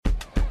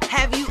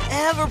Have you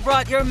ever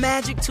brought your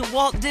magic to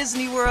Walt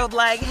Disney World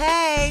like,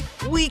 hey,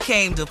 we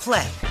came to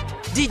play?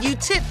 Did you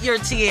tip your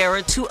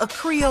tiara to a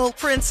Creole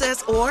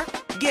princess or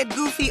get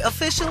goofy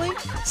officially?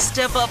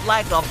 Step up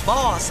like a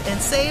boss and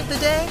save the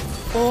day?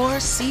 Or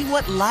see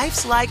what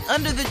life's like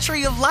under the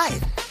tree of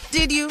life?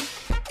 Did you?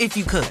 If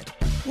you could.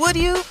 Would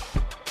you?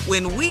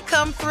 When we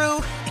come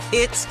through,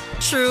 it's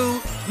true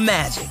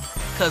magic.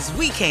 'Cause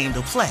we came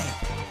to play.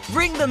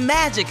 Bring the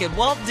magic at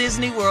Walt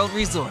Disney World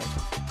Resort.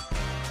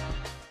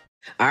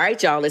 All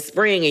right, y'all, it's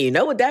spring, and you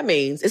know what that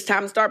means. It's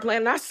time to start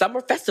planning our summer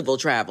festival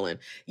traveling.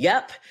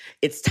 Yep,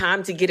 it's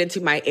time to get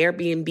into my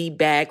Airbnb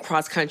bag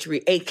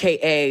cross-country,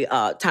 a.k.a.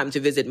 Time to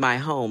visit my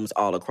homes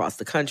all across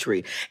the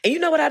country. And you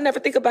know what I never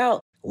think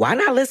about? Why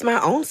not list my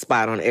own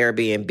spot on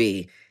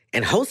Airbnb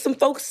and host some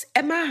folks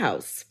at my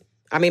house?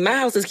 I mean, my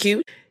house is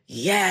cute.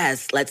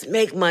 Yes, let's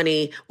make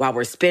money while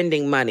we're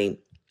spending money.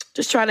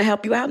 Just trying to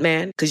help you out,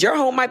 man, because your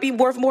home might be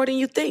worth more than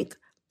you think.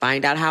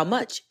 Find out how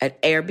much at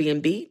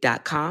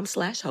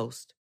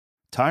airbnb.com/host.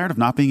 Tired of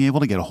not being able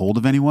to get a hold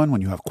of anyone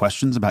when you have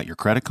questions about your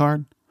credit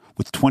card?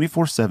 With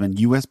 24/7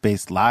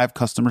 U.S.-based live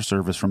customer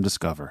service from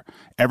Discover,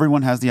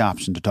 everyone has the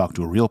option to talk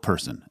to a real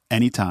person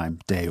anytime,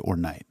 day or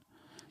night.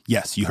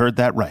 Yes, you heard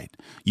that right.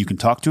 You can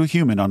talk to a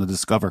human on the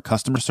Discover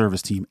customer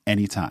service team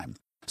anytime.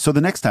 So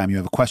the next time you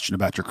have a question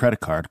about your credit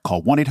card,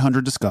 call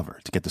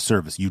 1-800-DISCOVER to get the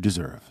service you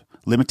deserve.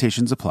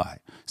 Limitations apply.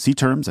 See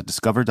terms at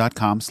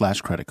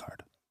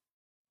discover.com/creditcard.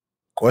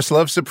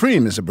 Questlove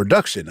Supreme is a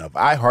production of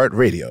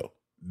iHeartRadio.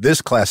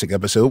 This classic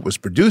episode was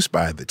produced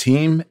by the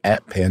team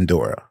at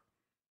Pandora.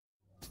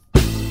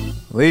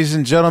 Ladies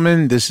and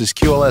gentlemen, this is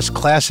QLS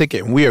Classic,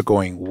 and we are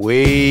going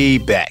way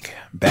back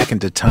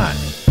into time.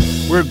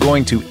 We're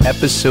going to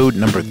episode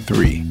number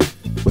 3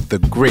 with the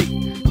great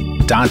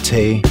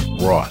Dante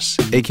Ross,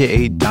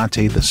 a.k.a.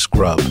 Dante the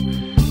Scrub,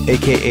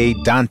 a.k.a.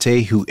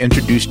 Dante who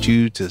introduced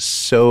you to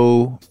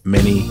so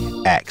many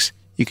acts.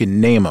 You can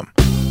name them.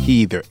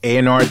 He either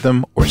A&R'd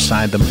them or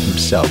signed them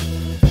himself.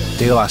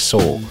 De La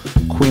Soul,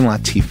 Queen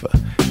Latifah,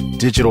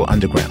 Digital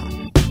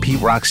Underground,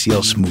 Pete Rock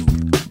CL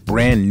Smooth,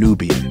 Brand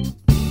Nubian.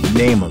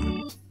 Name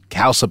them.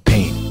 House of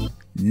Pain.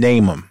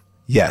 Name them.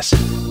 Yes,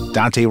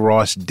 Dante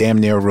Ross damn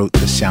near wrote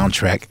the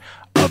soundtrack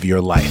of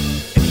your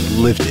life, and he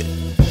lived it.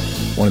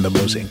 One of the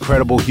most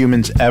incredible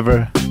humans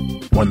ever,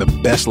 one of the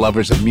best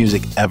lovers of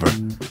music ever.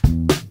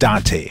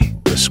 Dante,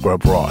 the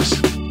Scrub Ross,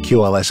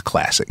 QLS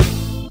Classic.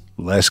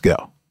 Let's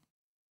go.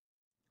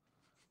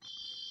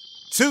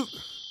 2,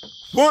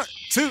 1,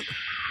 2.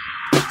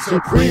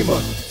 Suprema,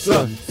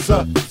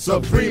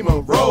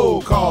 Suprema,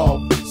 roll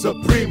call.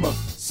 Suprema,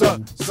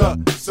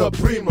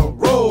 Suprema,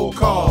 roll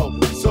call.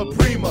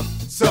 Suprema,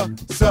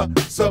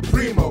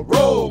 Suprema,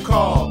 roll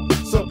call.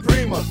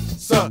 Suprema,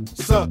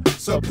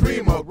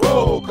 Suprema,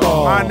 roll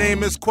call. My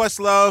name is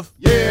Questlove.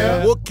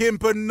 Yeah. Wookin'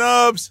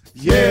 Nubs.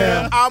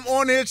 Yeah. I'm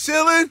on here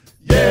chilling.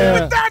 Yeah.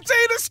 With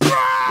Dante the Scrub.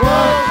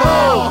 Roll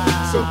call.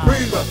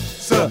 Suprema,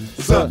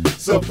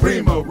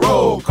 Suprema,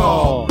 roll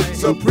call.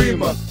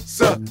 Suprema,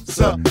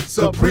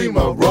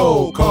 Suprema,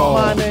 roll call.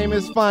 My name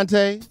is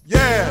Fonte.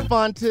 Yeah.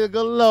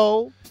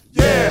 Fontigalo.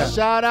 Yeah.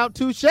 Shout out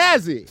to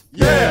Shazzy.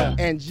 Yeah.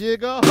 And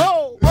Jigga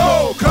Ho.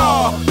 Roll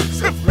call.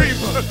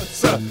 Suprema,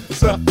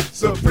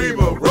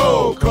 Suprema,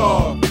 roll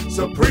call.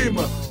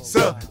 Suprema,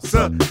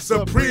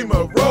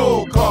 Suprema,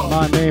 roll call.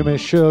 My name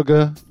is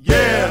Sugar.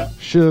 Yeah.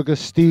 Sugar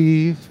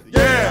Steve.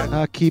 Yeah.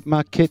 I keep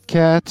my Kit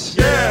Kats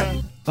Yeah.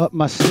 up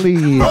my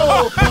sleeve.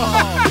 Roll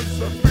call.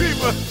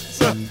 Suprema,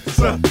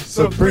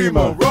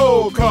 Suprema,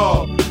 roll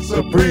call.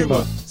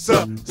 Suprema,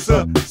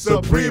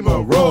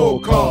 Suprema, roll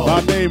call.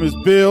 My name is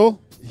Bill.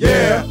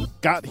 Yeah.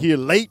 Got here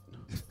late.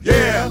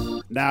 Yeah.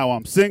 Now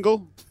I'm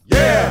single.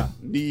 Yeah.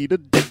 Need a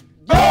date.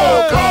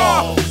 Roll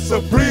call.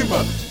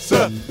 Suprema,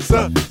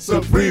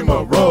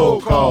 Suprema,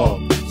 roll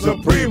call.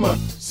 Suprema,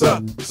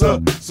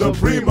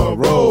 Suprema,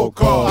 roll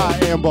call. I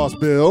am Boss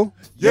Bill.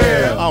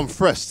 Yeah. I'm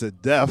fresh to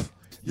death.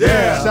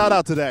 Yeah. Shout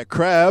out to that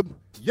crab.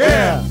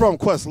 Yeah. From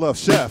Questlove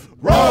Chef.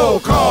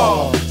 Roll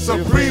call.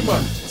 Suprema,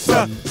 You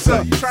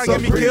trying to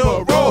get me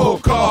killed? roll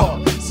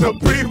call.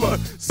 Suprema,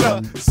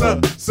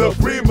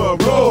 Suprema,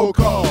 roll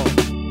call.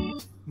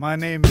 My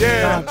name is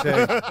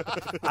Dante.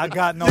 I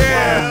got no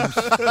problems.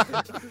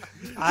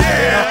 I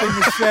have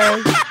nothing to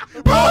say.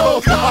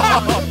 Roll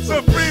call.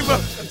 Suprema,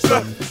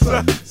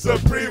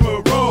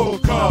 Suprema, roll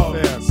call.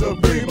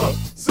 Suprema,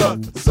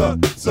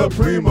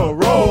 Suprema,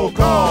 roll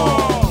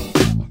call.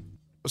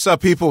 What's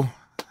up, people?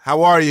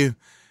 How are you?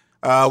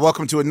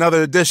 Welcome to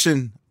another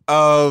edition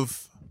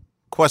of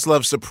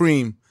Questlove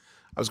Supreme.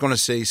 I was going to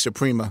say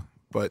Suprema,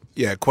 but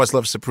yeah,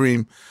 Questlove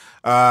Supreme.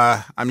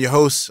 I'm your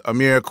host,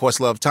 Amir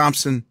Questlove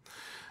Thompson,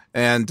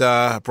 and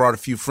I brought a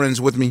few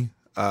friends with me.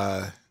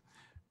 My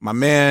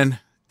man,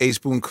 Ace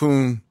Boone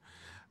Coon,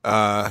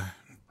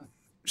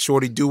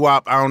 Shorty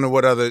Doo-Wop. I don't know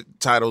what other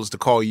titles to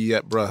call you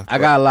yet, bruh. I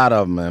got a lot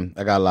of them, man.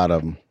 I got a lot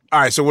of them. All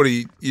right, so what are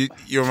you?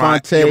 You're my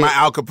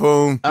Al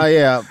Capone. Oh,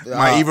 yeah.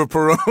 My Eva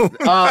Peron.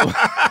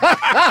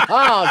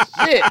 Oh,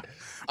 shit.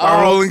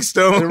 My Rolling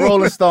Stone. The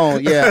Rolling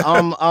Stone, yeah.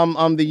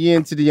 I'm the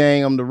yin to the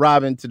yang. I'm the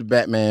Robin to the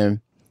Batman.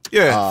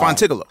 Yeah,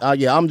 Fontigolo.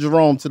 Yeah, I'm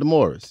Jerome to the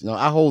Morris.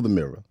 I hold the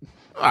mirror.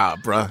 Ah,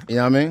 bruh. You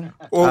know what I mean?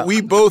 Well,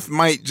 we both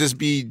might just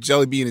be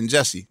Jelly Bean and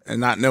Jesse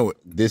and not know it.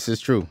 This is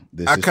true.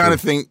 I kind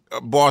of think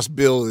Boss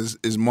Bill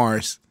is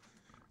Morris.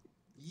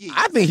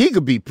 I think he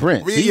could be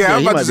Prince.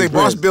 I'm about to say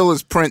Boss Bill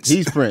is Prince.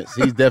 He's Prince.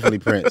 He's definitely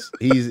Prince.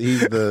 He's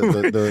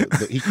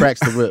the he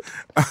cracks the whip.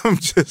 I'm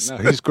just. No,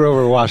 he's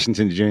Grover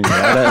Washington Jr.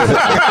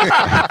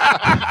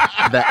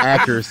 The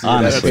accuracy.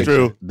 Honestly. That's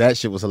true. That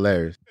shit was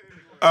hilarious.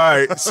 All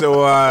right, so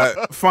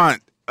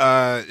Font,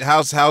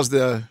 how's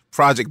the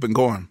project been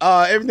going?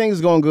 Everything's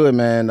going good,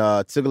 man.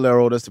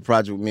 Tigolero, that's the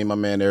project with me and my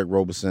man Eric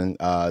Roberson.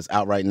 It's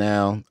out right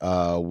now.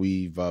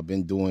 We've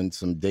been doing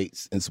some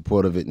dates in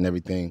support of it and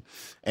everything.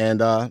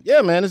 And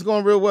yeah, man, it's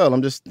going real well.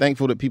 I'm just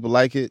thankful that people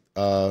like it.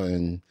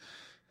 And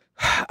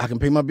I can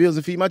pay my bills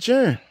and feed my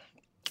children.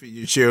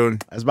 You're cheering.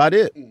 That's about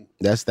it.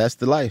 That's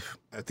the life.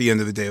 At the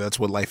end of the day, that's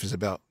what life is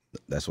about.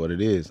 That's what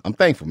it is. I'm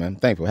thankful, man. I'm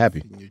thankful,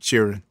 happy. You're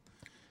cheering.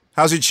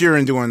 How's your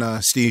cheering doing,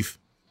 Steve?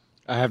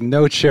 I have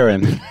no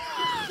cheering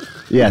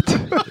yet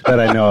that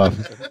I know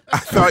of. I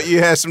thought you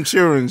had some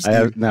cheering, Steve. I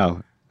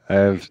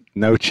have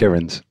no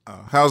cheerings.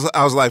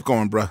 How's life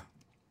going, bruh?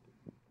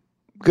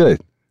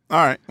 Good.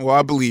 All right. Well,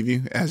 I believe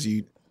you as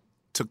you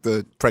took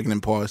the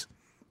pregnant pause.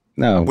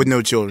 No. With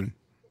no children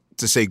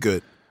to say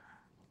good.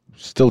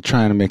 Still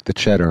trying to make the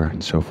cheddar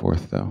and so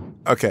forth, though.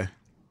 Okay.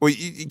 Well,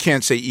 you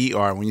can't say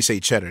ER when you say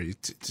cheddar.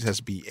 It has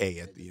to be A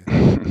at the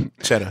end.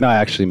 Cheddar. No, I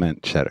actually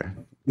meant cheddar.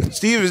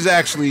 Steve is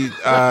actually.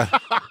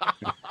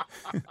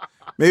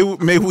 Maybe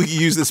we can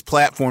use this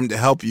platform to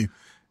help you.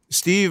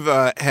 Steve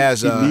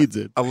has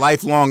a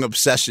lifelong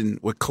obsession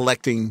with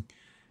collecting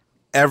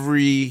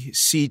every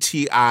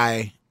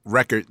CTI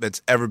record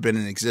that's ever been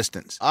in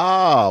existence.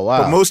 Oh,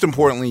 wow. But most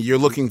importantly, you're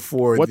looking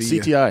for What's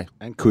CTI?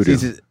 And kudu.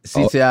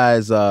 CTI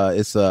is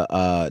it's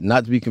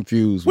not to be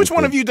confused. Which with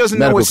one the of you doesn't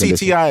know what medical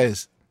condition. CTI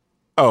is?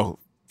 Oh,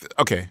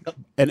 okay.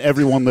 And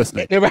everyone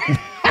listening.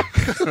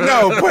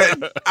 No,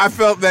 but I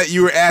felt that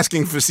you were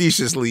asking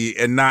facetiously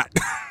and not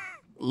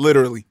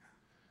literally.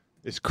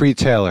 It's Creed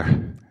Taylor.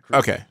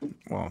 Okay,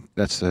 well,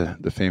 That's the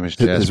famous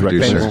jazz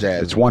producer. famous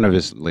jazz. It's one of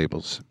his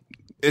labels.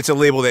 it's a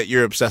label that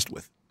you're obsessed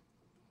with.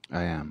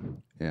 I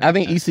am. Yeah. I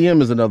think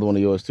ECM is another one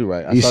of yours too,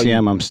 right? I saw you-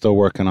 ECM I'm still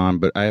working on,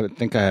 but I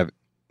think I have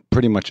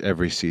pretty much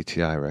every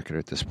CTI record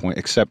at this point,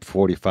 except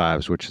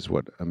 45s, which is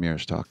what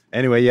Amir's talking.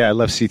 Anyway, yeah, I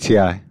love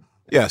CTI.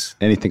 Yes.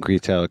 Anything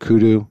Creed Taylor.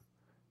 Kudu,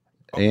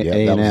 yeah,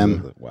 that was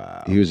A&M.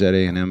 wow. He was at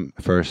A&M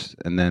first,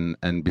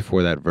 and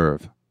before that,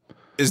 Verve.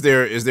 Is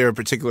there a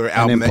particular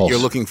album that Impulse. you're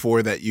looking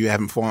for that you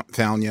haven't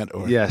found yet?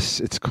 Or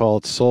Yes, it's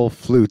called Soul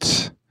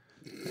Flutes.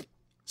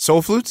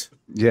 Soul Flutes?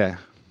 Yeah.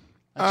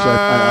 Actually,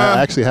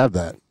 I actually have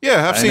that.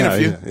 Yeah, I've seen a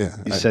few. Yeah.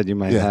 You said you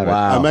might Yeah. have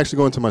Wow. it. I'm actually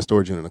going to my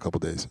storage unit in a couple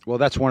days. Well,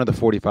 that's one of the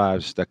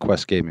 45s that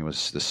Quest gave me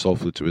was the Soul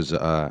Flutes.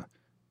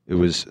 It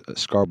was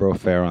Scarborough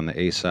Fair on the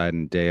A side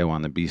and Deo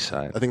on the B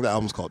side. I think the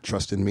album's called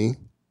Trust in Me.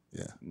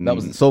 Yeah. That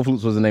was Soul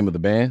Flutes was the name of the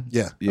band.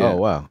 Yeah. Yeah. Oh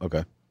wow.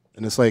 Okay.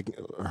 And it's like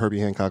Herbie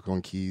Hancock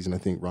on keys, and I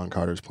think Ron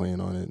Carter's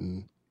playing on it.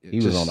 And He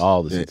was on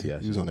all the yeah,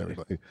 CTI. he was on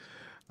everybody.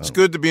 It's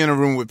good to be in a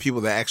room with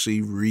people that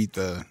actually read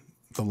the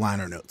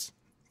liner notes.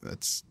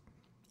 That's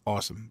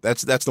awesome.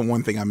 That's the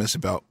one thing I miss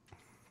about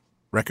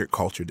record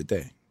culture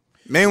today.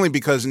 Mainly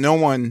because no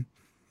one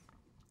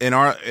in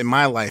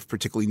my life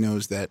particularly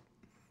knows that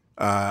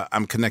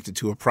I'm connected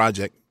to a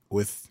project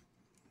with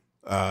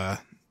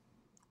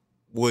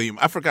William.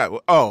 I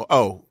forgot.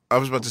 Oh, I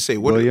was about to say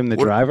William the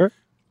Driver?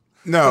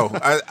 No,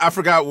 I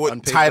forgot what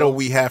Unpaid title Bill?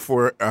 we have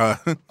for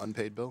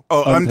Unpaid Bill?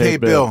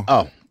 Unpaid Bill.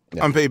 Oh.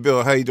 Yeah. Unpaid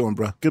Bill. How you doing,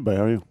 bro? Goodbye,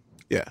 how are you?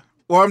 Yeah.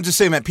 Well, I'm just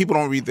saying that people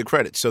don't read the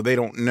credits, so they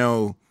don't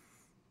know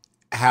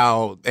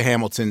how the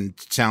Hamilton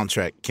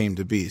soundtrack came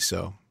to be.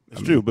 So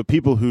It's true, but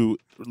people who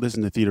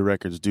listen to theater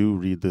records do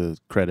read the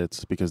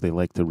credits because they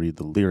like to read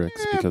the lyrics.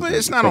 Because but they're-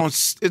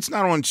 it's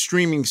not on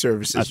streaming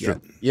services That's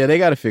yet. true. Yeah, they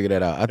got to figure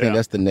that out. I think Yeah.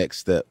 that's the next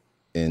step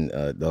in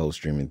the whole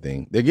streaming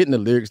thing. They're getting the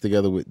lyrics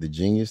together with the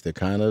Genius. They're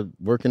kind of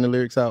working the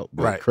lyrics out,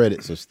 but Right.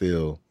 credits are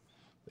still,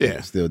 Yeah.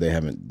 still they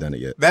haven't done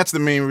it yet. That's the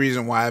main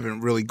reason why I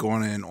haven't really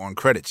gone in on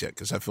credits yet,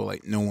 because I feel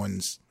like no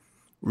one's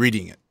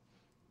reading it.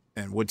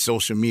 And with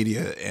social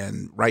media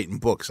and writing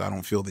books, I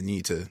don't feel the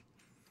need to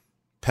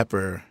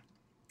pepper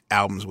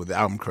albums with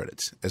album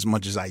credits as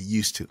much as I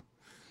used to.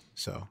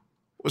 So,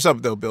 what's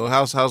up, though, Bill?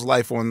 How's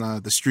life on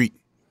the street?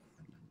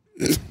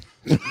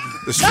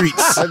 The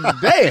streets.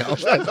 Damn.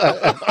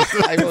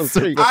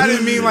 I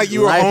didn't mean like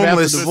you were Life after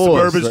homeless.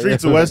 divorce. Suburban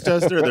streets of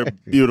Westchester, they're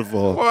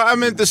beautiful. Well, I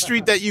meant the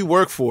street that you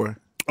work for.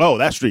 Oh,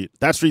 that street.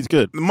 That street's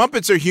good. The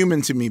Muppets are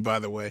human to me, by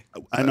the way.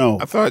 I know.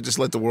 I thought I'd just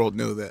let the world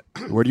know that.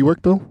 Where do you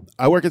work, Bill?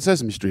 I work at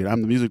Sesame Street.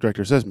 I'm the music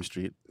director of Sesame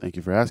Street. Thank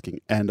you for asking.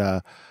 And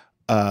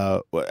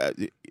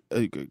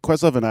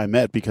Questlove and I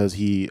met because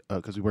we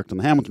worked on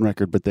the Hamilton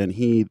record, but then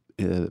he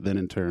then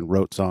in turn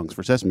wrote songs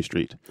for Sesame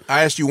Street.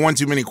 I asked you one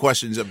too many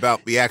questions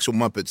about the actual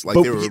Muppets, like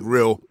But they were he-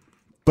 real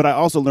But I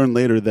also learned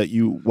later that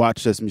you watch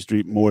Sesame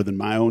Street more than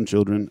my own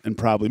children, and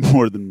probably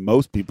more than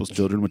most people's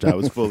children, which I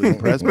was fully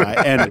impressed by.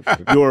 And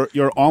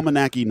your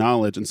almanac-y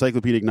knowledge,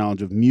 encyclopedic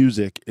knowledge of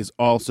music is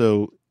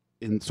also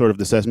in sort of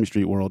the Sesame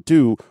Street world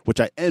too, which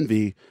I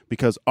envy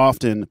because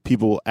often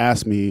people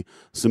ask me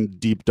some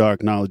deep,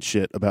 dark knowledge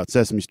shit about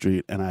Sesame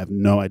Street, and I have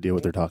no idea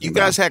what they're talking about.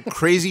 You guys had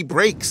crazy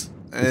breaks.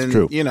 And, it's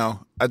true.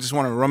 I just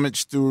want to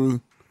rummage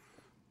through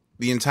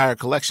the entire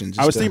collection.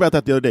 I was thinking about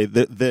that the other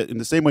day. In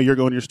the same way you're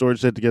going to your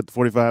storage shed to get the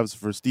 45s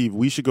for Steve,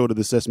 we should go to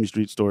the Sesame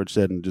Street storage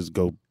shed and just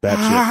go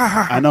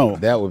batshit. I know.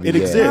 That would be. It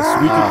exists.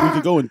 We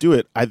could go and do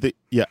it. I think.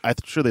 Yeah, I'm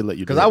sure they let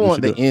you do it. Because I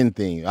want the end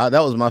thing. That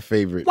was my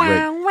favorite.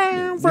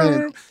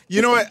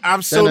 You know what?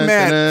 I'm so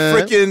mad.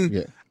 Freaking.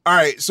 Yeah. All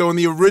right. So in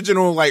the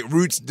original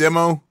Roots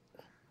demo,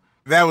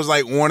 that was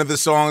one of the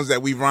songs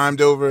that we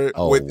rhymed over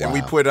with, and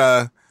we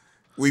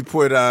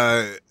put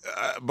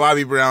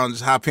Bobby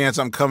Brown's "Hot Pants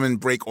I'm Coming"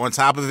 break on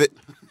top of it.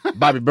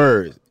 Bobby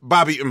Bird.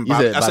 I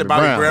said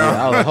Bobby Brown.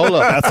 Yeah, I was like, hold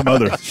up. That's some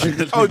other.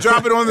 Oh,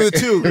 drop it on the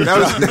 2.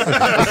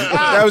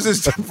 That was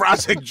his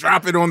project.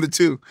 Drop it on the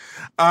 2.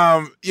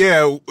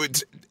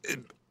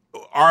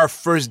 Our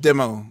first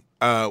demo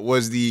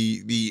was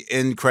the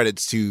end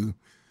credits to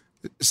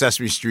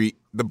Sesame Street,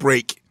 the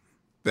break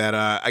that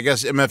I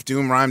guess MF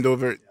Doom rhymed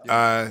over it.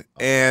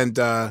 And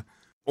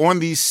on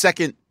the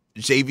second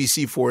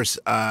JVC Force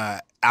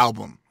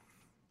album,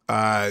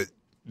 that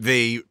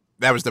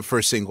was the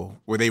first single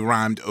where they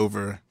rhymed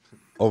over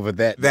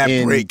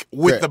that break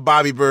with the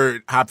Bobby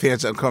Bird "Hot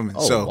Pants I'm Coming."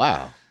 Oh,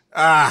 wow.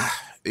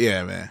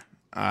 Yeah, man.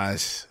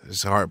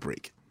 It's a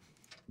heartbreak.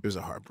 It was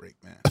a heartbreak,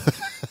 man.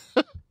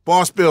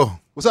 Boss Bill,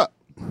 what's up?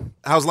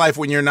 How's life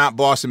when you're not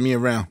bossing me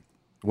around?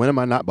 When am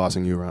I not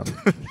bossing you around?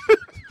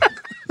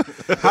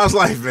 How's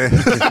life, man?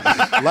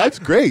 Life's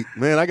great,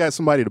 man. I got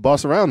somebody to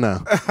boss around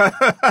now.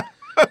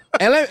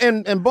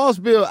 And Boss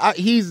Bill,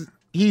 he's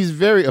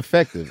very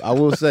effective. I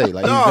will say, no,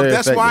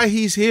 that's effective. why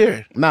he's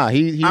here. Nah,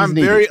 he's. I'm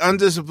needed. very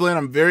undisciplined.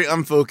 I'm very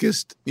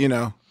unfocused.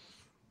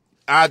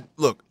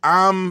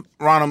 I'm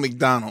Ronald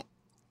McDonald,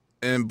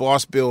 and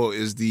Boss Bill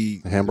is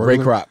the hamburger. Ray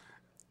Kroc.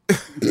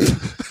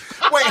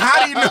 Wait,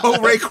 how do you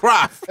know Ray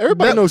Kroc?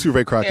 Everybody knows who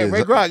Ray Kroc is.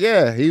 Ray Kroc,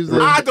 yeah,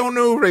 I don't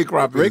know who Ray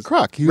Kroc is. Ray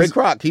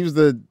Kroc. He was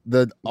the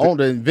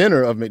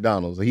inventor of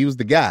McDonald's. He was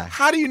the guy.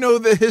 How do you know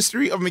the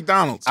history of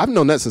McDonald's? I've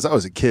known that since I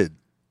was a kid.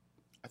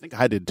 I think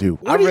I did too.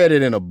 I read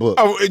it in a book.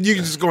 Oh, you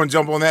can just go and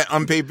jump on that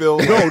unpaid bill?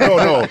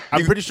 No.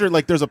 I'm pretty sure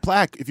there's a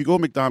plaque if you go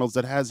to McDonald's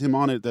that has him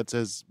on it that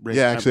says Ray.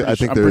 Yeah, actually, I'm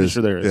pretty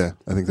sure there is. Yeah,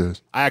 I think there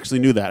is. I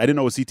actually knew that. I didn't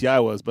know what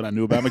CTI was, but I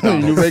knew about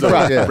McDonald's. You knew Ray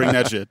Kroc, yeah. Bring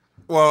that shit.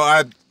 Well,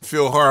 I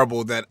feel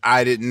horrible that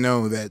I didn't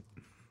know that,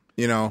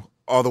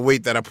 all the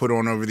weight that I put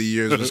on over the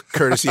years was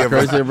courtesy of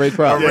Ray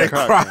Kroc. Ray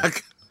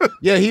Kroc.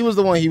 Yeah, he was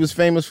the one. He was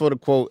famous for the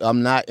quote,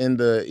 "I'm not in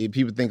the."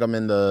 People think I'm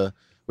in the.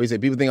 What do you say?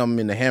 People think I'm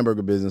in the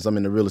hamburger business. I'm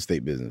in the real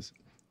estate business.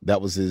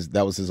 That was his.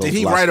 That was his. Did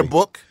he write a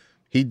book?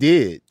 He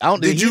did.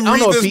 Did you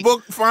read this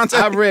book, Fonte?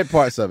 I've read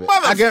parts of it.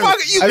 Motherfucker,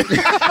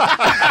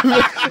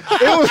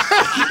 it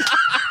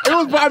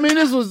was. I mean,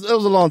 it was a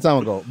long time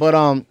ago.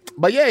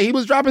 But yeah, he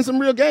was dropping some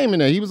real game in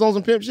there. He was on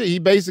some pimp shit. He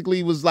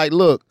basically was like,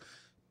 look,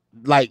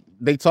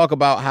 they talk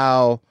about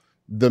how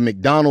the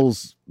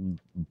McDonald's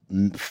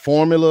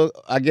formula,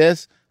 I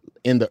guess,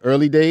 in the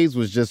early days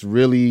was just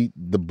really,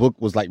 the book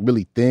was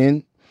really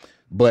thin,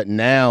 but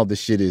now the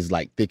shit is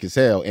thick as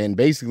hell. And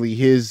basically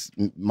his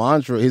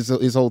mantra, his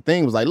whole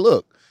thing was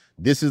look,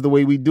 this is the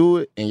way we do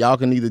it, and y'all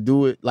can either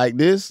do it like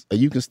this or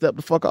you can step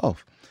the fuck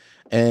off.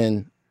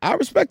 And I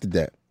respected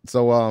that.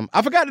 So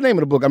I forgot the name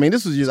of the book. I mean,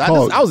 this was I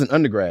was an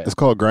undergrad. It's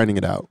called Grinding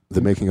It Out: The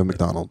Making of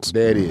McDonald's.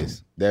 There it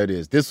is.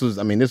 This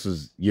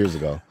was years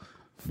ago.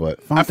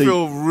 But I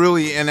feel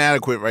really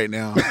inadequate right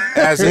now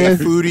as a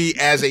foodie,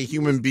 as a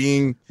human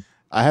being.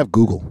 I have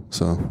Google,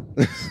 so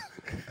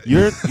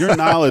your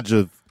knowledge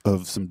of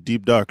some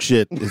deep dark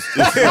shit is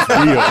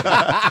real.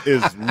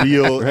 Is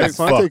real as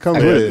Fonte fuck.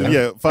 comes with it.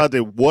 Yeah, Fonte,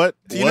 what?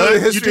 Do you know the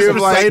history of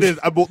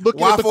I'm looking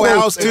Waffle at the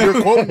House quotes, and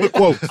you're quoting the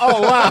quotes.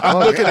 Oh wow! I'm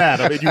looking at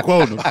them, and you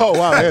quote them. Oh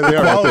wow! Yeah, they The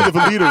are right quality there. of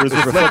a leader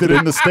is reflected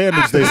in the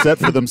standards they set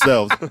for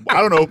themselves. I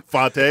don't know,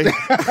 Fonte.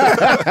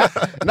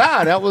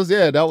 That was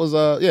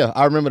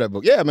I remember that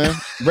book. Yeah, man.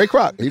 Ray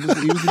Kroc. He was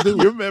the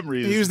dude. Your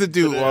memory. He was the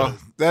dude. Well,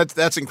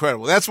 that's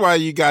incredible. That's why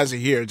you guys are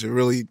here, to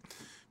really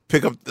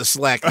pick up the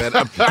slack that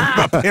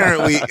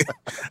apparently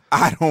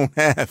I don't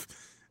have.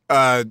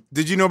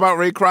 Did you know about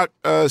Ray Kroc,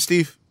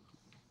 Steve?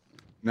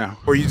 No.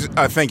 Or you just,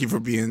 thank you for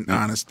being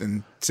honest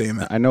and saying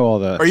that. I know all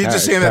the. Or are you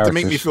just saying that to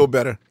make me feel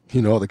better?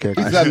 You know all the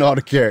characters. I know all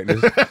the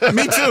characters.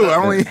 Me too. I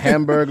only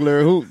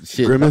Hamburglar.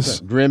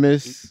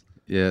 Grimace.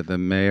 Yeah, the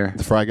mayor.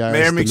 The Fry Guys.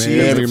 Mayor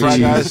McCheese, the Fry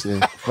Guys. Yeah.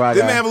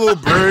 Didn't they have a little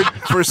bird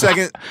for a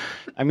second?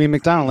 I mean,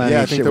 McDonald's. Yeah,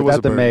 I ain't think shit there was without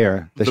a the bird.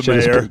 mayor. The shit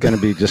is going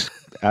to be just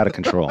out of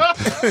control.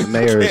 The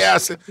mayor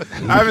is.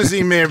 I haven't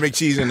seen Mayor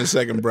McCheese in a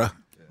second, bro.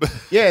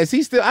 Yeah, is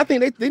he still? I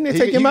think didn't they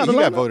take him out the He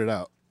got lineup? voted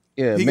out.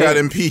 Yeah, He man. got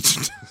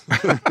impeached.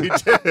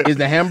 Is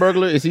the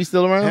Hamburglar? Is he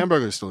still around?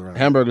 Hamburger's still around.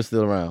 Hamburger's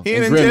still around. He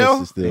ain't And in Grimace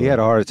jail? is still He had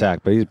a heart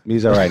attack, but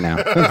he's all right now.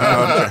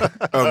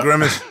 Oh,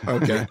 Grimace.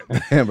 Okay.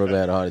 Hamburger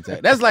had a heart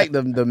attack. That's like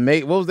the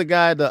mate. What was the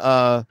guy?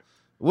 What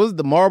was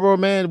the Marlboro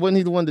Man? Wasn't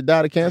he the one that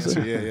died of cancer?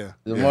 Yeah.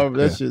 The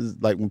Marlboro. That shit is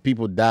like when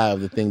people die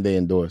of the thing they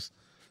endorse.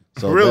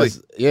 So Really?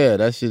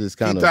 that shit is He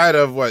kind of. died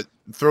of what?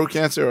 Throat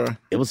cancer? Or?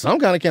 It was some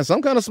kind of cancer,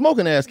 some kind of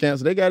smoking ass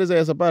cancer. They got his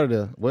ass up out of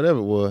there, whatever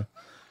it was.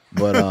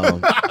 But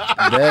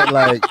that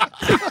like,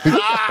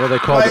 What they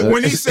call Like it?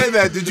 when he said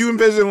that, did you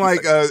envision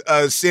like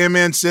a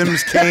Sandman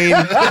Sims cane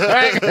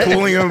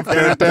pulling him?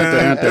 Right,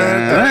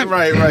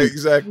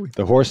 exactly.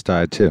 The horse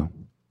died too.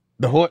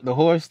 the horse. The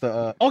horse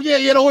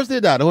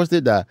did die. The horse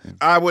did die.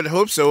 I would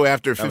hope so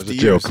after That was 50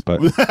 a years. joke, but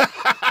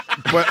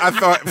But I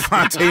thought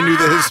Fonte knew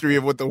the history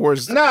of what the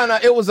horse. No,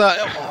 it was.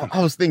 I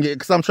was thinking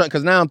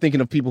because now I'm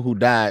thinking of people who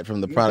died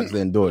from the products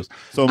they endorsed.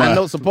 So I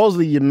know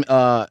supposedly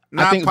I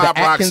think Pop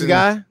the Atkins Rocks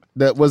guy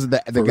that was the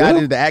guy that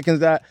did the Atkins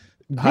diet.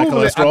 High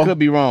Google it. I cholesterol? could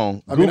be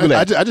wrong. I mean, Google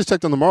it. I just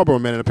checked on the Marlboro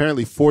Man, and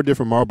apparently 4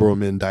 different Marlboro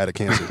men died of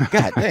cancer.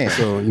 God damn.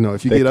 So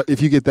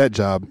if you get that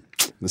job,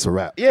 it's a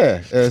wrap.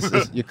 Yeah,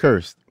 you're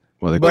cursed.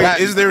 well, Wait,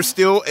 is there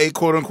still a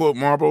quote unquote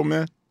Marlboro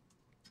Man?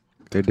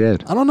 they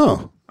did. I don't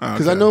know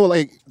because I Okay. know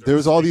like there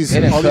was all these They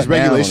didn't cut down on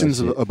regulations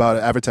that shit. about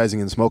advertising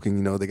and smoking.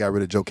 You know, they got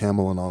rid of Joe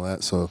Camel and all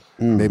that. So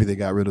maybe they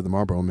got rid of the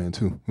Marlboro Man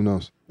too. Who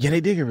knows? Yeah,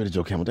 they did get rid of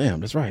Joe Camel. Damn,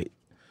 that's right.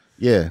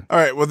 Yeah. All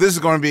right. Well, this is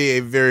going to be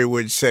a very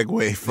weird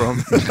segue from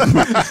Let's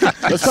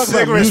talk about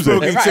cigarette music.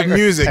 smoking to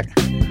music.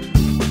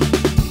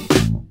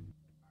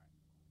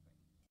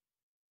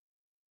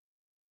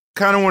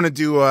 Kind of want to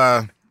do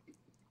a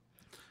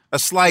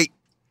slight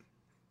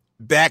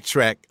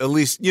backtrack. At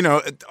least, you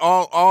know,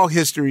 all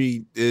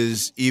history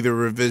is either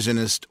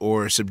revisionist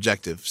or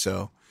subjective.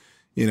 So,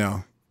 you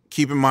know,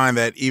 keep in mind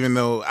that even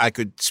though I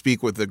could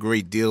speak with a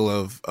great deal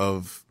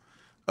of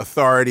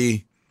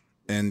authority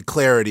and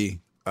clarity,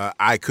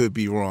 I could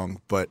be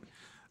wrong. But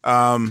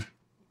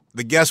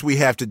the guest we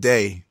have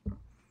today,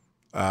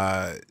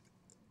 I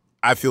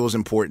feel is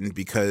important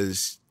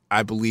because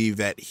I believe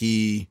that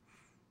he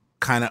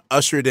kind of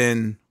ushered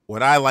in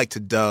what I like to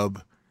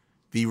dub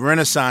the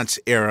Renaissance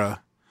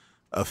era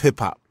of hip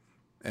hop.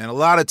 And a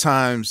lot of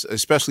times,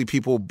 especially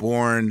people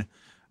born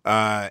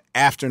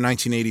after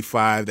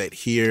 1985 that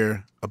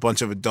hear a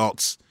bunch of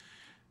adults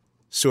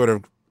sort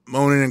of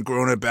moaning and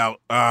groaning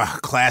about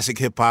classic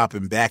hip hop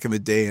and back in the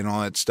day and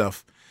all that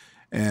stuff.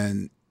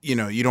 And, you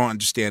know, you don't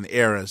understand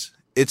eras.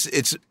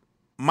 It's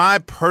my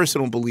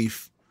personal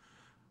belief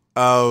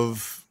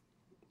of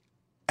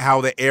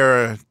how the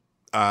era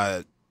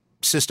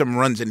system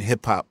runs in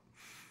hip hop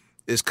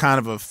is kind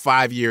of a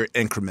 5-year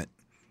increment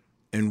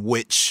in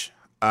which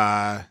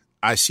I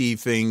see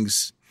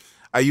things.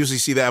 I usually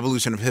see the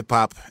evolution of hip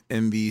hop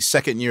in the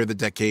 2nd year of the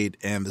decade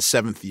and the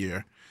 7th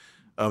year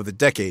of the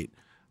decade.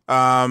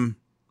 And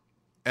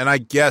I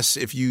guess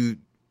if you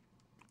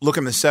look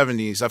in the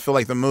 70s, I feel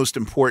like the most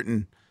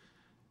important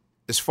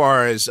as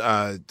far as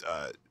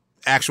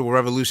actual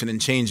revolution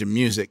and change in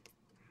music,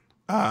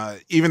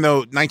 even though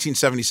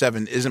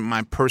 1977 isn't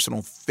my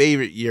personal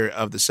favorite year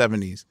of the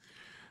 70s,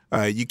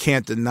 you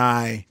can't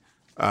deny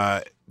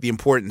the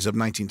importance of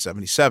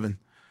 1977.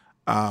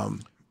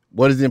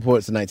 What is the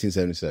importance of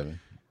 1977?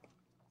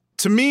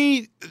 To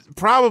me,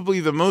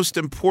 probably the most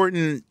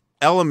important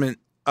element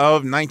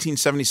of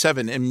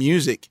 1977 in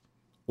music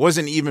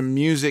wasn't even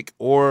music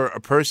or a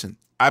person.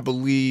 I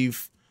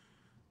believe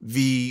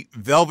the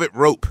velvet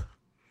rope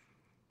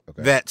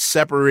that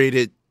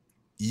separated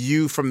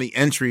you from the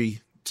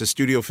entry to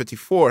Studio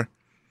 54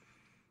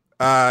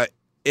 in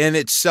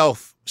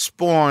itself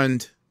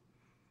spawned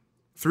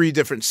 3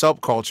 different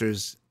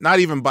subcultures, not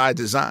even by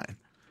design.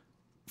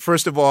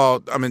 First of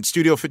all, I mean,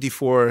 Studio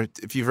 54,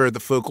 if you've heard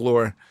the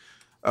folklore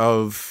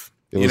of,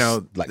 It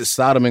was like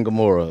Sodom and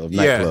Gomorrah of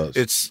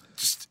nightclubs.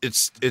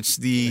 It's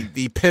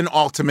the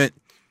penultimate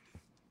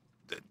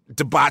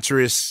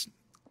debaucherous.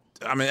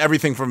 I mean,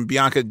 everything from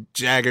Bianca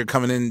Jagger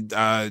coming in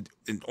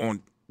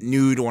on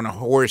nude on a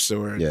horse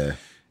or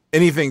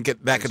anything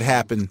that could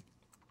happen.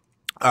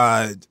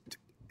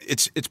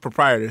 It's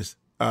proprietors.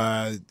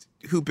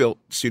 Who built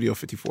Studio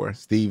 54?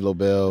 Steve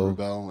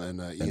Lobel and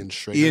Ian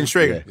Schrager. Ian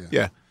Schrager,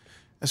 yeah.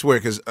 That's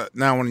weird because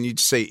now when you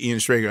say Ian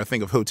Schrager, I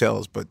think of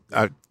hotels, but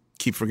I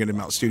keep forgetting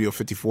about Studio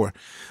 54.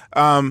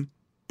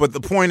 But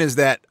the point is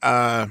that,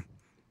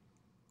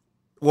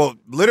 well,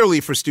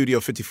 literally for Studio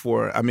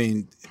 54, I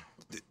mean,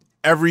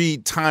 every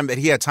time that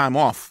he had time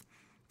off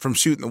from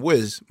shooting The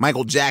Wiz,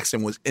 Michael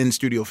Jackson was in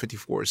Studio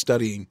 54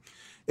 studying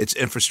its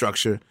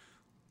infrastructure,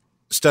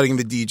 studying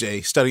the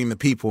DJ, studying the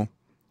people,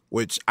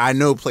 which I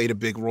know played a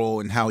big role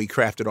in how he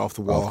crafted Off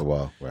the Wall. Off the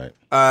Wall,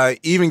 right.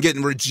 Even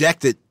getting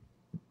rejected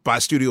by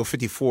Studio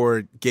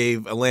 54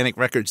 gave Atlantic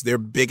Records their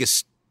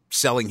biggest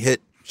selling hit.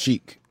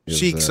 Chic.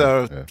 Chic's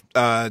Le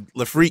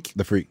Freak.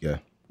 The Freak, yeah.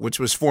 Which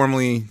was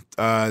formerly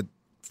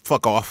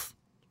Fuck Off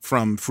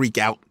from Freak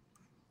Out.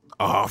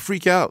 Oh,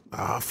 Freak Out.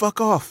 Oh, fuck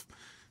off.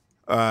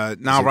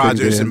 Nile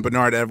Rodgers and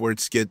Bernard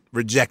Edwards get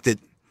rejected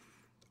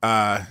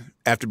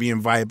after being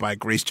invited by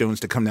Grace Jones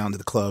to come down to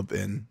the club.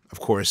 And, of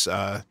course,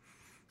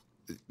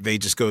 they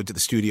just go to the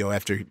studio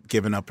after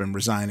giving up and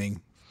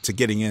resigning to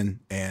getting in,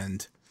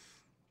 and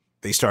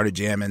they started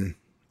jamming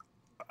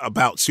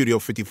about Studio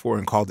 54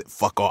 and called it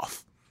Fuck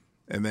Off.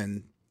 And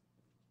then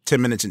 10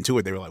 minutes into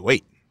it, they were like,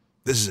 wait,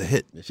 this is a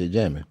hit. This shit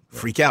jamming.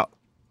 Freak out.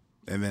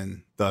 And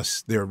then,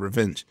 thus, their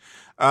revenge.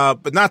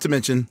 But not to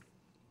mention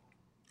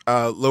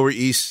Lower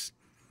East,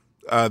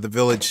 the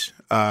Village,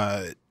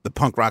 the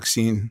punk rock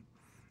scene,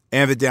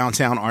 and the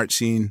downtown art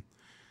scene.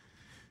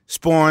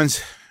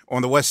 Spawns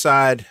on the west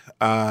side,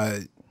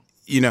 a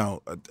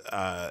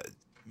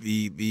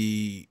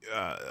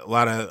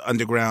lot of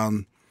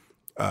underground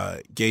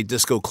gay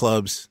disco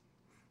clubs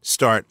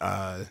start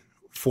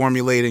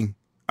formulating.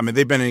 I mean,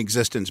 they've been in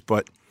existence,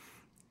 but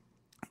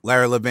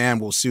Larry Levan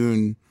will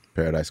soon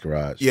Paradise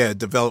Garage. Yeah,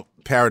 develop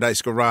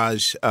Paradise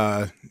Garage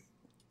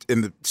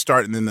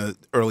starting in the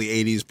early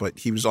 80s, but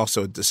he was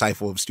also a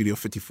disciple of Studio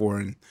 54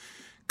 and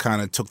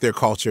kind of took their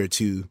culture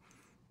to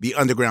the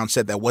underground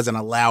set that wasn't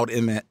allowed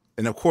in that.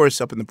 And of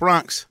course, up in the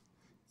Bronx,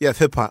 you have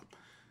hip hop.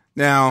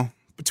 Now,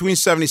 between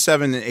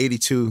 77 and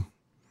 82,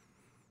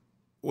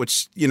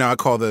 which, I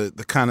call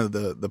the kind of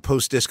the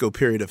post-disco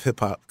period of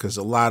hip hop, because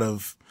a lot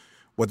of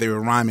what they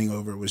were rhyming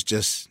over was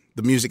just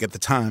the music at the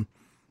time.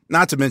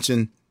 Not to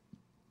mention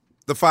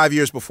the 5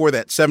 years before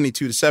that,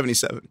 72 to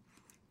 77.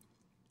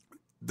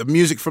 The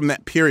music from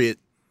that period,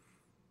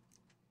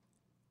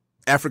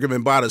 Afrika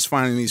Bambaataa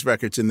finding these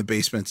records in the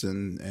basements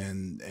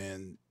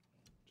and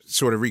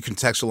sort of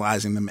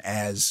recontextualizing them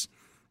as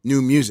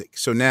new music.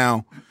 So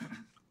now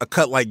a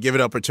cut like Give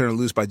It Up or Turn It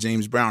Loose by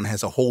James Brown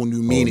has a whole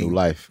new meaning. New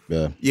life,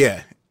 yeah.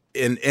 Yeah,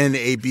 in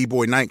a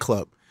B-boy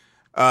nightclub.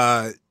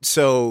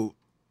 So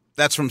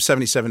that's from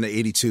 77 to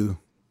 82.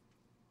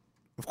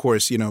 Of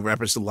course,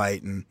 Rappers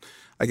Delight, and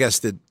I guess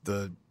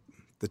the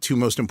two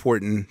most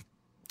important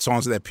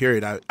songs of that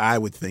period, I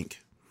would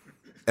think,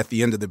 at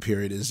the end of the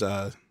period is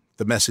The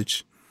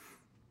Message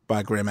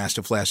by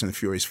Grandmaster Flash and the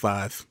Furious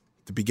Five,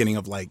 the beginning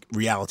of like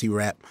reality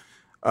rap,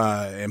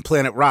 and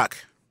Planet Rock,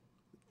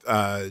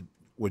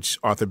 which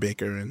Arthur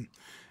Baker and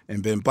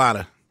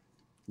Bambaataa,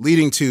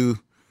 leading to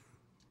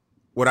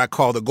what I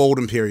call the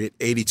golden period,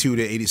 82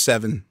 to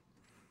 87.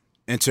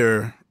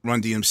 Enter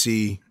Run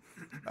DMC.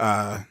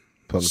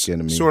 Public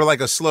Enemy. Sort of like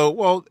a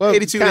slow,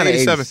 82 to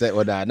 87.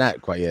 Well,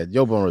 not quite yet.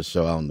 Joe Bonus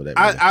show, I don't know that.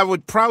 I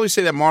would probably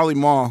say that Marley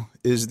Marl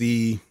is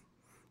the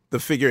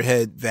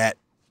figurehead that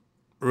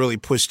really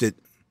pushed it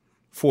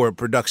forward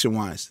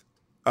production-wise.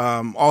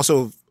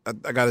 Also,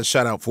 I got to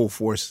shout out Full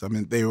Force. I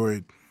mean, they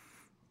were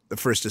the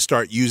first to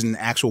start using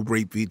actual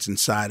breakbeats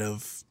inside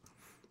of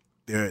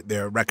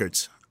their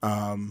records.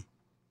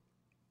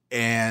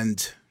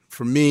 And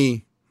for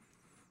me,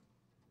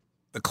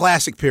 the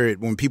classic period,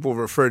 when people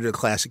refer to the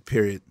classic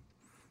period,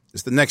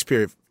 is the next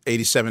period,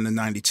 87 to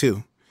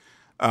 92.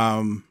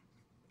 And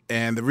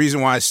the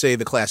reason why I say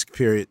the classic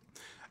period,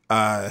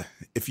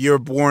 if you're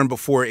born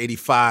before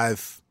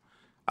 85,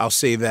 I'll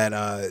say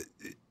that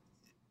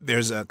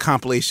there's a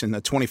compilation,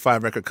 a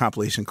 25-record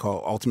compilation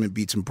called Ultimate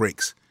Beats and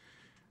Breaks,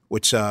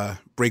 which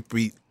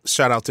Breakbeat,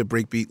 shout out to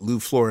Breakbeat Lou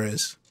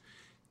Flores.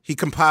 He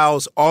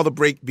compiles all the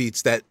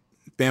breakbeats that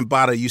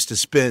Bambaataa used to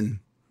spin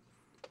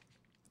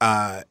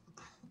at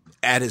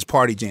his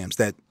party jams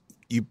that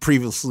you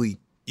previously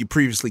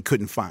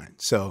couldn't find.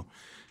 So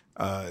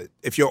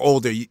if you're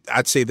older,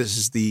 I'd say this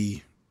is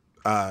the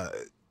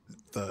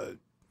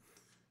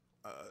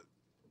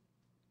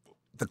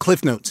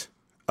cliff notes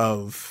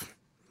of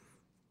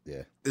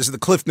This is the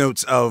cliff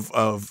notes of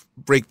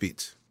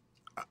breakbeats.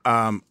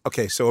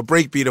 Okay, so a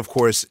breakbeat, of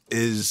course,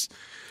 is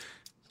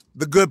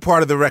the good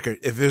part of the record.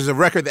 If there's a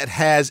record that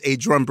has a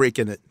drum break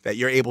in it that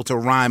you're able to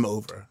rhyme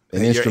over,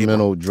 an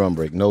instrumental drum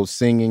break, no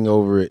singing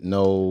over it,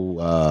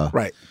 no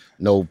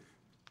no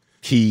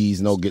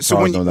keys, no guitars.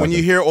 So when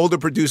you hear older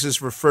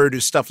producers refer to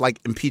stuff like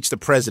impeach the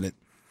president,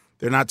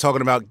 they're not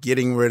talking about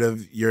getting rid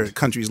of your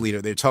country's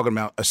leader. They're talking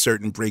about a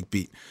certain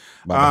breakbeat.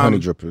 By the Honey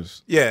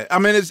Drippers. Yeah, I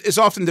mean, it's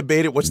often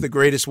debated what's the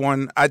greatest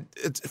one.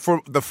 It's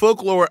for the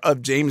folklore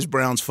of James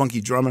Brown's Funky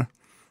Drummer,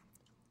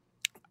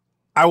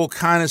 I will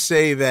kind of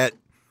say that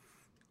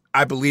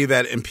I believe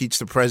that Impeach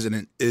the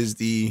President is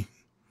the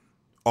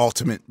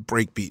ultimate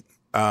breakbeat,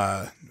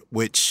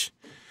 which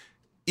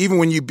even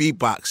when you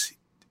beatbox,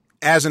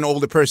 as an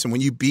older person,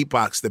 when you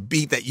beatbox, the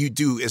beat that you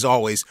do is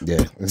always...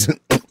 Yeah.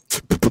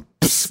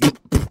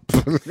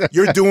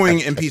 You're doing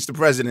Impeach the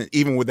President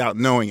even without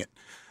knowing it.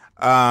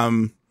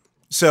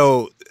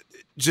 So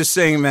just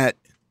saying that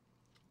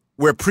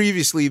where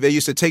previously they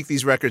used to take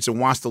these records and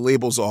wash the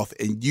labels off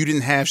and you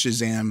didn't have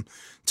Shazam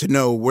to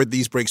know where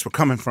these breaks were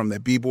coming from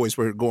that B-boys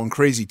were going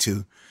crazy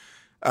to,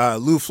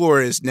 Lou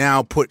Flores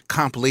now put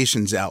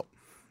compilations out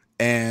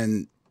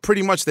and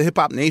pretty much the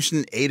hip-hop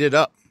nation ate it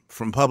up,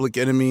 from Public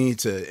Enemy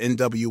to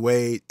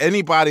NWA.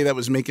 Anybody that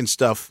was making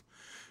stuff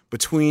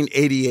between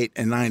 88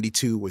 and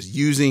 92 was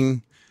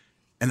using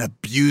and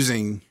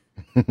abusing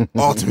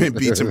Ultimate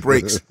Beats and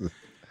Breaks.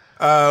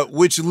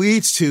 Which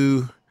leads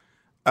to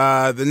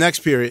the next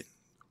period,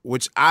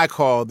 which I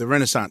call the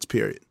Renaissance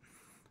period.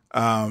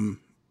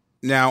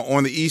 Now,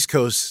 on the East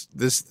Coast,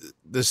 this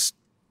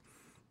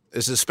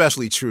is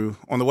especially true.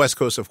 On the West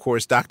Coast, of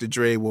course, Dr.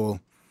 Dre will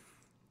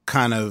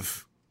kind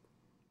of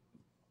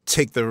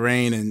take the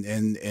reign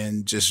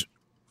and just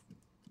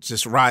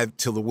ride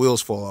till the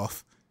wheels fall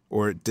off.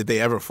 Or did they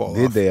ever fall off?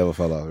 Did they ever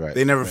fall off? Right.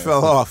 They never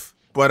fell off.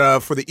 But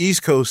for the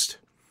East Coast,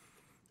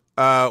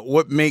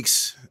 what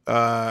makes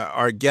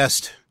our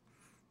guest,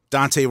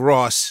 Dante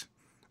Ross,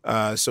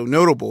 so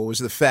notable was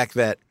the fact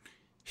that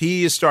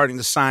he is starting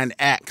to sign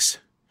acts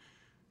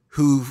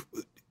who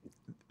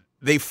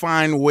they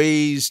find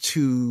ways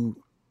to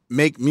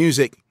make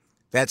music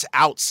that's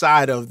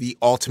outside of the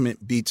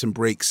ultimate beats and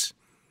breaks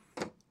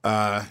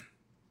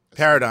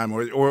paradigm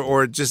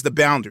or just the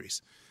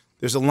boundaries.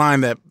 There's a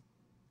line that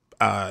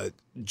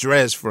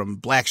Drez from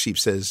Black Sheep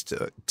says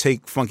to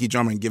take Funky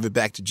Drummer and give it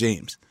back to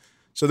James.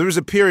 So there was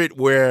a period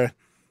where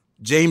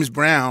James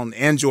Brown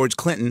and George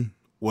Clinton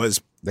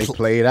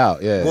played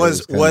out. Yeah,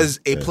 was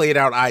a played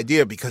out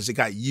idea because it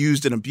got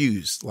used and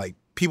abused. Like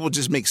people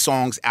just make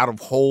songs out of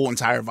whole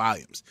entire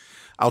volumes.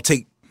 I'll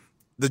take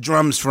the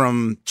drums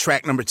from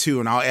track number 2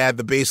 and I'll add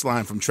the bass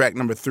line from track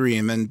number 3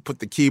 and then put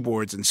the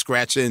keyboards and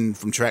scratch in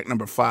from track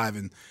number 5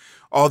 and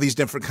all these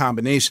different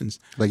combinations.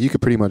 Like you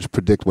could pretty much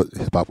predict what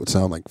hip hop would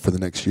sound like for the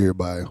next year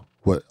by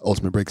what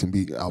Ultimate Breaks and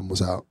Beat album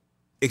was out.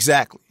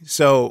 Exactly.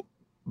 So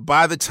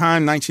by the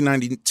time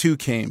 1992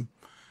 came,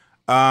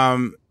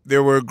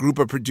 there were a group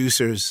of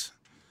producers,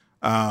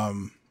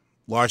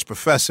 Large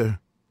Professor,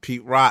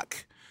 Pete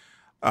Rock,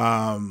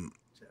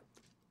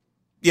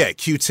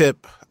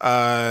 Q-Tip,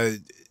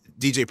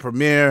 DJ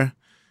Premier,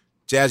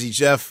 Jazzy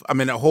Jeff. I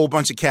mean, a whole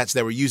bunch of cats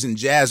that were using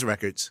jazz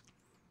records,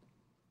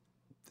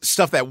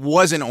 stuff that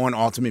wasn't on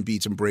Ultimate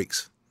Beats and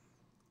Breaks,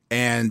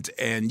 and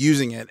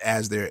using it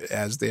as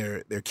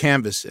their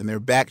canvas and their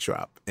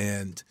backdrop.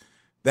 And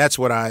that's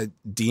what I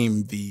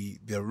deem the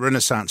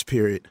Renaissance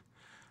period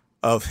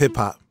of hip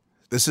hop.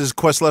 This is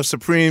Questlove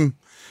Supreme,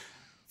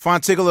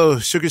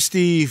 Fontigolo, Sugar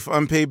Steve,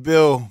 Unpaid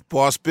Bill,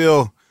 Boss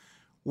Bill,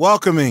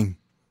 welcoming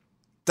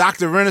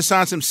Dr.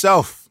 Renaissance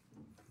himself.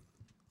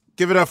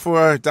 Give it up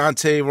for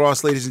Dante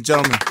Ross, ladies and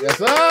gentlemen. Yes,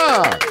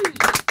 sir.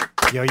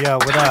 Yo,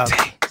 what up?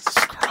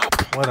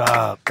 What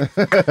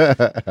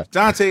up?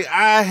 Dante,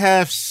 I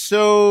have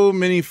so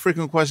many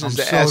freaking questions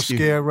to ask you. I'm so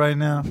scared right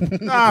now.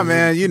 Nah,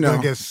 man, you know.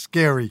 It gets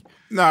scary.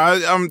 No,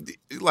 I'm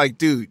like,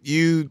 dude,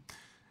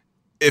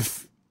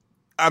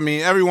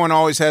 everyone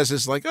always has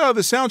this like, oh,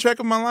 the soundtrack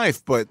of my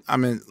life. But I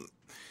mean,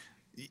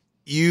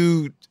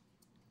 you're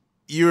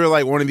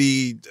like one of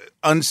the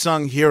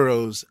unsung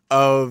heroes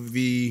of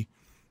the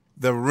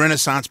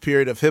Renaissance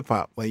period of hip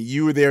hop. Like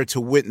you were there to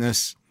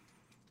witness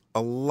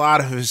a lot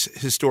of his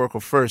historical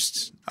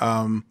firsts.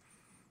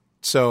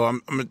 So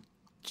I'm gonna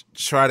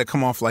try to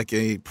come off like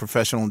a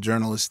professional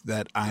journalist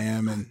that I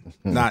am, and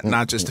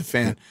not just a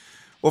fan.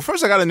 Well,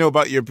 first I got to know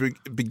about your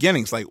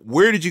beginnings. Like,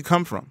 where did you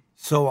come from?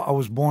 So I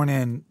was born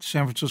in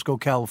San Francisco,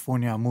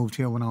 California. I moved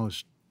here when I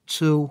was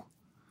 2,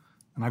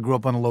 and I grew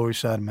up on the Lower East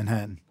Side of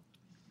Manhattan.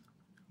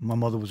 My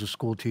mother was a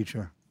school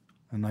teacher,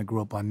 and I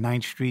grew up on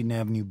 9th Street and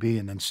Avenue B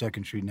and then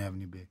 2nd Street and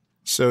Avenue B.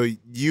 So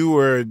you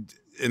were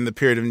in the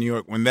period of New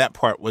York when that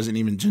part wasn't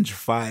even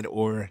gentrified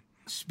or...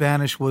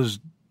 Spanish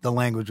was the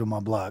language of my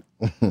block.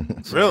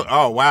 Really?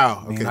 Oh,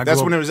 wow. Okay.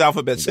 That's when it was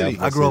Alphabet City.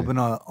 I grew up in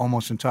an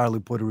almost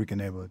entirely Puerto Rican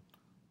neighborhood.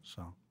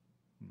 So,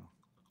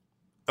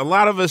 a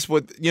lot of us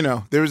would,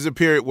 there was a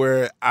period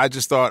where I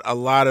just thought a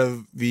lot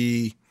of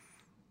the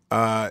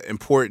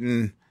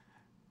important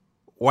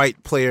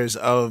white players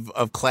of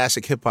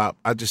classic hip hop,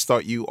 I just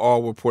thought you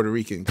all were Puerto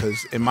Rican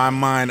because in my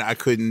mind I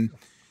couldn't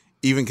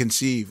even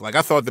conceive. Like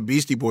I thought the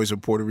Beastie Boys were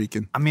Puerto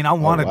Rican. I mean, I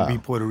wanted to be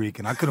Puerto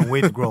Rican. I couldn't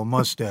wait to grow a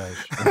mustache.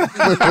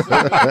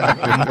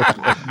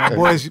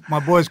 my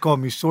boys called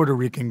me Sorta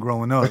Rican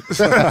growing up.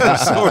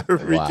 Sorta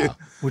Rican. Wow.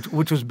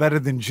 Which was better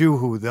than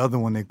Juhu, the other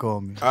one they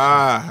called me.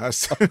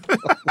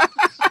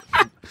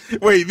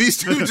 Wait, these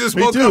two just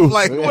woke up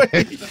like,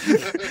 wait.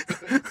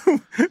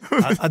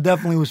 I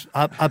definitely was.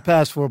 I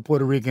passed for a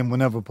Puerto Rican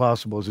whenever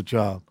possible as a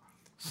child.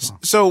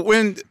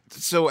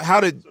 So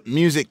how did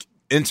music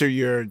enter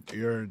your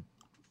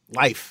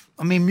life?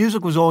 I mean,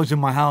 music was always in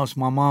my house.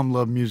 My mom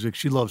loved music.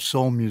 She loved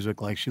soul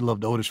music. Like, she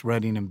loved Otis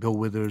Redding and Bill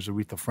Withers,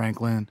 Aretha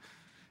Franklin.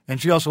 And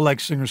she also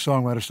liked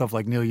singer-songwriter stuff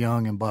like Neil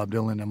Young and Bob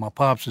Dylan. And my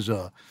pops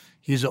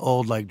he's an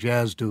old, like,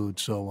 jazz dude.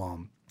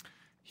 So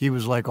he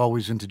was, like,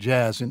 always into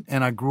jazz.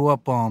 And I grew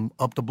up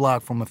the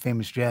block from a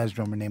famous jazz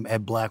drummer named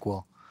Ed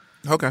Blackwell.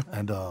 Okay.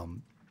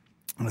 And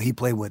he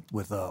played with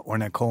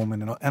Ornette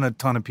Coleman and a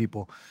ton of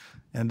people.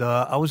 And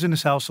I was in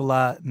his house a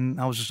lot, and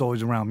I was just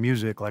always around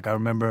music. Like, I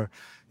remember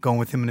going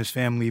with him and his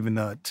family even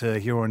to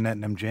hear Ornette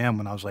and them jam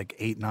when I was like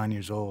 8, 9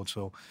 years old.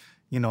 So,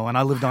 and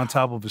I lived on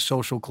top of a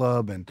social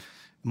club, and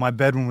my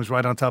bedroom was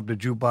right on top of the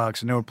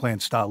jukebox, and they were playing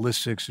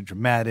Stylistics and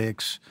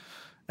Dramatics,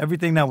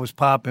 everything that was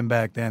popping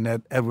back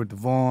then. Edward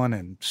Devon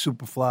and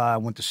Superfly. I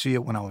went to see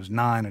it when I was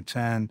 9 or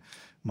 10.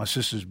 My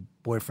sister's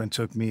boyfriend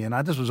took me, and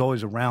I just was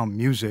always around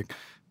music.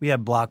 We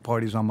had block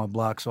parties on my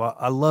block, so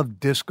I loved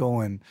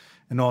disco and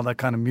and all that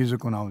kind of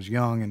music when I was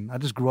young, and I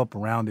just grew up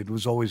around it. It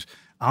was always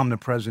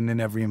omnipresent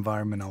in every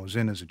environment I was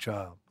in as a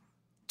child.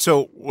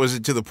 So was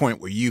it to the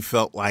point where you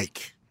felt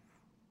like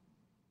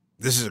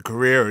this is a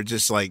career, or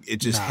just like it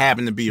just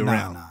happened to be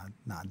around?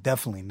 Nah,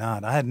 definitely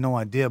not. I had no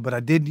idea, but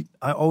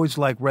I always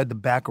like read the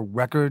back of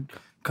record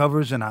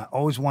covers, and I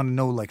always wanted to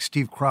know like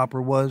Steve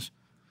Cropper was,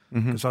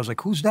 because I was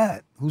like, who's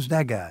that? Who's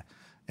that guy?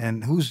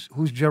 And who's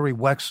Jerry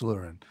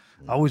Wexler? And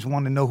I always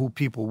wanted to know who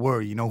people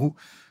were. You know,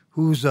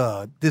 who's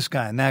this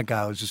guy and that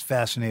guy. I was just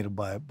fascinated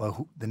by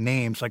the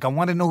names. Like I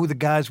wanted to know who the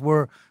guys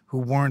were who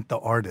weren't the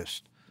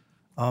artist.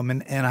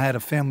 And I had a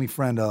family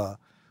friend,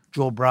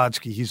 Joel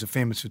Brodsky. He's a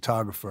famous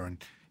photographer,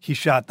 and he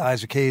shot the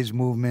Isaac Hayes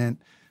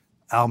Movement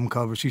album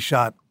covers. He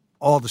shot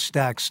all the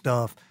Stax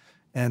stuff.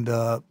 And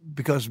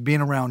because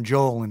being around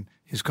Joel and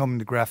his coming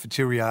to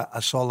Graffiteria, I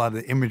saw a lot of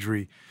the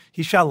imagery.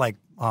 He shot like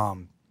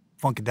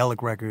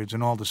Funkadelic records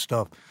and all the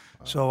stuff.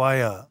 So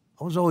I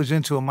was always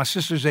into it. My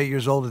sister's 8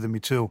 years older than me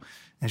too,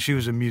 and she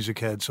was a music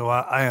head. So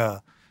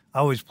I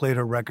always played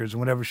her records, and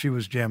whatever she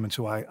was jamming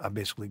to, I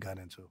basically got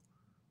into.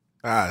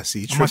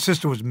 See. My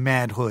sister was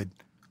mad hood.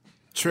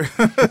 True.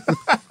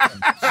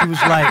 She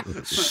was like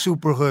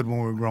super hood when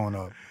we were growing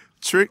up.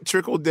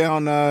 Trickle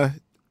down.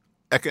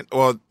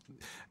 Well,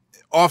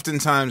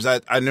 oftentimes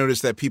I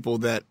notice that people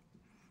that,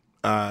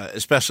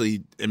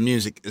 especially in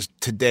music, is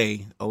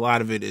today a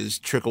lot of it is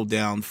trickled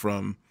down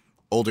from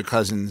older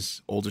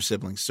cousins, older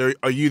siblings. So,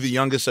 are you the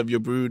youngest of your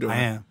brood? Or? I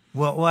am.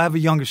 Well, I have a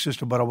younger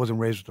sister, but I wasn't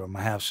raised with her. I'm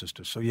a half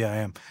sister, so yeah, I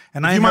am.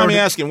 And you mind me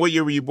asking, what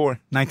year were you born?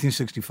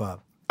 1965.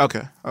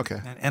 Okay.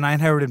 And I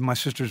inherited my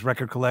sister's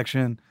record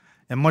collection,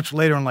 and much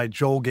later in life,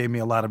 Joel gave me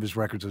a lot of his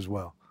records as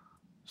well.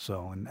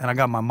 So, and I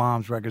got my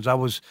mom's records. A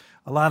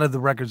lot of the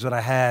records that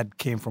I had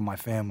came from my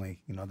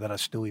family, you know, that I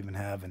still even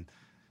have. And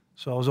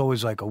so I was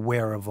always like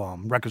aware of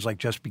records like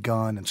Just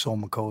Begun and Soul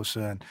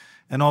Makossa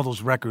and all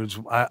those records.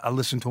 I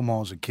listened to them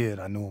all as a kid.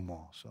 I knew them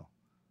all.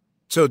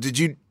 So did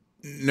you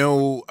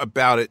know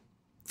about it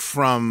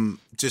from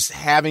just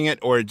having it,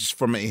 or just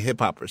from a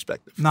hip-hop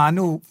perspective? No, I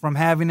knew from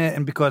having it,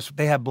 and because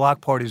they had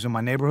block parties in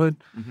my neighborhood,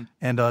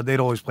 and they'd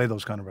always play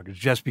those kind of records.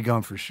 Just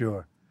Begun for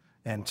sure.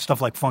 And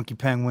stuff like Funky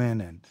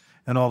Penguin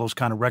and all those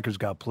kind of records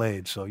got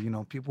played. So, you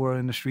know, people were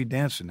in the street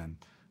dancing, and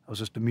that was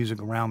just the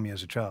music around me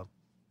as a child.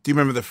 Do you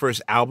remember the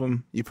first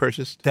album you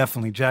purchased?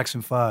 Definitely,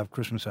 Jackson 5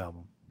 Christmas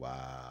album.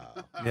 Wow.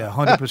 Yeah,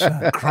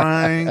 100%.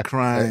 Crying.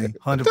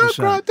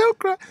 100%. Don't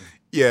cry.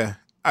 Yeah,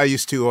 I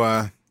used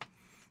to.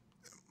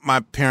 My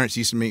parents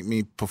used to make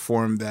me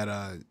perform that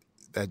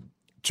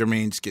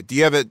Jermaine skit. Do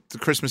you have the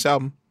Christmas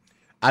album?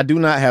 I do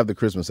not have the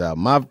Christmas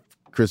album. My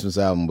Christmas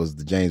album was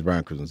the James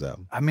Brown Christmas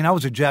album. I mean, I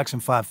was a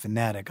Jackson 5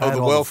 fanatic. Oh,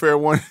 the welfare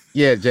one?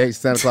 Yeah,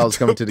 Santa Claus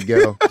Coming to the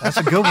Ghetto. That's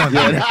a good one.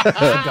 Yeah.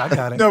 I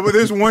got it. No, but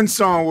there's one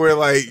song where,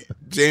 like,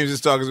 James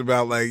is talking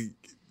about, like,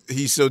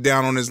 he's so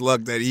down on his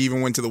luck that he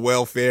even went to the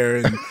welfare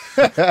and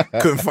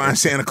couldn't find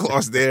Santa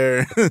Claus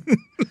there.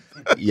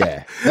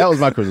 Yeah, that was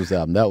my Christmas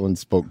album. That one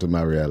spoke to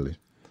my reality.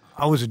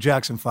 I was a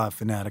Jackson 5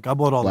 fanatic. I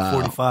bought all the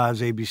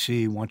 45s,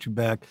 ABC, Want You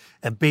Back,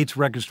 at Bates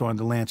Record Store on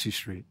Delancey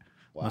Street.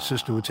 Wow. My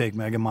sister would take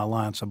me. I get my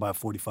allowance. I buy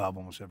 45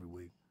 almost every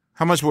week.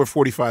 How much were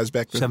 45s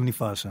back then?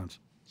 75 cents.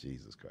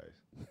 Jesus Christ.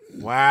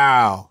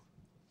 Wow.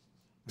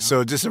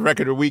 So just a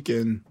record a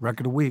weekend.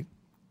 Record a week.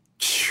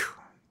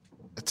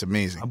 That's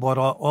amazing. I bought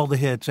all the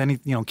hits.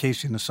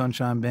 Casey and the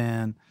Sunshine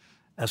Band,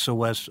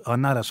 SOS,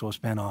 not SOS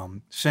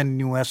Band, Sending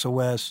You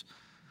SOS,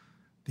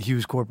 the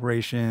Hughes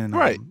Corporation.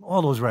 Right.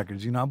 All those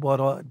records. I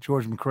bought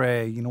George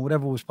McRae,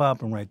 whatever was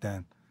popping right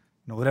then.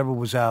 Whatever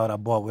was out, I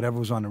bought. Whatever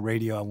was on the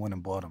radio, I went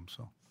and bought them.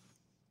 So.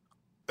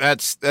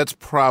 That's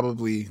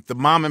probably the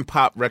mom and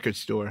pop record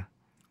store.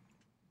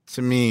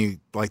 To me,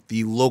 like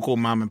the local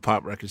mom and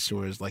pop record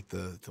store is like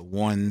the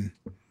one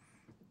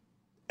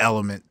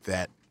element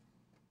that.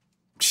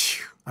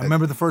 I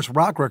remember the first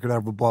rock record I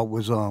ever bought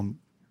was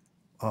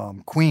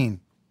Queen,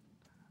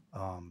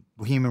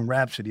 Bohemian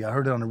Rhapsody. I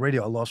heard it on the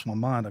radio. I lost my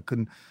mind. I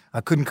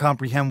couldn't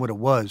comprehend what it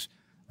was,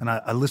 and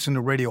I listened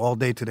to radio all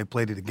day till they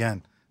played it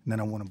again, and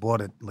then I went and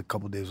bought it like a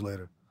couple of days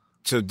later.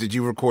 So did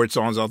you record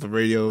songs off the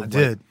radio? I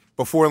did.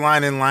 Before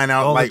line in, line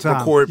out, all like the time.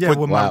 record. Yeah,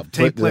 with my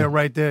tape player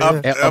right there.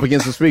 Up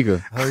against the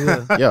speaker. Oh,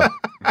 yeah. Yeah.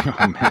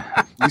 Oh, man.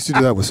 You used to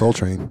do that with Soul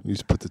Train. You used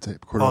to put the tape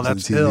recorder on the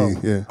that's TV. ill.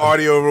 Yeah.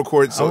 Audio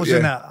record. So,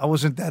 I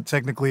wasn't that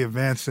technically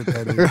advanced at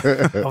that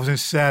age. I wasn't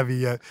savvy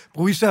yet.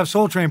 But we used to have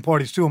Soul Train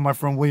parties, too, at my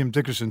friend William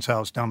Dickerson's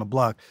house down the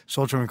block.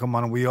 Soul Train would come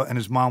on, and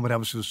his mom would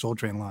have us to the Soul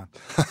Train line.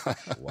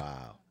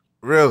 Wow.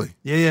 Really?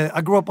 Yeah.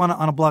 I grew up on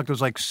a block. There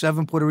was like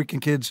 7 Puerto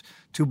Rican kids,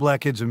 2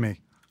 black kids, and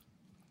me.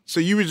 So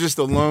you were just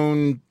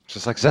alone.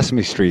 Just like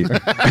Sesame Street. What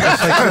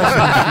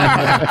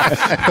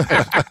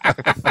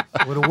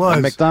it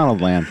was.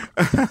 McDonald Land.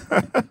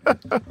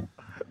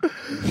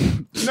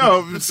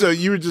 No, so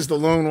you were just a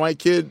lone white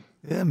kid?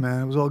 Yeah,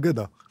 man. It was all good,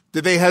 though.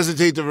 Did they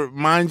hesitate to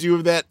remind you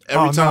of that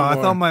every time?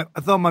 No,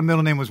 I thought my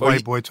middle name was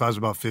White Boy till I was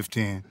about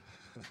 15.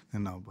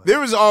 But there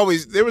was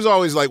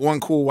always like one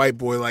cool white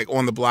boy like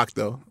on the block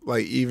though.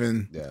 Like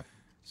even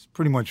it's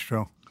pretty much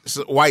true.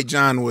 White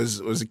John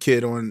was a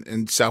kid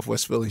in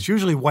Southwest Philly. It's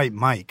usually White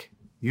Mike.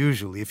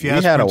 Usually, if you We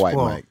ask had a Prince White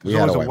Paul, Mike. there's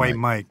always a White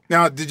Mike.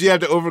 Now, did you have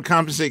to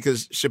overcompensate?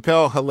 Because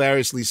Chappelle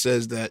hilariously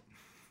says that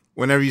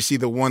whenever you see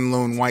the one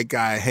lone white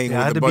guy hanging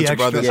with a bunch of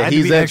brothers, I had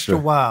to be extra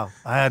wild.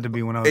 I had to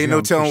be when I was ain't young,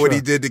 no telling for what sure.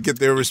 he did to get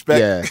their respect.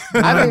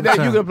 Yeah, I think that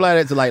you can apply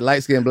that to like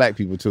light skinned black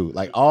people too.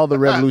 Like all the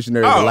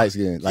revolutionaries are light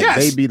skinned. Like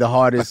they be the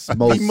hardest,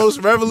 most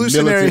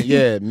revolutionary. Militant,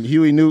 yeah,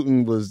 Huey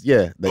Newton was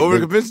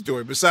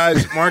overcompensatory.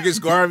 Besides Marcus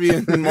Garvey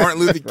and Martin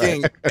Luther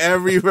King,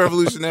 every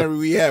revolutionary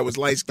we had was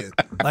light skinned.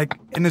 Like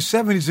in the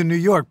 70s in New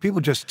York,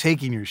 people just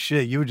taking your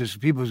shit.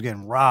 People was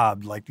getting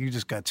robbed. Like you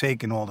just got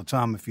taken all the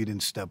time if you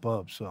didn't step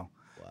up. So.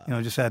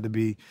 Just had to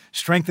be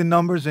strength in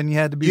numbers, and you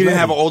had to be. You didn't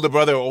ready. have an older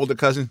brother or older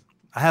cousin?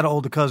 I had an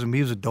older cousin, but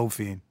he was a dope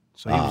fiend,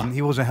 so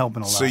he wasn't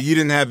helping a lot. So you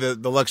didn't have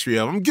the luxury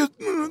of him. Fuck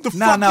you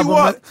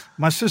but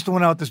my sister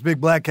went out with this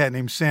big black cat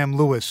named Sam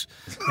Lewis,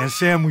 and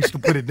Sam used to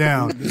put it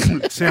down.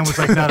 Sam was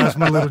like, "No, that's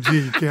my little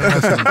G. You can't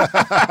mess with him."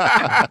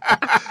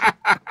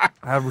 I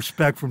have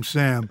respect from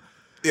Sam.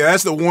 Yeah,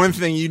 that's the one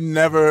thing you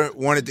never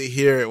wanted to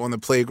hear on the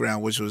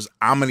playground, which was,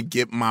 "I'm gonna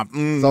get my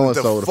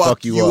so-and-so to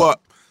fuck you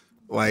up."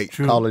 Like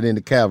call it in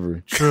the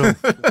cavalry. True.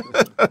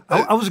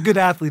 I was a good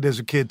athlete as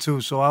a kid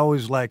too, so I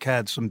always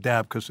had some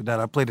dap because of that.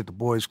 I played at the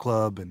boys'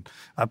 club and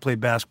I played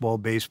basketball,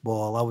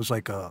 baseball. I was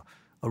like a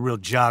real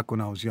jock when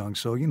I was young,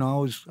 so I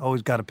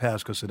always got a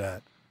pass because of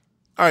that.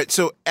 All right.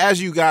 So as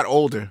you got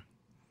older,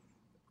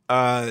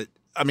 I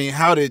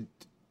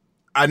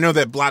know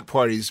that block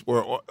parties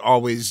were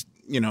always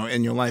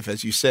in your life,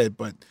 as you said,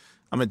 but.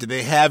 I mean, did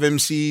they have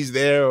MCs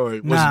there,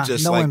 or was it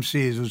just no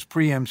MCs? It was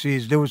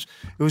pre-MCs. It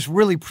was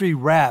really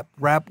pre-rap.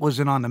 Rap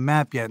wasn't on the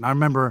map yet. And I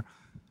remember,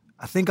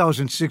 I think I was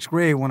in 6th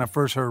grade when I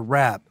first heard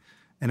rap,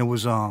 and it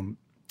was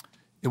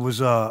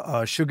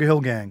Sugar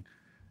Hill Gang,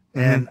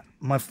 and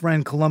my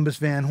friend Columbus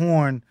Van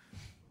Horn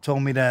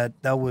told me that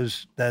there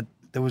was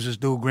this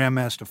dude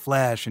Grandmaster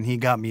Flash, and he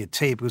got me a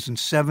tape. It was in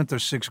 7th or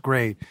 6th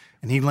grade,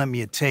 and he lent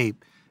me a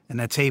tape, and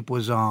that tape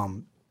was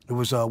one of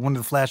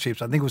the Flash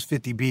tapes. I think it was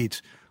 50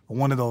 Beats.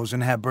 One of those,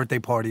 and it had Birthday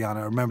Party on it.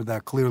 I remember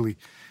that clearly.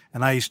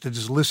 And I used to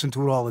just listen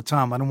to it all the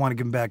time. I didn't want to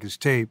give him back his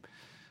tape.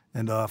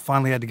 And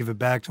finally had to give it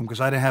back to him because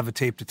I didn't have a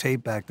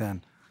tape-to-tape back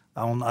then.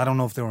 I don't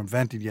know if they were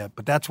invented yet.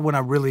 But that's when I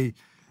really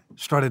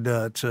started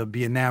to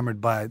be enamored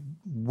by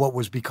what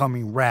was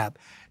becoming rap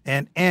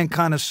and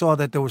kind of saw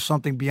that there was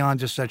something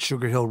beyond just that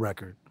Sugar Hill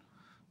record.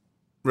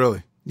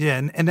 Really?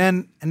 Yeah, and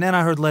then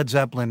I heard Led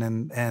Zeppelin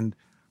and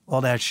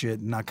all that shit,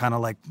 and I kind of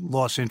like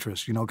lost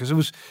interest, because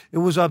it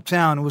was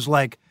uptown. It was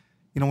like,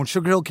 when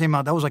Sugar Hill came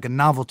out, that was like a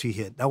novelty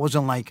hit. That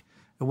wasn't like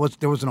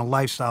there wasn't a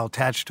lifestyle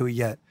attached to it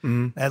yet.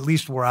 Mm-hmm. At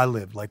least where I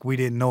lived, like we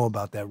didn't know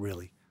about that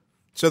really.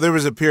 So there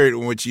was a period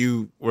in which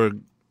you were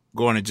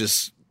going to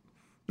just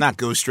not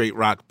go straight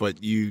rock,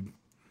 but you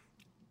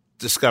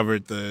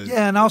discovered the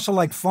and also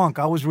like funk.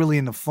 I was really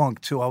into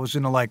funk too. I was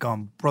into like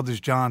Brothers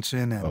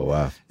Johnson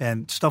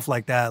and stuff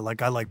like that.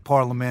 Like I like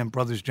Parliament,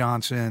 Brothers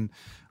Johnson,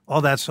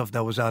 all that stuff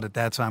that was out at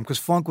that time because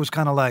funk was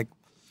kind of like.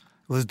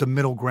 It was the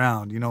middle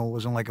ground, it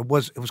wasn't like it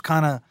was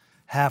kind of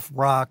half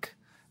rock,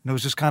 and it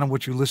was just kind of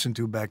what you listened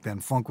to back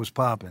then. Funk was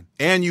popping.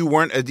 And you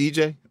weren't a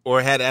DJ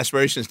or had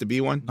aspirations to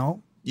be one?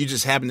 No. You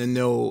just happened to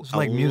know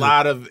a music.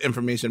 lot of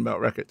information about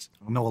records.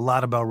 I know a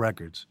lot about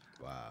records.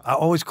 Wow. I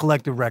always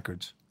collected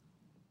records.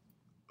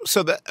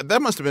 So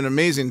that must have been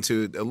amazing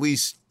to at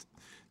least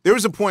there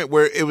was a point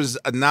where it was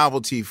a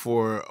novelty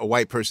for a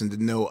white person to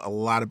know a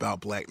lot about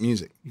black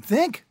music. You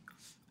think?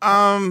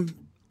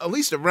 At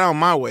least around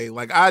my way.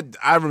 Like, I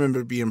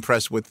remember being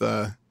impressed with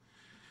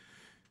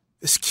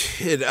this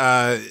kid,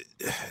 I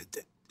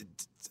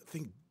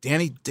think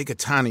Danny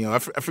DiCattaneo. I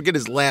forget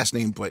his last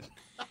name, but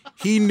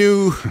he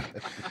knew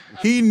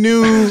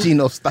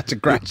Gino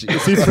Staccagracci.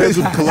 Is he friends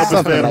with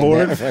Columbus Van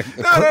Horn?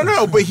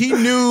 No, but he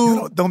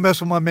knew. Don't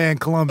mess with my man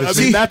Columbus.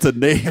 I mean, that's a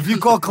name. If you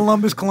call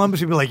Columbus,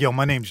 he'd be like, yo,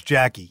 my name's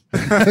Jackie.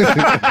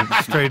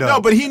 Straight up.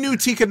 No, but he knew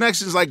T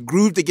Connections like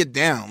Groove to Get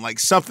Down, like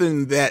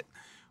something that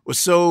was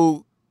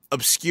so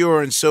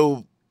obscure and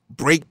so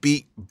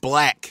breakbeat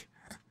black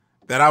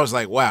that I was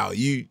like, wow,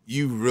 you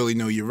really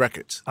know your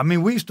records. I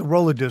mean, we used to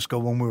roller disco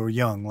when we were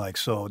young, like,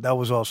 so that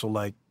was also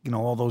like,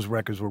 all those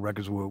records were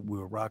records we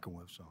were rocking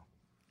with, so.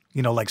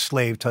 Like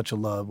Slave, Touch of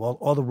Love,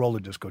 all the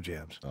roller disco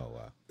jams. Oh,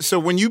 wow. So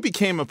when you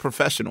became a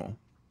professional.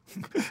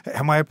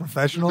 Am I a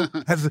professional?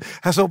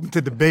 That's open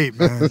to debate,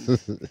 man.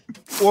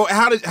 Well,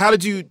 how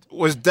did you,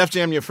 was Def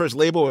Jam your first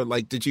label or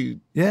like, did you?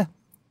 Yeah.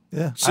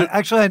 So,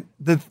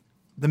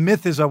 the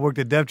myth is I worked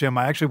at Def Jam.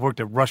 I actually worked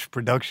at Rush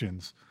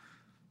Productions.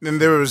 And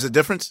there was a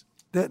difference?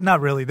 Not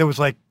really. There was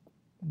like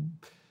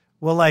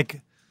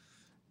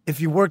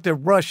if you worked at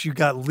Rush, you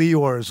got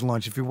Leor's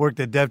lunch. If you worked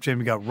at Def Jam,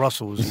 you got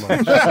Russell's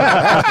lunch.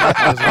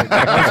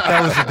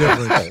 that was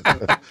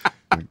the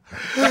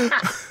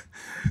difference.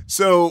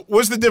 So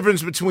what's the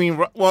difference between,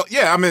 well,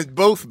 yeah, I mean,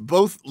 both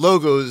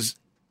logos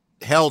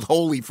held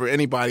holy for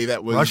anybody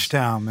that was.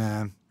 Rushtown,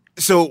 man.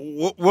 So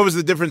what was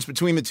the difference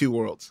between the two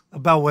worlds?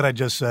 About what I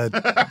just said.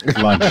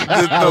 Lunch.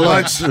 The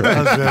lunch.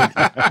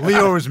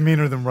 Leo was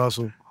meaner than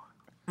Russell.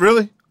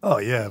 Really? Oh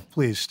yeah,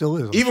 please, still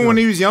is. I'm Even sure. when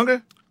he was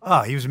younger?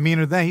 Oh, he was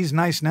meaner then. He's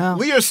nice now.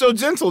 Leor's so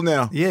gentle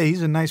now. Yeah,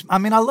 he's a nice. I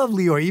mean, I love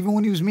Leor. Even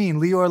when he was mean,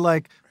 Leor,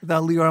 like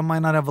without Leor, I might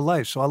not have a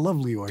life. So I love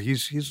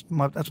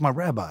Leor. That's my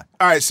rabbi.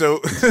 All right, so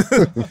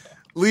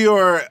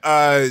Leor,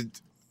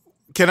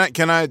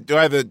 do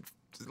I have the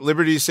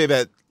liberty to say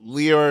that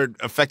Leor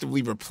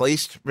effectively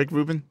replaced Rick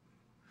Rubin?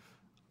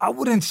 I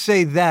wouldn't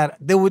say that.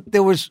 There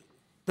was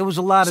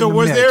a lot So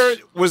in the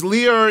mix. was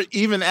Leor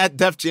even at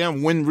Def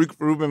Jam when Rick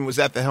Rubin was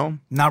at the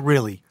helm? Not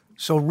really.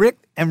 So Rick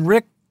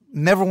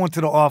never went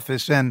to the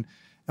office, and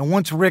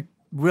once Rick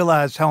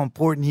realized how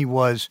important he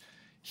was,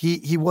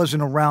 he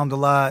wasn't around a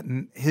lot,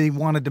 and he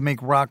wanted to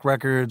make rock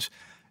records,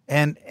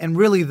 and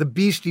really the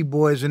Beastie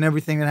Boys and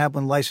everything that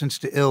happened,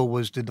 Licensed to Ill,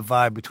 was the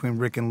divide between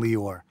Rick and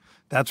Leor.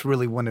 That's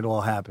really when it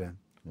all happened.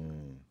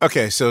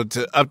 Okay, so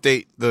to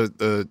update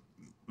the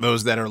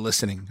those that are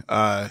listening,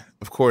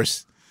 of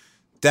course,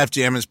 Def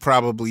Jam is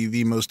probably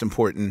the most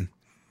important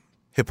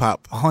hip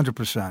hop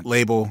 100%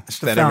 label it's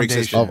the that ever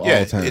existed. of all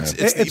time.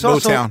 It's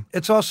also, Motown.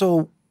 It's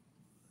also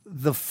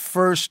the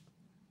first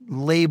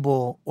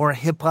label or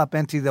hip hop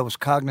entity that was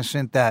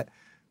cognizant that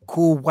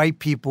cool white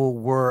people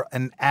were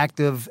an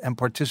active and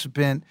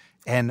participant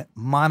and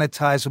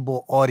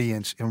monetizable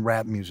audience in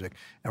rap music.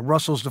 And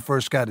Russell's the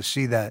first guy to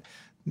see that.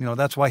 You know,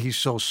 that's why he's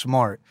so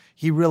smart.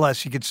 He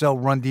realized he could sell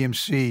Run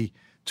DMC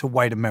to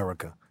white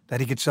America, that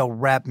he could sell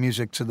rap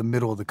music to the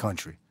middle of the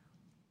country.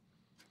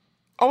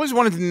 I always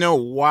wanted to know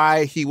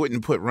why he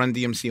wouldn't put Run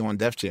DMC on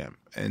Def Jam.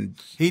 And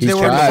They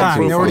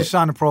already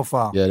signed a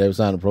profile. Yeah, they were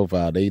signing a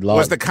profile. They lost.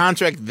 was the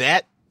contract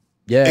that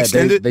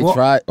extended? They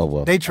tried. Oh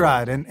well, they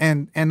tried,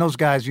 and those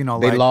guys, you know,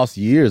 they lost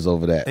years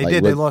over that. They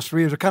did. They lost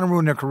 3 years. It kind of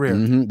ruined their career.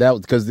 Mm-hmm, that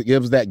was because it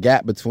was that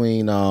gap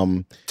between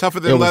Tougher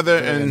Than Leather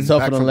and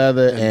Tougher Than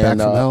Leather and Back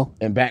from Hell.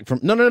 and Back from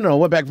no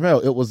what Back from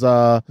Hell. It was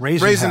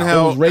Raising It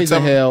Hell. was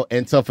Raising Hell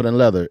and Tougher Than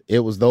Leather. It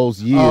was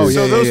those years. Oh,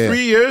 So those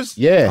 3 years?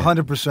 Yeah,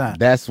 100%.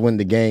 That's when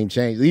the game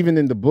changed. Even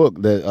in the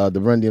book, the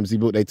Run DMC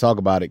book, they talk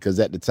about it because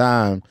at the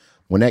time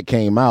when that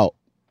came out,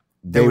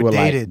 they were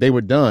dated. like they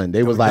were done.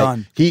 They was were like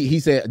done. he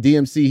said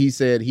DMC. He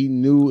said he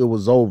knew it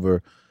was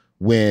over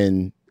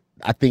when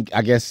I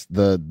guess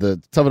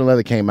the Tougher Than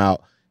Leather came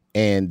out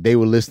and they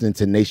were listening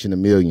to Nation of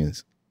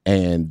Millions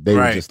and they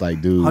were just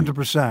like, dude,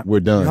 100%. we're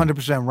done.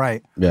 100%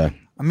 right. Yeah.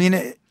 I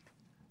mean,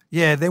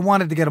 they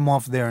wanted to get him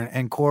off there,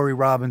 and Corey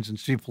Robbins and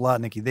Steve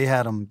Plotnicki, they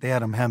had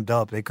him hemmed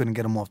up. They couldn't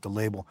get him off the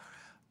label.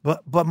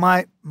 But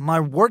my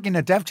working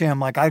at Def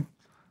Jam, like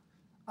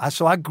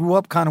I grew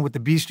up kind of with the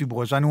Beastie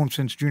Boys. I knew them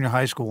since junior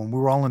high school, and we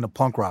were all into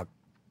punk rock.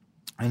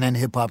 And then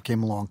hip hop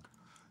came along,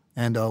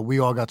 and we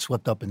all got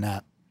swept up in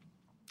that.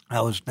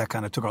 That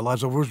kind of took our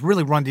lives over. It was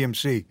really Run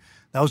DMC.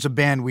 That was a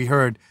band we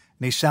heard,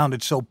 and they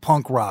sounded so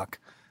punk rock,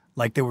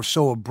 like they were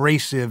so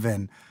abrasive,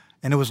 and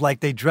it was like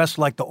they dressed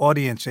like the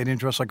audience. They didn't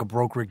dress like a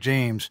broke Rick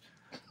James.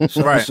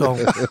 So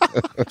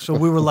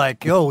we were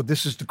like, yo,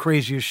 this is the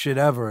craziest shit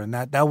ever, and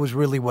that was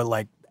really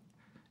what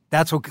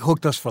that's what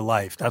hooked us for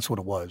life. That's what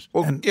it was.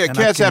 Well, and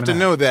cats have to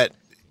know that,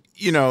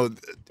 you know,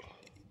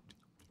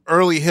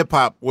 early hip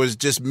hop was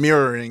just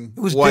mirroring. It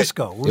was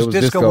disco. It was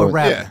disco with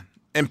rap. Yeah.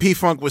 And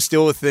P-Funk was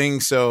still a thing,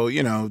 so,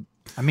 you know,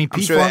 I mean,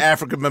 I'm sure the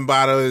Africa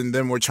Bambaataa and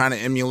then we're trying to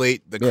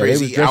emulate the Yeah,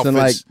 crazy they was dressing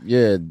outfits.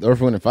 like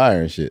Earth, Wind and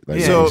Fire and shit. Like,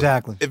 Yeah, So,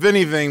 exactly. if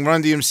anything,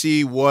 Run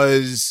DMC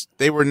were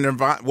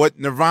what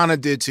Nirvana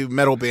did to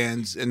metal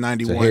bands in it's a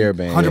 '91. hair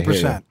band.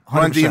 100%.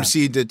 Run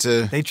DMC did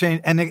to They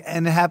changed, and it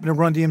happened to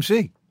Run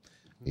DMC.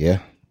 Yeah.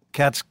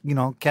 Cats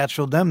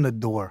showed them the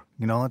door.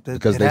 You know,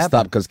 Because they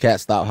stopped, because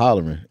Cat stopped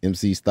hollering.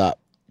 MC stopped.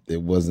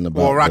 It wasn't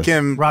about. well,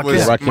 Rakim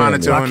was Rakim,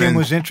 monotone Rakim and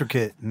was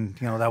intricate, and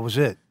that was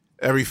it.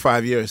 every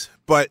 5 years.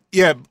 But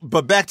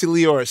back to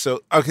Leor. So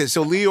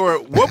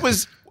Leor, what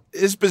was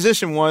his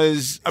position?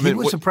 Was He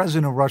was the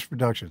president of Rush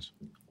Productions,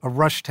 of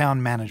Rush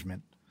Town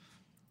Management.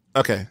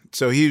 okay.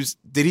 So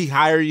did he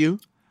hire you?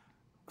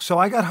 So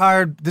I got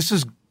hired. This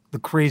is the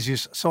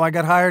craziest. So I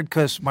got hired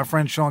because my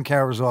friend Sean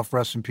Karasoff,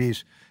 rest in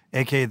peace,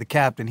 a.k.a. the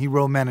Captain, he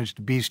road managed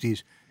the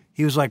Beasties.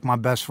 He was like my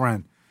best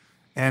friend.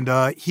 And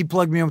he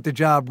plugged me in with the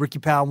job. Ricky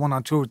Powell went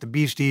on tour with the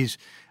Beasties.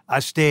 I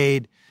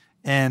stayed.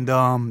 And,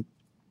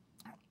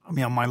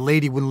 my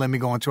lady wouldn't let me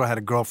go on tour. I had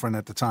a girlfriend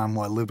at the time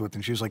who I lived with,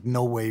 and she was like,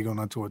 no way you're going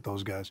on tour with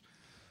those guys.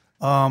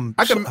 I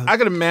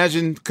could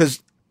imagine,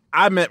 because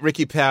I met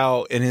Ricky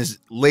Powell in his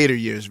later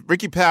years.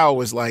 Ricky Powell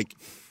was like,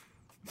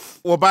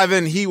 well, by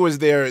then he was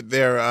their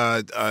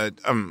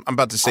I'm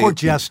about to say Court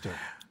jester.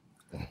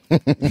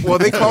 Well,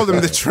 they called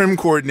him the trim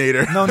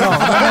coordinator. No. So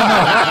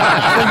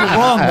you're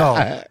wrong,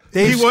 though.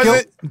 He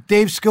wasn't?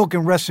 Dave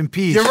Skilkin, rest in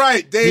peace. You're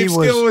right. Dave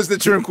Skill was the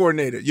trim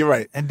coordinator. You're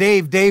right. And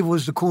Dave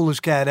was the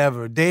coolest cat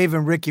ever. Dave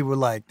and Ricky were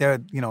like, I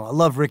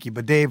love Ricky,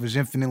 but Dave was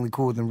infinitely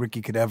cooler than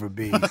Ricky could ever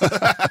be.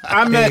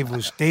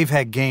 Dave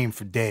had game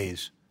for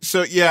days.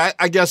 So yeah,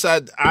 I guess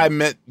I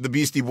met the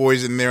Beastie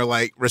Boys and they're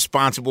like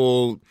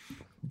responsible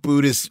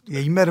Buddhist. Yeah,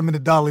 you met him in the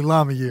Dalai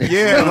Lama years.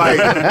 Yeah, like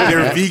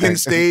their vegan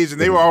stage,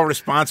 and they were all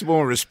responsible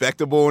and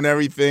respectable and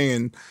everything.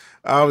 And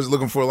I was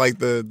looking for like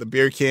the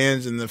beer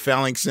cans and the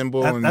phalanx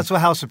symbol. And That's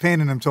what House of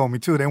Pain and them told me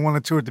too. They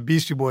wanted to tour with the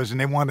Beastie Boys and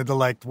they wanted to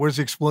like, where's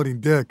the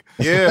exploding dick?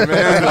 yeah,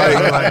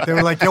 man. They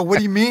were like, yo, what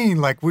do you mean?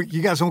 Like,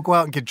 you guys don't go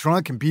out and get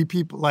drunk and beat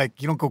people? Like,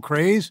 you don't go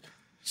crazy?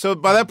 So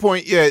by that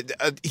point,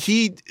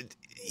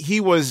 he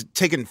was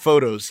taking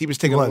photos. He was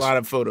taking a lot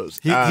of photos.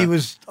 He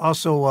was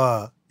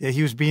also,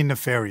 he was being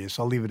nefarious.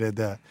 I'll leave it at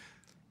that.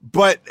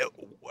 But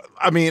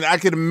I mean, I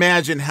could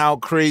imagine how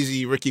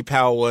crazy Ricky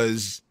Powell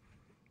was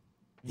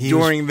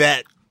during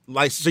that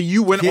license. So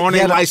you went on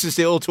a License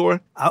to Ill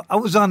tour? I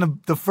was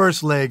on the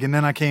first leg, and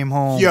then I came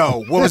home.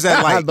 Yo, what was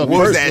that like? What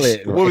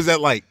was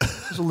that like?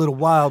 It was a little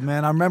wild,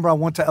 man. I remember I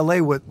went to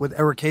L.A. with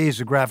Eric Hayes,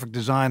 the graphic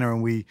designer,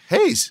 and we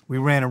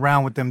ran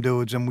around with them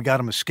dudes, and we got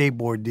him a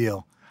skateboard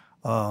deal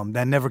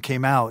that never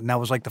came out. And that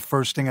was like the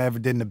first thing I ever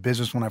did in the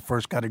business when I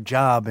first got a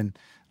job. And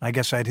I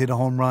guess I'd hit a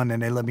home run,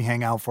 and they let me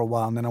hang out for a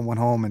while. And then I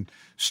went home and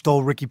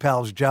stole Ricky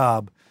Powell's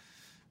job.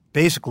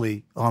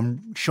 Basically,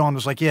 Sean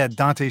was like, yeah,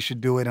 Dante should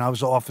do it. And I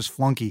was the office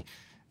flunky.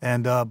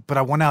 And but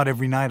I went out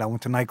every night. I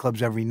went to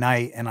nightclubs every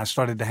night, and I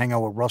started to hang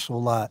out with Russell a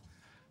lot.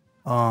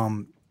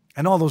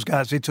 And all those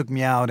guys, they took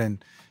me out,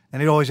 and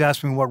they'd always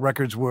ask me what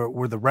records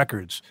were the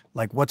records.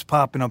 Like, what's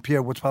popping up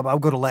here? What's popping? I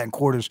would go to Latin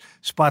Quarters,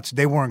 spots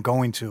they weren't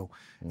going to.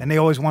 And they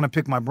always want to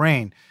pick my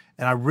brain.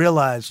 And I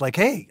realized, like,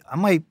 hey, I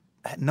might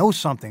know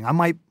something. I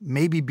might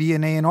maybe be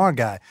an A&R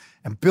guy.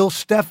 And Bill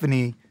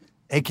Stephanie,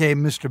 a.k.a.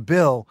 Mr.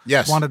 Bill,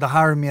 wanted to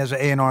hire me as an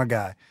A&R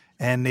guy.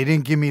 And they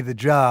didn't give me the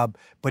job,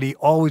 but he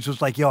always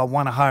was like, yo, I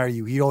want to hire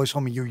you. He always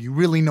told me, you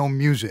really know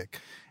music.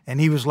 And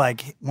he was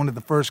like one of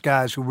the first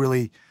guys who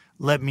really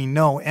let me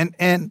know. And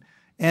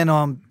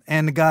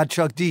the guy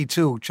Chuck D,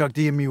 too. Chuck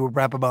D and me would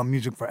rap about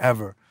music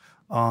forever.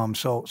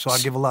 So I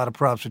give a lot of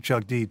props to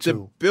Chuck D, too.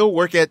 Did Bill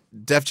work at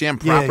Def Jam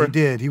proper? Yeah, he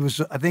did. He was,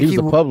 I think he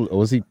was the publisher.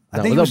 Was he? I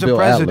think he was the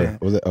president.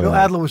 Bill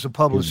Adler was the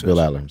publisher. Bill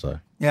Adler, I'm sorry.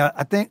 Yeah,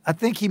 I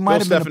think he might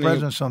have been the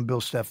president of some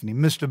Bill Stephanie,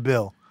 Mr.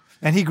 Bill.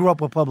 And he grew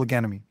up with Public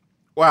Enemy.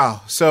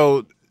 Wow.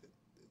 So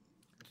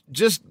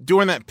just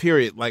during that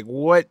period, like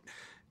what,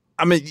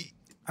 I mean,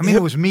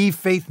 it was me,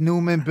 Faith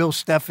Newman, Bill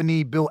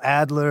Stephanie, Bill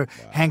Adler,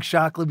 Hank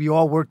Shockley. We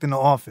all worked in the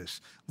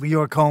office.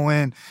 Leor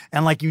Cohen.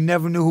 And like you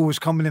never knew who was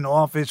coming in the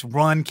office.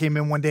 Run came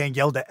in one day and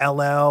yelled at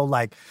LL.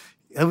 Like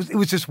it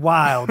was just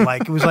wild.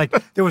 Like it was like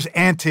there was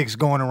antics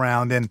going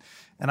around. And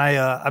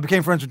I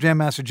became friends with Jam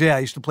Master Jay. I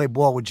used to play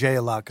ball with Jay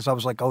a lot because I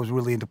was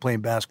really into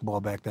playing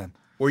basketball back then.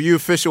 Were you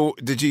official?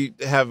 Did you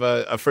have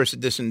a first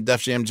edition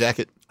Def Jam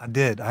jacket? I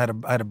did. I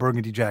had a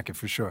burgundy jacket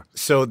for sure.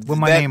 So with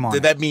my name on it.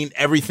 Did that mean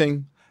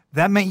everything?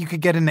 That meant you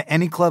could get into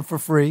any club for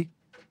free,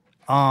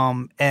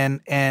 and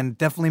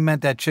definitely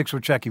meant that chicks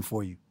were checking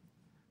for you.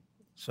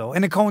 So,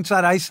 and it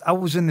coincided, I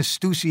was in the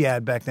Stussy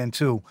ad back then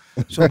too.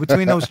 So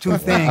between those two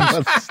things,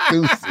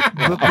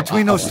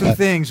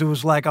 it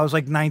was like I was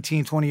like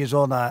 19, 20 years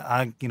old.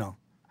 I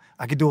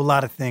could do a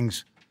lot of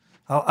things.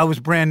 I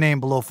was brand name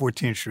below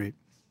 14th Street.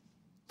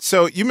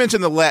 So you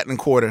mentioned the Latin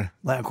Quarter.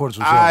 Latin Quarters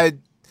was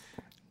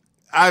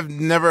I've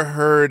never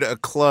heard a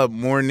club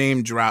more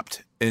name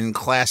dropped in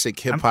classic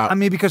hip hop. I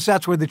mean, because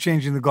that's where the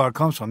Changing the Guard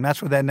comes from.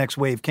 That's where that next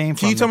wave came from.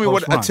 Can you tell me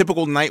what a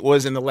typical night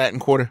was in the Latin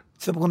Quarter?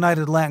 Typical night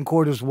at the Latin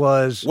Quarters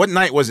was... What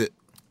night was it?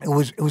 It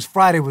was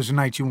Friday was the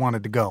night you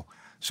wanted to go.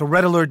 So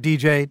Red Alert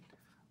DJ'd,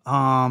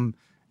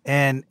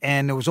 and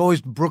there was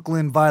always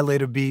Brooklyn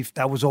Violator beef.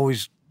 That was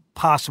always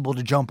possible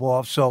to jump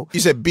off. So you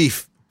said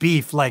beef.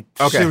 Beef, like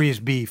serious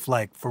beef,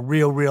 like for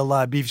real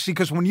live beef. See,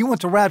 because when you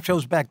went to rap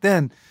shows back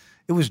then,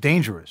 it was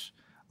dangerous.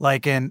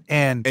 Like and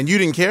you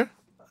didn't care?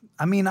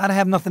 I mean, I didn't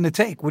have nothing to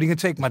take. What are you gonna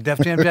take? My Def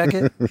Jam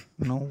jacket?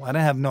 No, I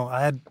didn't have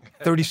I had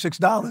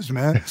 $36,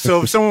 man.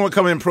 So if someone would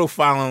come in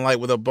profiling like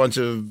with a bunch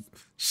of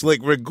Slick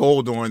Rick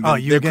Gold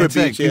on, you could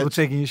be people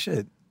taking your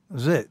shit. That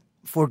was it.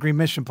 Fort Greene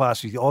Mission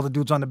Posse, all the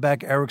dudes on the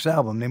back of Eric's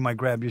album, they might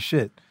grab your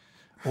shit,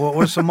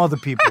 or some other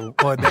people,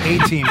 or the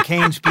A-Team,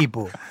 Kane's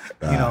people.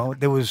 You know,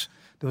 there was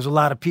a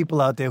lot of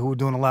people out there who were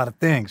doing a lot of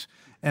things,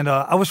 and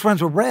I was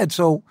friends with Red,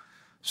 so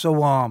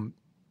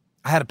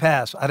I had a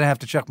pass. I didn't have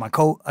to check my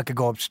coat. I could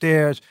go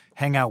upstairs,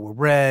 hang out with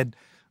Red.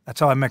 That's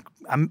how I met.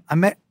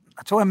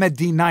 That's how I met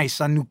D Nice.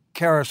 I knew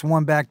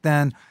KRS-One back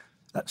then.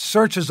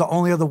 Search is the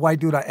only other white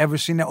dude I ever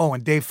seen there. Oh,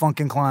 and Dave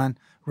Funkenklein,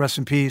 rest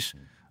in peace.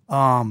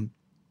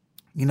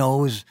 You know,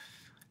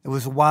 it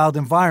was a wild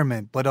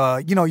environment.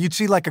 But you know, you'd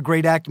see like a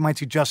great act. You might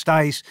see Just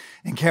Ice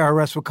and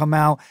KRS would come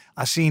out.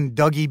 I seen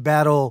Dougie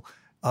battle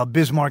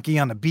Biz Markie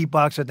on the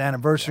beatbox at the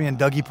anniversary, and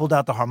Dougie pulled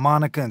out the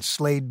harmonica and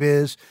slayed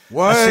Biz.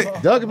 What?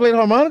 Dougie played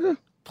harmonica?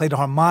 Played the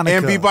harmonica.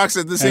 And beatbox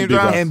at the same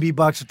time? And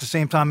beatbox at the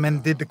same time,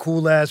 and did the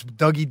cool-ass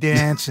Dougie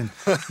dance, and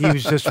he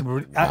was just...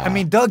 I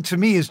mean, Doug, to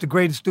me, is the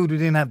greatest dude who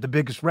didn't have the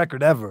biggest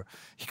record ever,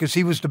 because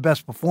he was the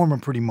best performer,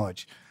 pretty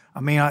much. I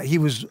mean, he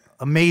was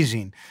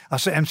amazing. I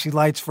saw MC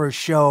Lights for a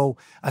show.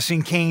 I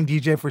seen Kane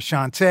DJ for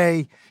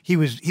Shantae. He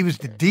was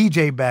the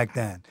DJ back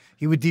then.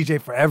 He would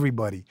DJ for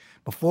everybody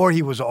before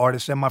he was an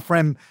artist. And my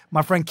friend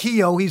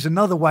Keo, he's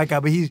another white guy,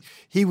 but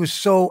he was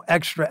so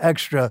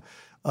extra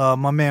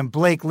my man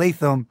Blake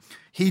Latham,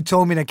 he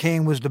told me that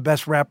Kane was the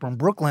best rapper in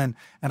Brooklyn,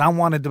 and I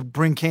wanted to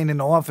bring Kane in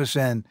the office,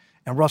 and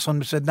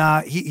Russell said,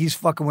 nah, he's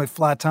fucking with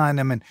Fly Ty and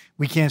them, and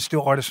we can't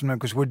steal artists from them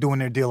because we're doing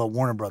their deal at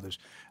Warner Brothers.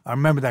 I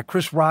remember that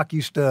Chris Rock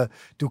used to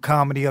do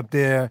comedy up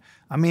there.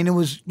 I mean, it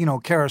was,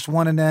 Karis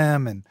one of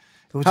them, and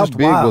it was just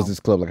big wild. was this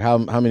club? Like how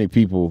many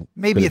people?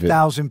 Maybe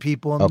 1,000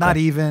 people, Okay. not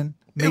even.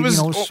 Maybe,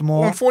 It was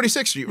small. on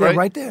 46th Street, right? Yeah,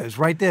 right there. It was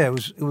right there. It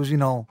was what's-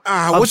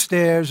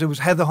 upstairs. It was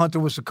Heather Hunter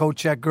was the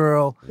co-check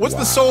girl. What's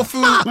the soul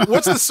food?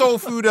 What's the soul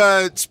food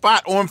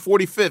spot on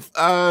 45th?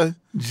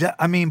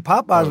 I mean,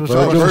 Popeyes was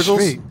Virgil's? across the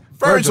street.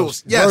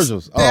 Virgil's. Yes.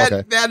 Virgil's. Oh,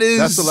 okay. That is.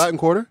 That's the Latin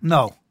Quarter?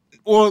 No.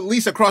 Or at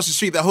least across the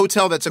street. The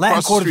hotel that's across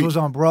Latin the Quarters street. was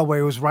on Broadway.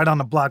 It was right on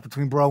the block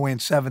between Broadway and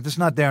 7th. It's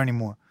not there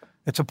anymore.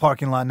 It's a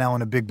parking lot now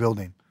in a big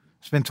building.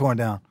 It's been torn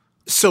down.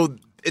 So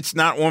it's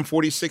not on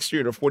 46th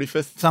Street or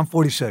 45th? It's on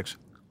 46.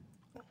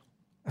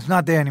 It's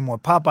not there anymore.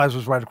 Popeyes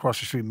was right across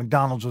the street.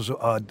 McDonald's was a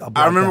block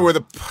I remember down. where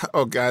the.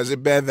 Oh, God, is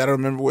it bad that I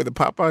remember where the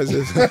Popeyes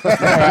is?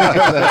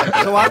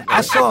 So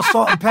I saw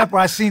Salt and Pepper.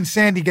 I seen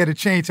Sandy get a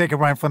chain taken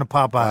right in front of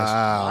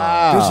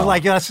Popeyes. It was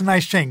like, yo, that's a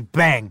nice chain.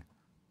 Bang.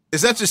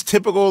 Is that just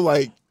typical,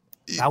 like.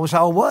 That was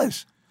how it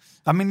was.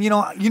 I mean, you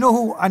know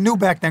who I knew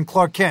back then?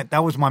 Clark Kent.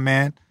 That was my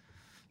man.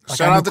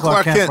 Shout I knew out to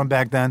Clark Kent. from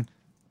back then.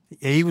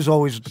 Yeah, he was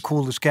always the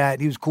coolest cat.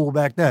 He was cool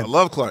back then. I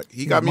love Clark.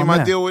 He got me my my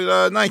man. deal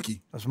with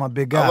Nike. That's my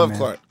big guy. I love man.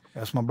 Clark.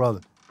 That's my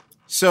brother.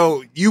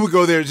 So you would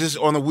go there just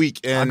on the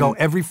week, and I go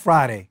every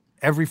Friday.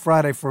 Every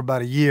Friday for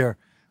about a year.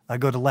 I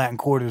go to Latin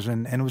Quarters,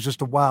 and it was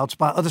just a wild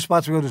spot. Other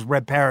spots we go to,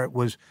 Red Parrot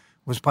was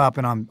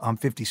popping on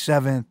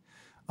 57th.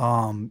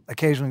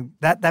 Occasionally,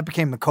 that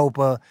became the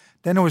Copa.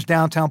 Then there was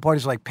downtown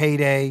parties like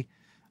Payday,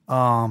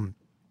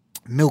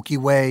 Milky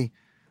Way.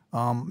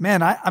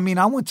 Man, I mean,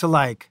 I went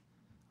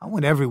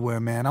everywhere,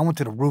 man. I went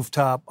to the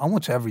Rooftop. I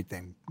went to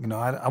everything.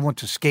 I went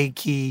to Skate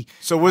Key.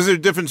 So was there a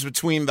difference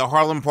between the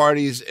Harlem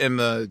parties and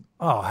the?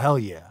 Oh, hell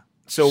yeah.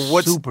 So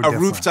what's Super a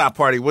different. rooftop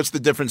party? What's the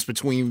difference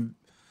between?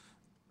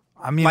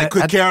 I mean, Like,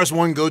 could Karis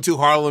One go to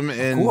Harlem?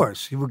 And Of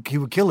course, he would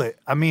kill it.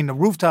 I mean, the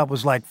Rooftop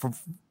was like for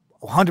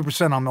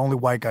 100%. I'm the only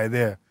white guy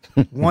there,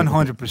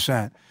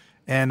 100%.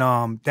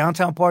 And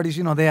downtown parties,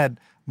 they had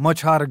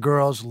much hotter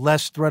girls,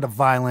 less threat of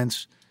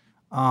violence.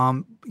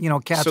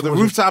 Cats. So the wasn't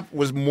rooftop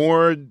was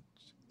more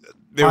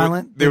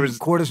violent. There was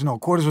Quarters. No,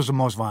 Quarters was the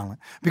most violent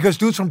because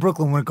dudes from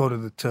Brooklyn wouldn't go to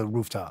the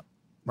Rooftop,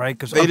 right?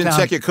 Because they didn't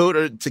check your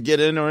coat to get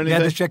in or You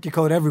anything. had to check your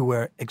coat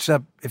everywhere,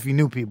 except if you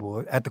knew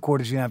people. At the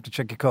Quarters, you didn't have to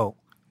check your coat.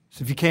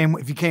 So if you came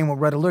with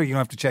Red Alert, you don't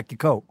have to check your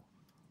coat.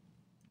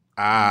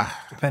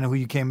 Depending on who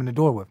you came in the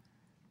door with.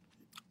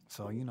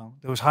 So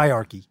there was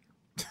hierarchy.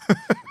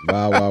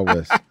 Wild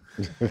West.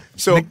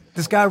 So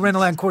This guy ran the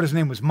Latin Quarter. His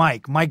name was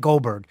Mike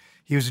Goldberg.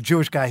 He was a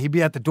Jewish guy. He'd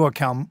be at the door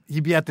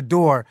He'd be at the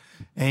door,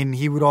 and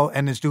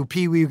and this dude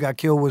Pee Wee who got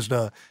killed was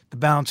the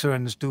bouncer,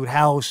 and this dude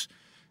House,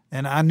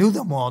 and I knew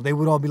them all. They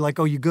would all be like,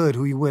 "Oh, you good?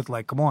 Who you with?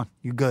 Like, come on,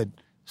 you good?"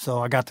 So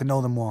I got to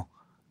know them all.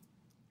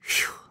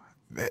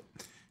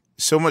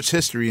 so much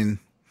history and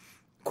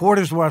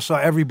Quarters where I saw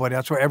everybody.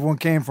 That's where everyone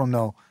came from,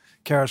 though.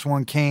 Karis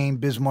One came,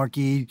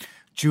 Bismarcky,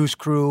 Juice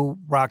Crew,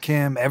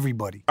 Rakim,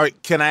 everybody. All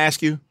right, can I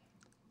ask you?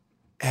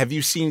 Have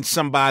you seen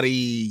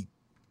somebody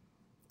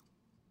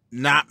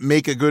not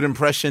make a good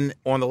impression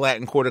on the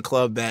Latin Quarter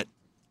Club that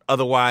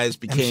otherwise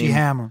became MC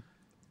Hammer.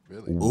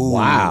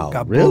 Wow.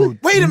 Got Really? booed.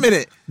 Wait a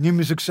minute. New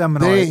Music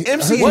Seminar.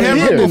 MC What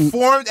Hammer year?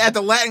 performed at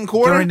the Latin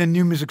Quarter? During the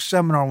New Music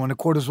Seminar when the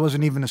Quarters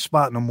wasn't even a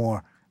spot no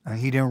more. And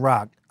he didn't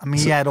rock. I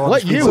mean, he had all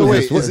what these year people.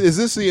 was So wait, this? is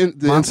this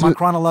the My incident?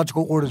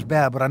 chronological order's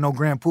bad, but I know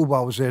Grand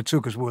Poobah was there too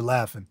because we were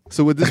laughing.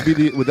 So would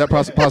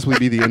that possibly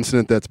be the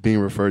incident that's being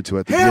referred to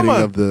at the Hammer!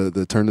 beginning of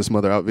the Turn This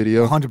Mother Out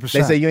video? 100%.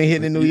 They say you ain't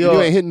hitting in New York.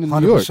 You ain't hitting in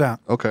New York. 100%.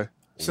 Okay.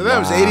 So that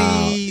was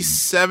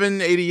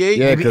 87, 88?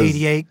 Yeah, Maybe 'cause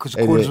 88 because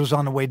the Quarters 88. was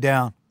on the way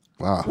down.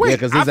 Wow. Wait, Yeah,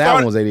 because I this thought-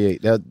 album was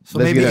 88. Let's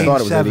maybe get it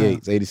started. It was 87. 88.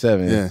 It's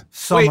 87. Yeah.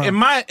 Summer,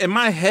 Wait, in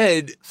my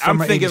head,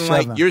 Summer I'm thinking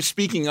 87. like you're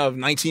speaking of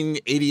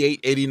 1988,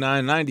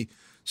 89, 90.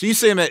 So you're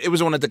saying that it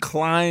was on a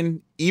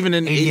decline even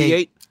in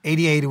 88?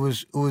 88 it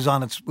was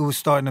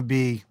starting to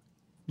be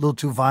a little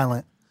too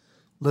violent.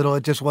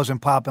 It just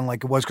wasn't popping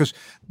like it was because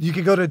you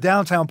could go to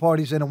downtown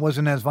parties and it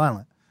wasn't as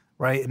violent,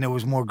 right? And there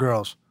was more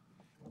girls.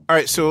 All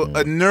right, so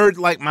a nerd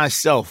like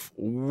myself,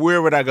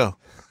 where would I go?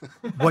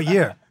 What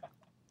year?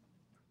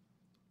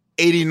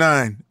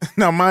 89.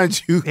 Now,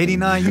 mind you,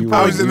 89. You You I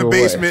probably was in the You were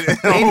basement at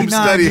home 89.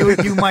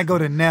 studying. You might go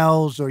to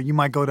Nell's or you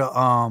might go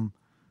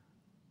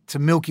to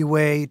Milky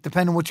Way,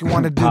 depending on what you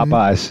want to do.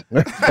 Popeyes.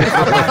 For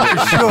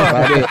sure.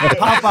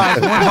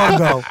 Popeyes, one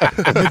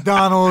hundo.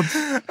 McDonald's.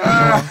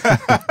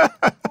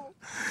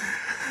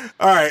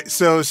 All right,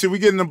 so should we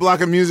get in the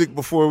block of music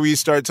before we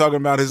start talking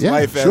about his Yeah,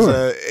 life sure. as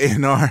a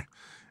A&R?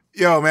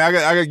 Yo, man,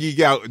 I got geek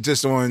out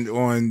just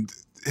on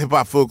hip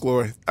hop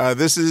folklore.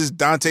 This is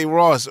Dante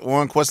Ross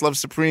on Questlove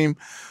Supreme,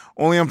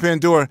 only on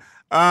Pandora.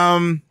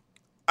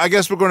 I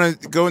guess we're gonna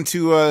go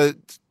into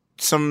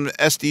some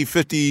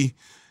SD50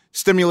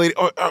 Stimulated.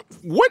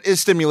 What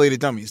is Stimulated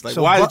Dummies? Like,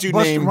 So why did you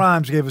Busta name?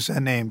 Rhymes gave us that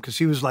name because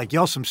he was like,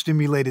 y'all some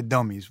stimulated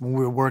dummies when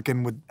we were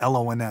working with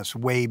LONS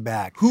way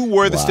back. Who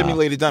were the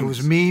Stimulated It Dummies?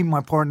 was me,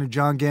 my partner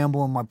John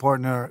Gamble, and my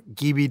partner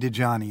Gibi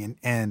Dejani.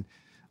 And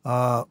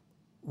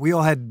we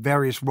all had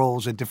various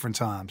roles at different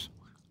times.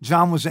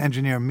 John was the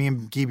engineer. Me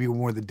and Gibi were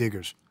more the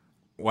diggers.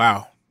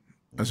 Wow,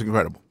 that's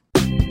incredible.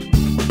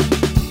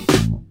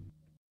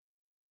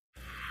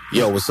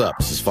 Yo, what's up?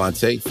 This is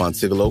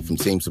Fontigolo from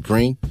Team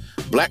Supreme.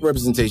 Black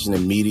representation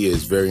in media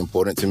is very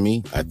important to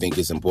me. I think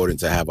it's important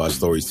to have our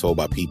stories told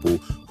by people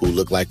who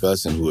look like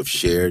us and who have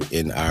shared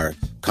in our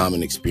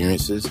common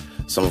experiences.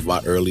 Some of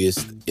my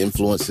earliest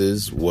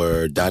influences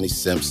were Donnie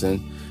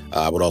Simpson.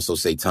 I would also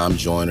say Tom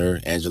Joyner,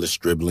 Angela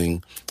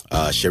Stribling,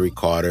 Sherry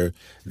Carter.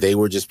 They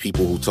were just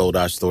people who told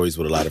our stories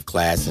with a lot of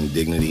class and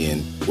dignity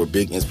and were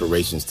big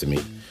inspirations to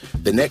me.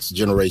 The next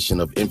generation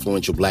of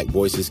influential Black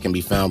voices can be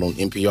found on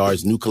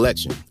NPR's new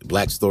collection,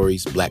 Black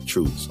Stories, Black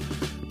Truths.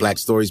 Black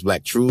Stories,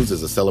 Black Truths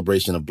is a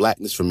celebration of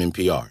Blackness from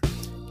NPR.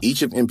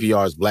 Each of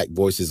NPR's Black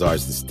voices are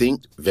as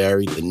distinct,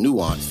 varied, and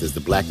nuanced as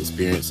the Black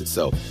experience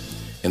itself.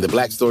 In the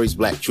Black Stories,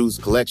 Black Truths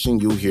collection,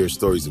 you'll hear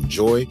stories of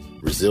joy,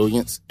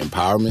 resilience,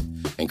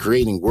 empowerment, and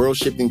creating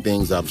world-shifting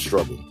things out of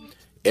struggle.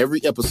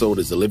 Every episode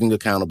is a living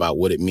account about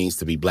what it means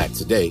to be Black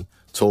today,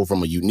 told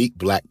from a unique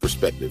Black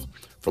perspective.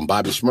 From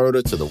Bobby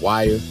Shmurda to The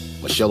Wire,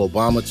 Michelle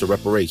Obama to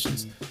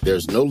reparations,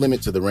 there's no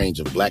limit to the range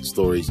of Black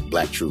stories,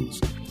 Black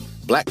truths.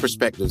 Black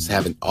perspectives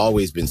haven't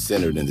always been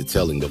centered in the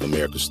telling of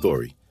America's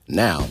story.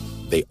 Now,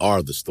 they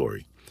are the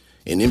story.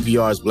 In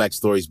NPR's Black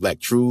Stories,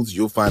 Black Truths,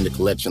 you'll find a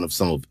collection of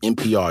some of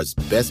NPR's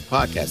best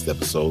podcast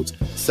episodes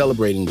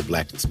celebrating the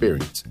Black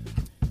experience.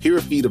 Hear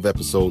a feed of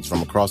episodes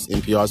from across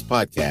NPR's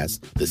podcast,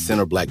 The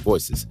Center Black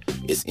Voices.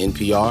 It's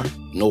NPR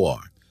Noir.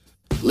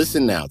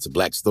 Listen now to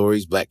Black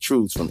Stories, Black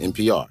Truths from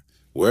NPR,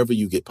 wherever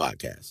you get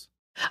podcasts.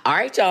 All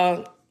right,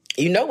 y'all.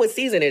 You know what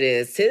season it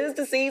is. 'Tis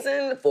the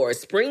season for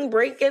spring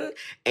breaking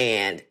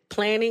and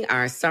planning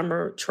our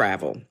summer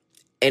travel.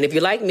 And if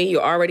you're like me,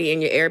 you're already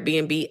in your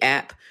Airbnb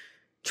app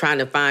trying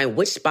to find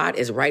which spot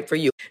is right for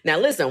you. Now,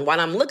 listen, while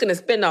I'm looking to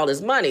spend all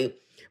this money,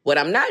 what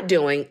I'm not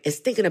doing is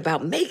thinking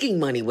about making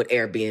money with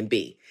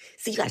Airbnb.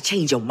 See, you got to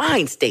change your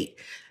mind state.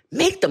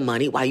 Make the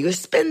money while you're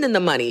spending the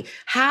money.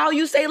 How,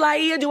 you say,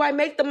 Laia, do I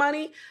make the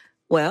money?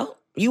 Well,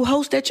 you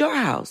host at your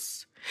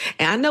house.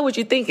 And I know what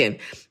you're thinking.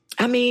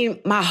 I mean,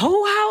 my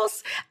whole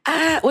house?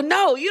 Well,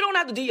 no, you don't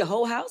have to do your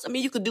whole house. I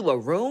mean, you could do a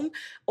room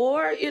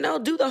or,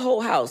 do the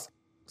whole house.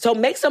 So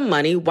make some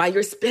money while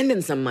you're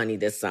spending some money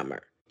this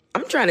summer.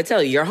 I'm trying to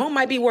tell you, your home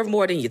might be worth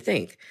more than you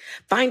think.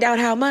 Find out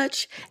how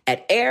much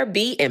at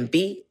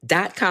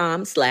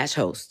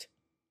airbnb.com/host.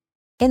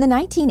 In the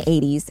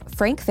 1980s,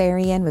 Frank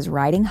Farian was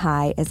riding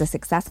high as a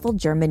successful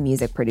German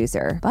music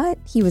producer, but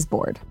he was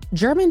bored.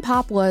 German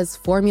pop was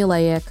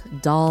formulaic,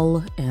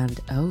 dull, and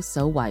oh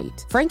so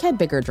white. Frank had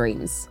bigger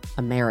dreams,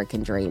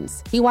 American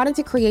dreams. He wanted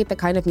to create the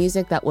kind of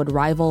music that would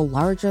rival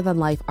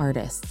larger-than-life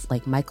artists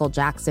like Michael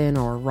Jackson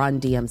or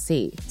Run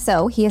DMC.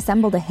 So he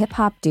assembled a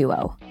hip-hop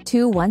duo,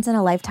 two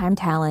once-in-a-lifetime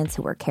talents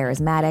who were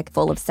charismatic,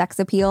 full of sex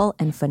appeal,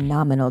 and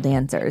phenomenal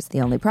dancers.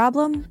 The only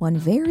problem? One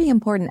very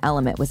important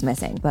element was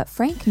missing, but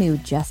Frank knew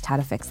just how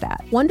to fix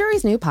that.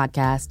 Wondery's new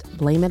podcast,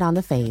 Blame It on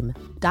the Fame,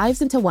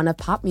 dives into one of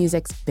pop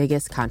music's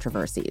biggest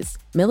controversies.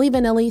 Milli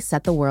Vanilli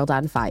set the world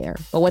on fire,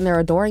 but when their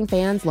adoring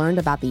fans learned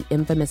about the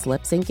infamous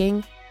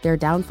lip-syncing, their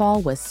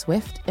downfall was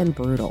swift and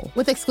brutal.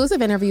 With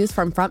exclusive interviews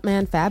from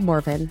frontman Fab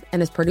Morvan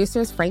and his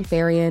producers Frank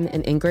Farian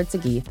and Ingrid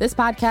Seguí, this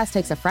podcast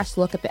takes a fresh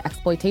look at the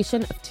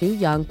exploitation of two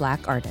young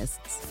Black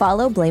artists.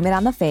 Follow Blame It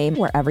on the Fame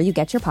wherever you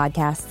get your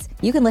podcasts.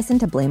 You can listen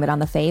to Blame It on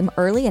the Fame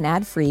early and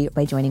ad-free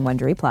by joining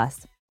Wondery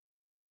Plus.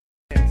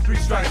 3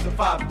 strikes to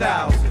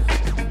 5,000.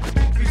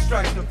 3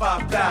 strikes to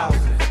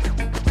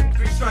 5,000.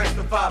 3 strikes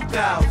to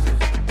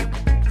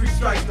 5,000. 3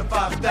 strikes to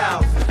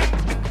 5,000.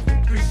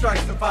 3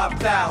 strikes to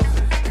 5,000.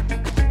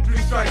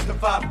 3 strikes to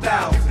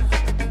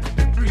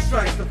 5,000. 3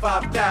 strikes to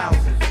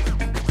 5,000.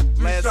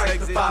 3 strikes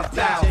to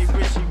 5,000.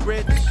 Richie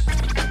Rich.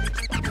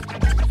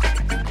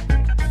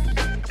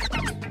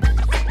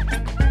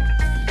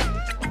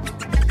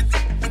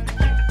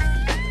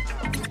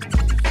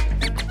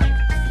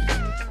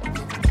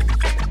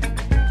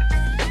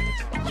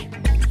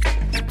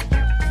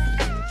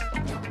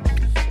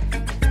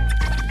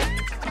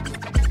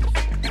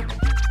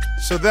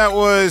 So that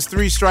was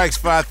 3 Strikes,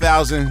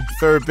 5,000,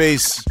 third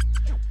base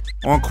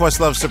on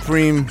Questlove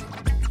Supreme.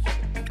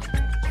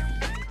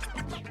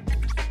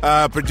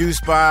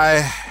 Produced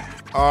by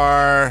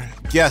our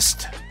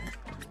guest,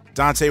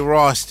 Dante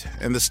Rost,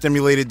 and the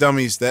Stimulated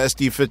Dummies, the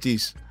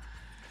SD50s.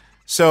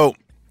 So,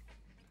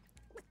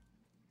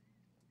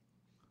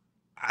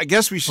 I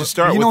guess we should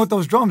start with... You know what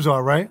those drums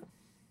are, right?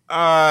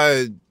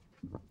 I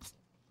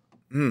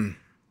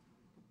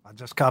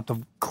just copped a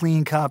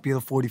clean copy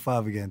of the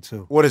 45 again,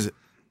 too. What is it?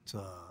 It's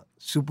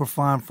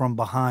Superfine From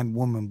Behind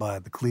Woman by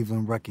the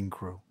Cleveland Wrecking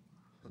Crew.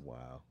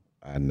 Wow.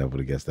 I never would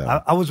have guessed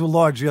that. I was with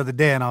Large the other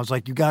day, and I was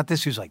like, you got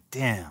this? He was like,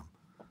 damn.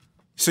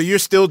 So you're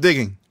still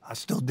digging? I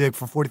still dig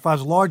for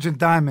 45s. Large and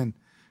Diamond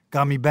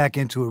got me back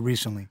into it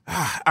recently.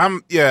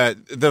 I've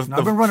been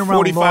running around with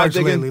 45 Large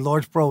digging. lately.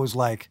 Large Pro is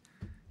like,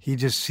 he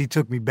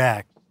took me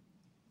back.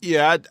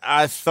 Yeah,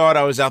 I thought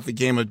I was out the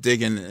game of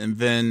digging, and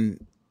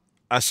then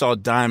I saw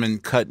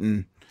Diamond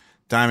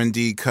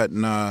D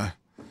cutting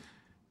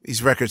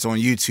these records on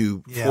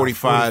YouTube, Yeah,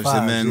 45s,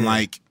 and then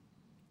yeah.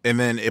 and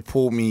then it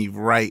pulled me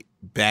right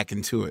back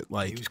into it.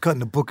 Like He was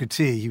cutting the Booker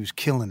T. He was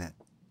killing it.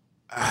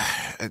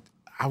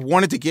 I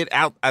wanted to get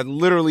out. I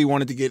literally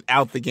wanted to get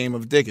out the game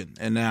of digging,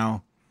 and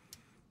now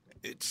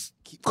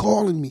keep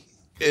calling me.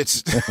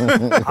 It's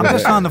I'm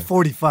just on the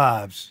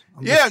 45s.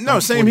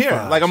 Same here.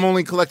 45s. Like I'm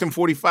only collecting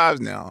 45s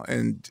now.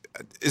 And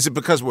is it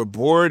because we're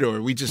bored or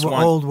we just We're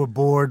want old, we're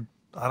bored.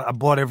 I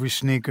bought every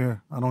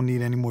sneaker. I don't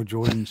need any more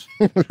Jordans.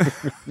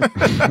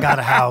 I got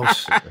a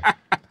house.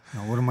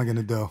 Now, what am I going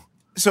to do?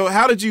 So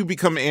how did you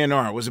become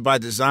A&R? Was it by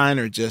design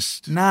or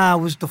just Nah,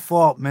 it was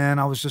default, man.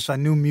 I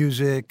knew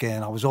music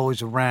and I was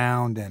always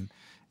around and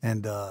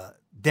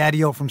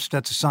Daddy-O from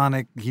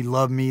Stetsasonic, he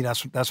loved me.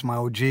 That's my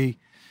OG.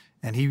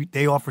 And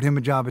they offered him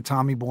a job at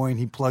Tommy Boy and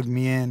he plugged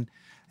me in.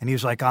 And he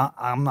was like,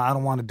 I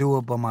don't want to do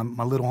it, but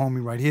my little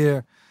homie right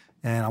here.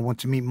 And I went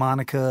to meet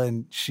Monica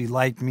and she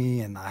liked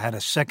me and I had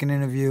a second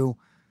interview.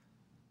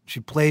 She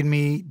played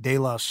me De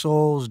La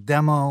Soul's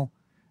demo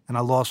and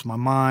I lost my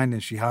mind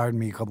and she hired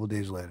me a couple of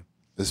days later.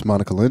 This is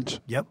Monica Lynch?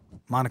 Yep.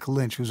 Monica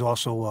Lynch, who's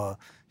also,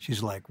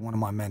 she's like one of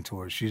my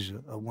mentors. She's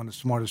one of the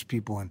smartest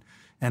people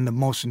and the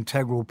most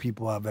integral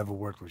people I've ever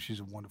worked with. She's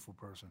a wonderful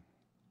person.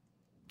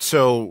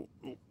 so?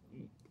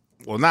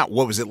 Well, not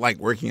what was it like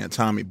working at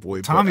Tommy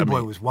Boy? Tommy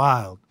Boy was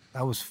wild.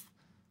 That was,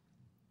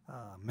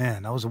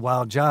 that was a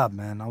wild job,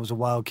 man. I was a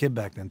wild kid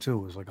back then, too.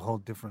 It was like a whole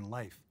different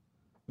life.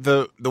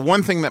 The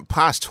one thing that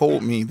Paz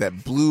told me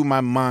that blew my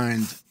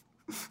mind.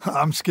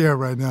 I'm scared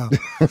right now.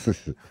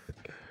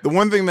 The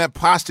one thing that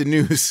Pasta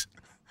News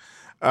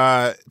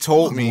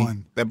told me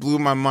that blew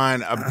my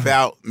mind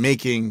about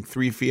making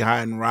 3 Feet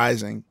High and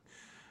Rising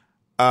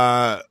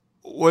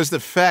was the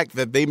fact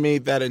that they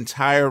made that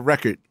entire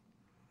record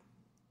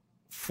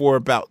for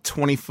about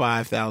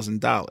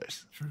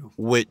 $25,000. True.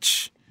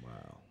 Which,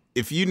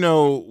 if you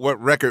know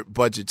what record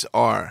budgets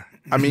are,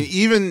 I mean,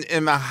 even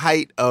in the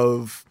height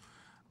of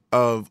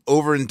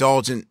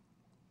overindulgent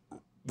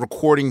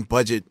recording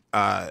budget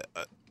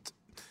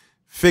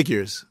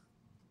figures,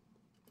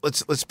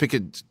 let's pick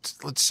it.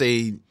 Let's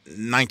say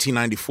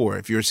 1994.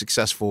 If you're a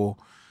successful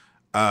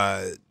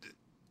R&B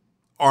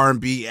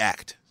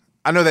act,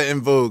 I know that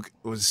In Vogue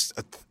was.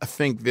 I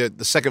think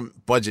the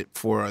second budget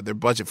for their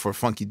budget for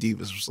Funky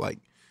Divas was like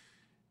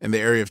in the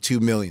area of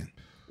 $2 million.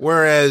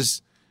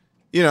 Whereas,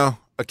 a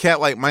cat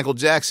like Michael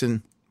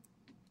Jackson,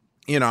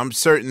 I'm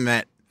certain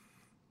that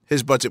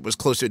his budget was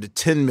closer to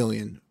 $10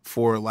 million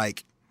for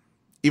like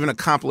even a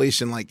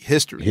compilation like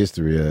History.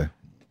 History, yeah.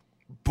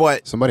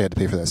 But somebody had to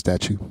pay for that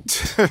statue.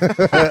 Didn't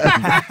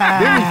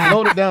he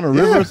float it down a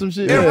river or some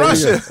shit? In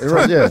Russia.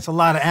 Yeah. That's a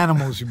lot of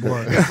animals you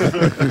bought.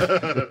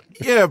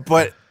 Yeah,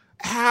 but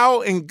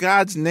how in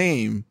God's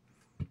name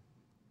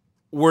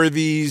were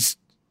these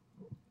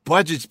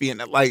budgets being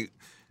like?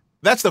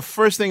 That's the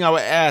first thing I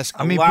would ask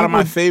a lot of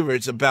my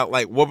favorites about,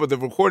 like, what were the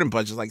recording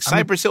budgets? Like,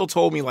 Cypress Hill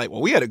told me, like,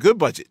 well, we had a good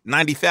budget,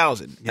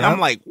 $90,000. And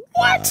I'm like,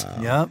 what?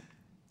 Yep.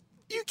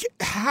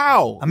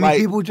 How? I mean,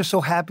 people were just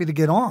so happy to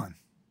get on.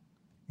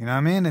 You know what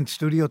I mean? And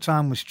studio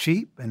time was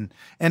cheap. And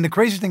the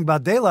crazy thing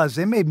about De La is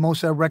they made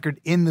most of that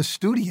record in the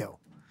studio.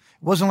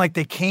 It wasn't like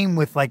they came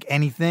with, like,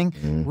 anything.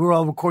 We were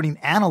all recording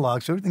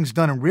analog, so everything's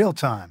done in real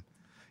time.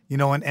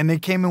 And they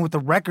came in with the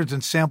records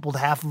and sampled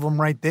half of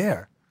them right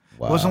there.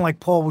 Wow. It wasn't like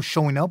Paul was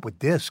showing up with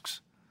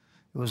discs.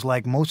 It was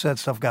like most of that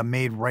stuff got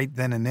made right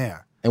then and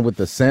there. And with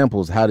the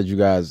samples, how did you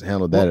guys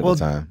handle that at the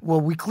time?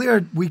 Well, we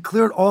cleared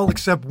all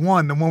except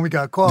one, the one we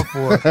got caught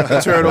for.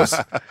 The Turtles.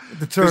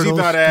 The Turtles. He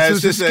thought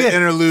it's just an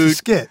interlude. It's a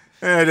skit.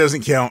 It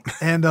doesn't count.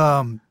 And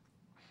I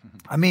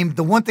mean,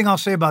 the one thing I'll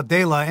say about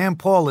De La and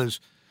Paul is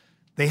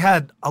they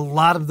had a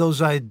lot of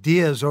those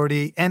ideas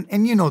already,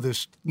 and you know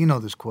this,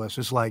 Quest.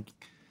 It's like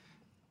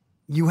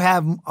you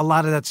have a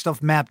lot of that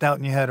stuff mapped out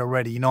in your head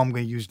already. I'm going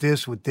to use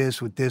this with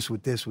this, with this,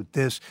 with this, with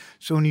this.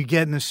 So when you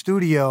get in the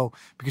studio,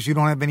 because you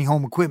don't have any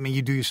home equipment,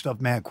 you do your stuff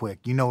mad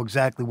quick. You know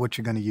exactly what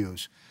you're going to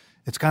use.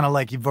 It's kind of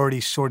like you've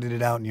already sorted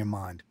it out in your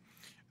mind.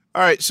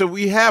 All right, so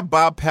we have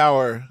Bob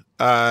Power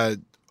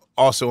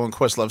also on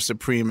Questlove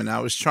Supreme, and I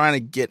was trying to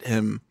get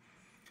him.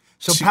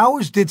 So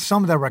Powers did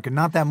some of that record,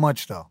 not that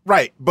much though.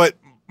 Right, but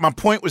my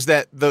point was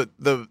that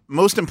the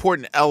most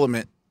important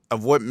element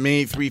of what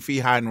made 3 Feet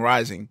High and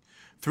Rising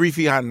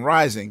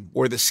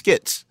were the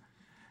skits.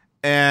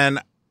 And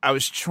I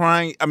was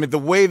trying, the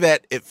way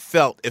that it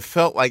felt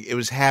like it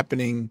was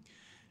happening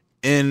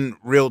in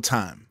real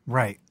time.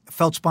 Right. It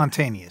felt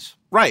spontaneous.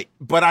 Right.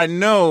 But I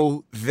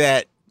know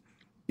that,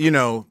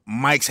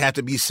 mics have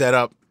to be set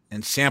up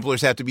and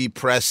samplers have to be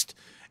pressed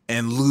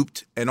and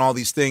looped and all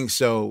these things.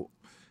 So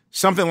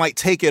something like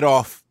Take It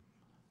Off,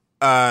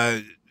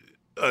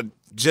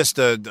 just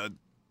a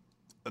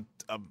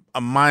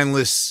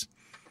mindless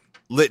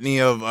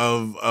litany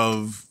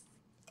of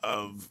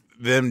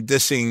them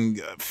dissing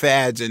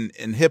fads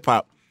in hip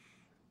hop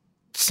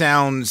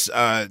sounds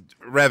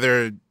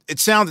rather. It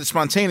sounded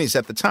spontaneous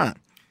at the time,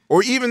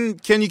 or even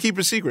 "Can You Keep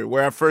a Secret,"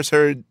 where I first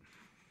heard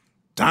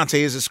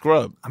Dante is a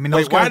scrub. I mean,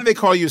 why did they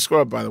call you a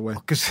scrub? By the way,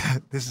 because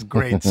this is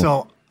great.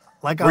 So,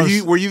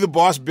 were you the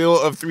boss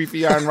Bill of 3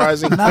 Feet High and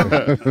Rising? I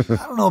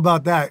don't know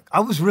about that.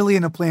 I was really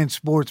into playing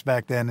sports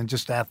back then and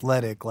just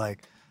athletic,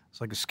 like it's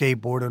like a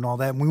skateboarder and all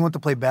that. And we went to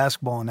play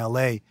basketball in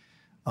L.A.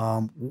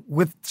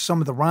 With some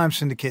of the Rhyme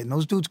Syndicate, and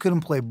those dudes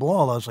couldn't play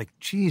ball. I was like,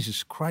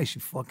 Jesus Christ,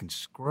 you fucking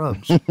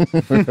scrubs. And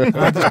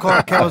I just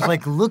called Cal, I was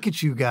like, look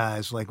at you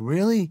guys. Like,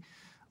 really?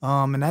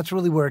 And that's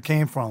really where it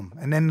came from.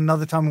 And then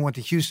another time we went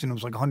to Houston, it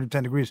was like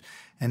 110 degrees,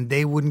 and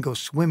they wouldn't go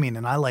swimming.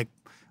 And I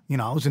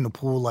I was in the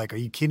pool like, are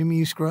you kidding me,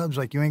 you scrubs?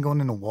 Like, you ain't going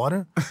in the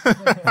water?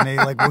 And they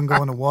wouldn't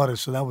go in the water.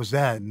 So that was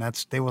that. And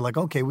they were like,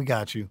 okay, we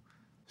got you.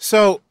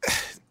 So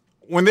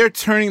when they're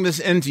turning this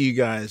into you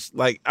guys,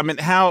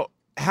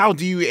 how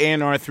do you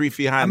A&R 3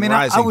 Feet High and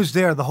Rising? I was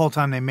there the whole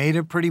time they made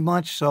it pretty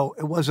much. So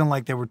it wasn't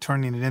like they were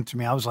turning it into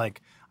me. I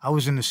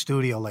was in the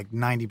studio like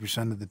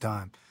 90% of the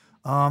time.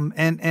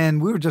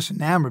 And we were just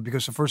enamored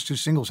because the first 2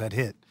 singles had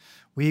hit.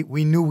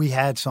 We knew we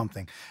had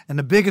something. And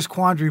the biggest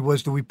quandary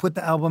was, do we put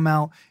the album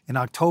out in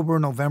October or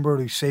November, or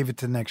do we save it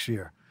to next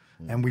year?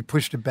 And we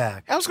pushed it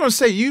back. I was going to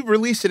say, you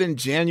released it in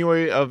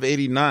January of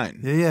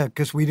 89. Yeah,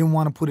 because we didn't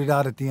want to put it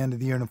out at the end of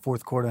the year in the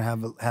fourth quarter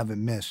and have it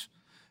miss.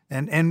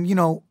 And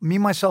me,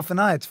 myself,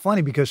 and I, it's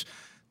funny because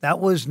that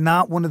was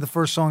not one of the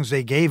first songs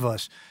they gave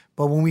us.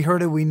 But when we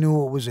heard it, we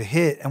knew it was a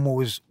hit. And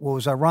what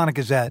was ironic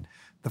is that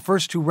the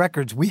first 2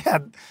 records, we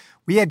had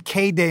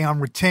K-Day on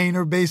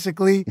retainer,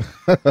 basically.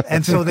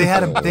 And so they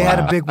had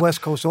a big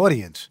West Coast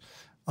audience.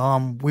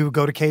 We would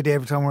go to K-Day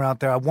every time we were out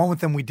there. I went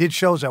with them. We did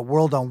shows at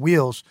World on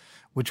Wheels,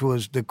 which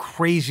was the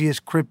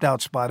craziest crypt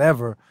out spot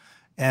ever.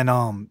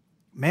 And,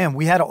 man,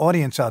 we had an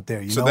audience out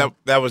there. So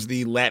that was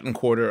the Latin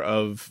quarter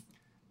of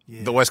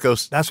the West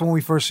Coast? That's when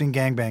we first seen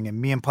gangbanging.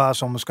 Me and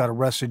Paz almost got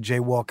arrested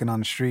jaywalking on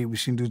the street. We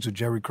seen dudes with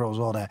Jerry curls,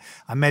 all that.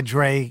 I met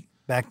Dre.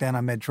 Back then,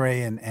 I met Dre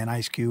and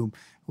Ice Cube.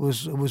 It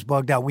was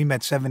bugged out. We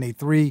met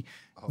 783.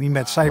 We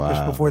met Cypress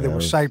before there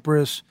was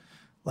Cypress.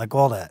 Like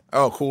all that.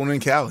 Oh, Cool in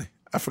Cali.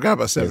 I forgot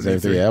about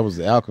 783. Yeah, that was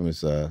the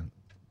Alchemist. That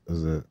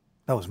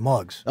was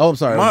Muggs. Oh, I'm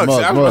sorry. Muggs.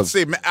 Muggs. I was about to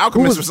say,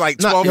 Alchemist was like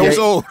 12 years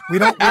old. We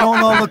don't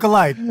all look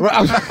alike. Who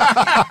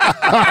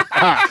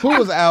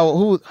was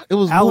Al?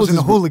 Al was in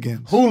the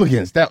Hooligans.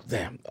 Hooligans.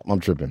 Damn, I'm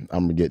tripping.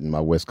 I'm getting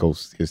my West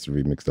Coast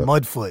history mixed up.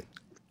 Mudfoot.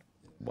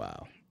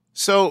 Wow.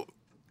 So,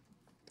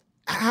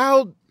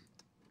 how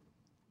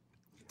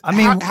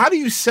do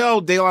you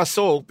sell De La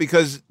Soul?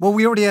 Because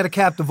we already had a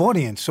captive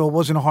audience, so it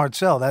wasn't a hard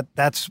sell.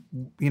 That's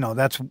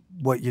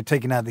what you're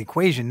taking out of the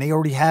equation. They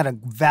already had a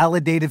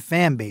validated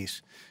fan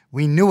base.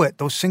 We knew it.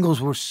 Those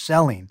singles were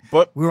selling.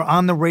 But we were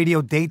on the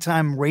radio,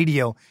 daytime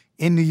radio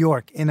in New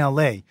York, in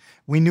L.A.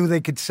 We knew they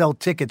could sell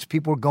tickets.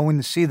 People were going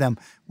to see them.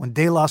 When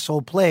De La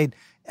Soul played,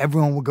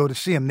 everyone would go to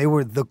see them. They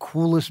were the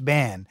coolest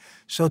band.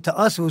 So to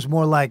us, it was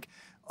more like,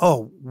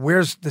 oh,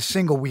 where's the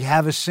single? We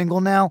have a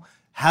single now.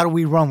 How do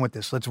we run with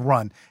this? Let's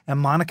run. And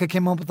Monica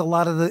came up with a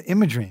lot of the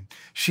imagery.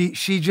 She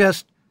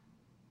just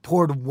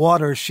poured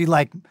water. She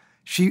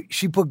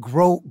put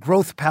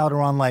growth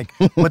powder on like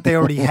what they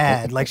already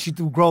had. Like she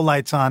threw grow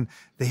lights on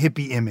the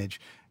hippie image,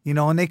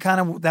 and they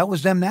that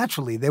was them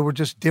naturally. They were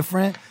just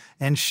different.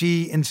 And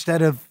she,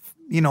 instead of,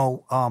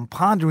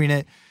 pondering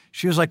it,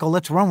 she was like, oh,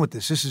 let's run with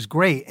this. This is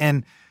great.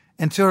 And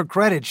to her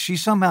credit, she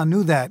somehow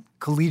knew that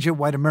collegiate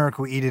white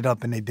America would eat it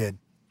up, and they did.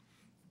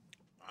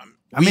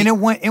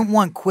 It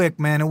went quick,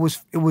 man. It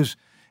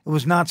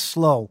was not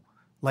slow.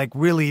 Like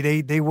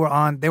really, they were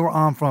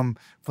on from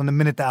the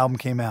minute the album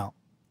came out.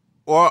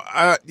 Well,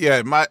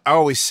 I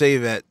always say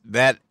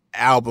that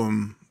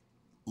album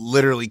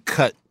literally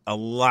cut a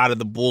lot of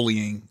the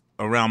bullying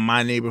around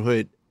my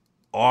neighborhood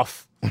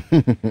off.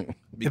 It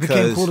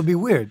became cool to be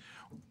weird.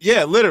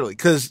 Yeah, literally,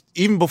 because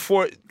even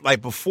before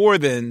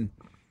then,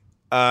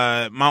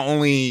 my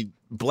only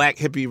black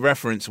hippie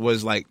reference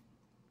was like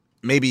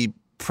maybe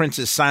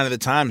Prince's Sign of the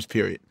Times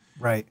period.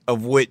 Right.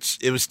 Of which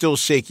it was still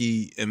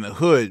shaky in the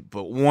hood,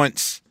 but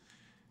once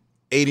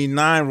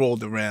 89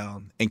 rolled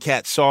around and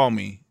cats saw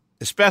me,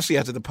 especially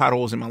after the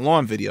potholes in my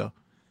lawn video,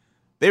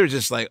 they were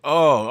just like,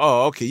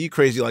 oh, okay, you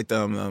crazy like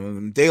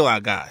them De La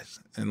guys.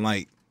 And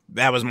like,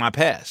 that was my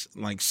past.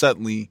 Like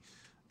suddenly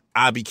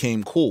I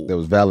became cool. That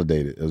was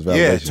validated. It was validation.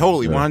 Yeah,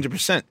 totally,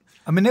 100%.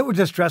 They were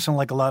just dressing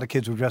like a lot of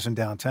kids were dressing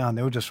downtown.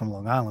 They were just from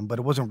Long Island, but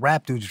it wasn't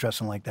rap dudes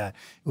dressing like that.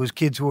 It was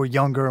kids who were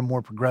younger and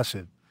more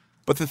progressive.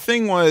 But the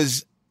thing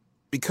was,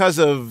 because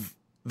of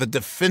the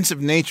defensive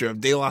nature of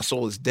De La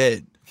Soul is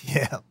Dead.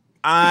 Yeah.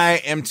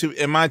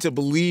 Am I to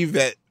believe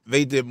that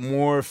they did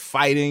more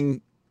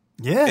fighting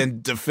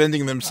and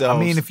defending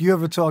themselves? If you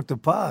ever talk to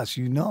Paz,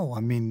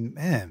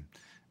 man,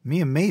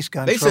 me and Mace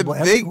got in trouble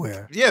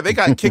everywhere. They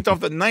got kicked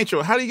off the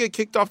Nitro. How do you get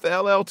kicked off the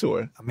LL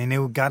tour?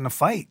 They got in a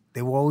fight.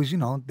 They were always,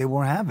 they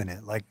weren't having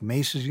it. Like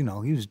Mace is, he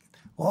was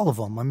all of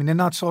them. They're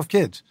not soft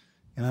kids.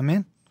 You know what I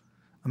mean?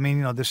 I mean,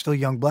 you know, they're still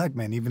young black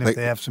men, even if Like-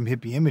 they have some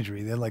hippie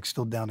imagery. They're like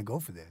still down to go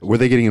for this. Were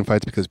they getting in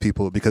fights because of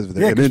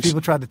their Yeah, because image?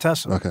 people tried to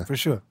test them. Okay. For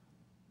sure.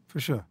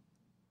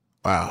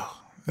 Wow.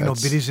 You know,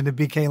 That's- biddies in the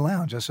BK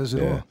Lounge. That says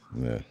it all.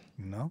 Yeah.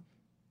 You know?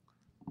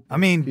 I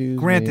mean,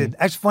 granted,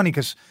 that's funny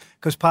because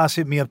Paz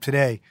hit me up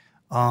today.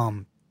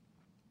 And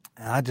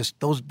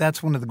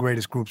that's one of the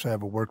greatest groups I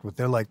ever worked with.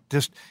 They're like,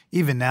 just,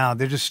 even now,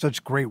 they're just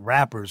such great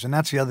rappers. And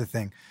that's the other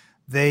thing.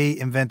 They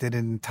invented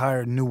an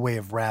entire new way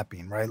of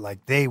rapping, right?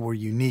 Like, they were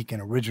unique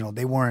and original.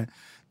 They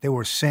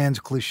were sans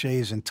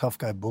cliches and tough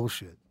guy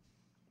bullshit.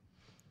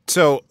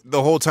 So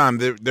the whole time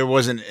there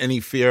wasn't any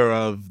fear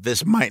of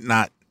this might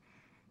not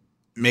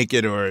make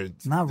it, or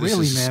Not this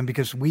really, is- man,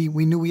 because we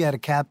knew we had a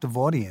captive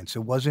audience.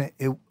 It wasn't,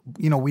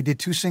 we did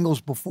 2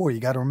 singles before, you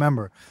got to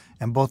remember,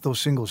 and both those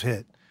singles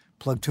hit.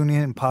 Plug Tuning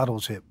and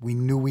Potholes hit. We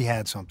knew we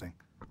had something.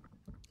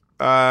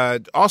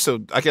 Also,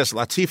 I guess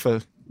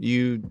Latifah,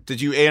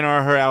 did you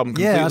A&R her album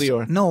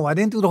completely? No, I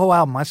didn't do the whole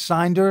album. I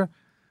signed her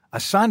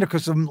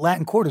because of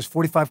Latin Quarters.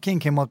 45 King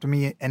came up to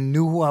me and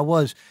knew who I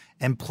was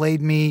and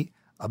played me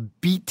a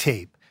beat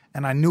tape.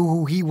 And I knew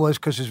who he was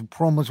because his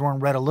promos were on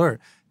Red Alert.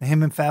 And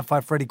him and Fat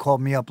Five Freddy called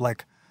me up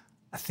like,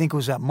 I think it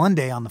was that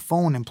Monday on the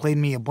phone, and played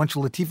me a bunch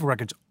of Latifah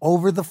records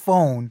over the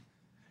phone.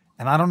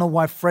 And I don't know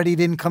why Freddie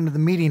didn't come to the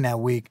meeting that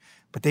week,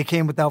 but they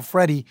came without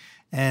Freddie,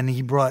 and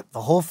he brought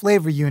the whole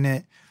flavor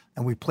unit,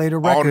 and we played her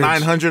records. All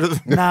 900 of them?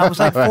 Nah, it was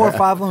like 4 or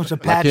 5 of them. It was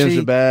Apache.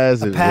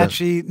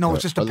 Shabazz, No,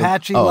 it's just oh,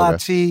 Apache, okay.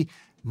 Lati,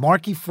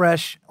 Marky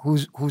Fresh,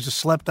 who's a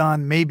Slept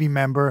On maybe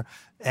member,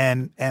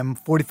 and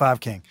 45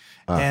 King.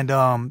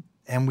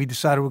 And we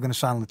decided we were going to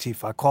sign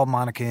Latifah. I called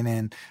Monica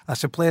in. I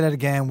said, play that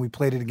again. We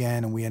played it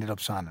again, and we ended up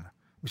signing her.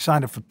 We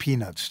signed her for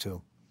peanuts,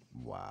 too.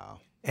 Wow.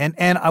 And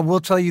I will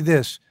tell you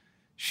this.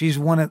 She's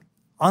one of,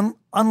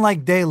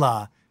 unlike De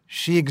La,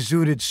 she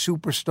exuded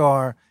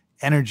superstar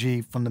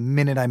energy from the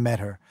minute I met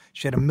her.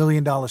 She had $1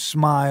 million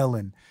smile,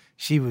 and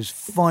she was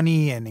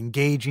funny and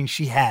engaging.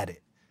 She had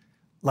it.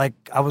 Like,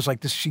 I was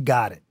like, she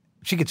got it.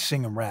 She could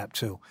sing and rap,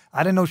 too.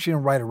 I didn't know she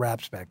didn't write her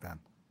raps back then.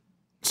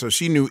 So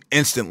she knew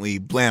instantly,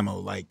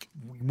 blammo, like,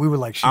 We were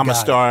like, I'm a got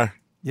star. it.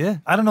 Yeah.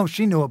 I don't know if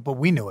she knew it, but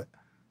we knew it.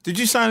 Did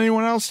you sign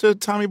anyone else to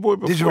Tommy Boy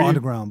before Digital you?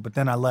 Underground, but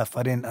then I left.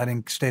 I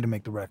didn't stay to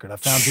make the record. I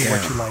found Do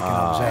What You Like, and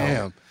I was out.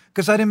 Damn.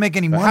 Because I didn't make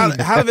any money.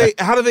 How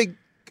do they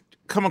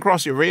come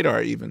across your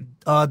radar even?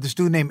 This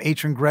dude named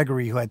Atron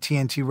Gregory, who had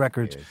TNT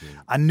Records.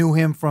 I knew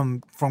him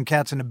from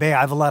Cats in the Bay. I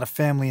have a lot of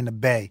family in the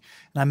Bay.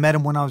 And I met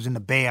him when I was in the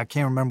Bay. I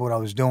can't remember what I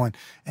was doing.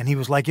 And he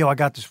was like, yo, I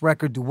got this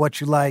record, Do What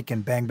You Like,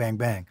 and bang, bang,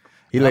 bang.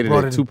 He And I later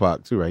brought did it in-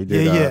 Tupac too, right? He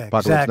did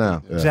Apocalypse exactly,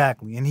 Now. Yeah.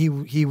 exactly. And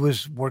he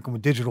was working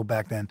with Digital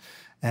back then.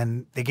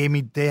 And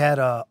they had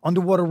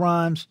Underwater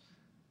Rhymes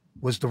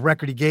was the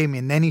record he gave me.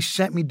 And then he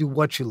sent me Do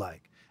What You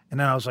Like. And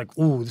then I was like,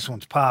 ooh, this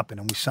one's popping.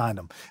 And we signed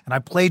him. And I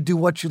played Do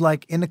What You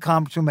Like in the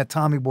conference room at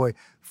Tommy Boy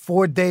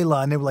for De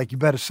La. And they were like, you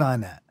better sign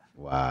that.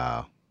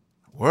 Wow.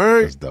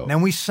 Word. That's dope. And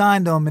then we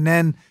signed him. And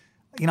then,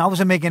 I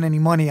wasn't making any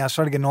money. I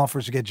started getting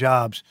offers to get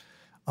jobs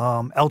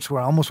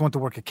elsewhere. I almost went to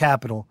work at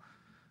Capitol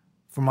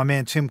for my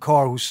man Tim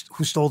Carr, who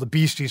stole the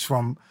Beasties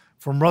from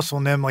Russell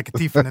and them like a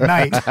thief in the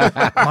night.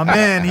 My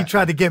man, he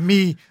tried to get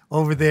me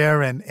over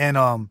there, and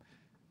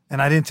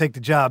I didn't take the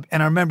job.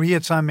 And I remember he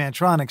had signed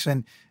Mantronix,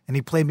 and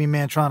he played me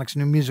Mantronix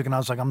new music, and I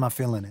was like, I'm not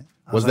feeling it.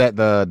 Was that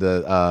the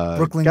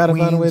Brooklyn, Gotta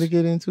Find a Way Queens? to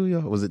Get Into, yo?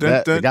 Was it Dun,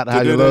 that? dun, Got to dun,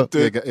 Hide Your dun, Love?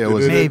 dun, Yeah, it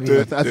was. Maybe.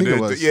 I think it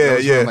was. Yeah, That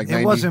was yeah. around like It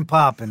 90. wasn't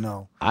popping,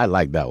 though. I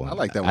like that one. I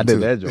like that I one, did too.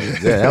 that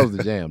joint. Yeah, that was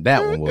the jam.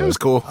 That one was. It was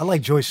cool. I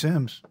like Joy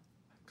Sims.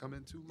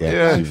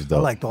 Yeah. She was I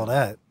dope. liked all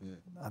that.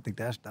 I think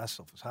that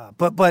stuff was hot.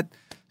 But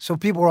so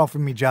people were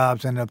offering me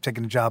jobs. I ended up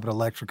taking a job at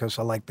Electrica.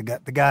 So I like the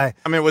guy.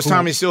 I mean, was who-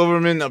 Tommy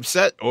Silverman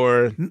upset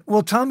or?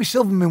 Well, Tommy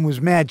Silverman was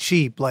mad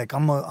cheap. Like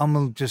I'm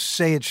gonna just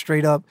say it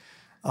straight up.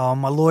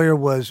 My lawyer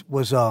was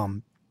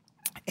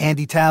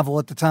Andy Tavel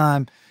at the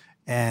time,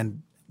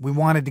 and we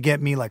wanted to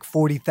get me like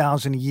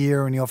 $40,000 a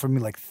year, and he offered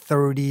me like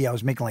 30. I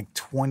was making like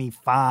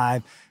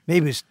 25,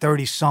 maybe it's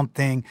 30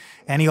 something,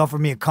 and he offered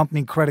me a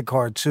company credit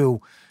card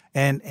too.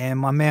 And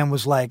my man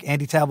was like,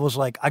 Andy Tavel was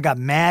like, I got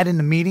mad in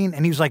the meeting,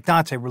 and he was like,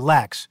 Dante,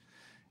 relax.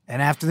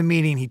 And after the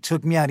meeting, he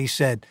took me out. He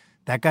said,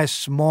 that guy's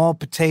small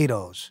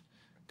potatoes.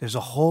 There's a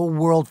whole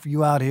world for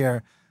you out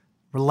here.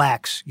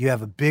 Relax. You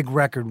have a big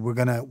record. I'm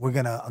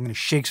gonna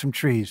shake some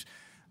trees.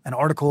 An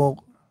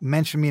article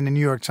mentioned me in the New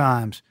York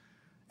Times,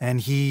 and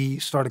he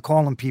started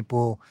calling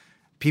people.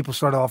 People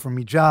started offering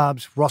me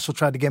jobs. Russell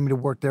tried to get me to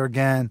work there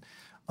again.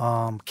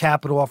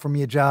 Capitol offered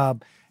me a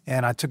job,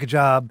 and I took a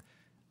job.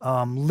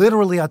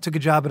 Literally, I took a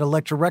job at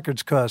Elektra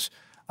Records because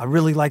I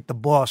really liked the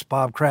boss,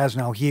 Bob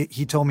Krasnow.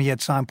 He told me he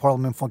had signed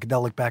Parliament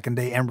Funkadelic back in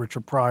the day, and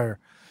Richard Pryor.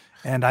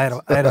 And I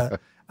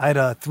had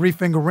a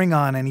 3-finger ring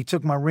on, and he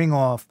took my ring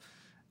off.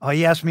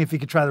 He asked me if he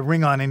could try the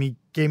ring on, and he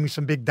gave me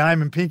some big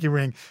diamond pinky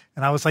ring.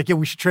 And I was like, yeah,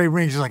 we should trade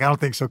rings. He's like, I don't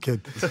think so,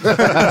 kid.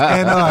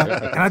 and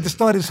I just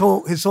thought his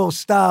whole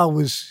style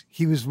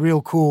he was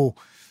real cool.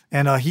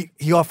 And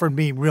he offered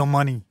me real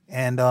money.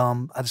 And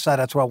I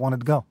decided that's where I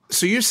wanted to go.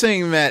 So you're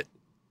saying that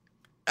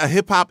a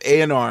hip hop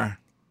A&R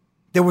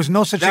There was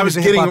no such thing as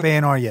a hip-hop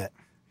A&R yet.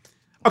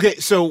 Okay,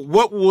 so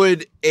what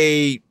would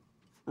a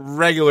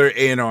regular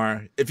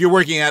A&R, if you're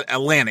working at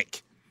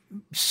Atlantic?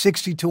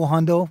 60 to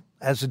 100.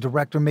 As a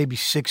director, maybe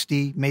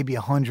 60, maybe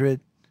 100.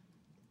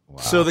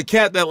 Wow. So the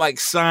cat that like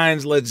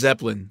signs Led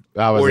Zeppelin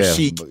or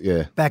Chic,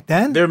 back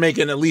then, they're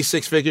making at least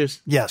six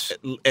figures? Yes.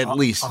 At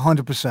least.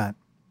 100%.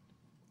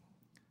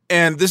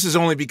 And this is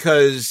only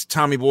because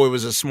Tommy Boy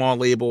was a small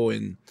label.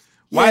 And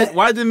why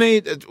didn't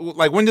they,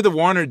 like, when did the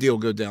Warner deal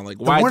go down? Like,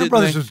 why the Warner didn't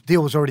Brothers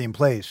deal was already in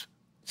place.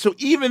 So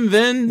even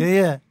then?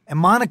 Yeah. And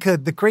Monica,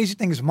 the crazy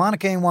thing is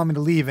Monica didn't want me to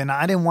leave, and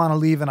I didn't want to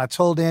leave, and I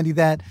told Andy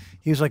that.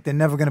 He was like, they're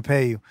never going to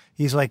pay you.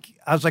 He's like,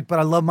 I was like, but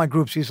I love my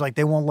groups. He's like,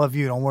 they won't love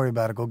you. Don't worry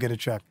about it. Go get a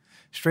check.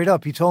 Straight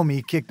up, he told me,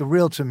 he kicked the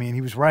real to me, and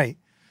he was right.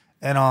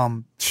 And I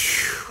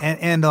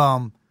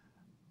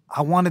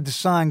wanted to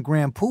sign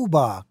Grand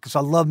Poobah because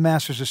I love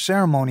Masters of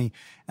Ceremony,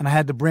 and I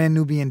had the Brand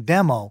Nubian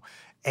demo.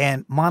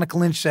 And Monica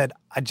Lynch said,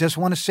 I just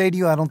want to say to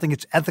you, I don't think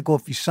it's ethical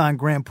if you sign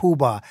Grand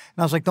Poobah. And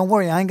I was like, don't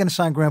worry, I ain't going to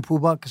sign Grand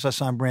Poobah because I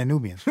signed Brand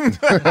Nubians.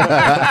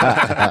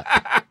 That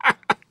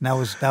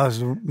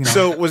was you know.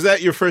 So was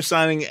that your first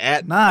signing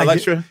at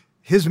Elektra?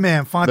 His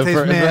man, Fonte's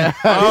man.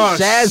 Oh,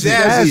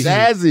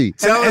 Shazzy.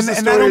 Tell us the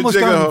and story that almost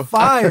of got Jigga. him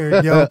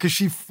fired, yo, because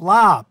she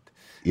flopped.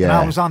 Yeah. And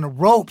I was on the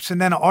ropes.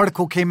 And then an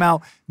article came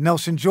out,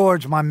 Nelson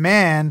George, my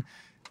man,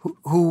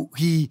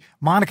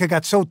 Monica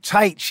got so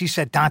tight, she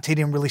said Dante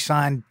didn't really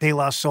sign De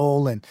La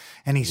Soul and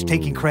he's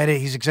taking credit.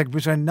 He's executive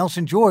producer. And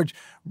Nelson George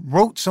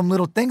wrote some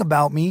little thing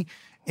about me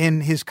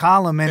in his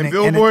column. And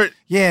Billboard?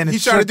 And he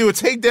tried to do a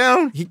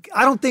takedown?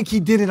 I don't think he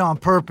did it on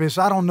purpose.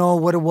 I don't know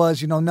what it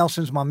was. You know,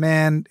 Nelson's my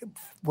man,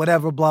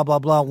 whatever, blah, blah,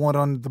 blah, one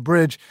on the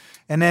bridge.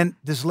 And then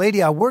this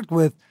lady I worked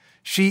with,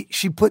 she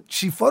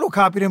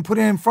photocopied it and put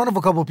it in front of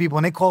a couple of people,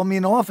 and they called me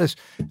in the office.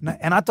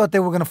 And I thought they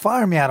were going to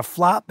fire me. I had a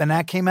flop, and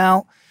that came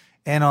out.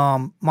 And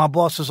my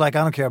boss was like,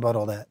 I don't care about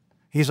all that.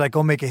 He's like,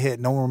 go make a hit.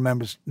 No one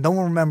remembers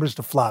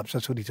the flops.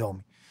 That's what he told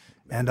me.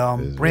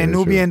 And Brand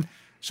Nubian,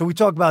 so we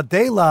talked about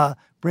De La.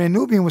 Brand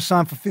Nubian was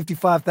signed for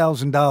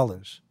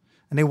 $55,000.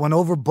 And they went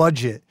over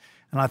budget.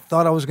 And I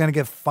thought I was going to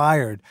get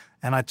fired.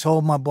 And I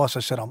told my boss, I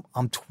said,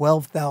 I'm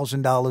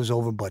 $12,000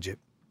 over budget.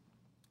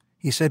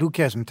 He said, who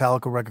cares?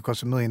 Metallica record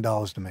costs $1 million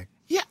to make.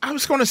 Yeah, I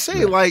was going to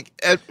say, like,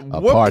 at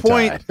what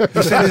point?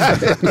 He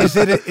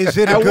said, is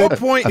it a at good, what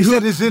point? He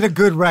said, is it a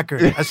good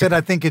record? I said,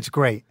 I think it's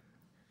great.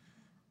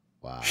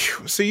 Wow.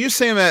 So you're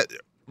saying that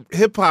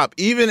hip-hop,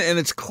 even in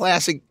its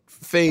classic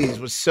phase,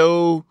 was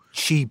so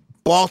cheap.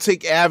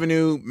 Baltic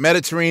Avenue,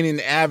 Mediterranean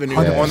Avenue,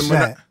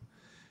 100%.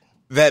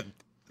 That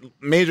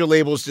major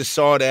labels just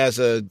saw it as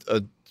a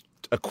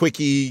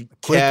quickie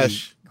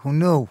cash. Who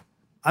knew?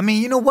 I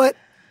mean, you know what?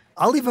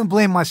 I'll even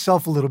blame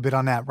myself a little bit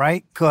on that,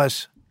 right?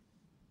 Because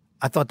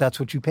I thought that's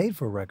what you paid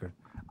for a record.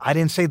 I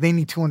didn't say they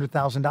need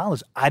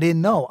 $200,000. I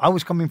didn't know. I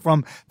was coming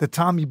from the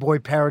Tommy Boy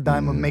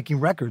paradigm of making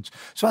records.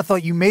 So I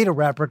thought you made a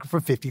rap record for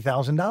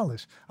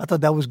 $50,000. I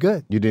thought that was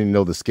good. You didn't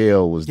know the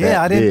scale was that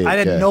I didn't. big. I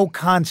had no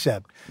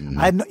concept.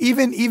 I had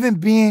even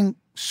being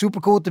super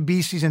cool with the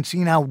Beasties and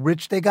seeing how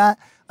rich they got,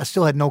 I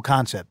still had no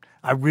concept.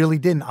 I really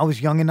didn't. I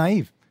was young and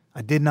naive.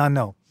 I did not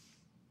know.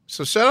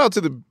 So shout out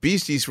to the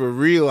Beasties for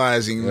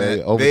realizing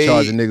that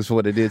overcharging niggas for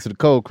what they did to the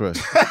Cold Crush.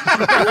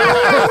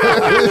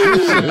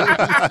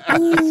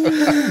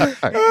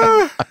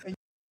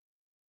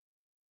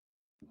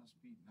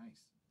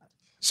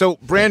 So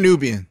Brand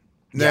Nubian.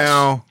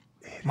 Now,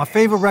 my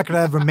favorite record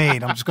I ever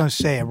made. I'm just going to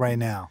say it right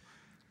now,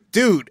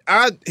 dude.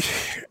 I'm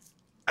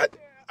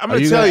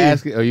going to tell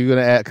you. Are you going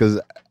to ask? Because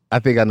I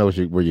think I know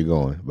where you're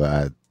going.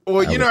 But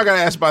I got to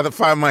ask by the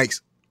 5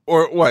 mics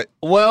or what?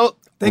 Well.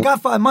 They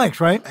got 5 mics,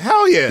 right?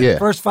 Hell yeah.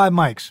 First 5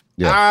 mics.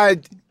 Yeah.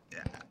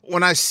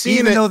 When I seen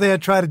Even it, though they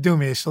had tried to do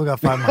me, they still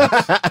got 5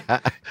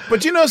 mics.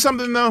 But you know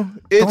something though?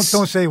 Don't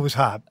say it was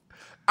hot.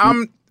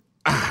 Okay.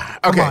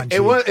 On,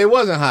 it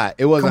wasn't hot.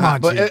 It wasn't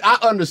hot. But I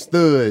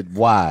understood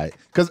why.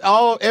 Because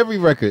every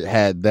record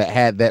had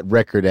that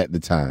record at the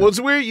time. Well, it's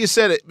weird you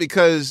said it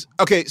because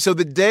so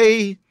the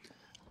day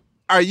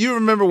you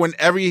remember when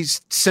every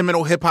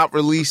seminal hip hop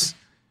release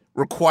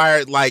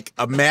required like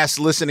a mass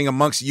listening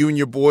amongst you and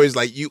your boys,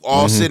 like you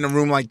all sit in a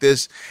room like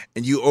this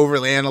and you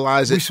overly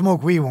analyze it. We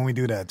smoke weed when we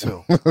do that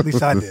too. At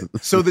least I did.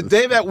 So the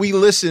day that we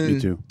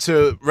listened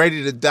to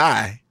Ready to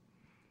Die,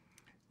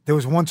 there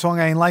was one song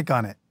I ain't like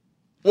on it.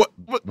 What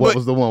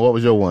was the one? What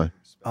was your one?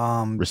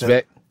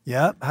 Respect.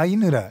 Yeah. How you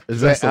knew that?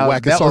 That's the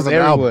wackest that song was on the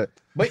album. everywhere.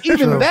 But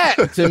even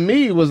that to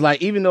me was like,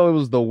 even though it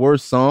was the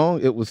worst song,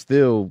 it was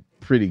still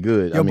pretty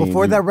good. Yo,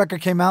 before that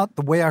record came out,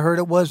 the way I heard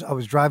it was I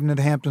was driving to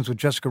the Hamptons with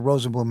Jessica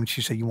Rosenblum and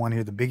she said, "You want to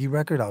hear the Biggie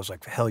record?" I was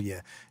like, "Hell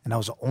yeah!" And that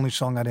was the only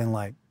song I didn't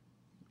like.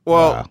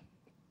 Well,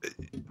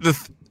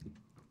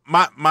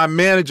 my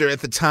manager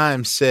at the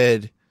time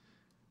said,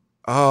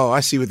 "Oh,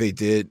 I see what they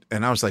did,"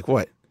 and I was like,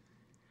 "What?"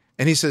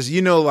 And he says,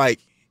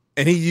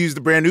 and he used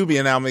the Brand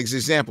Nubian album as an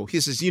example.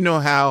 He says, "You know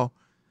how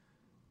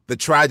the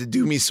Tried to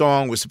Do Me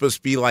song was supposed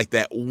to be like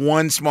that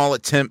one small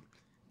attempt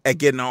at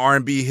getting an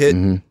R&B hit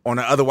on an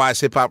otherwise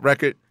hip-hop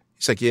record?"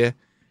 He's like, "Yeah."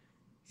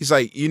 He's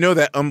like, "You know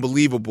that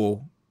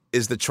Unbelievable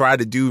is the Try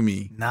to Do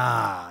Me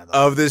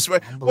of this.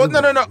 Well,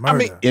 no. I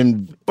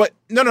mean, but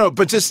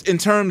just in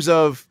terms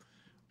of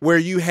where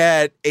you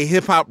had a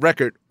hip hop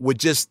record with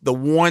just the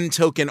one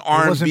token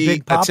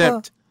R&B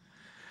attempt.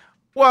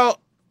 Well,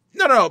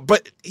 no,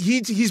 but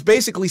he's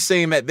basically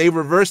saying that they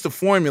reversed the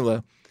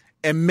formula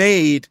and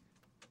made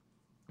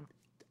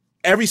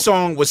every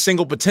song was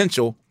single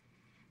potential.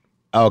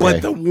 Okay.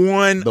 But the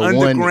one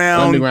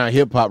underground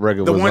hip hop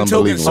record, the was one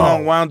token unbelievable.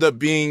 song wound up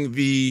being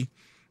the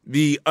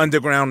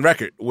underground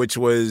record, which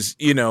was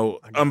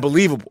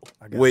unbelievable.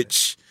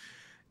 Which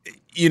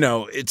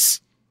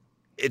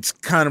it's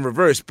kind of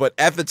reversed. But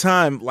at the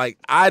time, like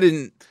I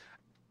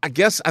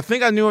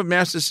think I knew of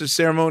Masters of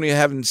Ceremony. I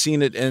haven't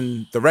seen it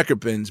in the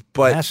record bins,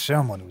 but Masters of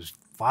Ceremony was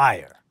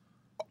fire.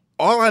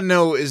 All I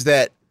know is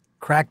that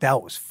Cracked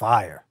Out was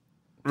fire.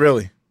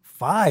 Really,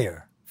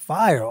 fire.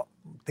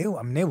 They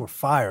were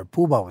fire.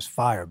 Pooh Bah was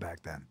fire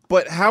back then.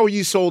 But how were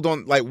you sold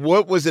on, like,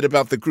 what was it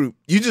about the group?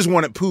 You just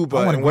wanted Pooh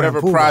Bah and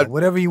whatever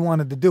whatever you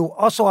wanted to do.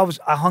 Also,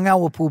 I hung out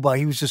with Pooh Bah.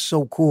 He was just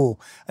so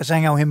cool. I was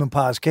hanging out with him and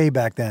Paz K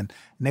back then,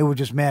 and they were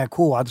just mad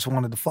cool. I just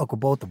wanted to fuck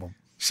with both of them.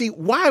 See,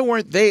 why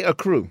weren't they a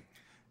crew?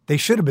 They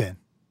should have been.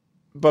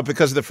 But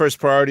because of the first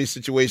priority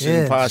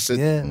situation, Paz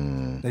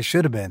said, they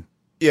should have been.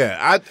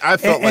 Yeah, I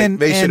felt like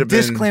they should have been.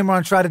 Disclaimer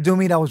on Try to Do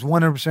Me, that was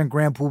 100%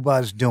 Grand Pooh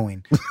Bah's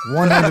doing.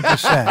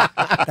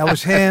 100%. That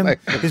was him.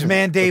 His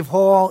man Dave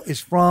Hall is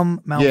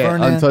from Mount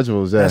Vernon.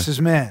 Untouchables, yeah. That's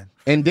his man.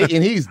 And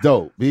he's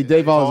dope.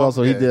 Dave Hall is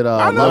also, he did a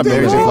lot of Dave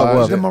Marriage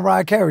Hall, and the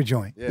Mariah Carey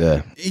joint.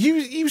 Yeah.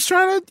 He was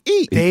trying to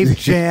eat. Dave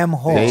Jam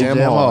Hall. Dave Jam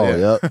Hall,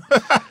 yep.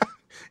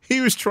 He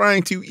was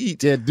trying to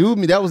eat. Yeah, Do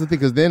Me, that was the thing,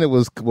 because then it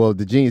was,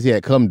 the Genius, he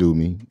had Come Do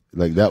Me.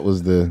 Like, that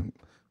was a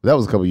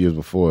couple years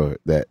before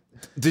that.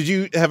 Did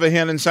you have a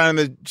hand in signing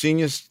the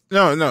Genius?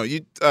 No.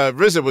 You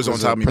RZA was on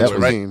Top of Me,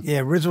 right?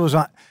 Yeah, RZA was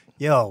on.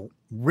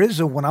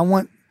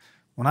 RZA,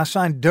 when I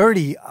signed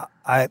Dirty,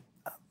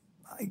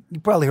 you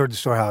probably heard the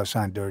story how I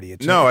signed Dirty.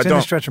 It's I in the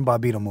don't. Stretch and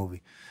Bobbito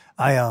movie.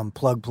 I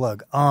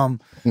plug. I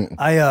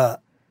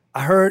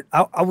heard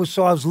I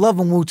was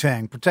loving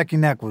Wu-Tang. Protect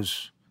Your Neck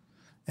was,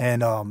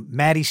 and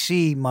Matty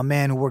C, my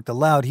man who worked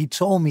aloud, he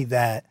told me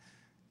that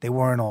they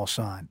weren't all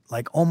signed.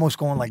 Like almost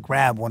going like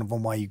grab one of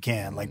them while you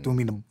can. Like do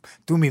me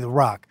the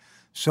rock.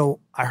 So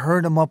I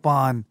heard him up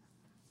on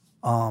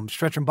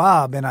Stretch and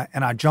Bob, and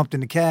I jumped in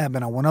the cab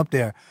and I went up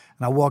there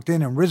and I walked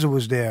in and RZA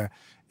was there.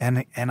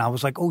 And I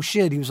was like, oh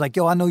shit. He was like,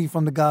 yo, I know you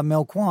from the God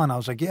Mel Kwan. I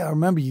was like, yeah, I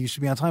remember you used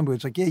to be on Time Boy.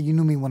 It's like, yeah, you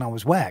knew me when I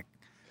was whack.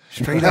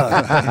 Straight up.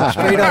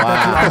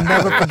 I'll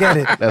never forget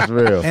it. That's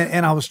real.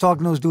 And I was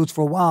talking to those dudes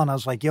for a while, and I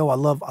was like, yo, I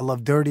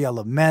love Dirty, I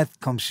love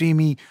Meth, come see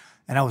me.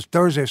 And I was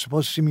Thursday, they were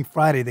supposed to see me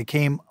Friday. They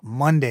came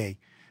Monday.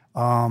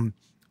 And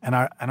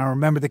I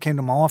remember they came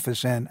to my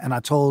office, and I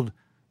told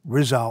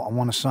RZA, I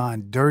want to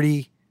sign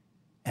Dirty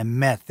and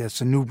Meth.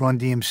 That's a new Run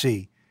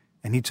DMC.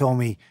 And he told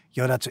me,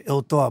 yo, that's an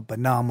ill thought, but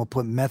now I'm going to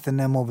put Meth and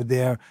them over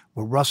there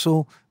with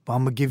Russell, but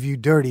I'm going to give you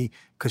Dirty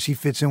because he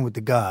fits in with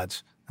the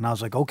gods. And I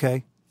was like,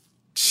 okay.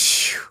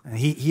 And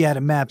he had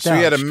it mapped out. So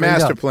he had a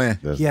master plan.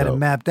 He had it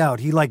mapped out.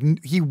 He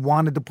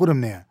wanted to put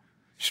him there.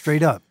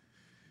 Straight up.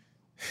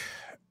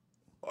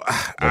 All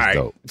right.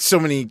 Dope. So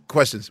many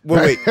questions.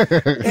 Wait.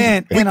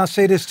 and I'll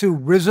say this too.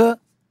 RZA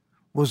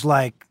was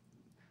like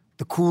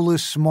the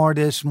coolest,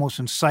 smartest, most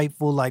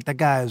insightful. Like that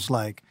guy is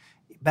like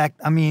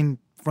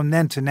from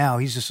then to now,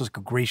 he's just like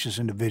a gracious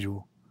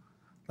individual.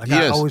 Like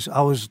I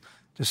always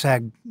just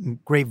had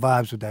great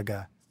vibes with that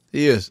guy.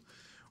 He is.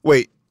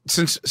 Wait,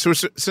 since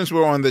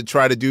we're on the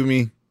Try to Do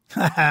Me.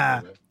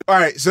 All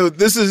right, so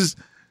this is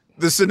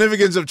the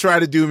significance of Try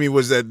to Do Me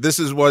was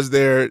that was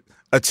their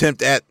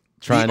attempt at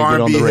trying to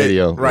get on the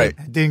radio. Hit. Right.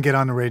 It didn't get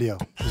on the radio.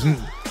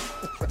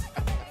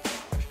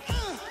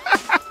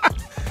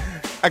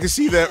 I can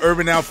see the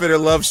Urban Outfitter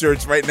love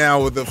shirts right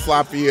now with the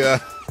floppy.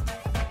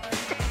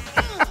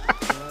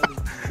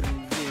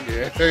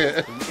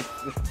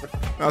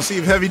 Now, see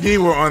if Heavy D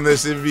were on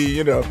this, it'd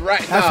be,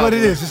 right. That's what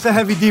it is. It's a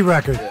Heavy D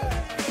record.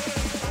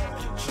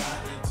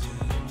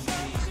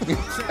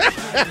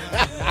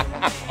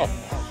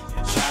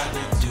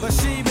 But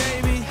see,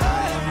 baby,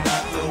 I am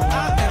not the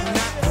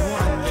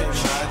one that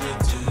tried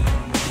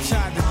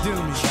to do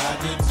me.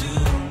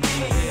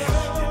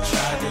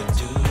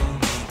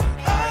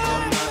 I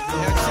am not the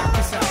one. Check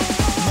this out.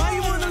 Why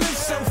you wanna live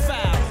so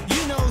foul?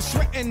 You know,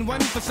 sweating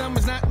one for some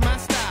is not my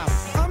style.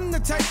 I'm the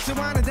type to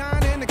wanna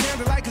dine in the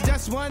candlelight, 'cause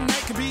just one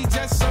night could be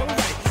just so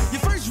right.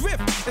 Your first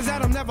rip is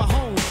that I'm never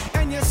home,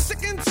 and you're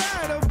sick and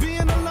tired of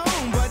being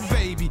alone. But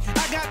baby,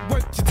 I got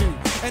work to do,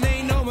 and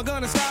ain't no one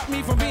gonna stop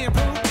me from being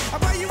proof. I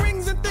buy you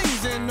rings and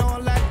things and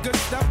all that good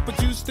stuff, but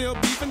you still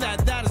beefing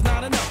that is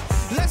not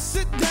enough. Let's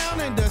sit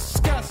down and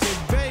discuss it,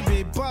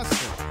 baby, bust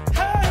it.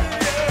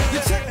 Hey, you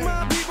check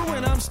my people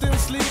when I'm still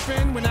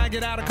sleeping. When I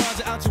get out of cars,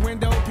 you're out your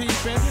window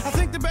peeping. I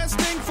think the best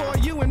thing for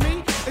you and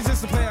me is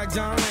just to play like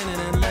John Lennon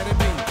and let it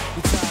be.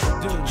 You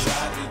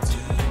try to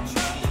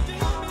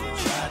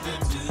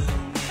do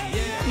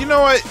me. You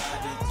know what?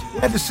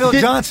 Had the Sil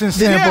Johnson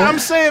sample. Yeah, I'm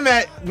saying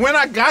that when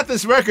I got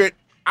this record,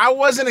 I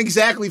wasn't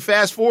exactly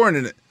fast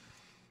forwarding it.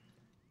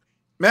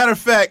 Matter of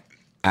fact,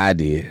 I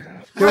did.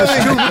 There was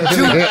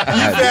two. you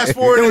fast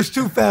forward. There was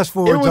two fast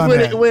forwards It was on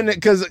that.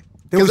 because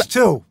There was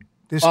two.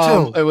 There's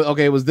two.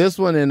 It was this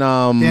one and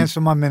Dance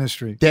for My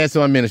Ministry. Dance to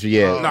My Ministry.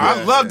 Yeah. No,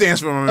 I love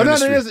Dance for My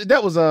Ministry. No,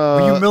 that was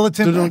Were you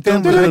militant back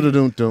then?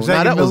 Was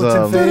that your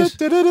militant phase?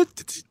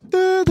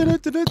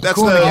 That's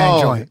Cool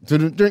Gang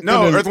joint.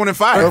 No, Earth, Wind, and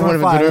Fire. Earth, Wind,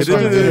 and Fire. That's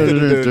what it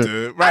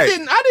is. Right.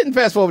 I didn't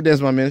fast forward Dance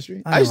to My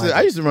Ministry. I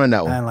used to run that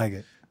I one. didn't like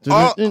it.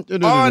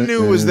 All I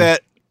knew was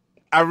that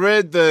I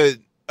read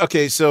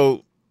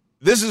so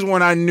this is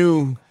when I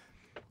knew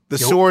the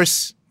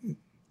source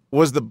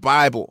was the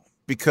Bible,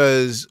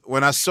 because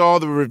when I saw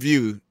the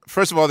review,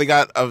 first of all, they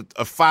got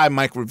a 5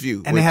 mic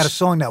review. And they had a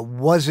song that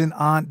wasn't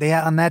on. They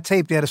had on that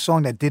tape. They had a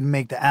song that didn't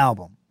make the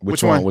album.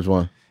 Which one? Which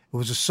one? It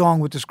was a song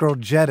with this girl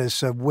Jetta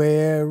said,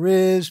 "Where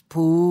is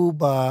Pooh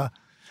Bah?"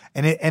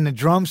 And the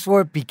drums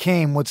for it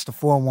became "What's the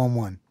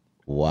 411."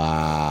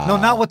 Wow. No,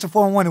 not "What's the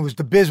 411." It was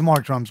the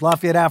Bismarck drums,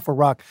 Lafayette Afro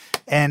Rock,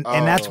 and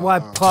that's why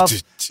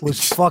Puff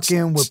was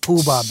fucking with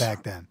Pooh Bah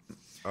back then.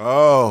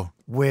 Oh.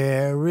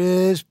 Where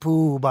is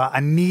Pooh Bah? I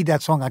need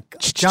that song.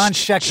 John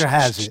Schechter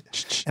has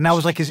it, and that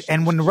was like his.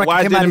 And when the record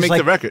Why came didn't out, it he's make like,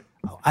 the record?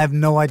 I have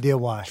no idea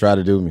why. Try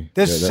to do me.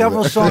 There's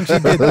several songs he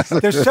did.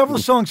 There's several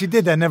songs he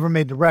did that never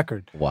made the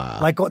record. Wow.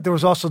 Like there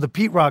was also the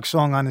Pete Rock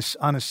song on his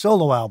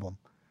solo album.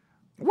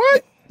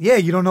 What? Yeah,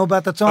 you don't know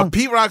about that song? A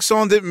Pete Rock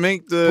song didn't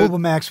make the... Booba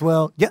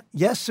Maxwell. Yeah,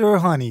 yes, sir,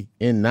 honey.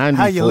 In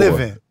 94. How you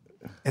living?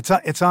 It's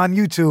on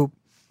YouTube.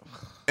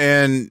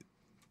 And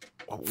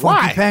Funky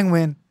why?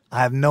 Penguin. I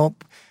have no...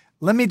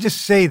 Let me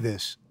just say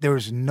this. There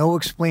is no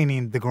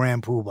explaining the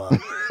Grand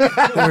Poobah.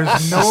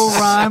 There's no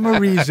rhyme or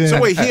reason. So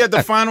wait, he had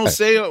the final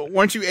say?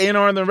 Weren't you A&R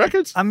on the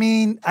records? I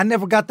mean, I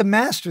never got the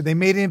master. They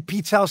made it in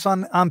Pete's house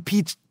on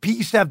Pete's. Pete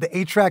used to have the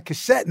 8-track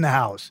cassette in the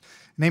house.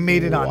 And they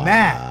made it on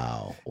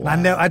that.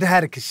 And I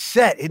had a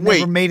cassette. It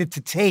never made it to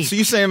tape. So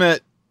you're saying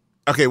that,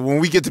 okay, when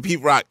we get to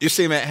Pete Rock, you're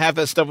saying that half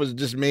that stuff was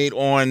just made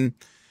on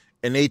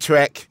an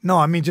 8-track? No,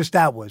 I mean, just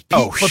that was.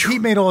 Pete, but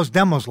Pete made all his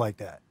demos like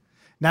that.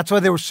 And that's why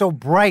they were so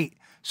bright.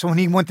 So when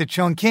he went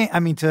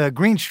to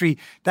Green Street,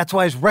 that's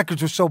why his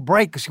records were so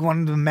bright, because he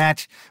wanted to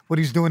match what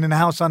he's doing in the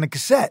house on the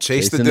cassette.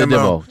 Chase the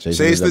demo.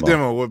 Chase the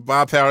demo. What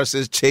Bob Power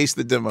says, chase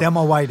the demo.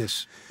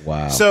 Demo-itis.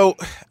 Wow. So,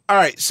 all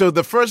right. So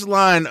the first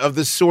line of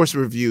the source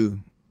review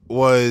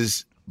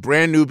was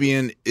Brand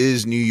Nubian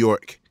is New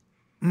York.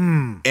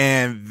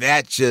 And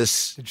that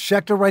just... Did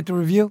Schechter write the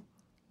review?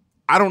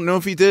 I don't know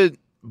if he did,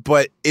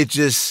 but it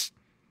just...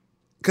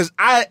 Because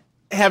I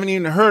haven't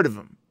even heard of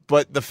him.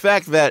 But the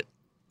fact that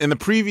in the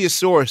previous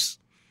source,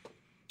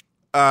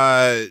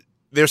 their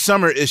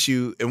summer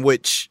issue in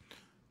which,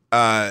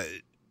 they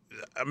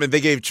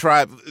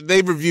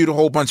reviewed a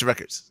whole bunch of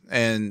records,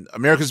 and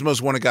America's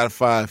Most Wanted got a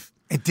 5.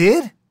 It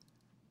did?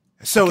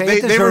 So okay,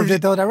 they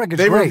it, though. That record's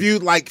they great.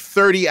 reviewed like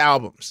 30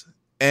 albums,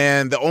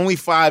 and the only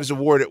 5s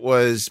awarded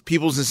was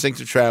People's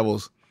Instinctive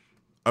Travels,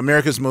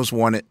 America's Most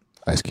Wanted,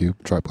 Ice Cube,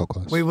 Tribe Called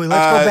Quest. Wait,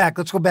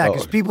 let's go back.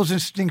 Is People's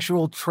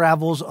Instinctual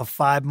Travels a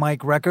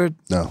 5-mic record?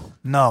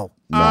 No.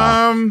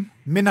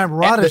 Midnight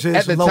Marauders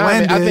at the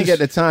time, I think at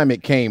the time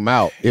it came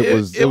out, it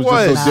was just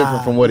so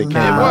different from what it came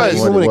out.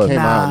 Even when it came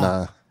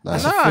out,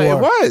 it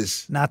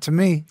was. Not to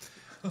me.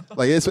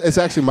 Like it's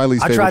actually my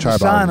least I favorite tried to tribe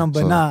sign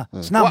album. them, but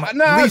it's not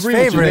my I least agree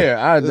with you favorite. there.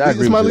 I agree It's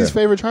with my you least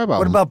there. favorite tribe album.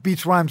 What about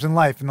Beats, Rhymes, and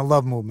Life and the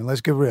Love Movement?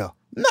 Let's get real.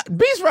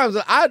 Beats, Rhymes,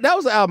 that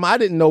was an album I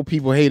didn't know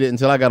people hated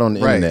until I got on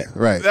the internet.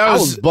 Right. I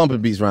was bumping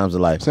Beats, Rhymes,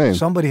 and Life. Same.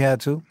 Somebody had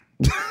to.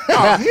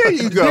 Oh, here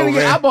you go, Then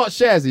again, man. I bought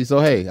Shazzy, so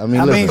hey, I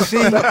mean, see, I'm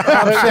saying. you know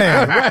what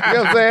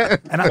I'm saying?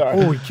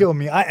 And he killed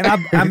me.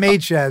 I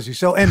made Shazzy.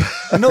 So, and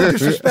no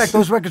disrespect,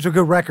 those records are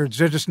good records.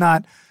 They're just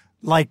not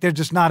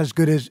as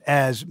good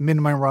as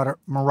Midnight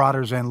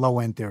Marauders and Low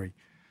End Theory.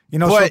 You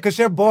know, because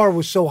their bar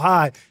was so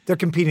high, they're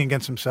competing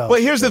against themselves.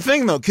 But here's the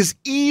thing, though, because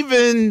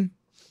even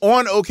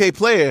on OK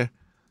Player,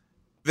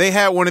 they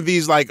had one of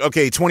these, like,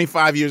 okay,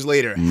 25 years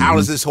later, how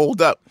does this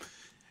hold up?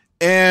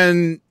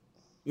 And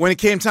when it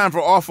came time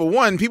for All for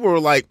One, people were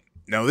like,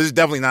 no, this is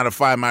definitely not a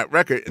 5-mic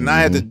record. And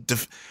I had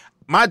to,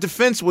 my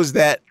defense was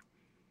that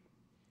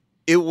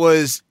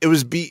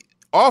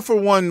All for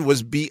One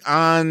was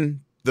beyond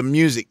the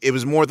music. It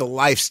was more the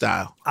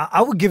lifestyle.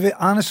 I would give it,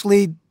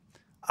 honestly,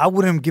 I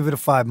wouldn't give it a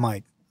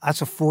 5-mic.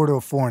 That's a 4 to a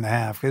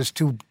 4.5. There's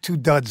two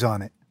duds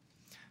on it.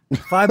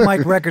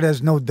 5-mic record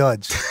has no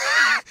duds.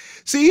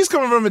 See, he's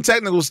coming from a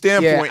technical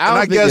standpoint, and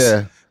I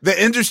guess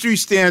the industry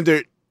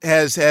standard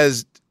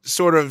has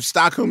sort of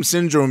Stockholm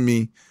syndrome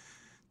me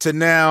to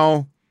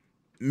now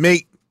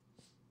make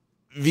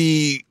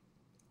the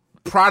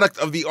product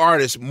of the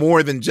artist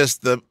more than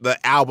just the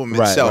album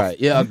itself. Right.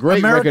 Yeah, a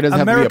great record doesn't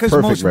have to be a perfect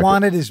America's Most record.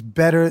 Wanted is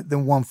better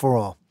than One for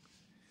All.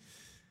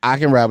 I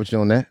can ride with you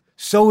on that.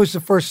 So is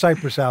the first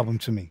Cypress album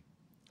to me.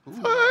 You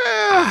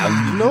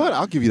know what?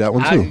 I'll give you that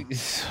one too.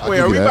 Wait,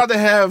 are we about to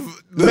have?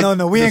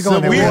 No, we ain't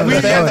going there. We've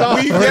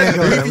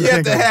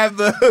yet to have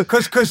the.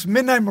 Because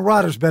Midnight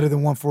Marauders better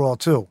than One for All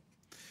too.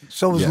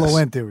 So is Low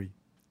End Theory.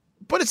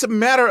 But it's a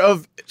matter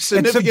of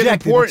significant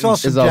subjective.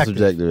 importance. It's all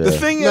subjective. Yeah. The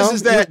thing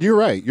is that you're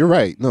right. You're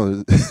right.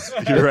 No,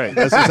 You're right.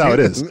 That's just how it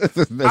is.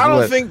 I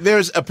don't think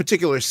there's a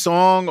particular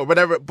song or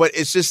whatever, but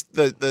it's just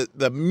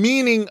the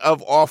meaning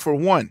of All for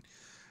One.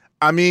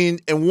 I mean,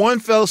 in one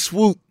fell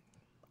swoop.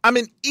 I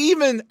mean,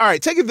 even all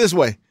right. Take it this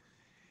way.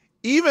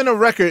 Even a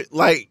record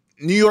like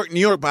New York, New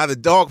York by the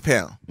Dog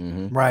Pound.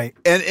 Right.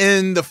 And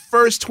in the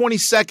first 20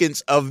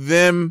 seconds of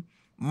them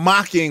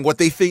mocking what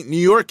they think New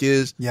York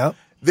is,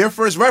 their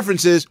first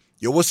reference is,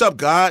 yo, what's up,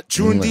 God?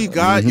 True indeed,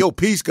 God. Yo,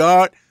 peace,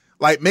 God.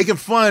 Like making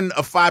fun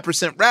of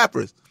 5%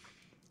 rappers.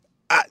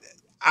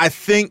 I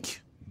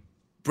think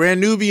Brand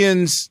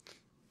Nubian's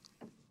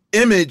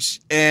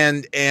image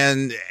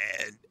and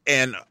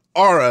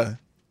aura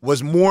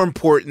was more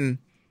important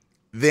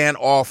than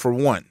All for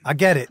One. I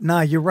get it.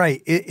 Nah, you're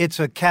right. It's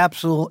a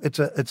capsule. It's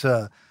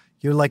a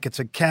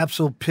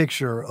capsule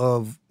picture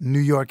of New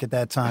York at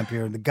that time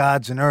period, the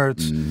gods and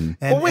earths. And,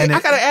 well, wait,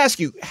 I gotta ask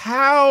you,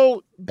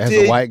 how as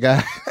a white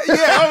guy? Yeah,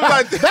 I was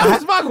like, that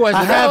was my question.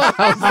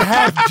 I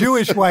have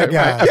Jewish white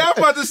guy. Yeah, I'm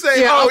about to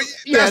say,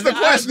 that's the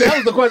question. That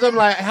was the question. I'm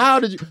like, how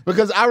did you?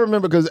 Because I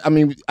remember,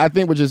 I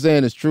think what you're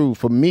saying is true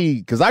for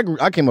me. Because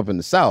I came up in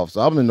the South,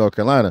 so I'm in North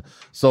Carolina.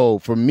 So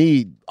for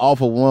me, All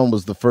for One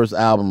was the first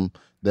album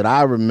that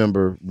I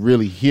remember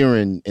really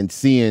hearing and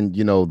seeing,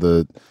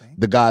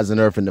 the gods and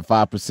earth and the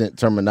 5%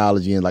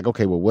 terminology and like,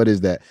 okay, well, what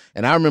is that?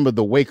 And I remember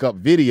the Wake Up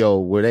video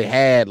where they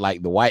had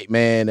like the white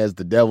man as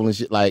the devil and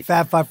shit. Like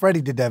Fab Five Freddy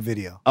did that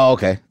video. Oh,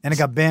 okay. And it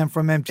got banned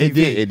from MTV.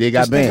 It did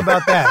got banned. Think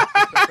about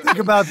that. Think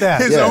about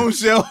that. His own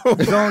show.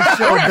 His own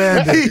show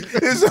banned it.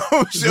 His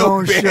own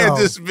show banned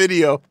this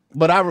video.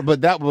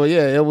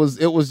 It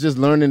was just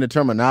learning the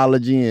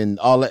terminology and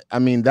all that. I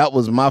mean, that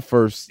was my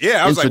first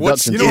I was like,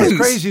 what's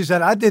crazy is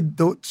that I did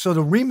the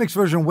remix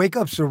version, Wake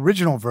Up's the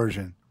original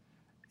version.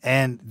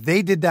 And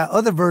they did that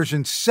other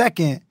version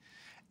second,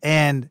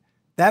 and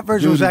that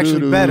version was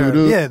actually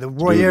better. Yeah, the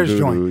Roy Ayers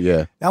joint.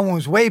 Yeah. That one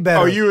was way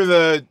better. Oh, you were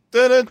the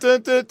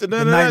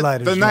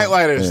Nightlighters. The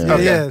Nightlighters. Yeah,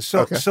 Okay.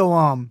 yeah.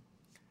 So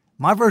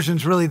my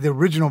version's really the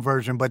original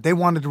version, but they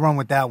wanted to run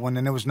with that one,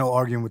 and there was no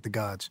arguing with the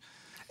gods.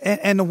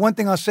 And the one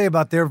thing I'll say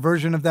about their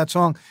version of that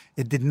song,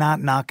 it did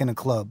not knock in a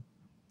club.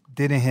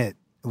 Didn't hit.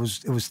 It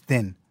was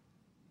thin.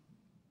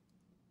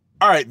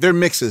 All right, their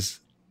mixes.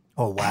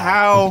 Oh,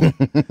 wow. How?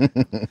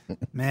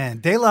 Man,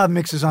 De La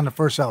mixes on the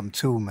first album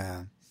too,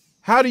 man.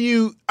 How do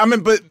you,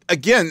 but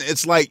again,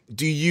 it's like,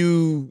 do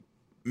you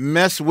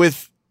mess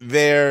with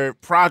their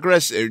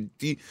progress? Or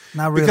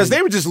Not really. Because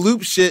they would just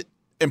loop shit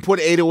and put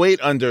 808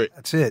 under it.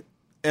 That's it.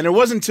 And it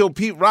wasn't until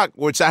Pete Rock,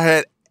 which I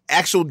had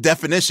actual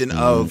definition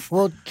of,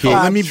 well,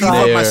 let me beef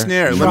up my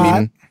snare.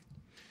 Tribe.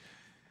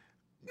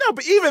 No,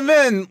 but even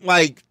then,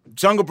 like,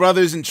 Jungle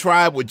Brothers and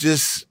Tribe would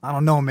just... I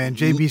don't know, man.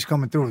 JB's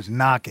coming through. It was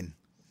knocking.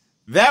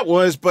 That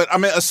was, but I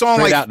mean, a song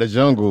Straight like Out the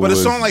Jungle. But a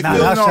song like that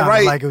Feeling All sounded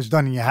Right, like it was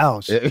done in your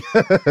house. yeah,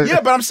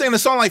 but I'm saying a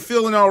song like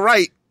Feeling All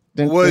Right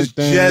was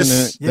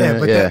just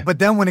but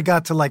then when it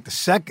got to like the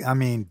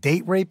second,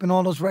 Date Rape and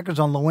all those records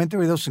on Low End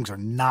Theory, those things are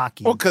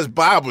knocking. Well, because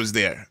Bob was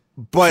there,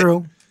 but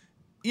True.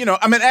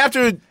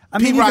 After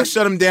Pete Rock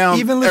shut him down,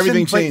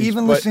 everything changed.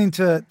 Even listening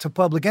to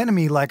Public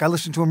Enemy, like I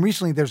listened to him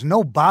recently, there's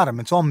no bottom;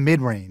 it's all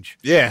mid range.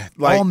 Yeah,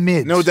 like all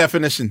mids. No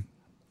definition,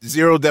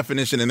 zero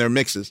definition in their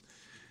mixes.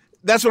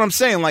 That's what I'm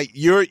saying. Like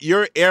your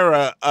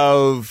era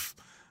of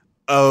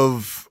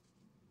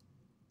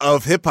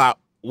hip hop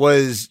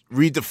was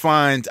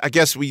redefined. I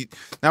guess we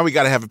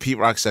got to have a Pete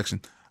Rock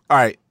section. All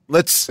right,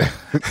 let's play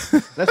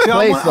I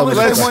some. want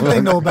to say one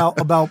thing though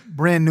about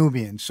Brand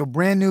Nubian. So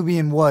Brand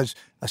Nubian was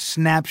a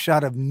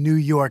snapshot of New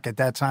York at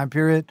that time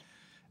period,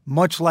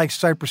 much like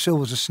Cypress Hill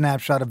was a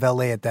snapshot of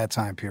LA at that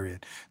time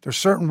period. There's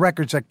certain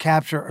records that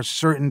capture a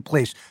certain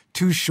place.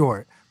 Too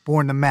Short,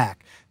 Born to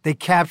Mac. They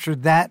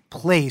captured that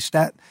place,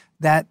 that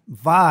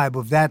vibe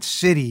of that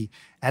city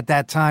at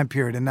that time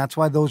period. And that's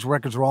why those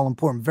records are all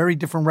important. Very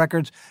different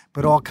records,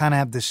 but all kind of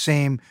have the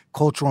same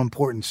cultural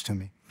importance to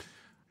me.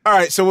 All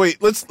right, so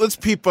wait, let's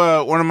peep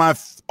one of my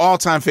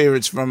all-time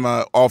favorites from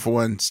All for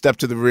One, Step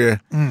to the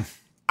Rear.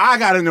 I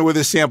got to know where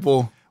this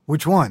sample...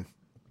 Which one?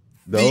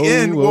 The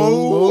end.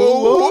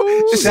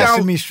 Whoa.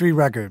 Sesame Street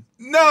record.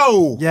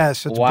 No.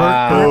 Yes, it's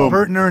Wow.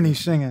 Bert and Ernie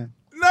singing.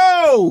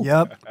 No.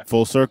 Yep.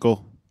 Full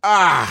circle.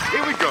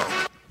 Here we go.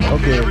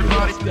 Okay.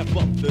 Everybody step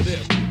up to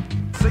this.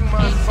 Sing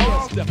my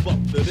song. Step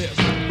up to this.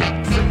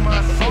 Sing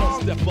my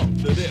song. Step up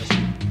to this.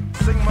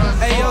 Sing my song.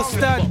 Hey, yo,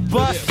 stud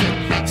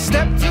bustin'.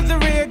 Step to the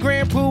rear,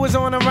 Grand Poo is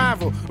on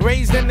arrival.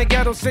 Raised in the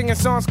ghetto, singing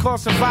songs called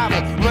Survival.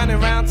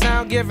 Running around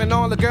town, giving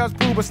all the girls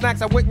pooba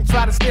snacks. I wouldn't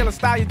try to steal a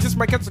style, you just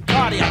might catch a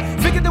cardiac.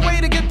 Figured the way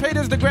to get paid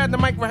is to grab the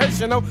mic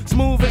rehearsal.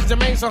 Smooth as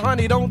Jermaine, so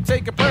honey, don't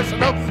take it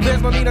personal.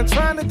 There's no need in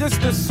trying to diss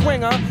this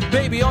swinger.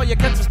 Baby, all you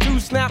catch is 2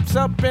 snaps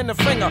up in the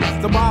finger.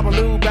 The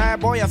Babalu, bad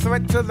boy, a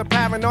threat to the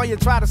paranoia.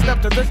 Try to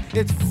step to this,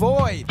 it's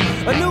void.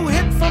 A new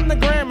hit from the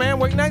Grand Man,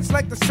 work nights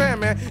like the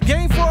Sandman.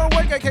 Game for a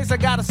work in case I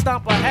gotta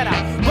stomp her head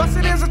out. Plus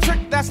it is a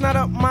trick that's not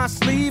up my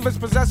sleeve. It's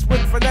possessed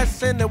with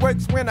finesse and it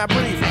works when I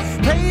breathe.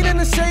 Paid in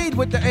the shade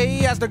with the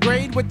A as the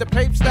grade with the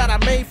papes that I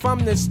made from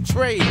this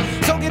trade.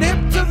 So get hip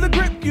to the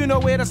grip, you know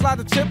where to slide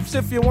the chips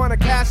if you wanna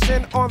cash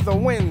in on the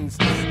wins.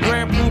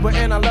 Grand Puba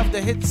and I love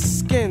to hit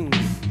skins.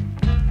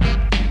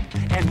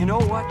 And you know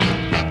what?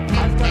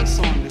 I've got a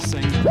song to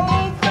sing.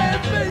 Oh,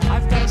 baby!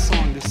 I've got a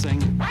song to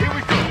sing. Here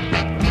we go.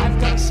 I've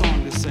got a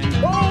song to sing.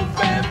 Oh,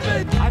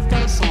 baby! I've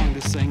got a song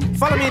to sing.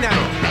 Follow me now.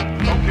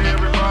 Okay,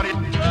 everybody.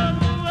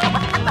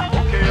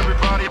 Okay,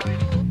 everybody.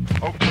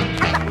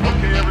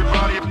 Okay,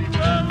 everybody.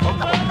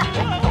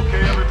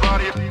 Okay,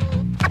 everybody.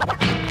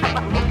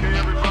 Okay,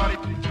 everybody.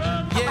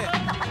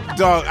 Yeah.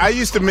 Dog, I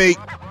used to make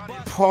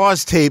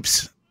pause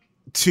tapes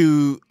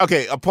a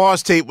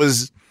pause tape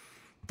was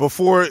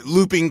before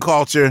looping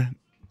culture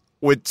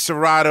with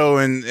Serato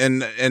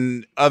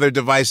and other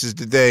devices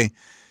today.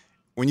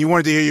 When you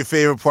wanted to hear your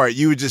favorite part,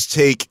 you would just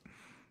take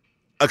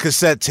a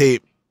cassette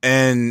tape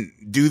and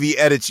do the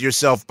edits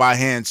yourself by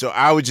hand. So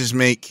I would just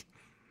make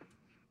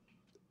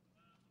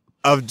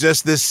of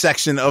just this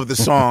section of the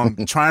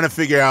song, trying to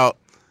figure out,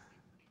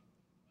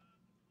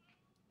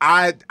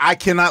 I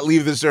cannot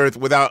leave this earth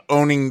without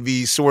owning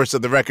the source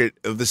of the record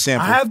of the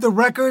sample. I have the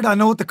record. I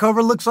know what the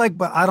cover looks like,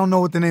 but I don't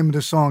know what the name of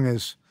the song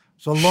is.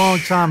 It's a long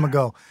time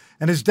ago.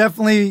 And it's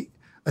definitely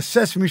a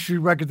Sesame Street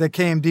record that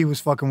KMD was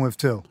fucking with,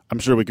 too. I'm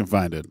sure we can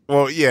find it.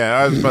 Well, yeah,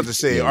 I was about to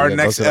say, our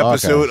next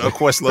episode of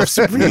Questlove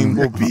Supreme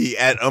will be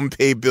at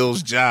Unpaid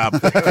Bill's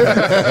job. Just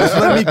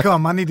let me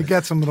come. I need to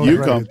get some of those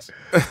records.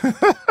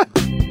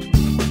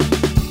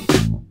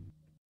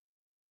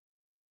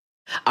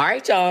 All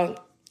right, y'all.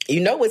 You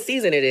know what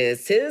season it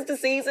is. 'Tis the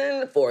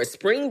season for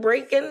spring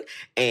breaking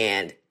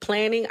and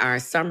planning our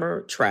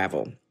summer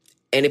travel.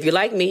 And if you're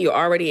like me, you're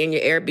already in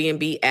your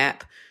Airbnb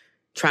app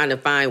trying to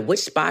find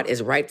which spot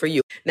is right for you.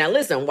 Now,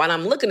 listen, while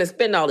I'm looking to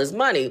spend all this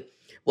money,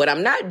 what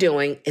I'm not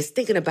doing is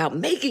thinking about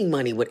making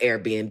money with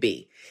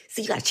Airbnb.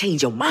 See, you got to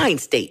change your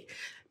mind state.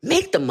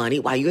 Make the money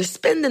while you're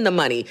spending the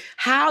money.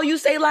 How, you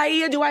say,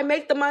 Laia, do I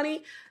make the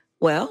money?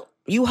 Well,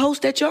 you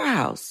host at your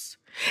house.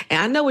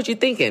 And I know what you're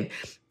thinking.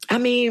 I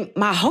mean,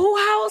 my whole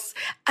house?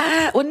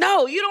 Well,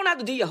 no, you don't have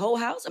to do your whole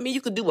house. I mean,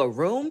 you could do a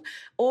room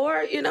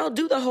or,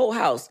 do the whole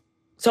house.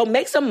 So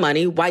make some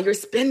money while you're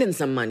spending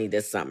some money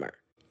this summer.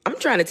 I'm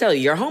trying to tell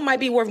you, your home might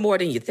be worth more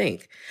than you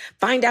think.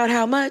 Find out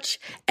how much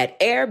at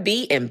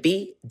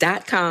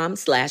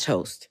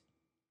airbnb.com/host.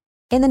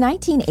 In the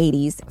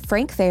 1980s,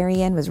 Frank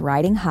Farian was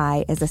riding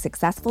high as a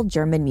successful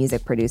German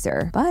music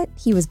producer, but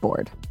he was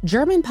bored.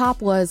 German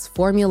pop was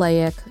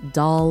formulaic,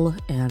 dull,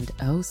 and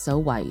oh so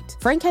white.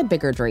 Frank had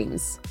bigger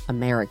dreams,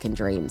 American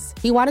dreams.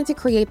 He wanted to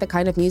create the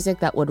kind of music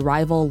that would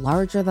rival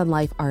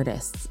larger-than-life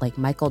artists like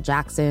Michael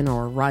Jackson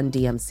or Run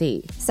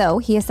DMC. So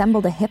he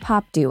assembled a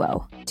hip-hop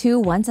duo, two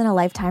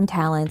once-in-a-lifetime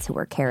talents who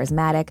were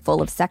charismatic,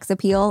 full of sex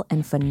appeal,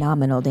 and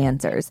phenomenal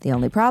dancers. The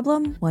only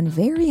problem? One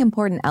very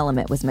important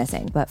element was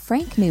missing, but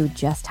Frank knew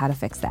just how to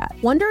fix that.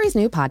 Wondery's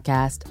new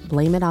podcast,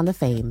 Blame It on the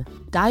Fame,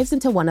 dives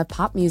into one of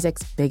pop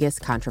music's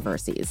biggest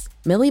controversies.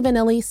 Milli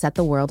Vanilli set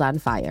the world on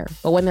fire,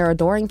 but when their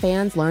adoring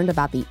fans learned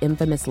about the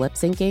infamous lip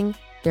syncing,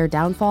 their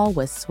downfall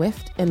was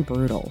swift and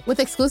brutal. With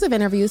exclusive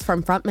interviews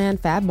from frontman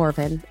Fab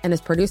Morvan and his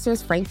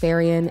producers Frank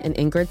Farian and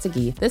Ingrid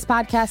Seguí, this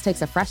podcast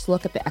takes a fresh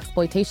look at the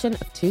exploitation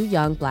of two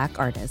young Black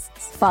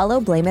artists.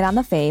 Follow Blame It on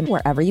the Fame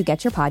wherever you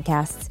get your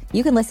podcasts.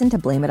 You can listen to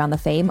Blame It on the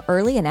Fame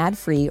early and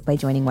ad-free by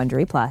joining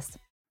Wondery Plus.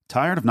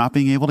 Tired of not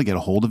being able to get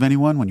a hold of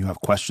anyone when you have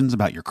questions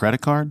about your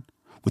credit card?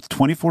 With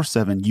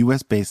 24/7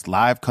 U.S.-based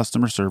live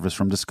customer service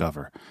from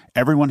Discover,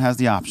 everyone has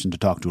the option to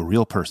talk to a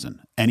real person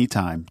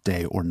anytime,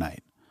 day or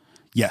night.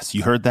 Yes,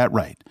 you heard that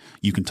right.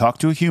 You can talk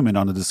to a human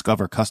on the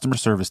Discover customer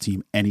service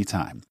team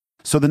anytime.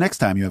 So the next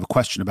time you have a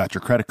question about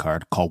your credit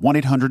card, call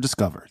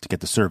 1-800-DISCOVER to get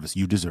the service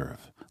you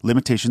deserve.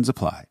 Limitations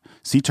apply.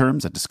 See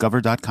terms at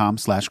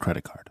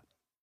discover.com/creditcard.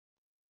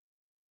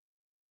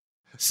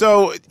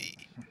 So,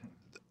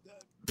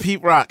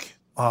 Pete Rock.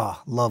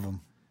 Love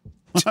him.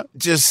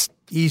 Just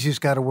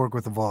easiest guy to work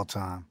with of all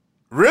time.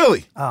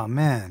 Really? Oh,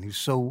 man.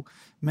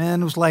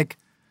 It was like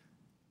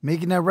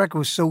making that record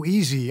was so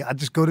easy. I'd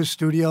just go to the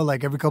studio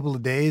like every couple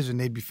of days and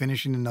they'd be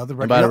finishing another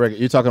record. By the record,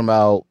 you're talking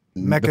about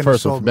the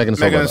first one, Megan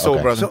and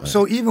Soul Brothers.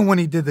 So even when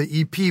he did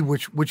the EP,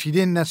 which he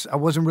didn't I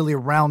wasn't really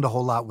around a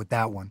whole lot with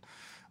that one.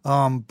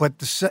 But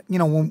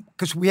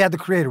because we had the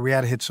creator, we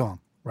had a hit song,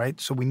 right?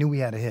 So we knew we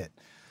had a hit.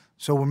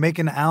 So we're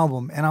making an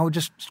album, and I would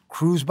just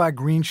cruise by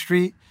Green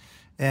Street,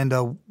 and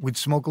we'd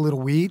smoke a little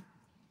weed,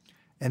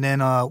 and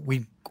then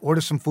we'd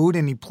order some food,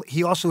 and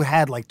he also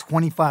had like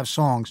 25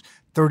 songs,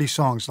 30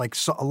 songs, like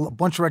a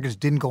bunch of records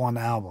didn't go on the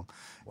album.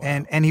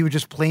 Wow. And he would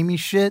just play me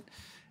shit,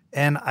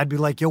 and I'd be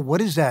like, yo, what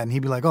is that? And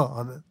he'd be like,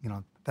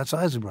 that's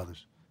Isley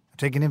Brothers. I'm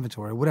taking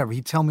inventory or whatever.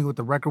 He'd tell me what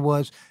the record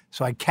was,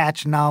 so I'd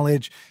catch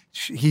knowledge.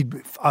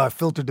 He'd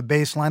filter the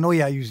bass line. Oh,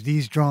 yeah, I use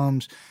these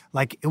drums.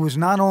 Like, it was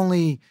not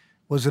only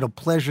was it a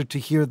pleasure to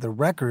hear the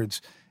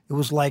records, it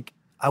was like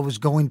I was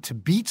going to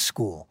beat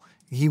school.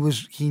 He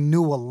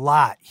knew a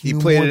lot. He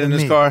played it in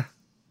his car?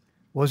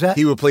 What was that?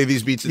 He would play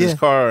these beats in his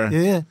car?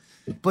 Yeah.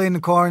 played in the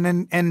car,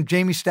 and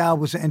Jamie Stout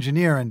was the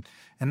engineer, and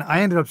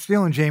I ended up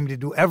stealing Jamie to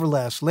do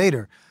Everlast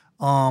later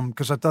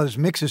because I thought his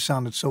mixes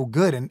sounded so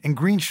good, and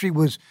Green Street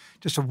was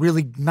just a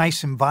really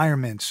nice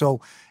environment.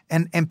 So,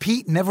 and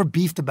Pete never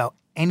beefed about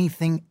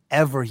anything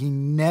ever. He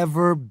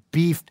never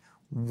beefed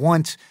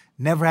once.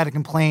 Never had a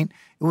complaint.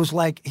 It was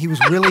like he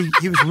was really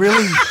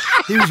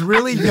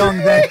young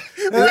then.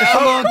 It's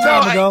a long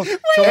time ago.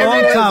 It's a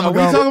long time ago.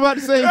 Are we talking about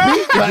the same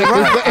Pete?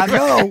 Right, I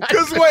know.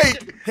 Because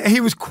wait,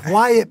 he was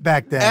quiet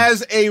back then.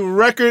 As a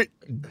record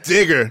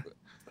digger,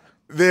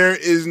 there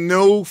is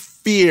no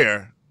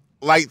fear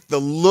like the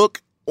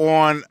look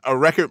on a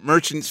record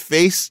merchant's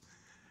face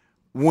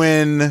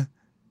when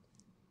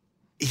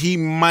he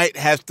might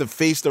have to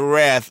face the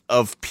wrath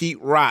of Pete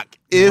Rock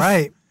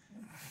if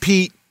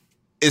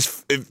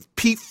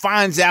Pete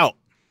finds out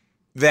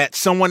that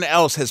someone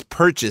else has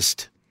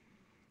purchased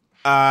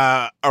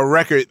a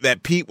record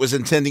that Pete was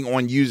intending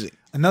on using.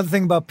 Another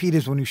thing about Pete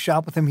is when you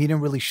shop with him, he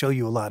didn't really show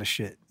you a lot of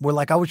shit. Where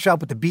like I would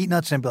shop with the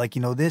Beatnuts and be like,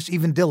 this,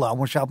 even Dilla, I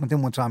went shopping with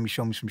him one time, he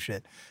showed me some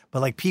shit.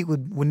 But like Pete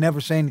would never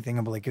say anything.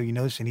 I'd be like, yo, you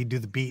know this? And he'd do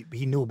the beat, but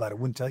he knew about it,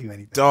 wouldn't tell you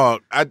anything.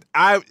 Dog,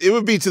 it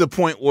would be to the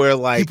point where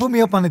like... He put me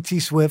up on the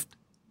T-Swift.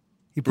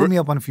 He put me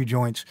up on a few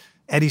joints.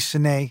 Eddie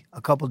Sine, a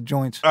couple of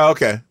joints. Oh,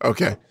 okay.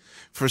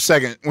 For a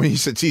second, when you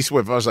said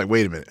T-Swift, I was like,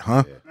 wait a minute,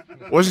 huh? Yeah.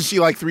 Wasn't she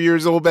like 3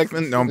 years old back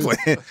then? No, I'm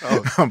playing.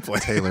 I'm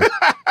playing. Taylor.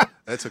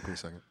 That took me a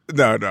second.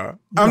 No.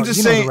 I'm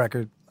just saying. Know the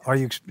record.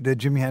 The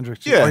Jimi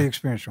Hendrix? Yeah. Are You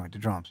Experience joint, the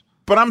drums?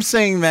 But I'm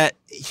saying that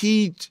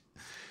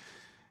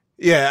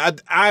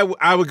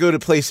I would go to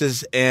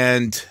places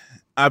and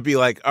I'd be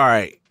like, all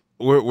right,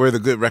 we're the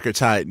good records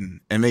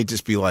hiding. And they'd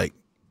just be like,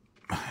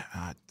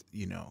 I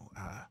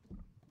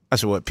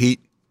said, what,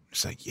 Pete?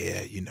 It's like,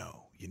 yeah, you know.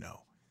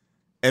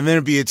 And then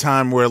it'd be a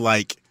time where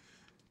like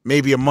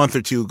maybe a month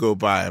or two go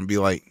by and be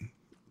like,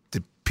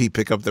 did Pete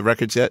pick up the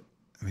records yet?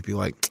 And they'd be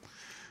like,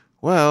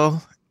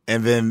 well,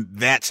 and then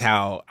that's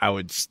how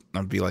I'd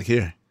be like,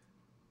 here,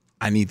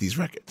 I need these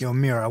records. Yo,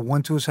 Amir, I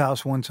went to his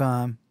house one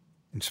time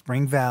in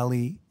Spring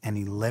Valley and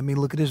he let me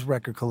look at his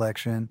record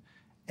collection,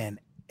 and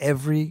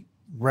every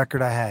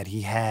record I had,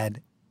 he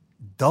had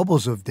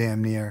doubles of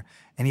damn near,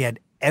 and he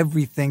had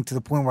everything to the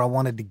point where I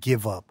wanted to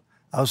give up.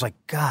 I was like,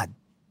 God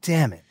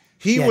damn it.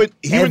 He would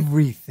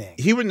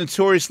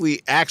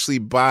notoriously actually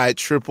buy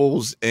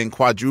triples and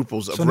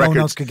quadruples of so records no one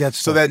else could get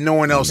stuff. So that no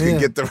one else could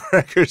get the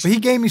records. But he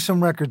gave me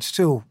some records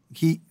too.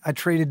 I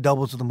traded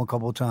doubles with him a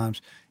couple of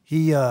times.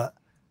 He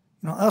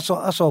also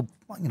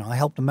I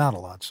helped him out a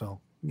lot,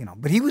 so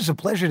but he was a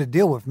pleasure to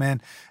deal with,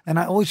 man. And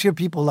I always hear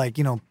people like,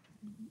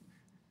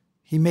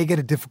 he may get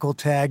a difficult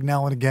tag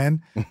now and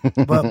again,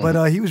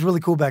 but he was really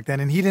cool back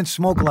then, and he didn't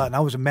smoke a lot, and I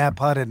was a mad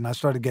pothead, and I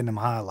started getting him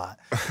high a lot.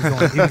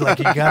 He was like,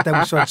 you got that?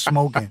 We started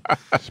smoking.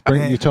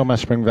 You talking about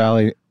Spring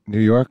Valley, New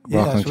York,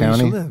 Rockland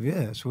County?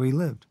 Yeah, that's where he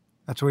lived.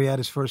 That's where he had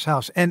his first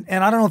house. And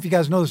I don't know if you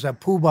guys know this,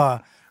 that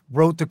Puba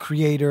wrote The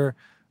Creator.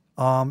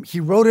 He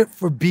wrote it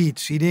for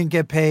beats. He didn't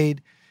get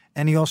paid,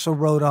 and he also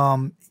wrote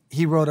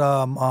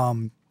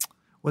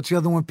what's the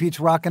other one Pete's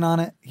rocking on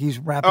it? He's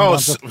rapping. Oh,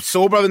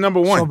 Soul Brother Number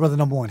One. Soul Brother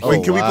Number One.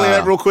 Wait, can we play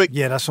that real quick?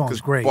 Yeah, that song's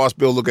great. Boss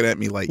Bill looking at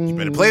me like, you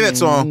better play that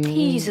song.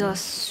 He's a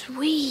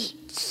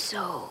sweet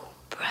soul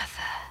brother.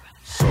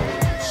 Soul.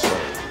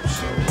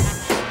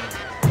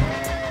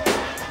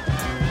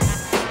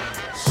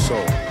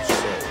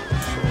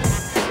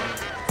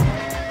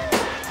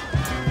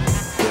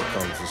 Here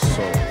comes the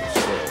soul.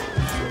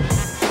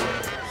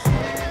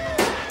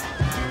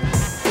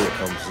 Here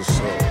comes the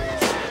soul.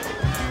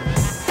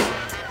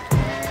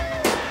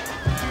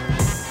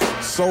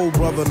 Soul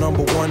Brother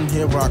Number One,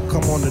 here I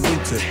come on the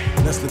new tip.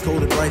 Nestle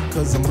coated right,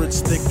 cause I'm rich,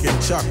 thick,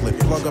 and chocolate.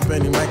 Plug up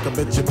any mic, I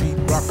bet your beat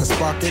rock a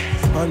sprocket.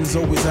 Huns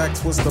always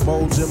ask what's the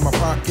bulge in my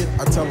pocket.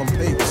 I tell them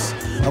papers.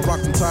 I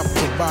rock from top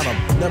to bottom,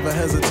 never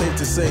hesitate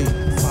to say,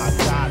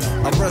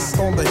 I rest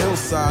on the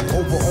hillside,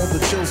 over on the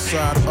chill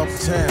side,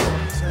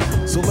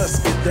 uptown. So let's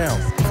get down.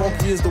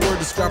 Funky is the word to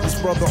describe this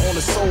brother on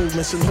his soul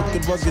mission.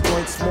 Hooking rugged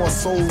joints, more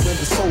soul than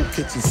the soul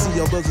kitchen.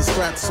 CL does a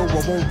scratch, so I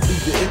won't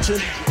leave you itching.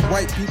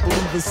 White people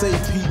even say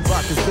Pete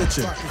Rock is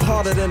bitching.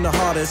 Harder than the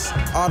hardest,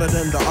 harder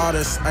than the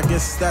artist. I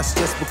guess that's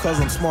just because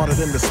I'm smarter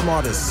than the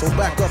smartest. So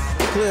back up,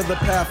 clear the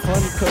path,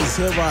 hun, cause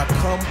here I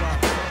come.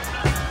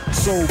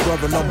 Soul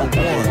Brother Number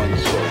One.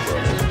 Soul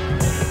Brother.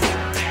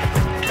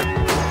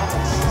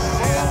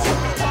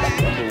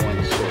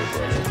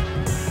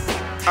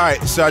 All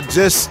right, so I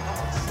just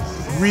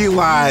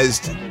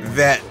realized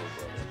that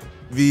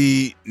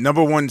the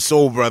Number One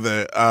Soul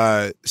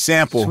Brother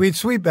sample. Sweet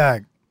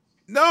Sweetback.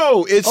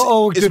 No,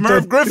 it's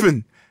Merv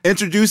Griffin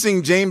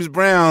introducing James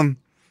Brown.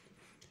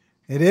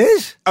 It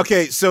is?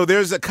 Okay, so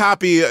there's a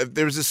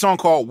song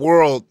called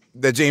World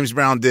that James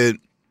Brown did,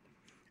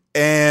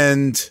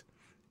 and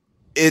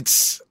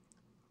it's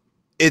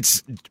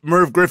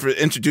Merv Griffin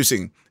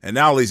introducing, and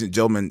now, ladies and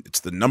gentlemen,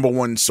 it's the Number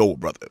One Soul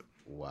Brother.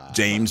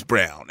 James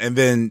Brown. And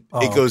then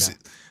it goes, okay.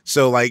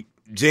 So like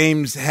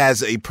James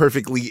has a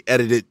perfectly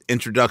edited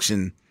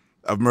introduction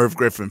of Merv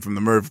Griffin from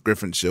the Merv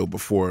Griffin show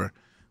before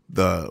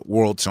the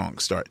World song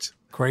starts.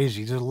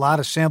 Crazy. There's a lot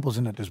of samples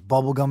in it. There's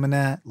bubblegum in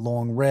that,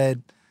 Long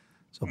Red.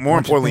 More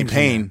importantly,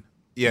 Pain.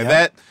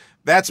 Yeah,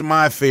 that's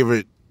my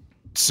favorite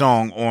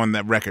song on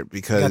that record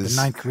because got the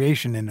Ninth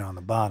Creation in there on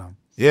the bottom.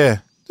 Yeah.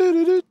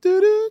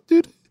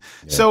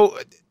 So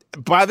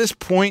by this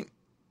point,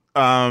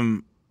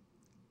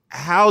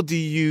 how do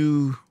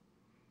you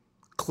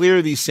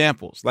clear these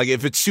samples? Like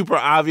if it's super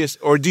obvious,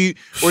 or is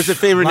it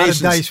Favorite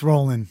Nations? A lot of dice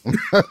rolling.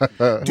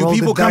 Do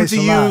people come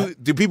to you?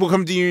 Do people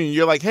come to you and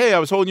you're like, "Hey, I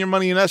was holding your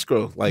money in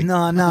escrow"? Like,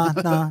 no.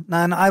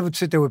 And I would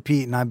sit there with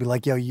Pete and I'd be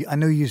like, "Yo, I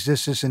know you use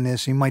this, and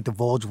this. He might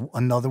divulge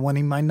another one.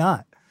 He might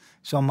not.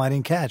 Some I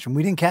didn't catch, and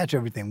we didn't catch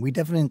everything. We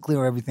definitely didn't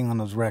clear everything on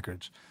those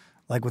records.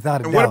 Like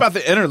without a doubt. What about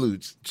the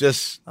interludes?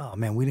 Oh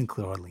man, we didn't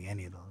clear hardly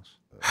any of those.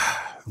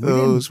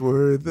 Those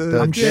were the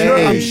I'm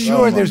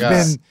sure there's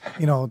been,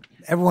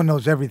 everyone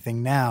knows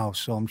everything now,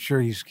 so I'm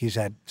sure he's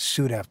had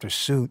suit after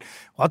suit.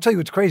 Well, I'll tell you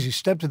what's crazy.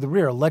 Step to the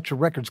Rear, Elektra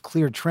Records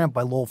cleared Tramp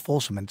by Lowell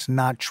Folsom, and it's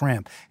not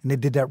Tramp. And they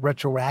did that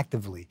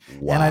retroactively.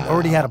 Wow. And I'd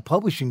already had a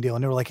publishing deal,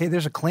 and they were like, hey,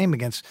 there's a claim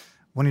against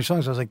one of your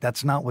songs. I was like,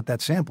 that's not what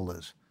that sample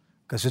is.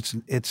 Because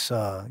it's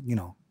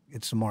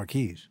the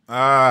Marquis.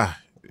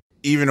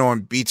 Even on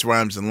Beats,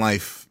 Rhymes, and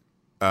Life,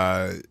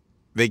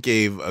 they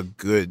gave a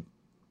good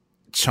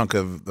chunk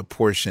of the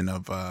portion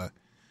of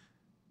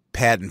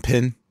Pad and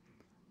Pen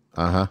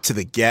to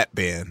the Gap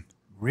Band.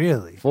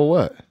 Really? For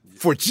what?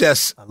 For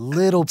just a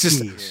little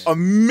piece. A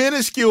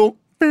minuscule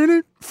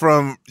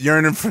from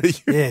Yearning for You.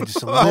 Yeah,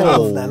 just a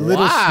little, that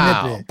little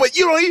snippet. But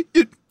you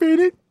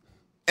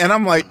and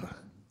I'm like,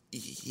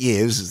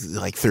 yeah, it was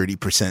like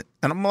 30%.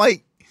 And I'm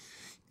like,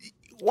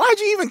 why'd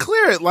you even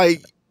clear it?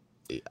 Like,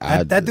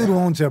 that dude who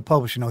owns their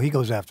publishing, he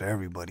goes after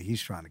everybody.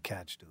 He's trying to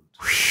catch dudes.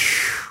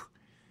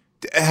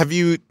 Have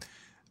you?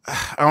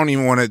 I don't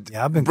even want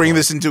to bring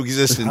this into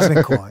existence. I've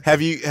been caught.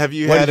 Have you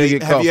had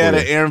an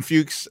Aaron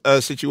Fuchs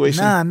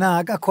situation? Nah.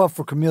 I got caught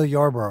for Camille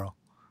Yarborough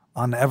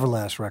on the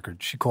Everlast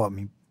record. She caught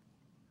me.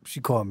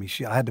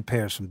 I had to pay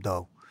her some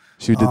dough.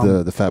 She did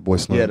the Fat Boy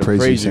Slim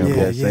Praise You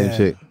sample. Same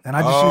chick. And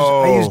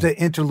I used the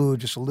interlude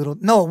just a little.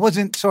 No, it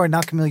wasn't. Sorry,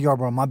 not Camille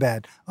Yarborough. My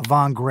bad.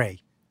 Yvonne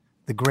Gray,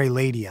 the Gray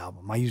Lady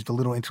album. I used a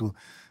little interlude.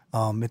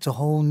 It's a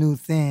whole new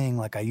thing.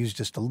 Like I used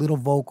just a little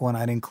vocal and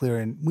I didn't clear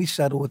it. And we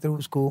settled with it. It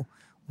was cool.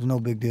 It was no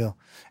big deal.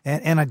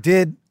 And I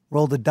did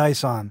roll the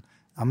dice on.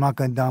 I'm not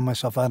going to down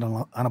myself out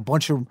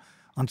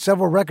on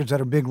several records that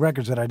are big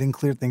records that I didn't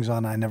clear things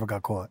on. I never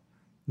got caught.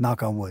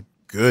 Knock on wood.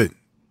 Good.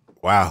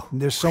 Wow.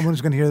 There's someone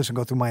who's going to hear this and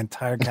go through my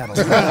entire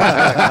catalog.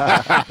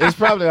 It's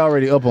probably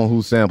already up on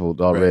Who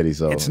Sampled already.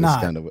 So it's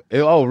not.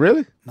 Oh,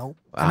 really? Nope.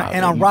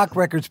 And on rock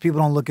records,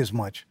 people don't look as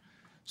much.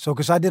 So,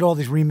 because I did all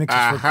these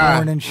remixes for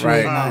Korn and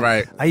shit.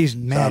 Right. I used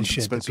mad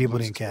shit that people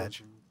didn't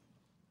catch.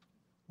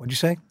 What'd you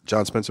say?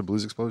 John Spencer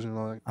Blues Explosion and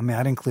all that? I mean,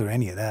 I didn't clear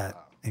any of that.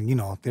 And,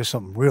 there's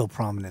something real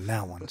prominent in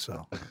that one.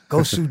 So,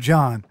 go sue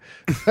John.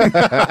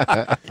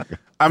 I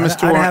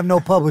didn't have no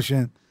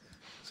publishing.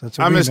 So it's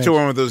a I miss remix.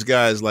 touring with those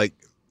guys. Like,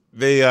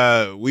 we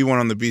went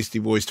on the Beastie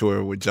Boys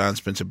tour with John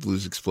Spencer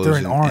Blues Explosion.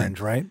 They're in Orange,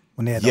 right?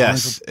 When they had the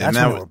Orange. That's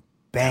when they were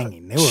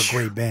banging. They were a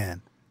great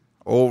band.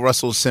 Old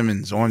Russell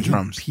Simmons on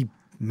drums.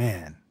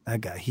 Man,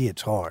 that guy, he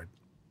hits hard.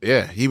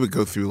 Yeah, he would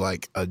go through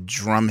like a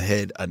drum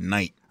head a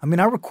night. I mean,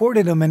 I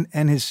recorded him,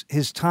 and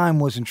his time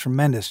wasn't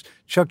tremendous.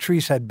 Chuck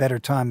Treese had better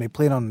time.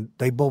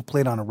 They both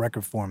played on a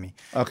record for me.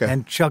 Okay.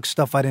 And Chuck's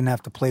stuff I didn't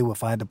have to play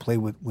with. I had to play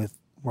with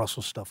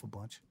Russell's stuff a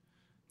bunch.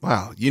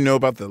 Wow, you know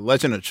about the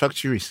legend of Chuck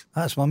Treese?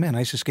 That's my man. I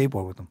used to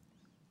skateboard with him.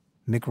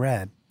 Mick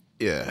Rad.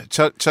 Yeah,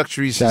 Chuck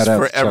Treese is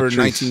forever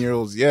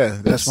 19-year-olds. Yeah,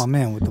 that's my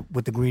man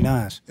with the green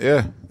eyes.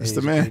 Yeah, that's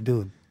the man. Great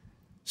dude.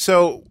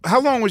 So,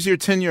 how long was your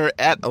tenure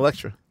at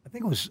Elektra? I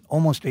think it was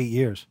almost 8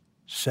 years.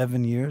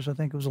 7 years, I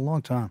think. It was a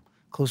long time.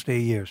 Close to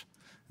 8 years.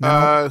 Who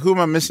am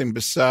I missing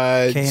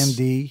besides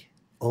KMD,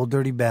 Old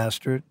Dirty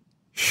Bastard.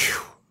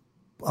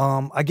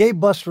 I gave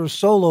Buster a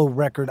solo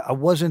record. I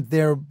wasn't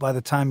there by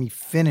the time he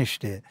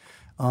finished it.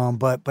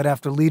 But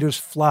after Leaders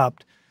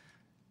flopped,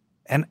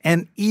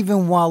 and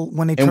even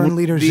when they turned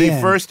Leaders in,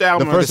 the first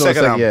album or the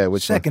second album? Yeah,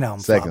 second album.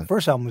 Flopped.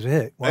 First album was a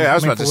hit. Well, I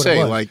was about to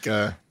say,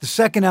 the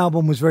second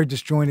album was very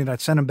disjointed. I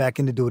sent them back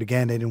in to do it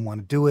again. They didn't want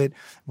to do it.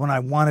 When I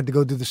wanted to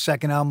go do the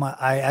second album,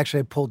 I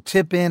actually pulled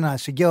Tip in. And I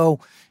said, "Yo,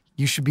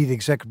 you should be the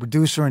executive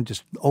producer and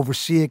just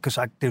oversee it because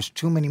there's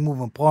too many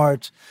moving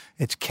parts.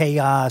 It's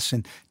chaos."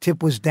 And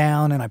Tip was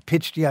down, and I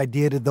pitched the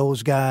idea to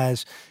those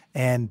guys.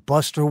 And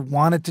Buster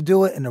wanted to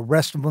do it, and the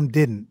rest of them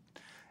didn't.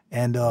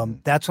 And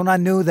that's when I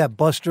knew that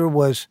Buster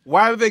was...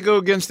 Why would they go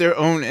against their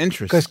own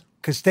interests?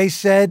 Because they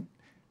said,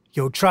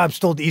 "Yo, Tribe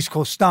stole the East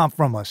Coast stomp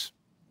from us."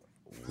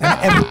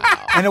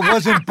 And it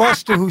wasn't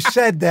Buster who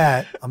said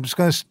that. I'm just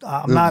going to...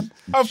 I'm not...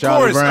 Of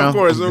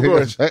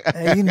course.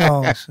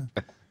 Hey,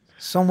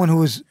 someone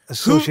who is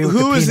associated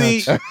with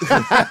the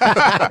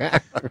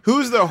Peanuts.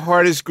 Who's the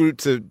hardest group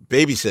to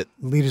babysit?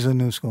 Leaders of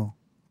New School.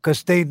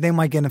 Because they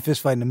might get in a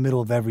fist fight in the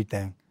middle of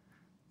everything.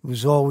 It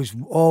was always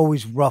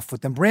rough with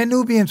them. Brand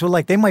Nubians were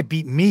like, they might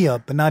beat me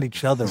up, but not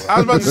each other up.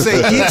 I was about to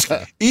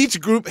say, each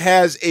group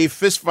has a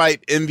fist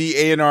fight in the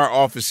A&R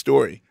office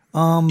story.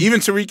 Even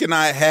Tariq and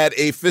I had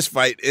a fist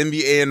fight in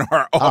the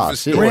A&R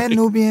office. Brand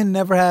Nubian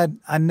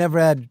I never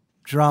had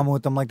drama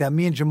with them like that.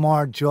 Me and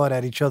Jamar jawed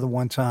at each other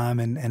one time,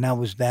 and that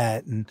was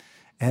that. And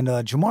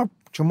Jamar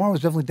was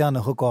definitely down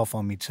to hook off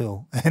on me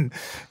too, and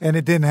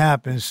it didn't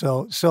happen.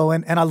 So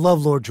I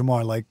love Lord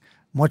Jamar. Like,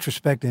 much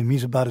respect to him.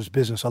 He's about his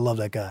business. I love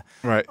that guy.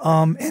 Right.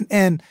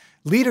 And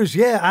leaders,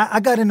 yeah, I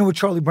got into with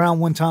Charlie Brown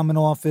one time in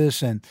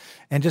office, and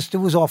just it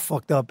was all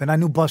fucked up. And I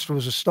knew Buster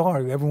was a star.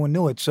 Everyone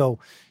knew it. So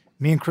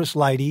me and Chris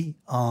Lighty,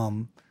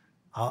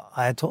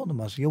 I had told him,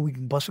 I was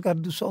like, Buster got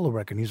to do solo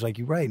record. And he's like,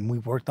 you're right. And we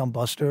worked on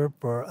Buster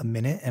for a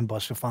minute, and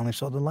Buster finally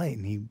saw the light,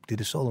 and he did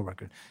a solo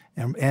record.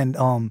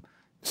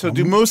 So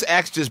do most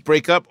acts just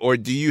break up, or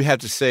do you have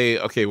to say,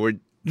 okay, we're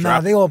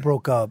No, they all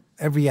broke up.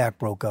 Every act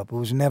broke up. It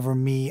was never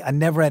me. I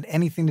never had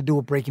anything to do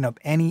with breaking up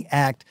any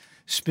act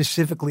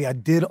specifically. I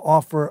did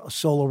offer a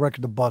solo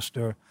record to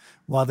Buster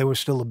while they were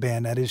still a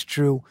band. That is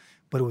true.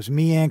 But it was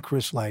me and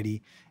Chris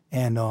Lighty.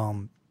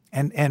 And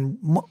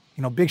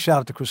big shout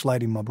out to Chris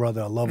Lighty, my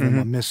brother. I love him.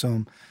 I miss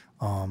him.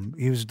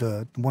 He was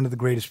one of the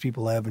greatest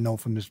people I ever know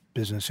from this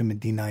business. Him and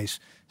D Nice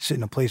sit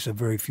in a place that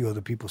very few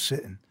other people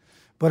sit in.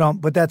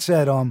 But that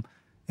said,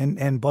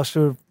 and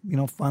Buster,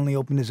 finally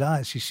opened his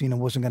eyes. He seen it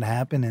wasn't going to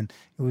happen, and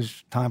it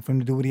was time for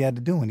him to do what he had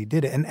to do, and he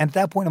did it. And at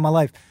that point in my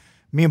life,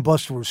 me and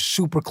Buster were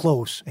super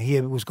close. And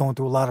he was going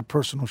through a lot of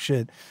personal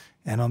shit,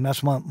 and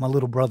that's my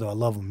little brother. I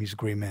love him. He's a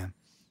great man.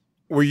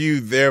 Were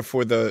you there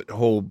for the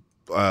whole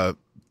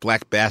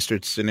Black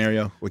Bastard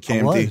scenario with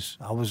KMD?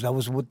 I was.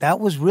 That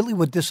was really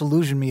what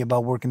disillusioned me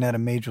about working at a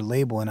major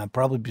label, and I'd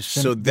probably be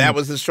cynical. So that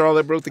was the straw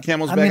that broke the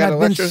camel's back out of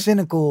I've lecture? been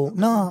cynical.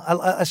 No,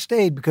 I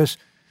stayed because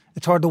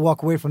it's hard to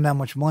walk away from that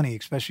much money,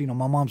 especially,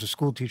 my mom's a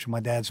school teacher.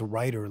 My dad's a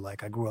writer.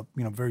 Like, I grew up,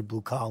 very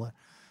blue collar.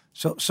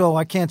 So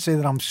I can't say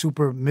that I'm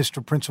super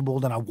Mr.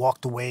 Principled and I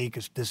walked away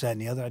because this, that, and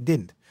the other. I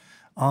didn't.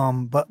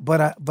 But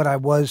I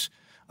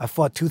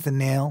fought tooth and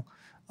nail,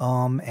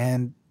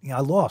 and I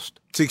lost.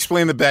 To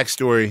explain the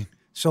backstory.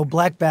 So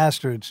Black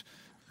Bastards,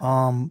 you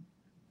got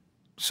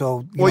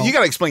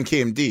to explain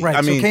KMD.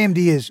 Right. So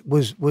KMD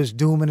was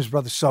Doom and his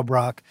brother Sub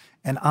Rock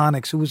and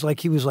Onyx, who was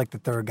like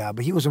the third guy,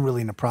 but he wasn't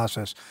really in the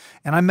process.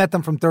 And I met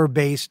them from Third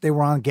Base. They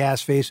were on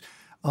Gasface.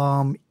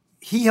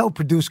 He helped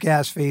produce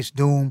Gasface,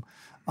 Doom.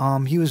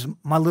 He was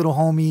my little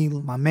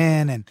homie, my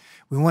man, and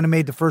we went and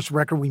made the first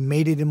record. We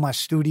made it in my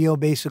studio,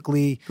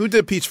 basically. Who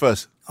did Peach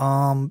Fuzz?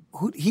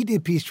 He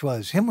did Peach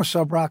Fuzz. Him or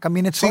Sub Rock? I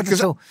mean, it's hard to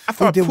tell. I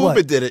thought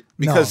Pooba did it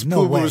because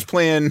Pooba was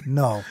playing.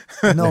 No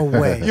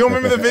way. You don't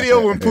remember the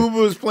video when Pooba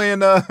was playing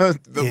the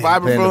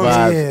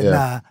vibraphone?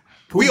 Nah.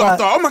 We all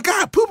thought, oh my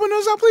God, Pooba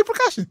knows how to play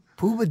percussion.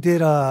 Pooba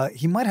did.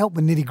 He might help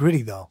with Nitty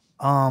Gritty though.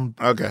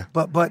 Okay.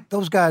 But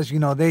those guys,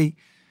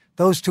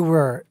 those two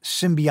were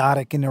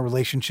symbiotic in their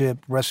relationship.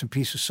 Rest in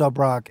peace to Sub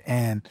Rock,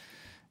 and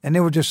they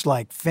were just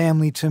like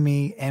family to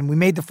me. And we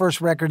made the first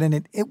record,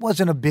 and it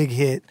wasn't a big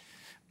hit,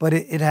 but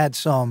it had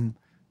some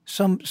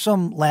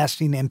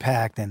lasting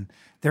impact. And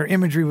their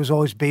imagery was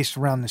always based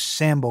around the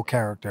Sambo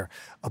character,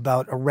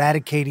 about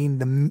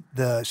eradicating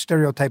the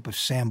stereotype of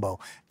Sambo.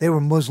 They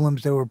were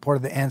Muslims. They were part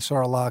of the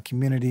Ansar Allah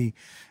community.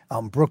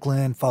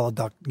 Brooklyn, followed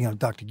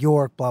Dr.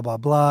 York, blah blah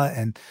blah.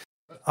 And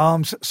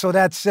so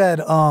that said,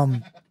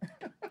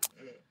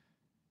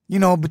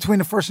 between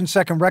the first and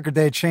second record,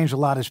 they had changed a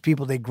lot as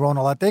people. They'd grown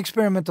a lot. They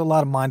experimented a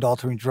lot of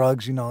mind-altering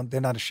drugs.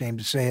 They're not ashamed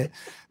to say it.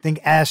 I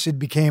think acid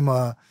became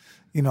a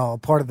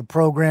part of the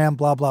program,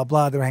 blah, blah,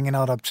 blah. They were hanging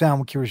out uptown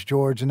with Curious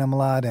George and them a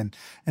lot. And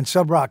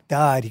Sub Rock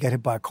died. He got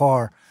hit by a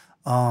car,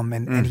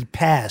 and he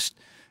passed.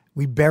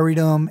 We buried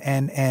him,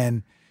 and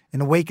in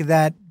the wake of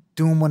that,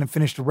 Doom went and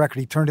finished the record.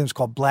 He turned in, it's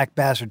called Black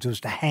Bastards. It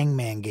was the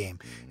Hangman game.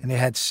 And they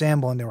had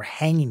Sambo, and they were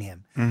hanging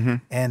him. Mm-hmm.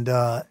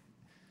 And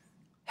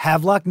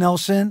Havelock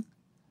Nelson,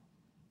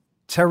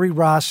 Terry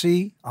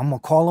Rossi, I'm going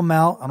to call him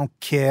out. I don't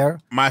care.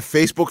 My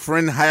Facebook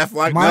friend,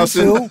 Havelock Mine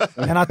Nelson. too.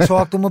 And I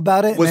talked to him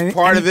about it. Was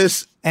part of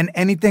this. And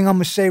anything I'm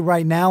going to say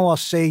right now, I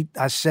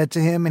said to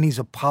him, and he's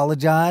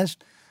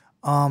apologized.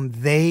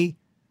 They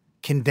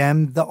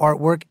condemned the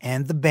artwork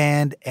and the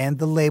band and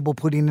the label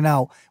putting it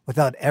out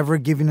without ever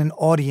giving an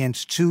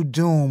audience to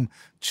Doom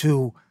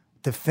to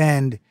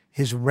defend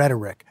his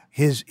rhetoric,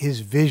 his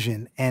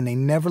vision. And they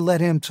never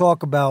let him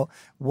talk about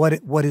what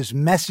his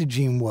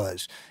messaging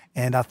was.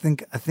 And I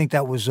think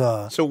that was.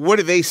 So what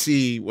did they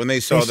see when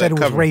they saw that cover? They said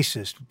it was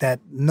racist. That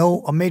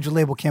a major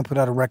label can't put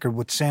out a record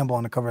with Sambo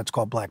on the cover. It's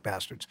called Black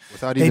Bastards.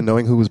 Without even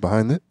knowing who was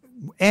behind it?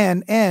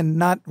 And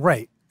not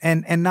right.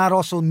 And not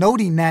also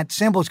noting that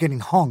Sambo's getting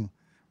hung,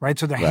 right?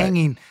 So they're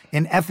hanging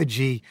in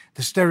effigy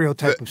the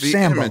stereotype of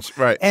Sambo. Image,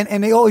 right.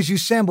 And they always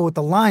use Sambo with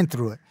the line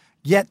through it.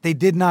 Yet they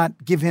did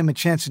not give him a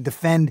chance to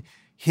defend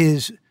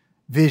his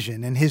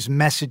vision and his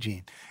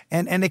messaging.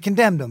 And they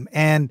condemned him.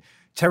 And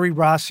Terry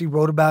Rossi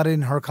wrote about it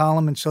in her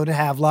column, and so did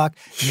Havelock,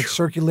 and it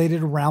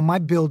circulated around my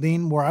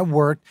building where I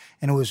worked,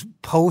 and it was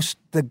post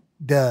the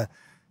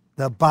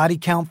body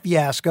count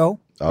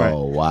fiasco.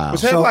 Oh, wow.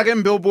 Was Havelock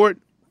in Billboard?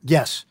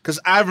 Yes. Because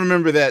I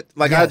remember that.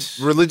 Like,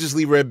 yes. I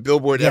religiously read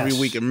Billboard every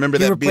week and remember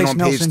that being on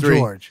Nelson page 3.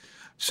 George.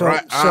 So,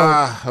 Right.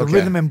 the Okay.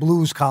 rhythm and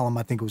blues column,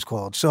 I think it was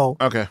called. So,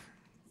 Okay.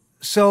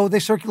 So they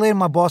circulated.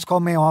 My boss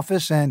called my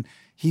office and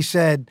he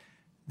said,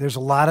 "There's a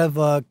lot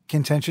of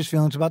contentious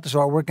feelings about this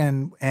artwork,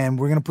 and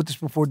we're going to put this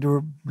before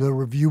the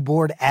review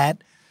board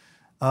at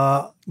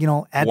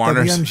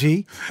Warner's.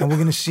 WMG, and we're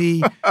going to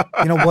see,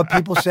 what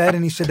people said."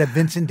 And he said that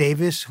Vincent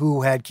Davis,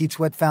 who had Keith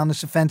Sweat, found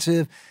this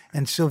offensive,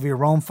 and Sylvia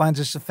Rome finds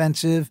this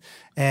offensive,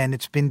 and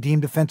it's been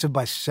deemed offensive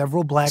by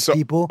several black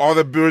people. All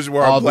the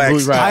bourgeois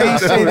blacks. I didn't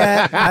say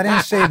that. I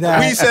didn't say that.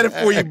 We said it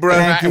for you,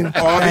 brother. Thank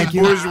you. All Thank these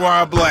you.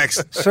 bourgeois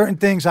blacks. Certain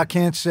things I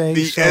can't say.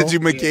 The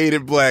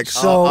educated blacks.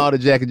 So- all the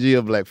Jack and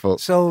Jill black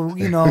folks. So,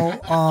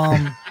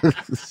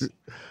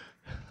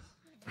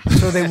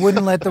 so they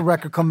wouldn't let the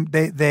record come.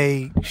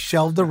 They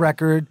shelved the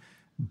record,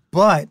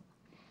 but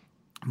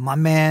my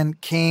man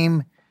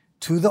came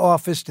to the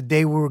office the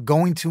day we were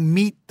going to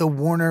meet the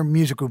Warner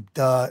Music Group.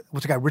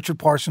 What's the guy? Richard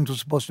Parsons was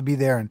supposed to be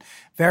there, and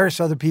various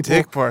other people.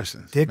 Dick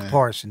Parsons. Dick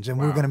Parsons, and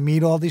we were going to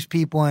meet all these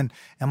people, and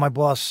my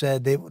boss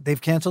said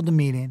they've canceled the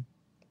meeting.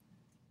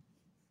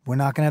 We're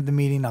not going to have the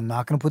meeting. I'm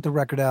not going to put the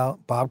record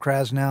out. Bob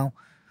Krasnow.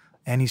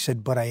 And he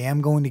said, but I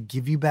am going to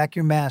give you back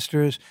your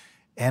masters.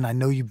 And I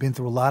know you've been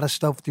through a lot of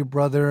stuff with your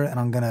brother. And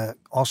I'm going to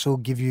also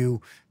give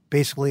you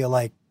basically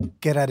a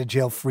get out of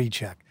jail free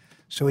check.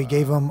 So he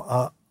gave him,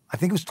 I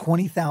think it was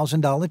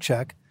 $20,000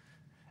 check.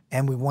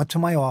 And we went to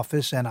my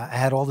office and I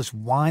had all this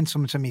wine.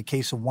 Someone sent me a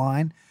case of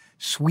wine,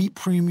 Sweet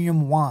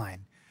Premium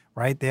Wine,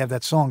 right? They have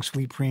that song,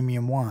 Sweet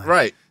Premium Wine.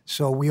 Right.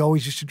 So we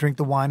always used to drink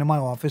the wine in my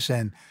office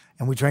and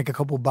we drank a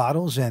couple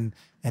bottles and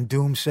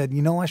Doom said,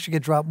 I should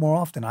get dropped more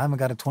often. I haven't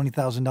got a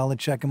 $20,000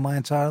 check in my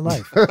entire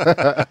life.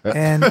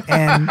 and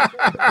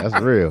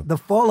that's real. The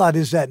fallout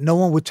is that no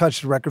one would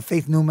touch the record.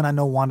 Faith Newman, I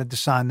know, wanted to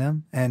sign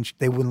them and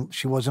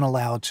she wasn't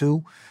allowed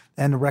to.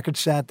 And the record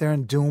sat there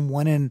and Doom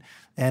went in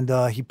and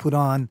he put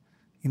on,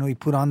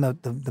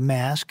 the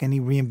mask and he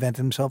reinvented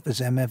himself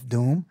as MF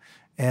Doom.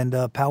 And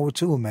power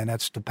to him, man.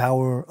 That's the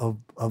power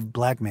of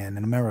black man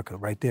in America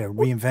right there.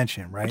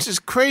 Reinvention, right? Which is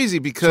crazy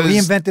because... So he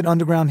invented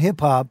underground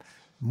hip-hop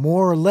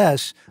more or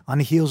less on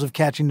the heels of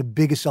catching the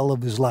biggest L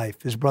of his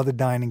life, his brother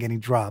dying and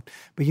getting dropped.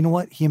 But you know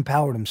what? He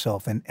empowered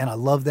himself. And I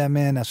love that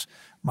man. That's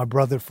my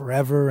brother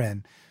forever.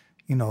 And,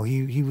 he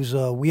was...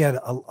 we had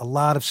a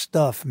lot of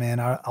stuff, man.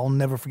 I'll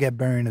never forget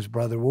burying his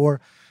brother.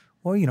 Or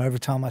every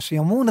time I see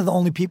him, I'm one of the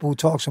only people who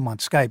talks to him on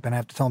Skype, and I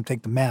have to tell him to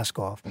take the mask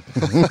off.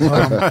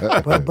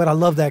 But I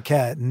love that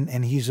cat,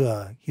 and he's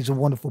a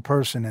wonderful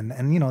person, and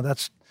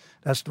that's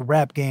the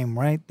rap game,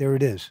 right? There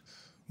it is.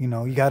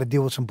 You got to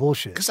deal with some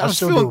bullshit. Because I was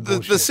feeling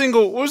the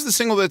single. What was the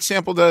single that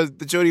sampled the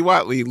Jody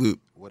Watley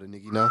loop? What a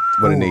nigga know.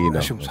 What a nigga know.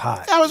 That shit was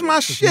hot. That was my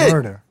shit.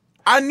 Murder.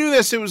 I knew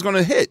that shit was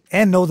gonna hit.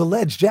 And Know the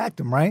Ledge jacked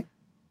him, right?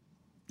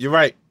 You're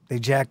right. They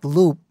jacked the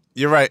loop.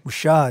 You're right.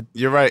 Rashad.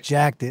 You're right.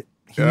 Jacked it.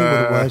 He knew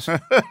what it was.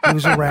 He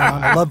was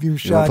around. I love you,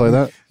 Rashad. You wanna play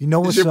that? You know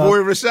what's It's your up. boy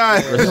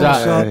Rashad. You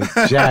know what's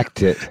up.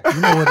 Jacked it.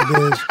 You know what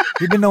it is.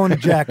 You've been knowing the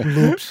Jack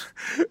loops.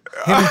 Him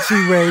and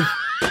T-Ray, a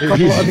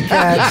couple of other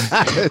cats.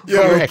 Yo,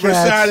 Couple of cats.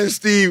 Rashad and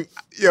Steve.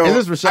 Yo,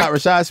 Is this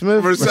Rashad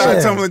Smith?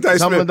 Rashad Tumblin' Dice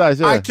Tumblin' Smith. Dice,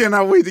 yeah. I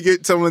cannot wait to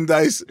get Tumblin'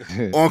 Dice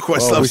on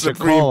Questlove we should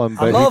Supreme. call him,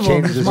 I but love he him.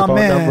 changed He's his my phone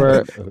man.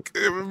 number.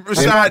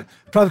 Rashad,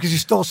 Probably because you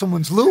stole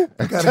someone's loop.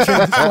 You got to change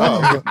his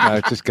phone number.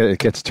 No, it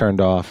gets turned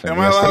off. and am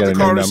he I has allowed get to a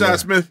call new Rashad number.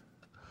 Smith?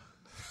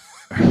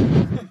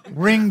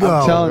 Ringo.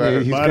 I'm telling you,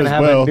 he's Might going to as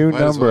have well. a new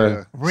Might as well,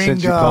 number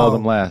since you Ringo. called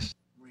him last.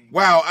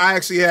 Wow, I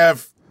actually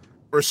have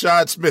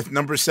Rashad Smith,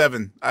 number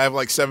 7. I have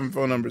like 7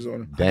 phone numbers on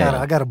him.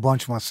 I got a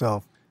bunch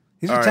myself.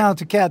 He's a All right.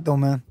 talented cat, though,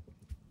 man.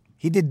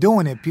 He did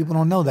Doing It. People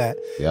don't know that.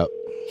 Yep.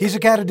 He's a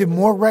cat who did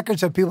more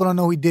records that people don't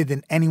know he did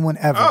than anyone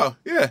ever. Oh,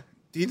 yeah.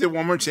 He did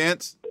One More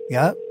Chance.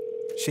 Yep.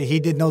 Shit, he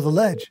did Know the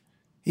Ledge.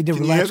 He did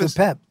Can you Relax hear with this?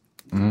 Pep.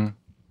 Mm-hmm.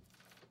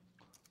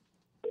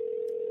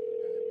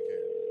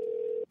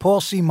 Paul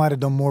C. might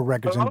have done more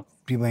records than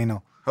people ain't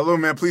know. Hello,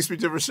 man. Please speak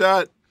to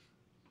Rashad.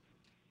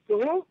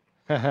 Who?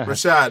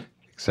 Rashad.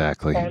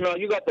 Exactly. Oh, no,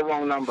 you got the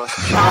wrong number.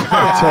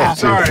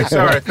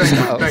 Sorry.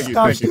 Thank you.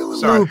 Stop stealing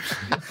loops.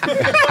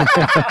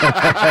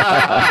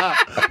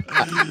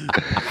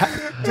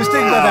 Just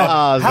think about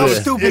that. How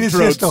good. stupid is Introed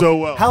this, though? so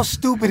well. How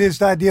stupid is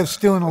the idea of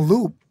stealing a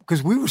loop?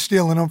 Because we were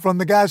stealing them from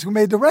the guys who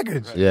made the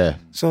records. Yeah.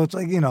 So it's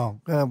like,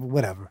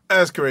 whatever.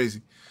 That's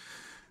crazy.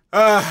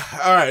 All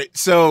right.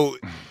 So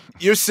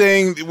you're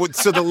saying,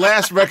 so the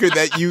last record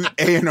that you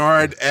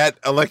A&R'd at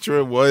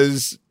Elektra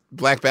was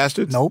Black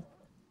Bastards? Nope.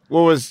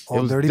 What was... All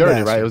It was Dirty dirty,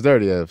 Bastard. right? It was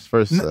dirty. Yeah. It was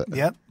first.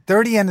 Yep.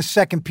 30 and the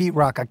second Pete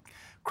Rock.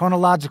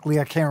 Chronologically,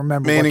 I can't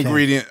remember. Main what came.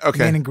 Ingredient. Okay.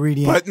 Main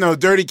Ingredient. But no,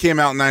 Dirty came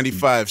out in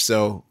 95,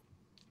 so...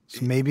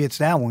 So maybe it's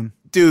that one.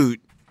 Dude,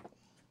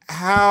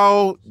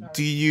 how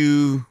do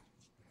you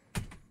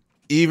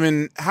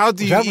even... Was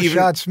that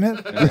Rashad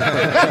Smith?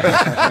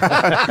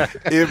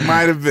 It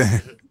might have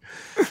been.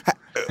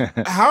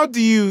 How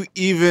do you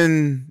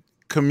even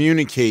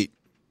communicate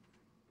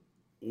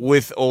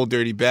with Old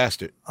Dirty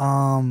Bastard?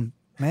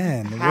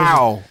 Man. it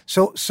How?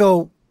 wasn't-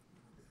 So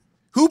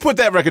Who put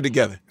that record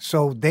together?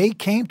 So they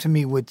came to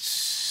me with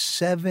 6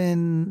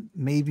 7,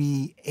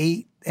 maybe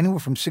 8, anywhere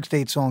from 6 to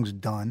 8 songs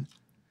done.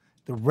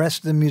 The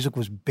rest of the music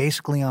was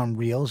basically on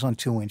reels on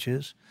 2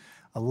 inches.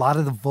 A lot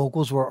of the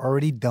vocals were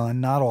already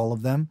done, not all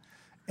of them.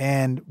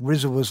 And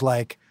RZA was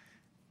like,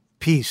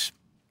 peace.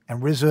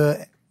 And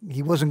RZA,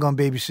 he wasn't going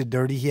to babysit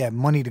Dirty. He had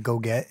money to go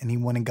get, and he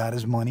went and got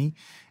his money,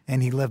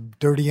 and he left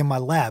Dirty in my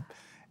lap.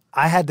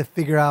 I had to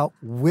figure out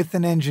with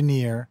an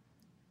engineer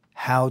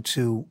how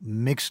to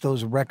mix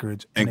those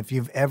records. And if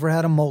you've ever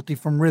had a multi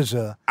from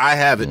RZA, I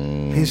have it.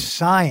 His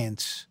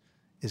science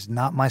is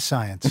not my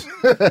science.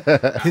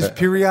 His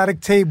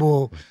periodic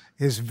table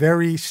is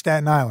very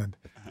Staten Island.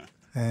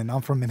 And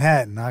I'm from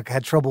Manhattan. I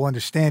had trouble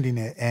understanding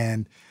it.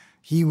 And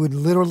he would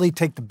literally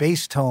take the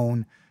bass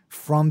tone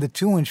from the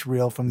 2-inch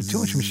reel, from the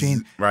 2-inch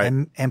machine,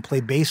 and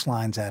play bass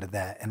lines out of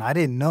that. And I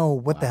didn't know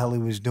what the hell he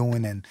was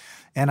doing. And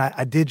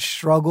I did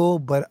struggle,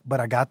 but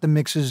I got the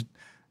mixes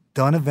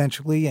done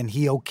eventually, and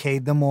he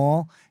okayed them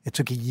all. It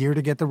took a year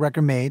to get the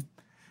record made.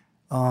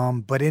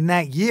 But in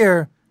that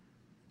year,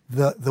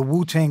 the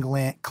Wu-Tang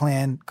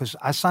Clan, because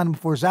I signed him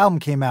before his album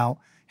came out,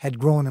 had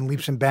grown in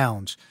leaps and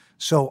bounds.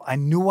 So I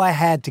knew I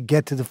had to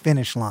get to the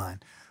finish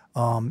line.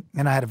 And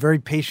I had a very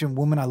patient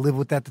woman I lived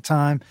with at the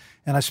time,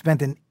 and I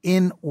spent an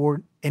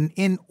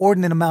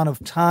inordinate amount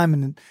of time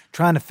in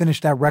trying to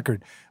finish that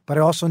record. But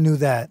I also knew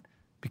that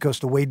because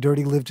the way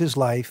Dirty lived his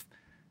life.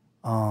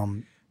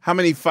 How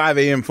many 5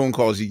 a.m. phone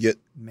calls you get?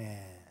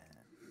 Man.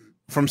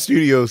 From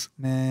studios?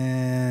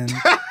 Man.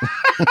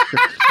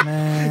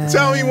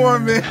 Tell me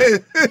one,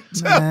 man.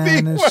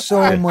 There's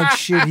so much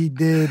shit he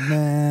did,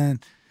 man.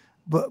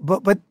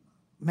 But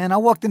man, I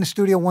walked in the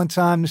studio one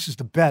time. This is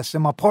the best.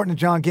 And my partner,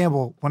 John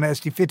Gamble, one of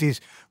SD50s,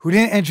 who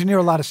didn't engineer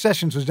a lot of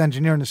sessions, was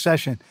engineering the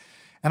session.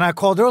 And I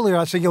called earlier.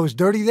 I said, yo, is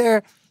Dirty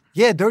there?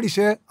 Yeah, Dirty's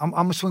here. I'm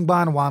going to swing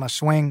by in a while. And I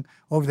swing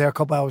over there a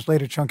couple hours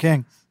later,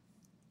 Chungking.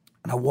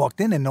 And I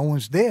walked in and no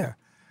one's there.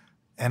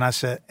 And I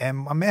said, and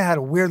my man had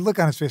a weird look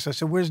on his face. I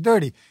said, where's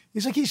Dirty?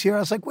 He's like, he's here. I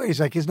was like, where?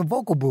 He's like, he's in the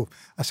vocal booth.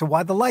 I said,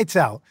 why the lights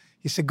out?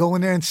 He said, go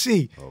in there and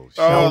see.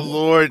 Oh,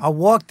 Lord. I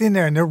walked in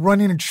there and they're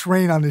running a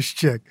train on this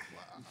chick.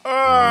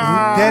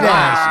 Dead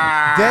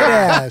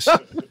ass.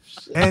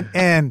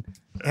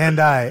 And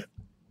I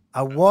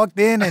walked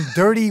in and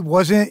Dirty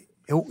wasn't,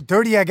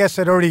 Dirty I guess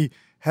had already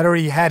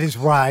had his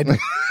ride.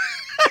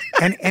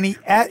 and he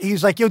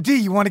was like, yo, D,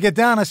 you want to get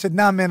down? I said,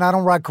 nah, man, I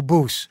don't ride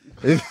caboose.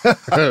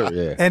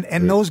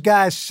 And those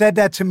guys said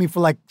that to me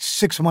for like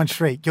 6 months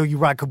straight. Yo, you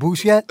ride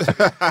caboose yet? And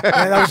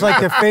that was like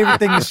their favorite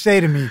thing to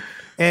say to me.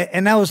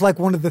 And that was like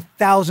one of the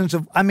thousands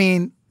of, I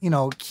mean, you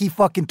know, he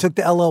fucking took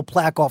the LL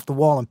plaque off the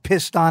wall and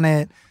pissed on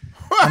it.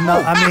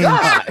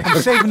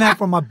 I'm saving that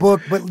for my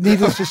book, but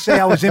needless to say,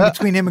 I was in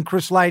between him and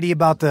Chris Lighty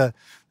about it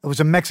was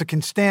a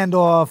Mexican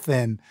standoff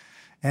and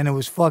and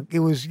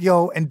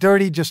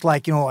Dirty just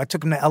like, you know, I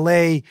took him to LA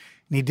and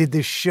he did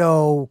this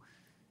show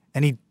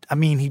and he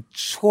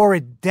tore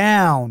it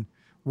down,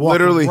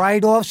 walking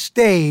right off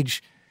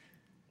stage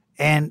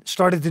and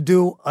started to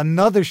do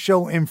another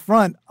show in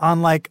front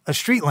on like a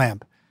street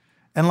lamp.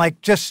 And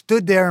like just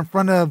stood there in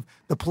front of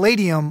the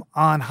Palladium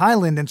on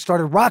Highland and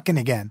started rocking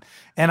again.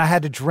 And I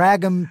had to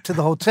drag him to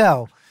the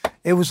hotel.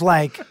 It was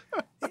like,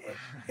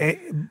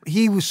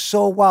 he was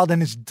so wild.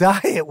 And his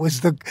diet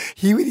was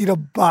he would eat a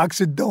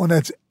box of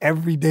donuts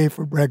every day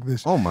for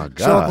breakfast. Oh my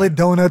God. Chocolate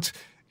donuts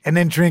and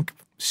then drink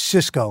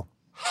Cisco.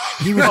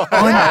 He was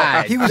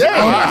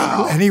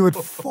and he would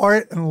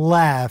fart and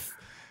laugh.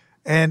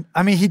 And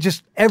I mean,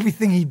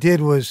 everything he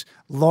did was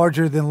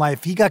larger than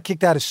life. He got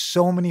kicked out of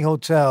so many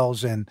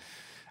hotels. And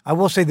I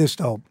will say this,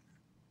 though.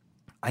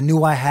 I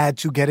knew I had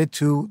to get it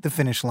to the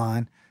finish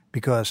line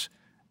because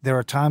there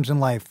are times in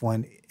life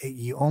when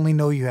you only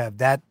know you have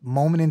that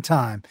moment in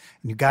time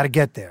and you got to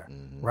get there,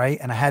 right?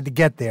 And I had to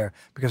get there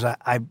because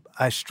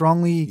I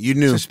strongly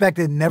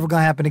suspected it never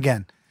going to happen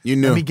again. You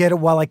knew. Let me get it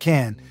while I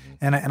can.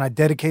 And I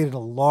dedicated a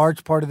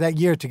large part of that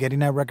year to getting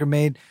that record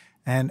made,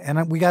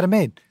 and we got it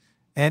made.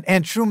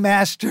 And True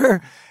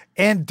Master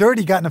and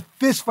Dirty got in a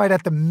fist fight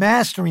at the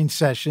mastering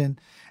session.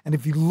 And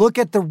if you look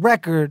at the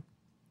record,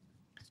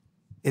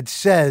 it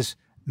says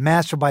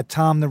mastered by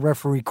Tom the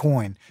Referee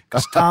Coyne.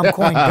 Because Tom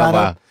Coyne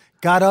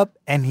got up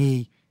and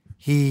he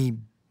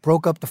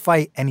broke up the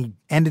fight and he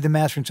ended the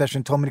mastering session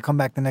and told me to come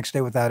back the next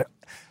day without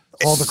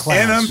all the clowns.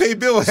 And unpaid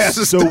bill.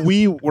 So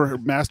we were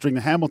mastering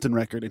the Hamilton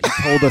record, and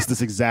he told us this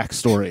exact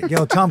story.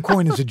 Yo, Tom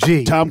Coyne is a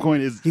G.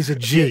 He's a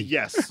G.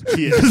 Yes,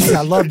 he is. Yeah,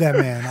 I love that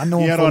man. I know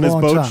him he had for on a his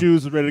long boat time.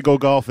 shoes, ready to go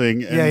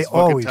golfing. And he's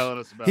always. telling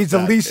us about he's that.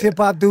 the least hip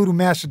hop dude who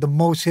mastered the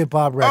most hip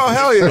hop records. Oh,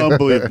 hell yeah.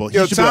 Unbelievable.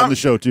 He should be on the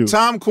show, too.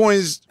 Tom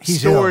Coyne's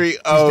He's story ill. He's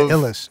of... the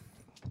illest.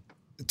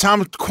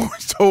 Tom Coyne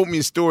told me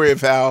a story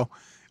of how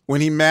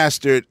when he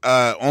mastered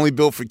Only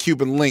Built for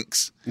Cuban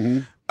Links,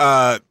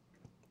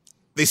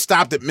 they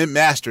stopped at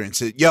mid-master and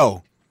said,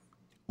 yo,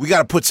 we got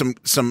to put some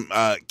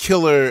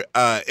killer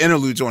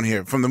interludes on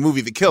here from the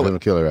movie The Killer. The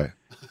Killer, right.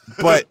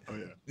 But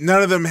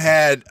none of them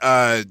had,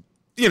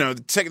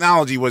 the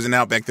technology wasn't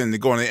out back then to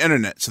go on the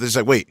internet. So they're just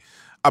like, wait,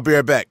 I'll be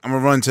right back. I'm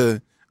gonna run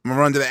to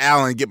the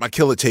alley and get my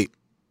killer tape.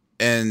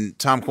 And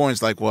Tom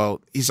Coyne's like, well,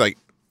 he's like,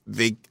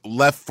 they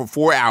left for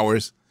 4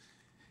 hours,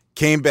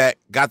 came back,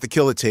 got the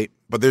killer tape,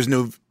 but there's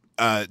no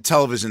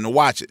television to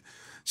watch it.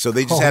 So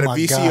they just had a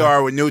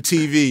VCR with no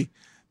TV.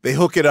 They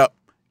hook it up,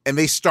 and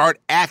they start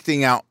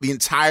acting out the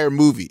entire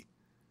movie.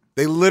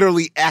 They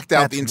literally act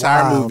out the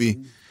entire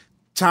movie.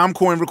 Tom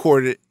Coyne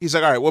recorded it. He's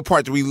like, all right, what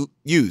part do we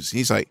use?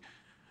 He's like,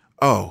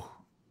 oh,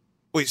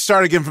 wait,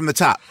 start again from the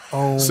top.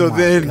 Oh,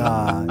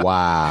 God.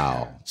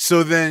 Wow.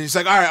 So then he's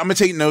like, all right, I'm going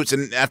to take notes.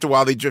 And after a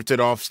while, they drifted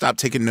off, stopped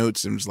taking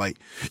notes, and was like,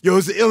 yo,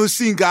 it's the illest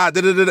scene, God.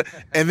 Da, da, da, da.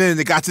 And then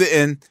they got to the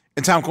end,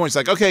 and Tom Coyne's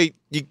like, okay,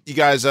 you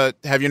guys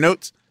have your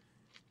notes?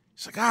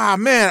 He's like,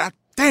 man,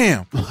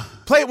 damn.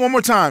 Play it one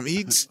more time.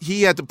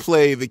 He had to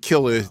play The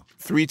Killer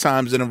 3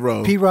 times in a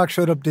row. Pete Rock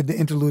showed up, did the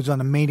interludes on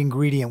the main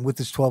ingredient with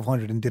his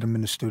 1200 and did them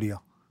in the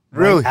studio.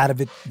 Really? Right out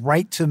of it,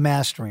 right to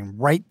mastering,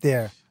 right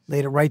there.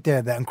 Laid it right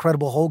there. That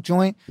Incredible Hulk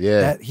joint,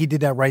 he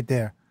did that right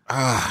there.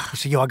 He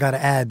said, yo, I got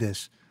to add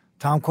this.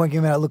 Tom Coyne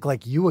gave me that look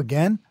like, you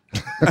again?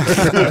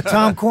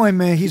 Tom Coyne,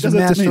 man, he's a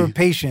master of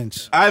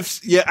patience. I've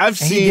seen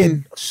he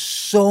did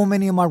so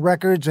many of my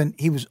records, and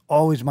he was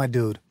always my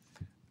dude.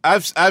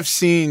 I've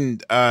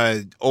seen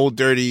Old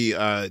Dirty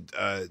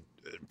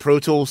Pro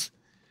Tools,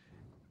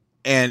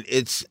 and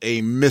it's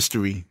a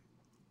mystery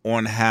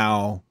on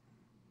how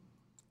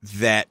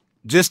that,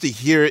 just to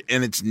hear it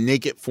in its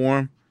naked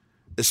form,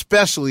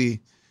 especially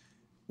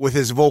with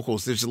his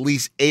vocals, there's at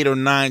least 8 or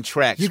 9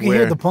 tracks. You can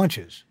hear the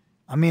punches.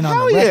 I mean,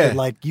 on the record,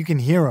 like, you can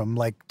hear them,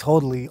 like,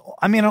 totally.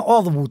 I mean, on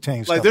all the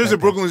Wu-Tang stuff. Like, there's a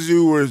Brooklyn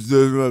Zoo where it's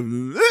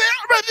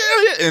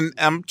and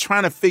I'm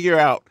trying to figure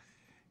out,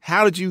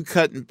 how did y'all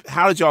cut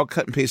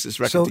and paste this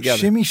record together?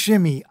 Shimmy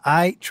Shimmy,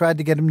 I tried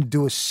to get him to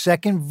do a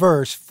second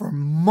verse for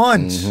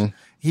months. Mm-hmm.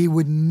 He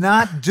would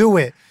not do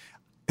it.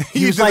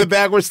 He was like, the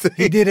backwards thing.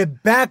 He did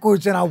it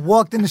backwards, and I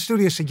walked in the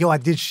studio and said, yo, I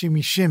did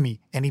Shimmy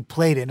Shimmy. And he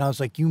played it, and I was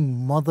like, you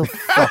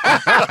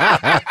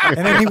motherfucker.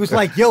 And then he was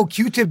like, yo,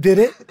 Q-Tip did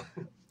it.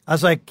 I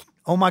was like,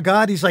 oh my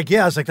God? He's like,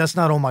 yeah. I was like, that's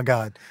not oh my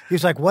God.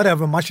 He's like,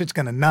 whatever, my shit's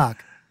gonna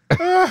knock.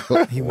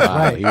 He was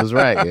right. He was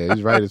right. Yeah, he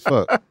was right as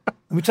fuck. Let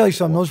me tell you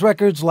something. Those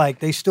records, like,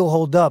 they still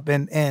hold up,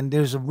 and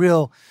there's a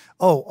real.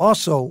 Oh,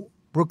 also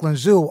Brooklyn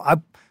Zoo.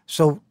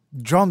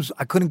 Drums.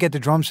 I couldn't get the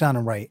drum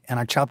sounding right, and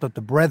I chopped up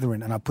the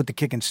Brethren, and I put the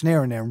kick and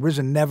snare in there, and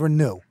RZA never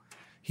knew.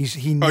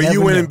 He never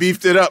you went knew. And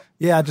beefed it up?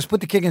 Yeah, I just put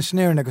the kick and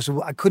snare in there because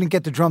I couldn't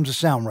get the drums to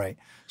sound right.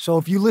 So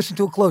if you listen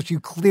to it close, you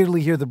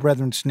clearly hear the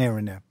Brethren snare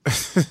in there.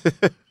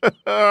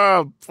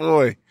 Oh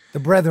boy, the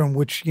Brethren,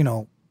 which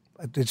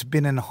it's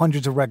been in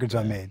hundreds of records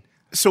I made.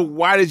 So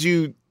why did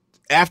you,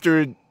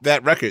 after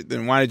that record,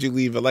 then why did you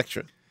leave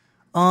Elektra?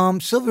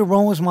 Sylvia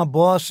Rhone was my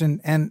boss, and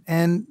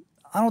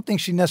I don't think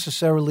she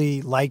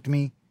necessarily liked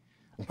me.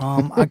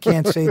 I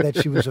can't say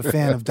that she was a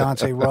fan of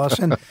Dante Ross,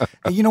 and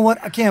you know what?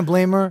 I can't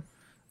blame her.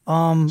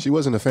 She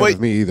wasn't a fan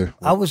of me either.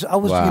 I was.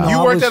 Wow.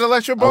 You worked at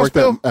Elektra, boss,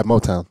 Bill? At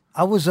Motown.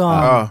 I was.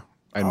 I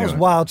was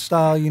wild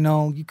style.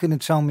 You couldn't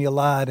tell me a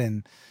lot,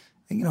 and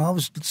I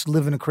was just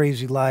living a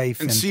crazy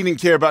life. And she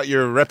didn't care about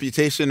your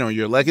reputation or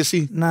your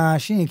legacy? Nah,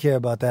 she didn't care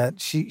about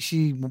that.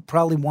 She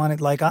probably wanted,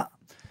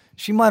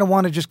 she might have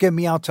wanted to just get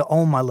me out to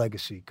own my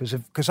legacy,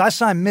 because I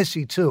signed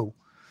Missy too,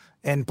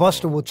 and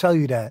Buster will tell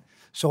you that.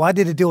 So I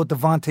did a deal with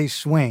Devontae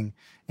Swing,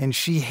 and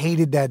she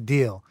hated that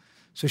deal.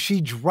 So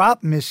she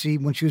dropped Missy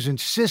when she was in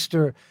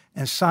Sister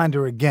and signed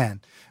her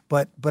again.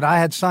 But I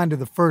had signed her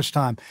the first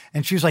time,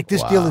 and she was like,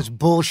 this deal is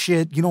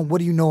bullshit. What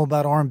do you know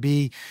about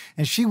R&B?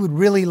 And she would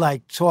really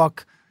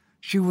talk.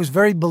 She was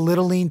very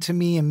belittling to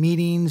me in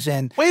meetings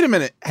and wait a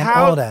minute,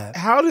 all that.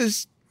 How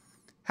does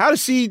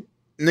she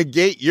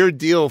negate your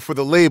deal for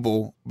the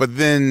label, but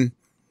then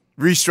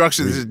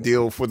restructure this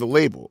deal for the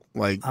label?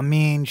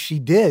 She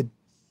did.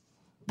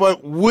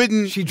 But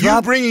wouldn't you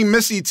bringing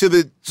Missy to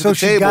the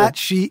table?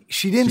 She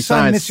didn't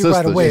sign Missy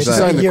right away.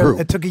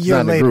 It took a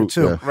year later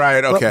too. Yeah.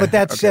 Right. Okay. But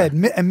that said,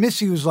 and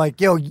Missy was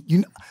like, "Yo,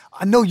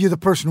 I know you're the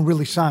person who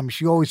really signed me."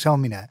 She always tell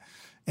me that,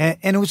 and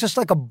it was just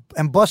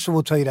and Buster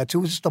will tell you that too.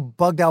 It was just a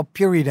bugged out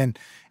period,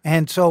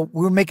 and so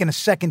we were making a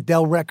second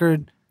Dell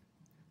record,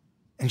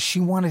 and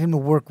she wanted him to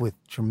work with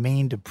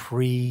Jermaine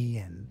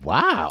Dupri and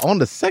on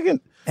the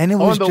second. And it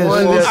was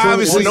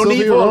obviously no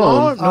need for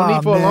alarm. No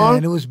need for alarm.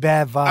 And it was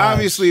bad vibes.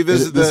 Obviously,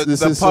 this is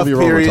the puff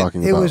period.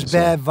 It was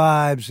bad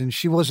vibes, and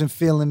she wasn't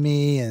feeling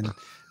me, and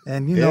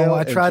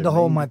I tried to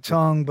hold my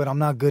tongue, but I'm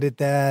not good at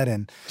that.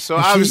 And so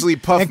obviously,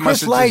 Puff and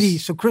Chris Lighty.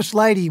 So Chris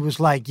Lighty was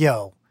like,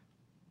 "Yo,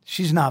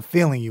 she's not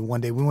feeling you."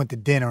 One day we went to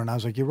dinner, and I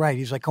was like, "You're right."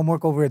 He's like, "Come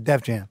work over at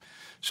Def Jam."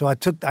 So I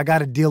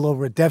got a deal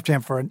over at Def Jam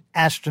for an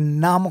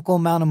astronomical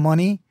amount of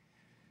money,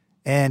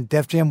 and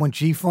Def Jam went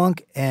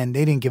G-Funk, and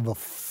they didn't give a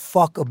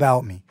fuck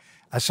about me.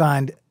 I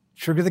signed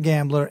Trigger the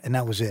Gambler, and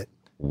that was it.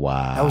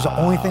 Wow. That was the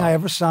only thing I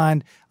ever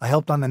signed. I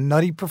helped on the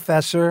Nutty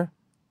Professor.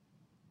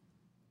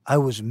 I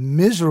was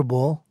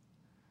miserable.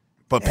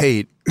 But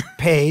paid.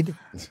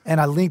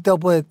 And I linked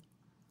up with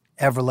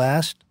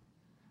Everlast,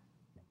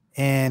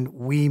 and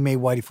we made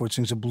Whitey Ford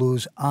Sings the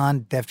Blues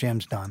on Def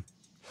Jam's Done.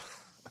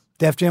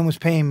 Def Jam was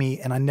paying me,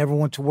 and I never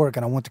went to work,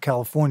 and I went to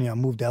California. I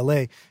moved to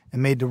L.A.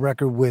 and made the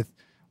record with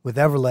with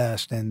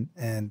Everlast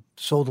and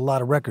sold a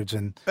lot of records.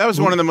 And that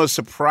was one of the most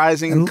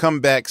surprising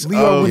comebacks.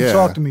 Leo wouldn't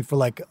talk to me for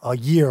like a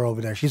year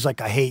over there. She's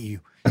like, I hate you.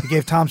 You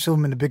gave Tom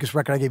Silverman the biggest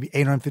record. I gave you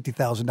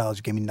 $850,000.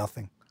 You gave me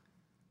nothing.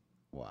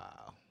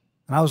 Wow.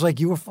 And I was like,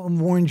 you were from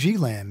Warren G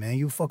land, man.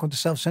 You were fucking with the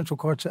South Central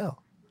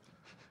Cartel.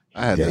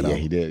 I had that. Yeah,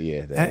 he did.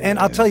 Yeah. And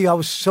I'll tell you, I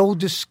was so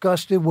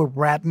disgusted with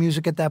rap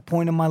music at that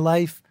point in my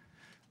life.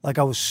 Like,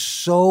 I was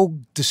so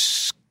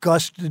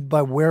disgusted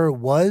by where it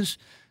was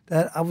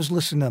that I was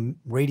listening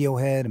to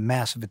Radiohead and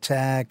Massive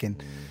Attack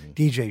and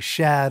DJ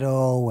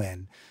Shadow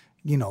and,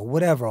 you know,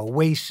 whatever,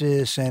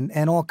 Oasis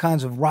and all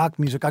kinds of rock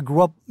music. I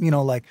grew up, you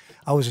know, like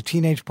I was a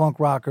teenage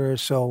punk rocker,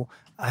 so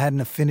I had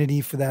an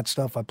affinity for that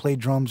stuff. I played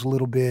drums a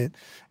little bit.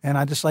 And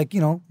I just like, you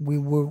know,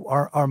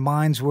 our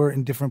minds were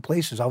in different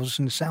places. I was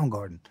in the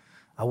Soundgarden.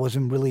 I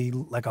wasn't really,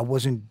 like, I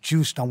wasn't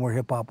juiced on where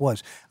hip-hop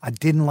was. I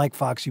didn't like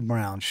Foxy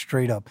Brown,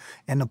 straight up.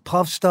 And the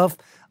Puff stuff,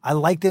 I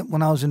liked it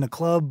when I was in the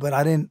club, but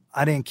I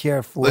didn't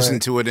care for listen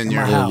it to it in my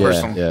your house.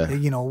 personal. Yeah.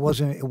 You know, it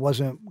wasn't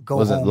go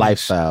wasn't home.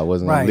 lifestyle.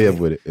 Wasn't Right. live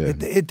with it. Yeah.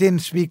 It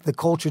didn't speak the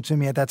culture to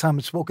me at that time.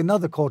 It spoke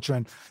another culture.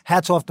 And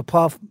hats off to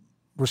Puff,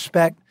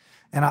 respect.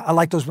 And I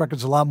like those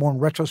records a lot more in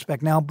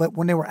retrospect now. But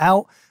when they were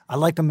out, I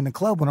liked them in the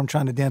club when I'm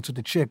trying to dance with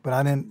the chick, but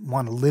I didn't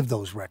want to live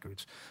those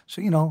records.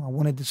 So, you know, I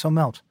wanted to do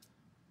something else.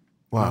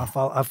 Wow.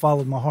 I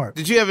followed my heart.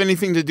 Did you have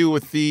anything to do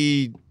with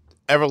the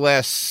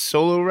Everlast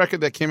solo record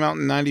that came out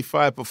in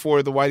 '95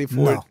 before the Whitey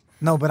Ford?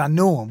 No, but I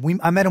knew him.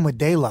 I met him with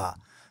De La.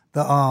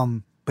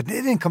 But it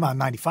didn't come out in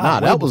 '95. Nah,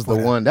 that was the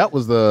one. That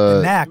was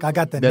the Knack. I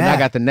got the Then Knack. I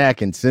got the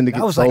Knack and Syndicate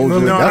That was like-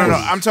 Soldier. No. That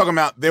was- I'm talking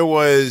about it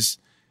was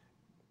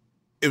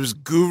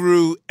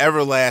Guru,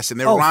 Everlast, and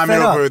they were rhyming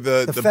Fed Up. over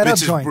the Fed Up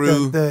Bitches joint,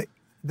 Brew. the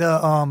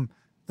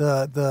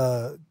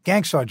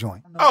Gangstar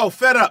joint. Oh,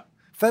 Fed Up.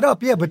 Fed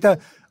Up, yeah, but the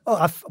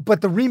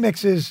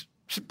remix is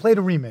play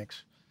the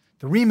remix.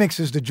 The remix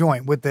is the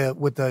joint with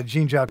the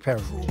Jean Jacques Perry.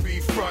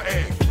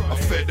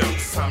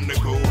 Time to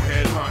go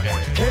head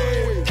hunting.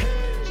 Hey,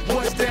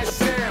 what's that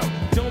sound?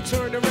 Don't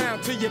turn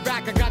around to your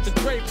back. I got the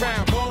Dre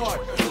pound hard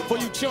for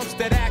you chumps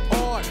that act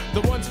hard. The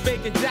ones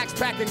faking jacks,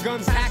 packing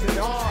guns, acting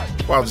hard.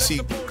 Wow, to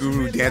see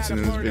Guru dancing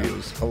in this video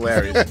is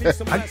hilarious.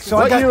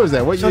 What year was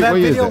that? What So year- that what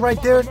year is video that?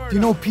 right there, do you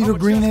know who Peter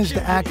Green is,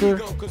 the actor?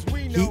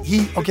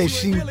 He okay,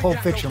 seen Pulp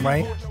Fiction,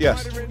 right?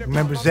 Yes.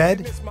 Remember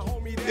Zed?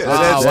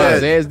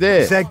 Zed's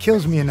dead. Zed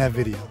kills me in that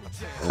video.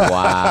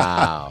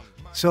 Wow.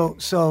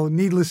 So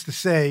needless to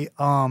say,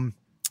 I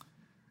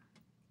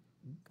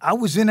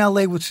was in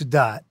LA with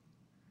Sadat.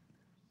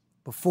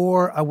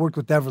 Before I worked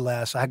with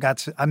Everlast,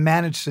 I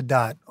managed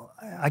Sadat.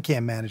 I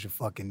can't manage a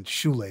fucking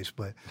shoelace,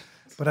 but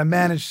I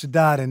managed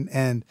Sadat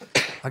and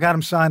I got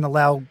him signed to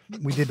Loud.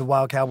 We did the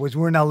Wild Cowboys.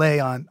 We were in LA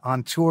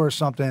on tour or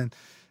something,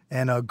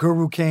 and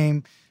Guru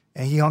came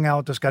and he hung out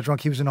with us, got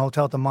drunk. He was in a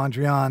hotel at the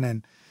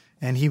Mondrian,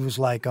 and he was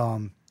like,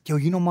 yo,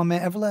 you know my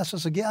man Everlast? I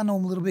was like, yeah, I know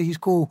him a little bit. He's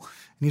cool.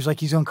 And he was like,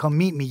 he's gonna come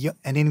meet me.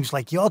 And then he was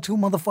like, y'all two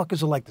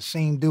motherfuckers are like the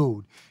same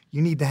dude.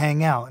 You need to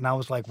hang out. And I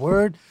was like,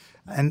 word?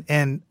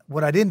 And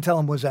what I didn't tell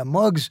him was that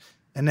Muggs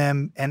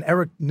and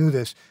Eric knew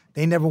this.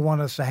 They never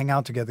wanted us to hang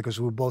out together because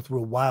we were both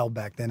real wild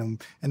back then.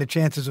 And the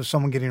chances of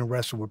someone getting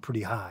arrested were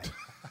pretty high.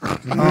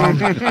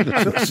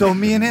 So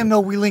me and him,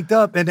 we linked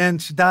up. And then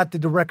Sadat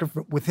did the record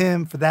with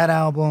him for that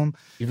album.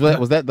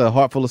 Was that the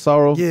Heart Full of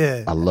Sorrow?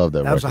 Yeah. I love that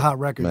record. That was a hot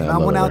record. Man, and I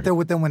love went that out record. there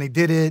with them when they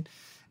did it.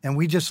 And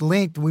we just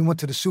linked. We went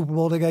to the Super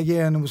Bowl that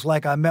year, and it was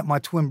like I met my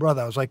twin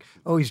brother. I was like,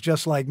 oh, he's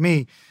just like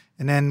me.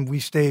 And then we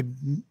stayed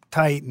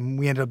tight, and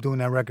we ended up doing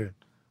that record.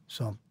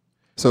 So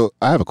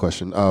I have a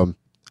question.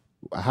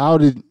 How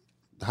did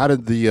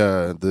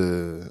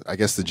the I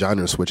guess the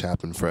genre switch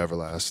happen for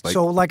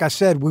Everlast? Like I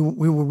said,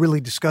 we were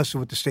really disgusted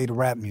with the state of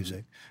rap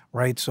music,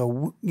 right?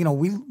 So, you know,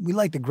 we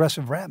liked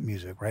aggressive rap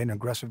music, right? And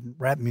aggressive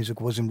rap music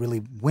wasn't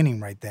really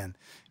winning right then,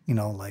 you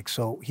know, like,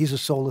 so he's a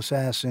soul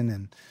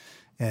assassin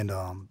and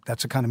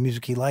that's the kind of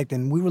music he liked.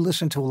 And we were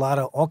listening to a lot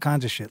of all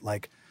kinds of shit,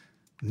 like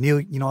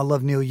Neil, you know, I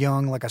love Neil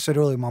Young. Like I said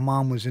earlier, my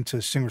mom was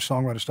into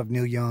singer-songwriter stuff,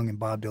 Neil Young and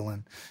Bob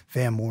Dylan,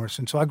 Van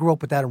Morrison. So I grew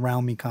up with that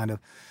around me kind of.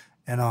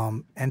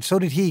 And so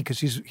did he, because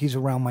he's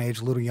around my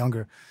age, a little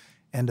younger.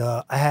 And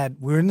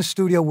we were in the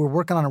studio, we were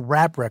working on a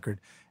rap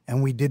record,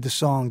 and we did the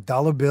song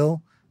Dollar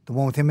Bill, the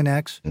one with him and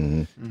X.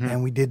 Mm-hmm.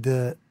 And we did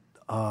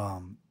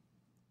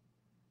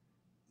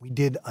we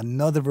did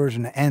another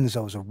version that ends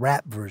that was a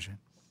rap version.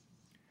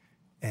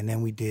 And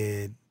then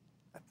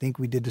I think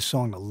we did the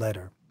song The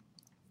Letter.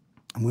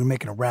 And we were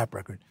making a rap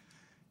record.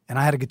 And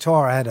I had a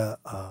guitar. I had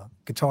a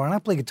guitar, and I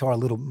play guitar a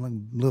little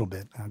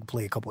bit. I could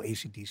play a couple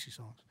AC/DC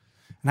songs.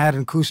 And I had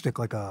an acoustic,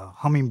 like a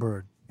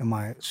hummingbird, in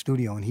my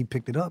studio, and he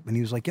picked it up, and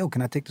he was like, yo,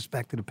 can I take this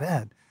back to the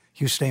pad?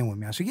 He was staying with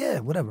me. I said, yeah,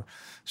 whatever.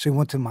 So he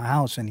went to my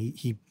house, and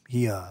he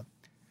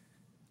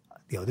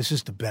this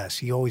is the best.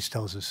 He always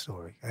tells this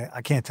story.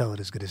 I can't tell it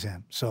as good as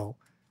him. So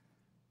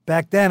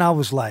back then, I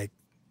was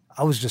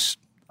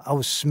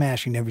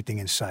smashing everything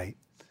in sight.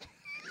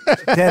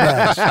 Dead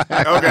ass.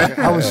 Okay.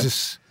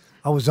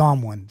 I was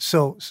on one.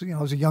 So you know,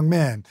 I was a young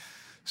man.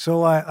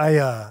 So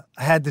I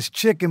had this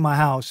chick in my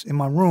house, in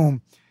my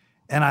room,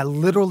 and I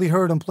literally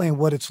heard him playing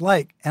What It's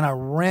Like, and I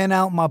ran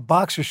out my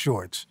boxer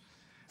shorts,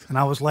 and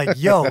I was like,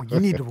 "Yo, you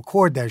need to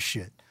record that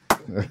shit."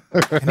 And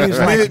he was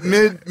like,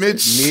 mid.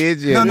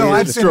 Yeah, no,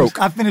 I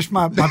I finished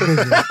my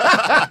business.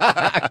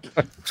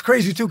 It's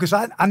crazy too, because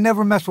I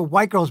never messed with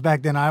white girls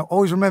back then. I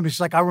always remember.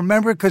 She's like, I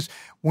remember it because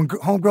when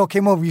homegirl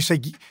came over, you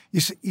said,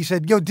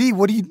 "Yo, D,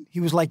 what do you?" He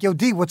was like, "Yo,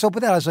 D, what's up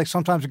with that?" I was like,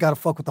 "Sometimes you got to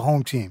fuck with the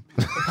home team."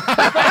 That's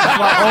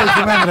why I always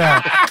remember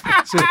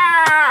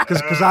that.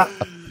 Because I,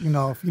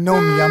 if you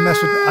know me, I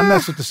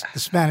mess with the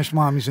Spanish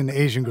mommies and the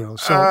Asian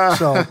girls. That's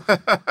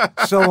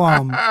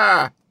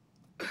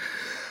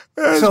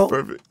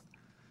perfect.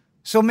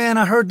 So, man,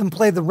 I heard them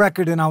play the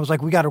record, and I was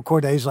like, we got to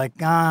record that. He's like,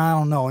 I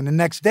don't know. And the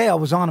next day, I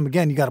was on him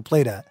again. You got to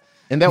play that.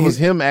 And that was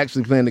him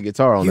actually playing the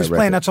guitar on that record. He was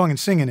playing that song and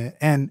singing it.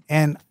 And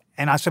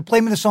I said, play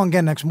me the song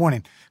again next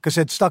morning, because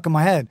it stuck in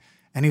my head.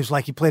 And he was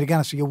like, he played again.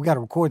 I said, yo, we got to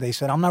record that. He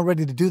said, I'm not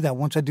ready to do that.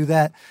 Once I do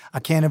that, I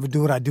can't ever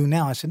do what I do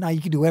now. I said, no, you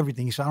can do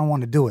everything. He said, I don't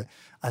want to do it.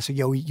 I said,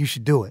 yo, you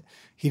should do it.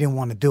 He didn't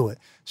want to do it.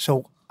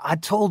 So I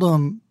told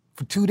him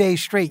for 2 days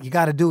straight, you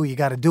got to do it. You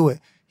got to do it.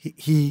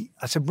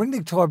 I said, bring the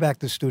guitar back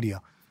to the studio.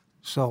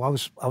 So I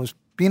was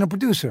being a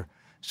producer.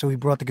 So he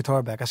brought the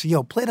guitar back. I said,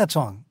 yo, play that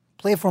song.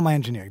 Play it for my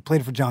engineer. He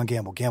played it for John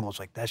Gamble. Gamble's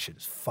like, that shit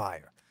is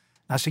fire.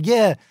 And I said,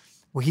 yeah.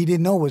 What he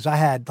didn't know was I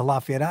had the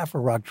Lafayette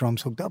Afro Rock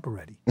drums hooked up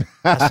already.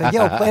 I said,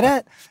 yo, play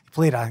that. He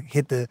played. I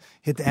hit the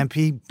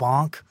MP,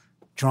 bonk,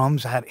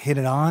 drums. I hit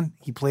it on.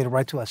 He played it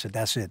right to it. I said,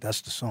 that's it.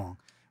 That's the song.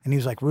 And he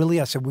was like, really?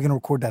 I said, we're going to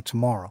record that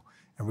tomorrow.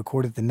 And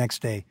record it the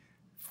next day.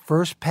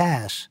 First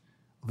pass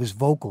of his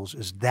vocals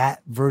is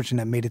that version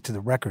that made it to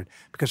the record,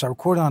 because I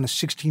recorded on a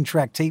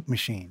 16-track tape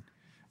machine,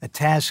 a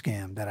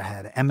Tascam that I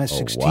had, an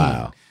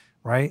MS-16,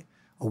 right?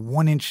 A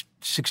 1-inch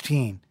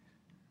 16.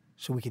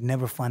 So we could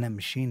never find that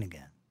machine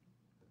again.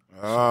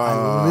 So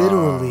I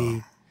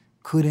literally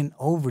couldn't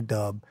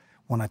overdub.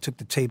 When I took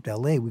the tape to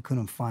LA, we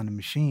couldn't find the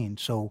machine.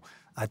 So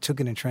I took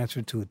it and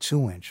transferred to a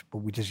 2-inch, but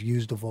we just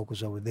used the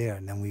vocals over there,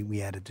 and then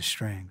we added the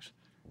strings.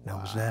 That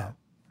was that.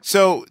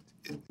 So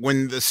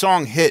when the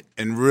song hit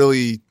and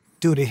really...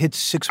 Dude, it hit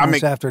 6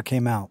 months after it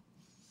came out.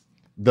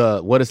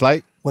 The What It's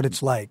Like? What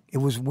It's Like. It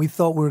was. We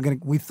thought we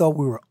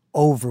were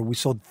over. We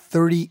sold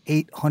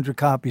 3,800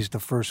 copies the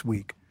first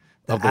week.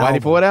 Of the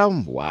Whitey Ford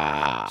album?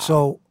 Wow.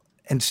 So,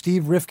 and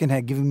Steve Rifkin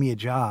had given me a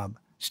job.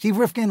 Steve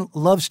Rifkin,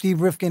 loved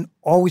Steve Rifkin,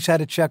 always had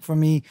a check for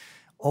me,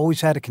 always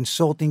had a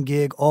consulting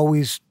gig,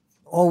 always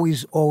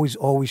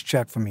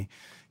check for me.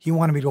 He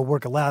wanted me to go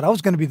work at Loud. I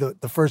was going to be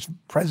the first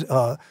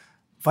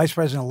vice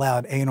president of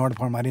Loud, A&R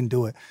department. I didn't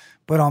do it.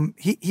 But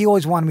he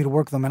always wanted me to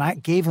work with him, and I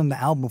gave him the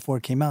album before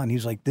it came out, and he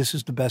was like, this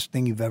is the best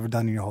thing you've ever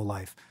done in your whole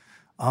life.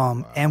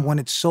 And when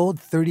it sold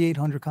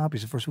 3,800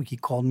 copies the first week, he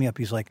called me up.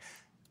 He's like,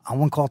 I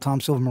want to call Tom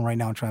Silverman right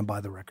now and try and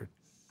buy the record.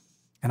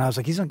 And I was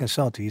like, he's not going to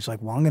sell it to you. He's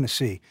like, well, I'm going to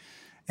see.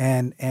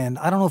 And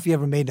I don't know if he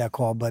ever made that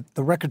call, but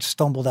the record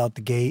stumbled out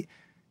the gate.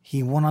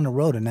 He went on the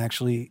road, and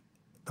actually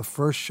the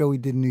first show he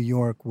did in New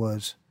York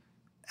was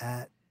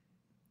at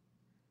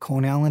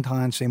Coney Island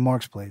High in St.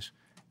 Mark's Place,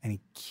 and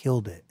he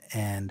killed it.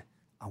 And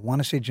I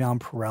want to say John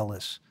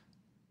Perellis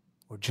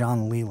or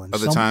John Leland.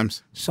 Of the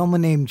Times?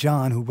 Someone named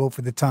John who wrote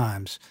for the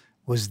Times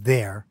was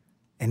there,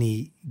 and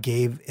he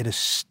gave it a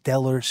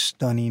stellar,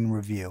 stunning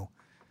review.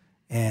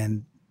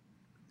 And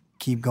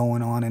keep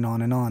going on and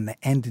on and on. The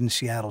End in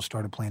Seattle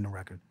started playing the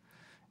record,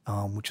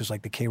 which is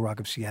like the K-Rock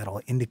of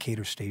Seattle,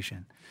 indicator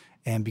station.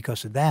 And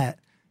because of that,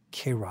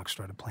 K-Rock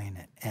started playing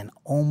it. And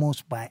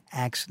almost by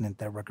accident,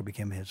 that record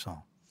became a hit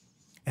song.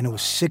 And it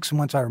was 6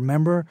 months. I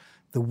remember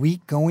the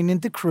week going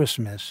into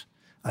Christmas,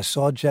 I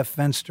saw Jeff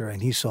Fenster,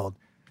 and he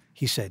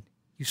said,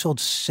 you sold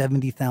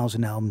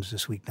 70,000 albums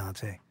this week,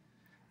 Dante.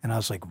 And I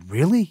was like,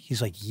 really?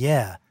 He's like,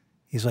 yeah.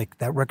 He's like,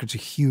 that record's a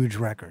huge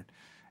record.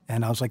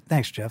 And I was like,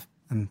 thanks, Jeff.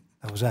 And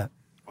that was that.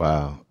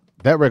 Wow.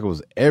 That record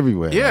was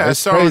everywhere. Yeah, I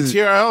saw it on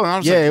TRL, and I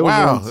was like,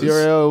 wow. It was on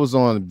TRL. It was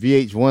on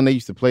VH1. They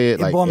used to play it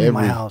like bought me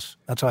my house.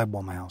 That's how I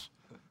bought my house.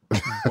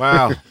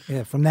 Wow.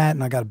 Yeah, from that,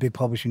 and I got a big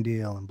publishing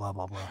deal and blah,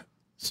 blah, blah.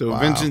 So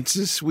vengeance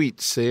is sweet,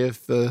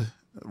 saith the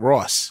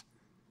Ross.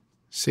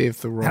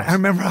 Saith the Ross. And I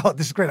remember how,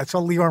 this is great, I saw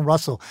Leon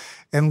Russell,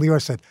 and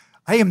Leon said,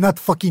 I am not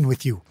fucking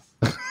with you.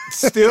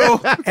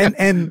 Still?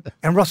 and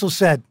Russell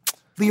said,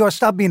 Leon,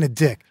 stop being a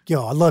dick.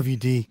 Yo, I love you,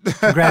 D.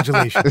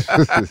 Congratulations.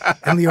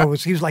 And Leon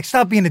he was like,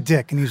 stop being a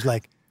dick. And he was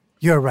like,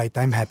 you're right.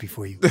 I'm happy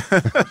for you.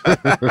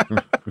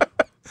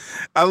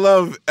 I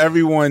love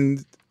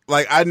everyone.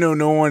 Like, I know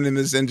no one in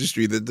this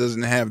industry that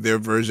doesn't have their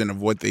version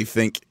of what they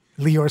think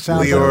Leor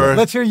sounds like.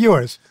 Let's hear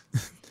yours.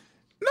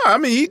 No, I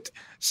mean,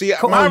 see,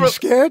 are you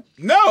scared?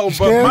 No, you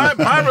scared? But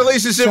my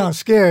relationship. Sounds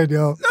scared,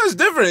 yo. No, it's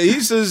different.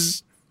 He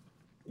says,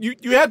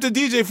 you have to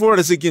DJ for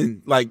us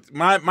again. Like,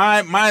 my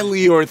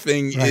Leor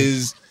thing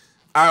is,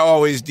 I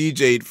always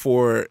DJ'd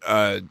for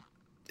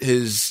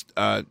his,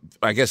 I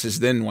guess his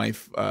then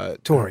wife.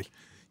 Tori.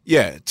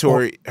 Yeah,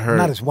 Tori. Well,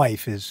 not his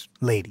wife, his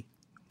lady.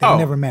 They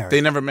never married.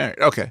 They never married.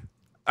 Okay.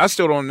 I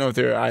still don't know if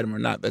they're an item or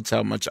not. That's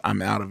how much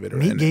I'm out of it.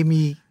 He gave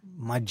me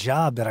my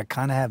job that I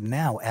kind of have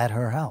now at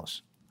her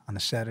house. on a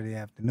Saturday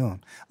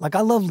afternoon. Like,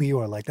 I love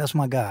Lior. Like, that's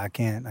my guy. I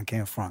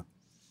can't front.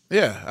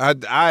 Yeah,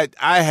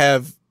 I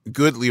have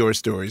good Lior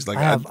stories. Like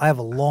I have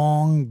a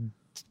long,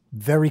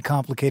 very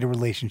complicated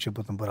relationship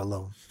with him, but I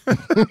love him.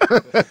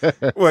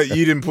 What,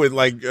 you didn't put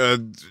like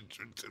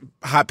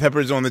hot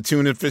peppers on the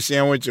tuna fish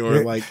sandwich,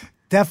 or like?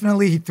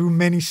 Definitely, he threw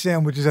many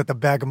sandwiches at the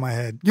back of my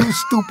head. You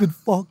stupid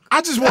fuck.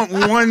 I just want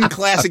one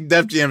classic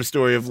Def Jam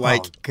story of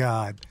like, oh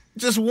God,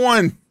 just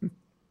one.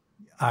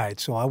 All right,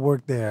 so I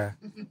worked there.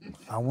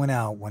 I went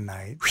out one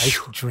night. I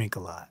used to drink a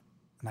lot,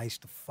 and I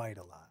used to fight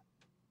a lot.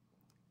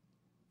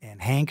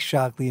 And Hank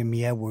Shockley and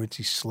me Edwards,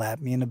 he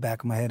slapped me in the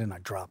back of my head, and I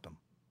dropped him.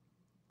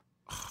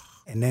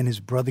 And then his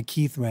brother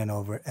Keith ran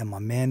over, and my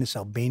man, this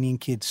Albanian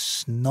kid,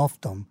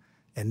 snuffed him,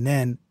 and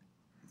then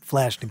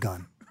flashed the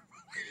gun.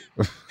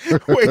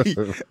 Wait,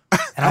 and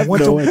I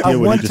went to.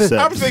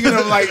 I'm thinking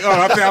of like, oh,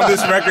 I found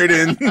this record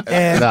and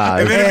then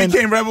it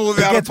became Rebel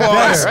Without a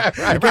Pause.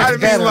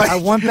 I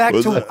went back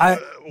to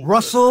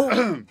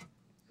Russell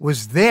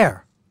was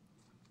there,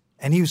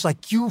 and he was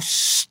like, "You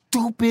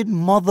stupid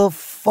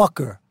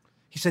motherfucker."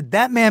 He said,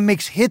 "That man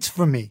makes hits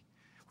for me.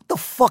 What the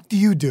fuck do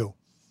you do?"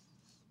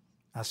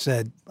 I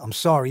said, "I'm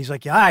sorry." He's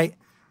like, "Yeah, all right."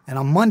 And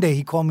on Monday,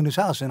 he called me to his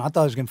house, and I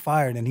thought I was getting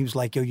fired. And he was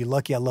like, "Yo, you're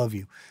lucky I love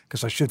you,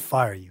 because I should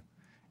fire you."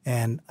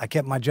 And I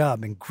kept my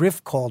job. And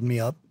Griff called me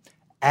up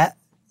at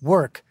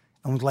work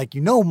and was like,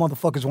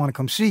 motherfuckers want to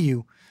come see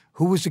you.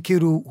 Who was the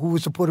kid who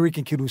was the Puerto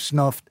Rican kid who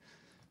snuffed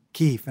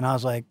Keith? And I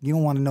was like, you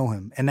don't want to know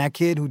him. And that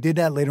kid who did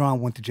that later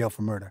on went to jail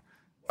for murder.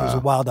 He was a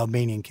wild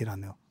Albanian kid I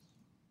knew.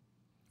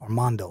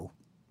 Armando.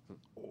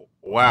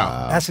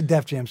 Wow. That's a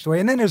Def Jam story.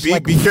 And then there's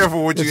be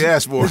careful what you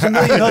ask for. There's a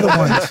million other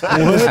ones.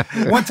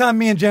 One time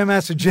me and Jam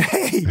Master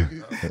Jay,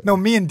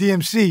 me and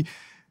DMC,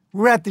 we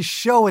were at the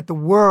show at the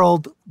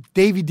World.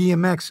 Davey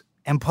DMX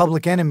and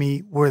Public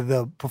Enemy were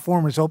the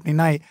performers opening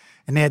night,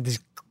 and they had these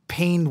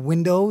paned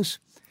windows,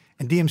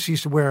 and DMC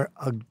used to wear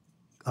a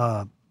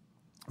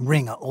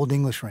ring, an Old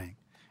English ring,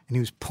 and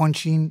he was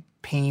punching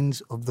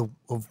panes of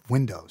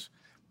windows,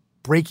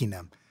 breaking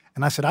them.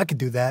 And I said, I could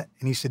do that.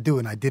 And he said, do it.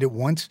 And I did it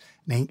once,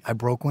 and I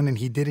broke one, and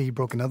he did it. He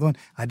broke another one.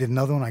 I did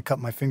another one. I cut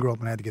my finger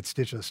open. I had to get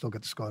stitched. I still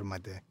got the scar on my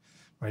day.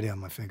 Right here on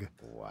my finger.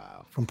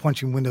 Wow. From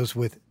punching windows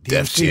with DMC,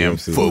 Def Jam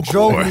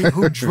folklore.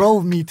 Who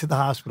drove me to the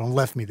hospital and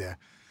left me there.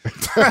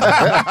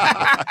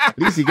 At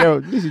least he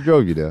drove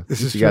you there. At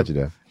least he got you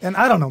there. And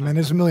I don't know, man.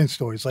 There's a million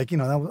stories. Like,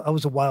 that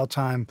was a wild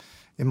time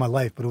in my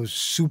life, but it was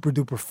super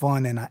duper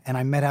fun. And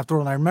I met after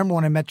all. And I remember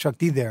when I met Chuck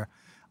D there,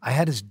 I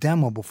had his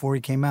demo before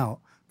he came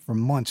out for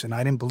months, and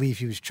I didn't believe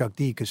he was Chuck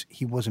D because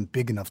he wasn't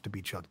big enough to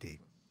be Chuck D.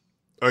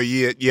 Oh,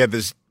 yeah,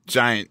 this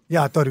giant.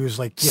 Yeah, I thought he was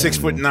like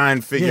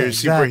 6'9" figure,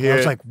 exactly. superhero. I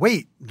was like,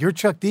 wait, you're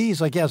Chuck D? He's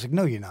like, yeah. I was like,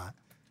 no, you're not.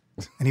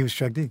 And he was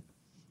Chuck D.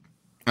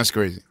 That's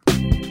crazy.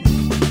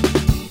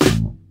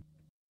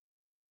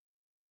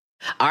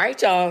 All right,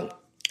 y'all.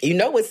 You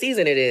know what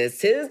season it is.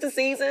 'Tis the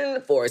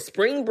season for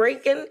spring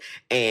breaking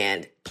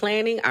and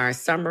planning our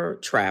summer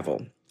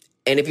travel.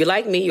 And if you're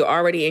like me, you're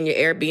already in your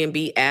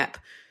Airbnb app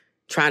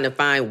trying to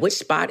find which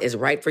spot is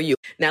right for you.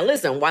 Now,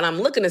 listen, while I'm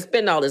looking to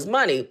spend all this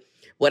money,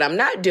 what I'm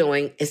not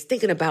doing is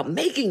thinking about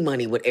making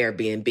money with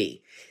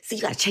Airbnb. See,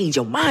 you got to change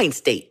your mind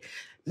state.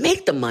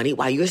 Make the money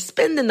while you're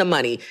spending the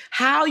money.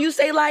 How, you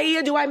say,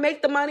 Laia, do I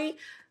make the money?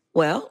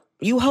 Well,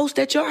 you host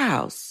at your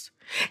house.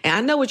 And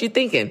I know what you're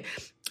thinking.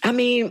 I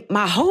mean,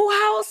 my whole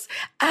house?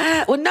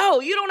 Well,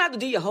 no, you don't have to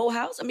do your whole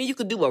house. I mean, you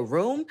could do a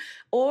room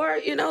or,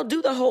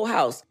 do the whole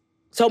house.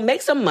 So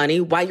make some money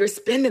while you're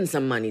spending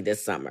some money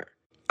this summer.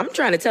 I'm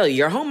trying to tell you,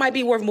 your home might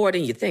be worth more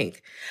than you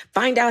think.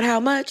 Find out how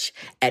much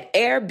at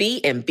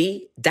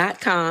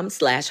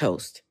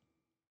airbnb.com/host.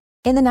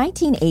 In the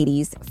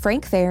 1980s,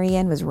 Frank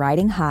Farian was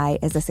riding high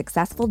as a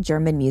successful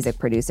German music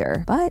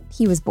producer, but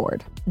he was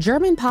bored.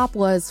 German pop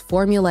was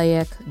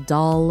formulaic,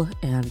 dull,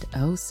 and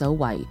oh so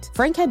white.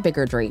 Frank had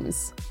bigger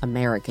dreams,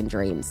 American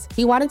dreams.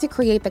 He wanted to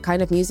create the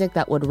kind of music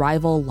that would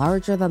rival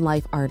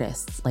larger-than-life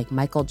artists like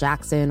Michael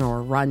Jackson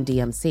or Run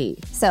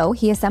DMC. So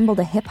he assembled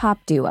a hip-hop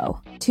duo,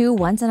 two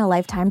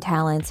once-in-a-lifetime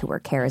talents who were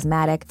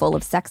charismatic, full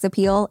of sex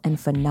appeal, and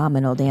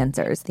phenomenal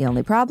dancers. The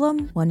only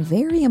problem? One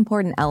very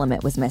important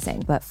element was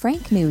missing, but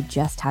Frank knew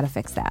just how to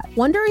fix that.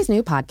 Wondery's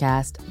new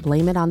podcast,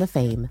 Blame It on the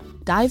Fame,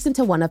 dives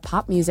into one of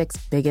pop music's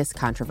biggest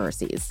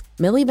controversies.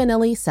 Milli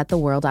Vanilli set the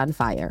world on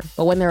fire,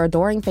 but when their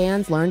adoring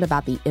fans learned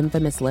about the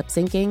infamous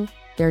lip-syncing,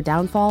 their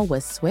downfall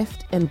was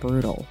swift and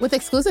brutal. With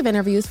exclusive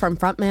interviews from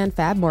frontman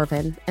Fab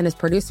Morvan and his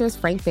producers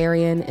Frank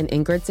Farian and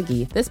Ingrid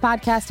Segui, this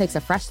podcast takes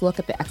a fresh look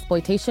at the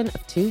exploitation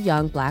of two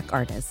young Black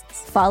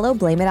artists. Follow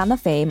Blame It on the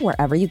Fame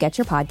wherever you get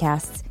your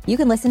podcasts. You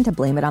can listen to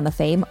Blame It on the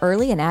Fame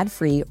early and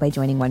ad-free by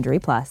joining Wondery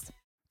Plus.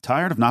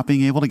 Tired of not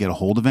being able to get a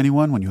hold of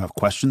anyone when you have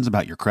questions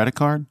about your credit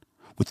card?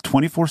 With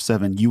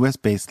 24/7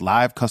 U.S.-based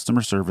live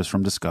customer service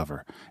from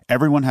Discover,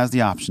 everyone has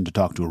the option to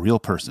talk to a real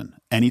person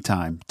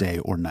anytime, day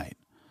or night.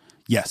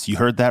 Yes, you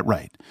heard that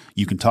right.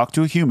 You can talk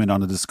to a human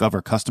on the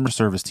Discover customer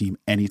service team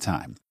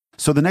anytime.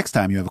 So the next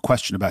time you have a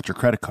question about your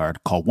credit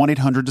card, call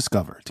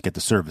 1-800-DISCOVER to get the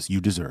service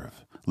you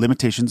deserve.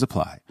 Limitations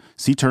apply.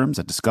 See terms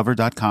at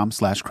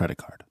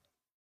discover.com/creditcard.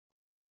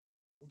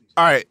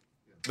 All right,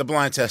 the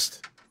blind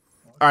test.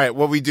 All right,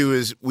 what we do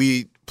is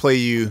we play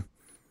you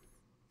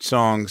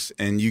songs,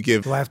 and you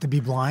give. Do I have to be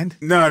blind?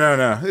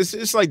 No.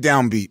 It's like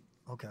downbeat.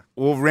 Okay.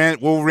 We'll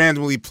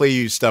randomly play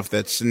you stuff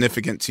that's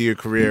significant to your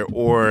career,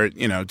 or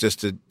just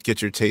to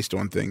get your taste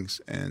on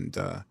things, and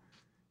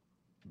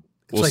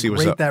we'll see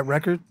what's rate up. That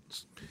record?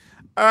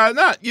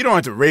 No, you don't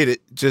have to rate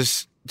it.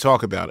 Just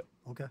talk about it.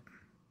 Okay.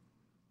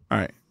 All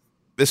right.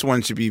 This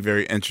one should be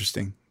very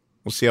interesting.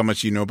 We'll see how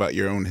much you know about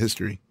your own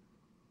history.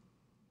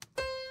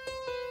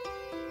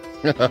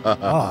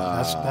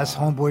 That's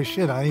homeboy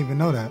shit. I didn't even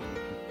know that.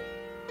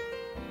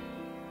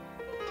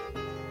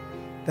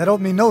 That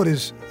opening note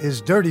is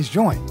Dirty's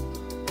joint.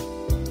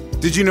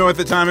 Did you know at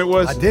the time it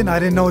was? I didn't. I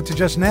didn't know it till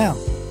just now.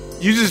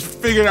 You just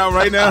figured it out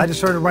right now? I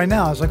just heard it right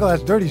now. I was like, oh,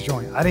 that's Dirty's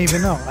joint. I didn't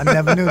even know. I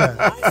never knew that.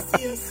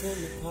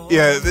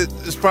 Yeah,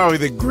 it's probably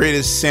the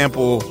greatest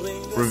sample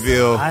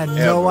reveal. I had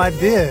no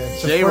idea.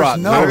 J-Rock.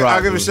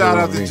 I'll give a shout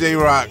out to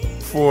J-Rock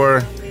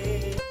for...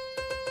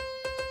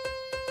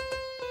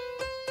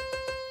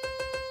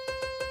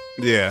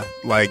 Yeah,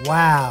 like...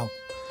 Wow.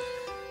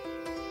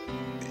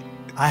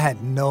 I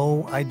had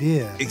no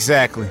idea.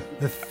 Exactly.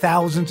 The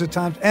thousands of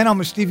times. And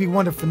I'm a Stevie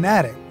Wonder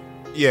fanatic.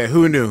 Yeah,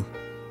 who knew?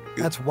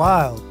 That's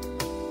wild.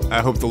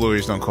 I hope the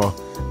lawyers don't call.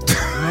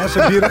 Man,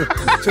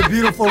 it's a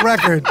beautiful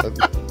record.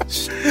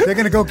 They're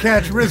going to go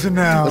catch RZA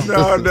now.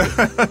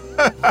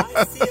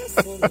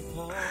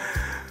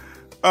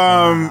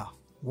 No.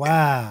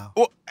 Wow.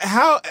 Well,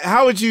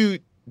 how would you...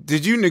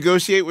 Did you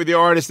negotiate with your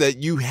artist that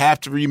you have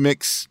to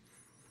remix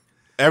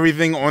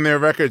everything on their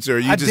records, or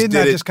you just did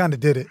it? I just kind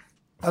of did it.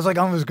 I was like,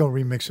 I'm just going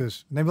to remix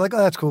this. And they'd be like, oh,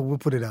 that's cool. We'll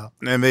put it out.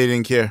 And they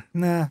didn't care?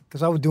 Nah,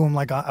 because I would do them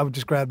like, I would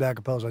just grab the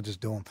acapellas. I'd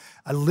just do them.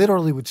 I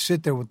literally would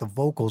sit there with the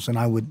vocals and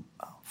I would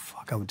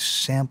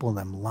sample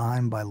them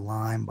line by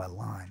line by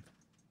line.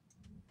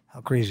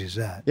 How crazy is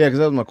that? Yeah, because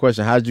that was my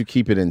question. How did you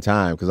keep it in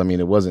time? Because, I mean,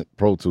 it wasn't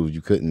Pro Tools.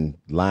 You couldn't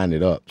line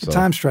it up. The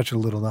time stretched a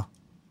little, though.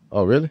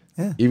 Oh, really?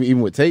 Yeah.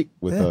 Even with tape?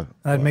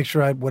 I'd make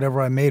sure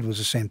whatever I made was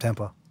the same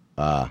tempo.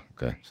 Ah,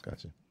 okay.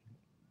 Gotcha.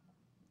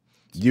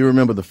 Do you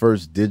remember the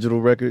first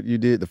digital record you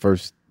did? The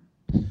first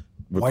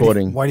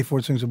recording? Whitey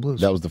Ford Sings the Blues.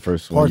 That was the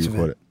first one you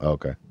recorded? Oh,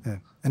 okay. Yeah.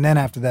 And then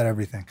after that,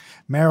 everything.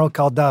 Mario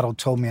Caldato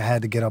told me I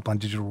had to get up on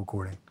digital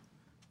recording.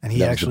 And he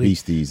that actually...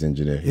 was the Beasties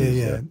engineer.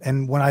 Yeah.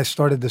 And when I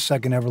started the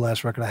second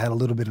Everlast record, I had a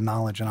little bit of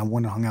knowledge, and I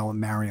went and hung out with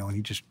Mario, and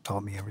he just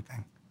taught me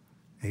everything.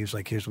 And he was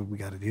like, here's what we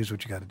got to do. Here's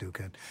what you got to do,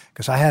 kid.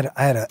 Because I had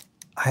an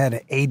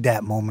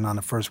ADAT moment on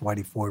the first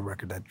Whitey Ford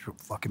record that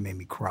fucking made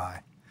me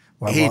cry.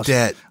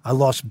 ADAT. I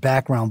lost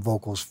background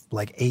vocals,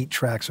 like 8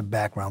 tracks of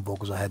background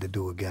vocals I had to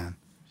do again.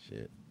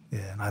 Shit.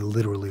 Yeah, and I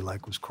literally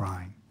was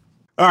crying.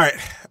 All right.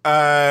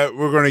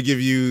 We're going to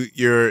give you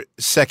your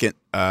second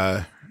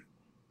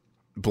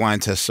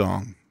blind test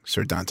song,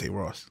 Sir Dante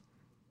Ross.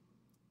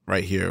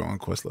 Right here on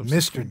Questlove.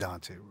 Mr.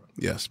 Dante Ross.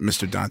 Yes,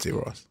 Mr. Dante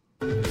Ross.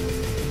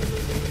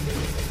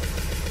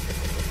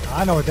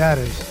 I know what that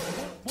is.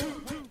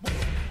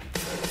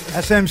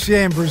 That's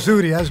MCA and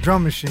Brazuti. That's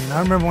Drum Machine.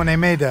 I remember when they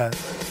made that.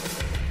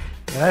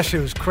 Yeah, that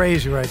shit was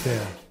crazy right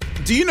there.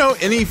 Do you know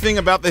anything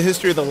about the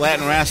history of the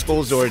Latin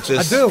Rascals, or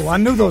just... I do. I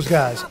knew those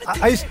guys.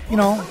 I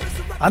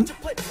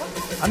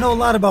know a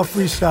lot about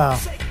freestyle.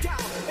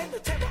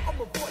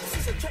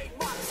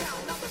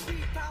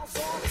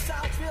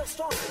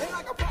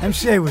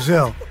 MCA was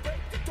ill.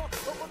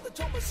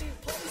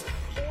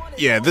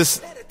 Yeah,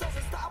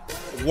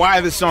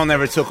 why this song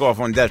never took off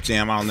on Def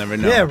Jam, I'll never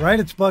know. Yeah, right?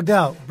 It's bugged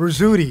out.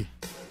 Brazuti.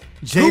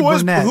 Who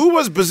was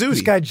Brazuti?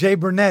 This guy, Jay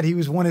Burnett. He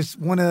was one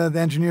of the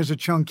engineers of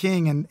Chung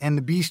King, and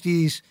the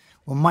Beasties.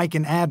 Well, Mike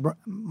and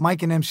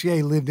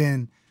MCA lived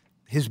in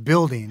his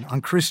building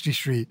on Christie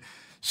Street,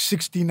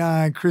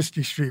 69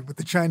 Christie Street, with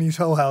the Chinese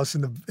Ho House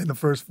in the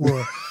first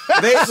floor.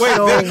 They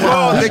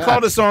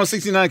called the song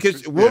 69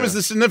 Christie. What was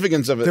the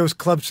significance of it? There was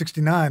Club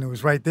 69. It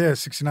was right there,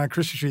 69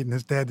 Christie Street, and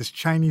they had this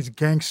Chinese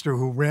gangster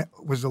who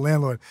was the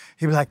landlord.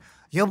 He'd be like,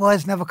 "Yo,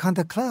 boys never come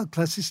to Club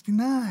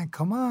 69.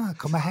 Come on,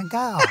 come and hang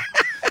out."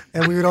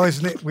 And we'd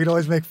always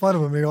make fun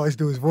of him. We'd always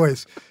do his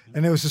voice.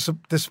 And there was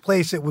this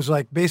place. It was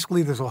like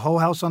basically there's a whole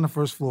house on the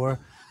first floor,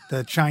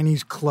 the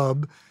Chinese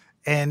club,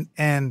 and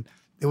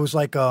it was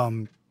like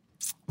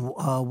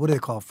what do they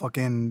call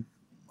fucking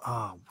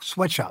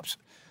sweatshops.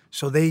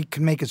 So they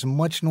could make as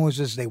much noise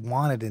as they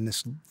wanted in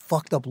this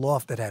fucked up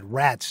loft that had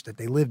rats that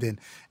they lived in.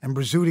 And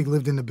Brazuti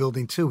lived in the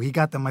building too. He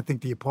got them, I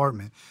think, the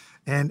apartment,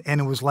 and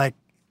it was like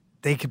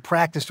they could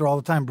practice there all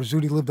the time.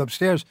 Brazuti lived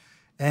upstairs,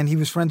 and he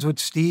was friends with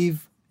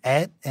Steve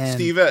Ett and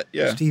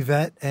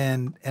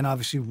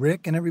obviously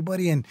Rick and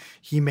everybody, and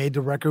he made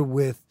the record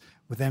with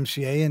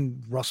MCA,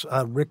 and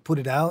Rick put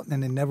it out,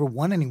 and it never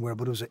won anywhere,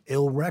 but it was an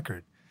ill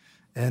record.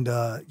 And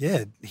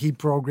he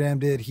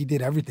programmed it, he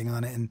did everything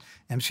on it, and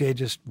MCA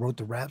just wrote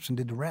the raps and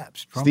did the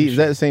raps. Is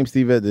that the same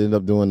Steve Ett that ended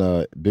up doing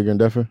Bigger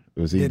and Deffer?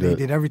 They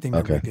did everything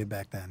that Rick did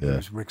back then. Yeah. He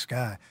was Rick's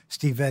guy.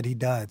 Steve Ett, he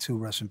died too,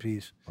 rest in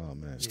peace. Oh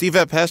man. Steve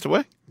Ett passed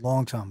away?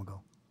 Long time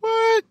ago.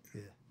 What?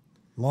 Yeah.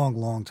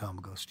 Long time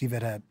ago. Steve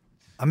Ett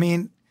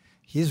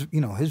his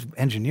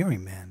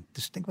engineering, man.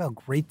 Just think about how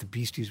great the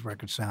Beasties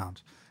record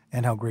sounds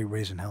and how great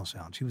Raising Hell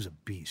sounds. He was a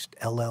beast.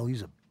 LL,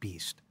 he's a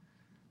beast.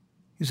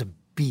 He's a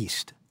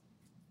beast.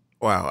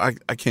 Wow,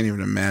 I can't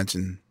even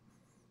imagine.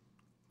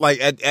 Like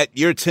at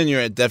your tenure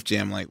at Def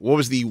Jam, like what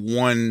was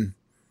your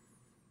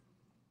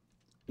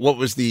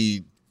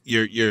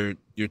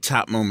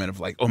top moment of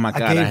like, oh my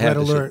God, I have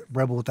Red this Alert, shit.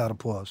 Rebel Without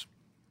Applause.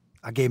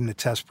 I gave him the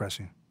test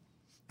pressing,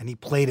 and he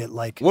played it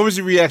like. What was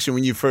the reaction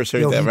when you first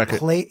heard that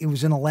record? It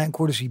was in the Latin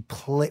Quarters.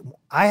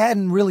 I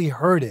hadn't really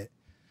heard it.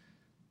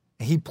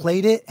 And he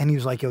played it, and he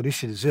was like, "Yo, this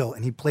shit is ill."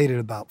 And he played it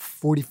about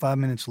 45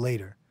 minutes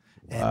later,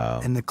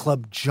 and the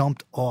club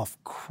jumped off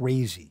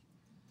crazy.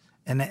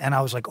 And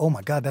I was like, "Oh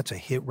my God, that's a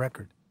hit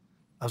record."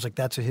 I was like,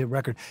 "That's a hit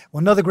record." Well,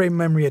 another great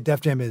memory at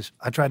Def Jam is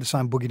I tried to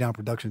sign Boogie Down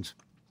Productions.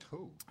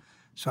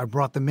 So I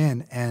brought them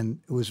in, and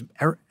it was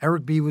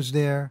Eric B was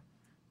there,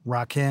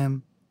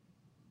 Rakim,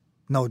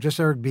 no, just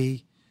Eric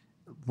B,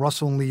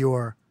 Russell and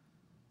Lior,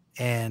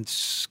 and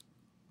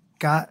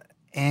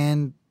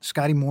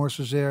Scotty Morris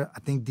was there. I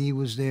think D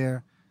was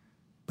there,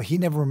 but he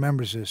never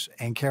remembers this.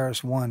 And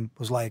Karis One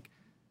was like,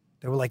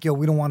 they were like, "Yo,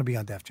 we don't want to be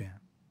on Def Jam."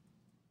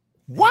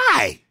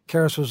 Why?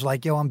 Karis was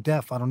like, "Yo, I'm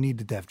deaf. I don't need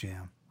the Def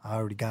Jam. I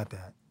already got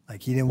that."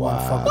 Like he didn't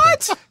want to fuck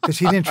with them because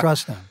he didn't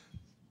trust them.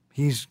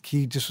 He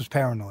just was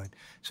paranoid.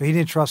 So he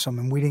didn't trust them,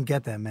 and we didn't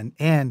get them.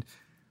 And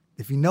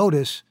if you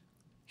notice,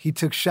 he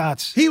took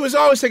shots. He was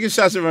always taking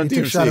shots at Run DMC. He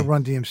took a shot at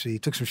Run DMC. He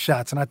took some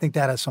shots, and I think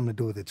that has something to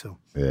do with it, too.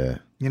 Yeah.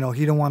 He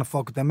didn't want to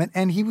fuck with them.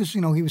 And he was,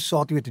 he was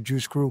salty with the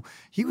Juice Crew.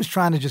 He was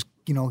trying to just,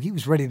 he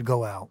was ready to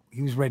go out.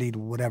 He was ready to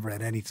whatever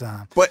at any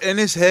time. But in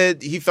his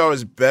head, he thought it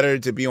was better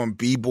to be on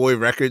B-Boy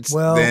Records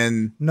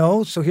than...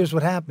 No, so here's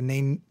what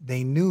happened.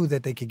 They knew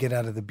that they could get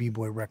out of the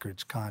B-Boy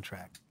Records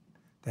contract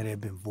that had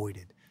been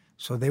voided.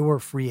 So they were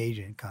a free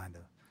agent, kind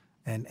of.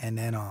 And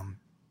then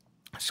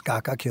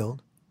Scott got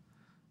killed.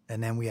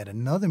 And then we had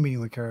another meeting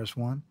with Karis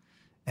One.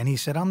 And he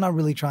said, "I'm not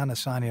really trying to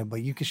sign here,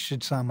 but you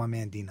should sign my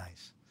man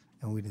D-Nice."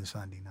 And we didn't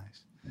sign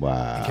D-Nice.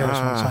 Wow. And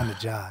Karis One signed the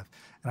Jive.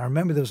 And I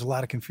remember there was a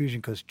lot of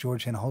confusion because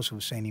George Hinojosa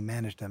was saying he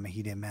managed them and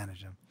he didn't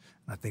manage them.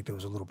 And I think there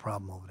was a little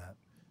problem over that.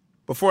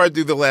 Before I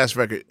do the last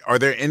record, are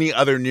there any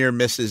other near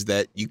misses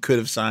that you could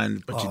have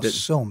signed but you didn't?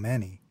 So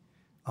many.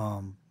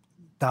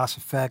 Das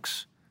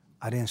Effects,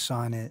 I didn't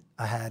sign it.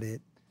 I had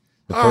it.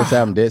 The first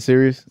album, Dead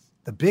Serious?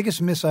 The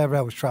biggest miss I ever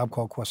had was Tribe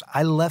Called Quest.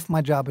 I left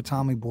my job at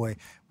Tommy Boy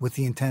with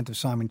the intent of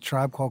signing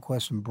Tribe Called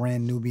Quest and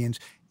Brand Nubians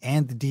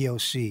and the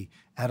DOC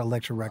at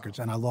Elektra Records,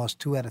 and I lost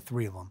 2 out of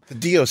 3 of them. The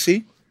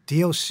DOC?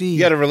 DOC.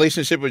 You had a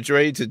relationship with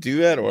Dre to do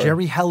that? Or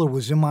Jerry Heller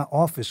was in my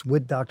office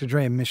with Dr.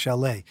 Dre and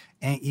Michelle A.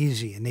 and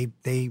Easy, and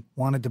they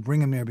wanted to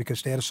bring him there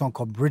because they had a song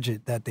called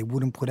Bridget that they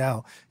wouldn't put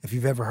out. If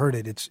you've ever heard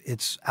it,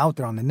 it's out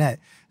there on the net.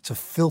 It's a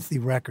filthy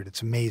record.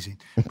 It's amazing.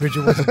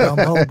 Bridget was a dumb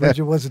hoe.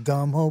 Bridget was a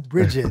dumb hoe.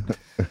 Bridget.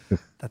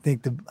 I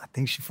think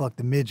she fucked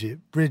the midget.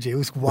 Bridget. It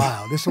was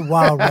wild. This is a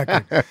wild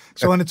record.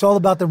 So, and it's all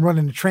about them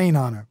running the train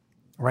on her.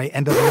 Right,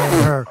 NWA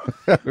and her,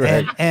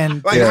 right.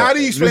 and how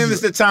do you explain this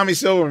to Tommy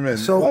Silverman?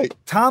 So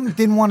Tom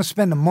didn't want to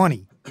spend the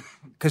money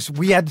because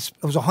it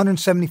was a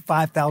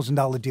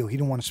 $175,000 deal. He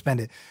didn't want to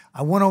spend it.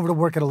 I went over to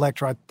work at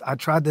Elektra. I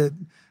tried to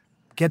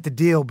get the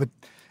deal,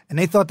 and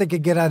they thought they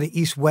could get out of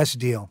East-West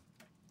deal.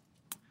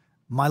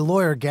 My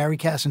lawyer, Gary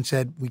Casson,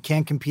 said, "We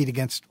can't compete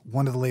against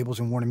one of the labels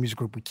in Warner Music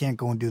Group. We can't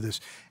go and do this."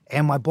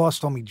 And my boss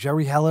told me,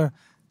 "Jerry Heller,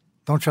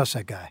 don't trust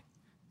that guy."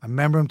 I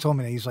remember him told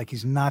me that. He's like,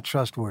 he's not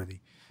trustworthy.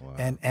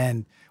 Wow.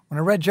 And when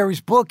I read Jerry's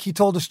book, he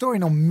told a story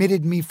and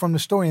omitted me from the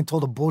story and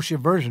told a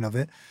bullshit version of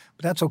it.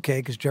 But that's okay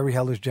because Jerry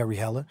Heller's Jerry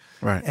Heller.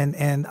 Right.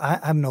 And I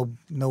have no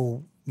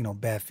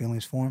bad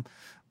feelings for him.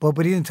 But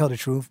he didn't tell the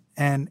truth.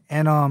 And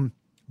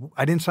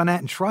I didn't sign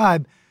that. And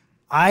Tribe,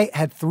 I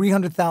had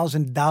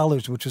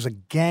 $300,000, which was a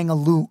gang of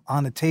loot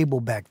on the table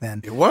back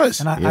then. It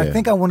was. And I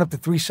think I went up to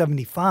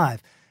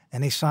 $375,000.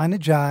 And they signed the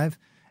Jive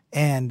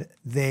and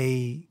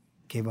they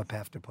gave up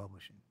half their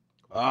publishing.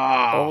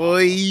 Oh,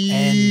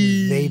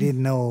 and they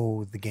didn't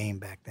know the game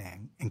back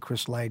then. And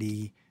Chris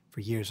Lighty,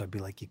 for years, I'd be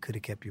like, "You could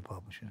have kept your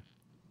publisher,"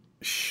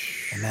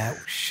 and that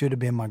should have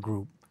been my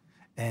group.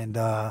 And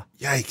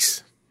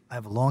yikes! I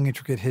have a long,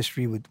 intricate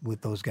history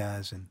with those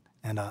guys, and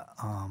it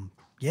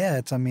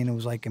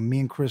was like, and me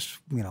and Chris,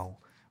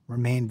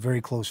 remained very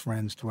close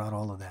friends throughout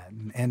all of that.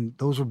 And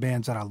those were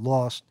bands that I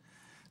lost.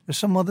 There's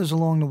some others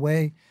along the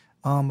way.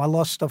 I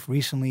lost stuff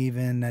recently,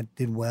 even that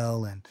did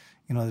well, and.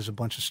 There's a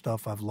bunch of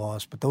stuff I've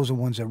lost, but those are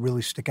ones that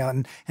really stick out.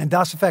 And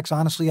Das Effects,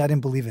 honestly, I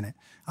didn't believe in it.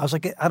 I was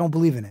like, I don't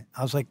believe in it.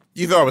 I was like...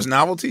 You thought it was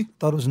novelty?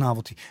 Thought it was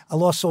novelty. I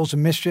lost Souls of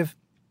Mischief.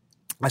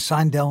 I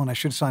signed Dell, and I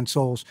should have signed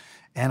Souls.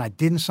 And I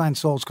didn't sign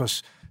Souls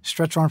because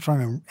Stretch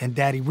Armstrong and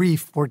Daddy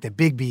Reef worked at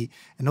Big Beat,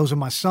 and those are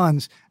my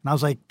sons. And I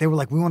was like, they were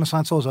like, "We want to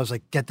sign Souls." I was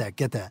like, get that.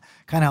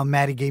 Kind of how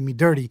Maddie gave me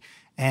Dirty,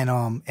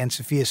 and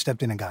Sophia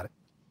stepped in and got it.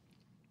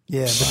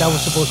 Yeah, but that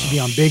was supposed to be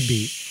on Big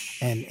Beat.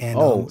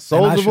 Souls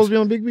was supposed to be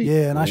on Big Beat?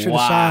 Yeah, and I should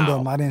have signed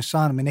them. I didn't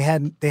sign them. And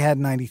they had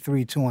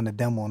 93 too on the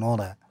demo and all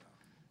that.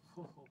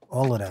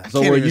 all of that.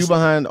 So were you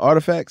behind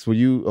Artifacts? Were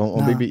you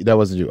on Nah. BB? That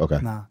wasn't you. Okay.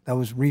 Nah, that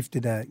was Reef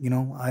did that.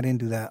 I didn't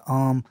do that.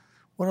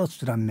 What else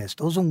did I miss?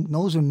 Those are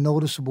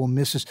noticeable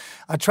misses.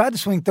 I tried to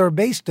swing third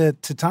base to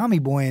Tommy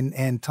Boy,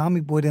 and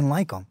Tommy Boy didn't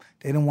like him.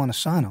 They didn't want to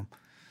sign him.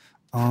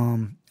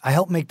 I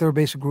helped make third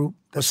base a group.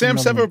 Was Sam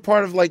Sever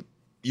part of like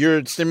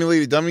your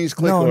Stimulated Dummies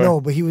clique? No,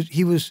 but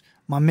he was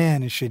my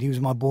man and shit. He was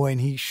my boy,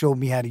 and he showed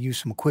me how to use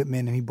some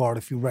equipment, and he borrowed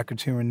a few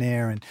records here and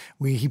there, and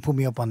he put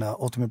me up on the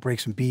Ultimate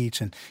Breaks and Beats,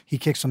 and he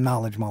kicked some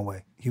knowledge my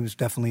way. He was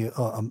definitely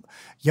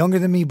younger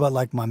than me, but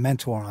like my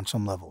mentor on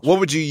some levels. What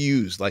would you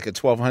use? Like a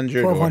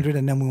 1200? 1200,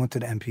 and then we went to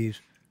the MPs.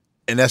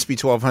 An SP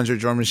 1200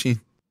 drum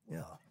machine?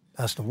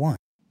 That's the one.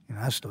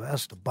 That's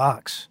the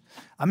box.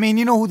 I mean,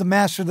 you know who the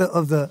master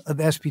of the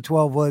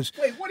SP12 was?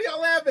 Wait, what are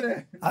y'all laughing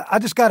at? I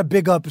just got to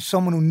big up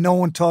someone who no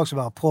one talks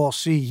about, Paul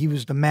C. He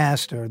was the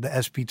master of the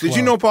SP12. Did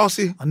you know Paul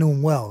C? I knew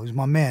him well. He's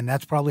my man.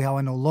 That's probably how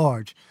I know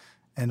Large.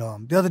 And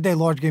the other day,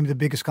 Large gave me the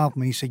biggest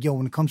compliment. He said, yo,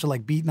 when it comes to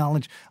like beat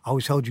knowledge, I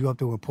always held you up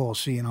there with Paul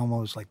C. And I'm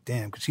always like,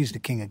 damn, because he's the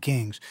king of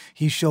kings.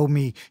 He showed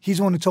me, he's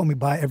the one who told me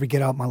buy every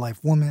Get Out My Life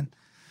woman.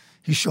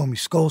 He showed me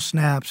Skull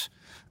Snaps.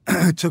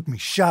 Took me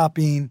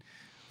shopping.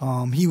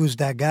 He was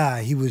that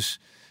guy. He was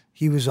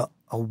a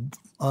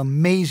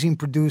amazing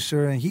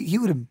producer, and he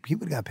would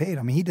have got paid.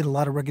 I mean, he did a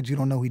lot of records you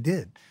don't know he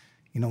did.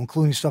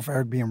 Including stuff for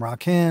Eric B. and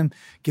Rakim,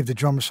 Give the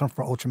Drummer Some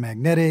for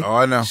Ultramagnetic. Oh,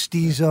 I know.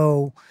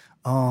 Steezo.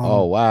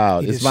 Oh, wow.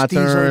 It's my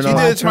turn. He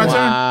did It's My Turn?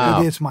 Wow.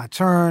 He did It's My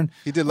Turn.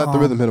 He did Let the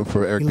Rhythm Hit Him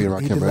for Eric B.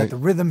 and He Rakim, did right? Let the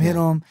Rhythm Hit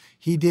Him.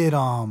 He did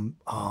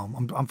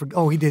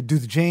he did Do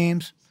the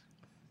James.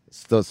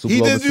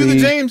 He did Do the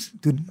James?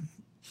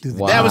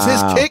 Wow. That was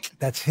his kick?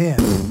 That's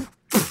him.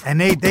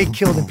 And they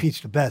killed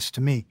Impeach the best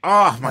to me.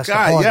 Oh, my That's the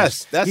God,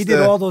 hardest. yes. He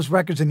did all those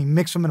records and he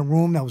mixed them in a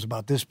room that was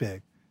about this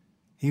big.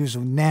 He was a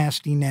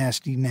nasty,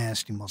 nasty,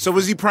 nasty motherfucker. So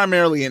was he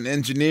primarily an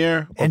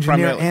engineer?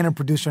 Engineer and a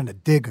producer and a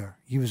digger.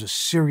 He was a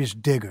serious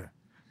digger.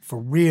 For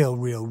real,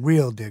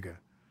 real digger.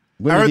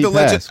 I heard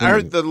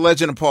the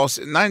legend of Paul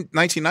C.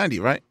 1990,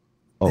 right?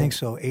 I think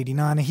so,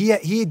 89. And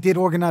he did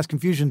Organized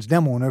Confusion's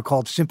demo, and they're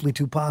called Simply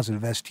Too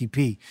Positive,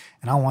 STP.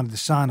 And I wanted to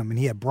sign him, and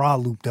he had Bra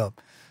looped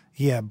up.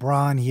 He had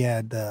Bra, and he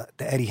had the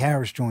Eddie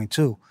Harris joint,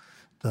 too.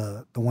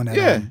 The one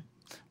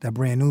that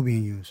Brand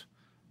Nubian used.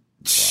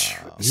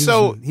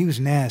 Wow. He was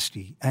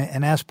nasty.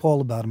 And ask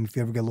Paul about him if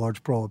you ever get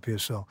Large Pro up here.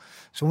 So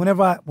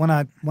whenever when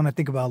I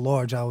think about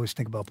Large, I always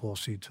think about Paul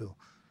C, too.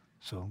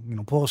 So,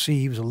 Paul C,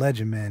 he was a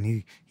legend, man.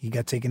 He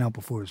got taken out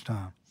before his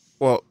time.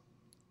 Well,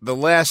 the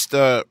last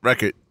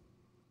record,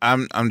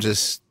 I'm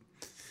just,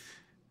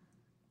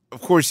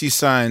 of course he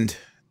signed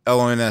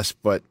LONS,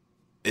 but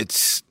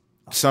it's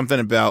something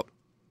about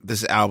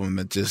this album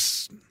that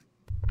just.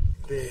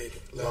 Big,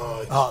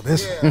 large. Oh,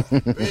 this. Yeah.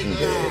 Big,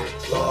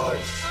 large.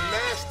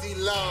 Nasty,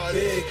 large.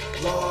 Big,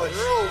 large.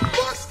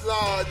 Robust,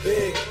 large.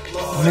 Big,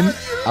 large.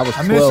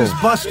 I miss his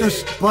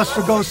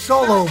Buster goes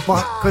solo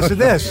because of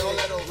this.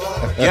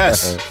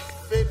 Yes.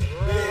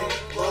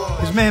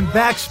 His man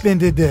Backspin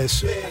did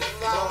this.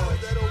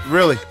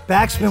 Really?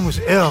 Backspin was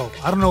ill.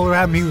 I don't know what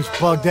happened. He was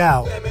bugged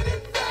out.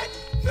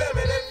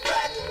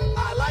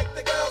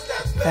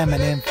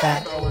 Feminine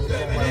fat.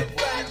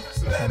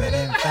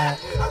 Feminine fat.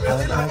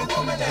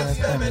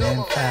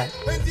 Feminine fat.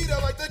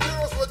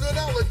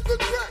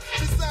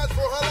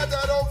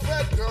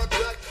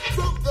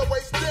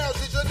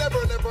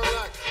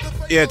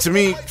 Yeah, to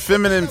me,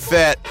 Feminine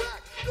Fat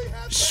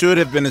should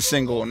have been a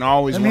single, and I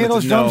always Let me wanted hear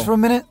those to know. drums for a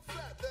minute.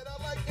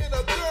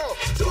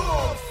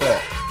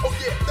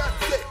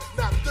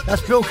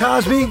 That's Bill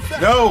Cosby?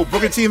 No,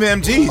 Booker T and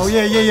MGs. Oh,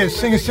 yeah.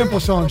 Sing a Simple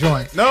Song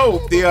joint.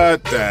 No, the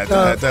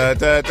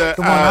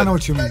one, I know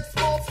what you mean.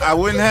 I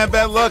wouldn't have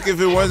bad luck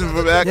if it wasn't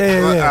for that.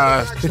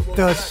 Yeah.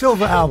 The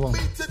Silver album.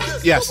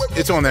 Yes,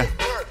 it's on there.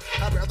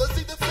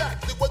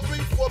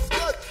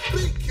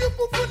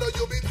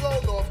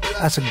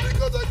 That's a.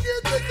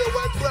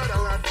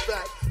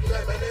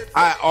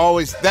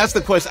 That's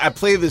the question. I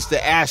play this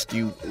to ask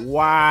you,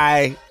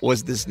 why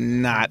was this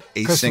not a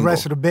Because the single?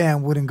 rest of the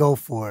band wouldn't go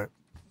for it.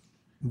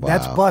 Wow.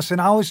 That's Bus,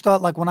 and I always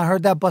thought, like, when I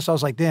heard that Bus, I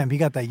was like, damn, he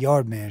got that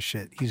Yardman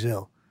shit. He's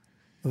ill.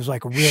 It was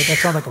like that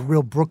sounded like a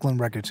real Brooklyn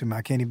record to me.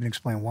 I can't even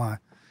explain why.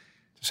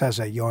 Just has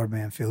that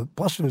Yardman feel.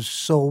 Buster was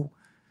so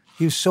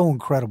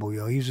incredible,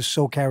 yo. He was just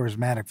so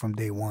charismatic from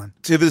day one.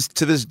 To this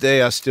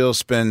day, I still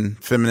spin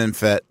 "Feminine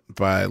Fat"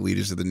 by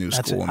Leaders of the New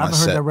School in I my haven't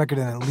set. heard that record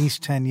in at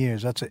least 10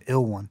 years. That's an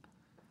ill one.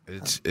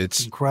 It's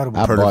incredible.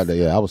 I bought that.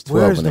 Yeah, I was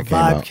 12 Where's when the it came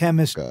out. Vibe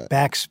Chemist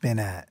Backspin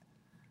at?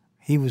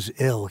 He was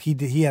ill.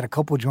 He had a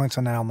couple of joints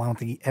on that album. I don't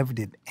think he ever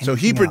did anything So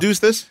he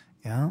produced this?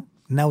 Yeah.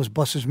 And that was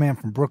Buster's man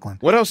from Brooklyn.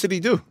 What else did he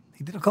do?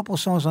 He did a couple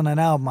of songs on that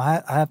album.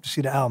 I have to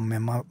see the album,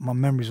 man. My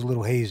memory's a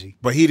little hazy.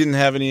 But he didn't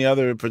have any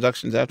other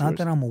productions Not afterwards?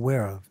 that I'm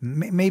aware of.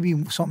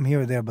 Maybe something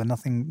here or there, but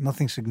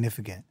nothing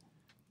significant.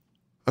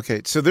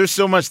 Okay, so there's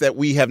so much that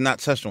we have not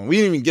touched on. We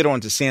didn't even get on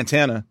to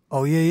Santana.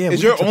 Oh, yeah.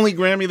 Is your only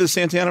Grammy the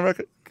Santana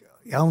record?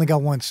 I only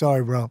got one.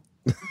 Sorry, bro.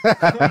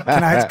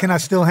 Can I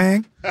still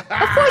hang? Of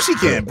course you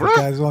can, bro.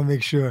 Okay, I just want to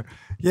make sure.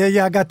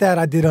 Yeah, I got that.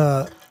 I did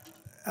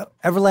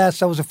Everlast,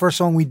 that was the first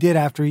song we did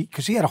after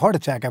because he had a heart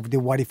attack after we did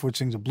Whitey Ford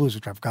Sings the Blues,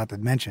 which I forgot to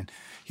mention.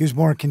 He was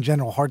born with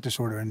congenital heart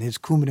disorder, and his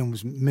Coumadin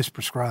was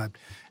misprescribed,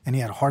 and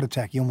he had a heart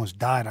attack. He almost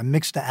died. I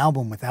mixed the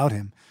album without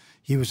him.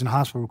 He was in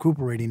hospital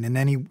recuperating, and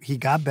then he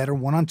got better,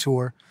 went on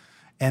tour,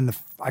 and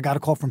I got a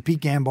call from Pete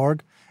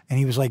Gambarg, and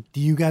he was like,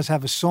 do you guys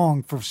have a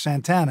song for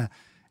Santana?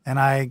 And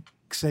I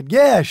said,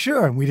 yeah,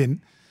 sure, and we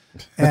didn't.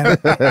 And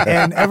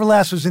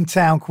Everlast was in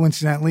town,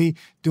 coincidentally,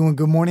 doing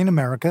Good Morning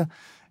America.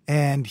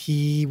 And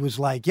he was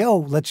like, yo,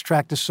 let's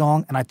track the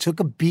song. And I took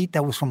a beat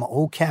that was from an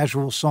old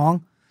Casual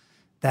song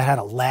that had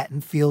a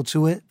Latin feel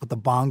to it with the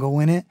bongo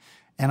in it.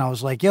 And I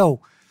was like,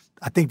 yo,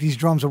 I think these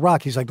drums are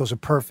rock. He's like, those are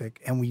perfect.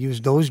 And we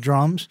used those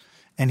drums,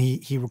 and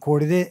he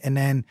recorded it. And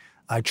then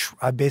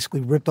I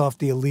basically ripped off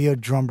the Aaliyah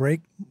drum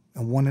break,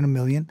 a 1 in a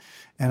million,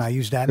 and I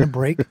used that in the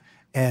break.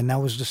 And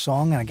that was the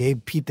song. And I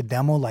gave Pete the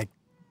demo like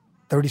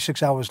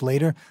 36 hours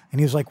later. And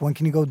he was like, when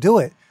can you go do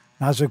it?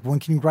 And I was like, when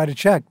can you write a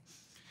check?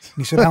 And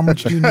he said, how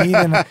much do you need?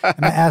 And I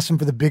asked him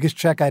for the biggest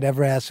check I'd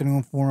ever asked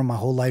anyone for in my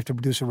whole life to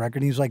produce a record.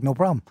 And he was like, no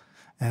problem.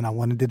 And I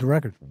went and did the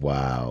record.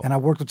 Wow. And I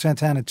worked with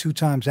Santana 2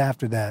 times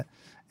after that.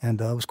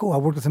 And it was cool. I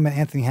worked with him at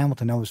Anthony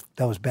Hamilton.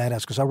 That was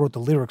badass because I wrote the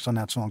lyrics on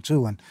that song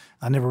too. And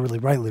I never really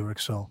write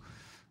lyrics.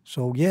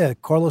 So yeah,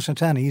 Carlos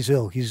Santana, he's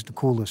ill. He's the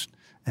coolest.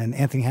 And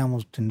Anthony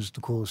Hamilton's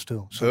the coolest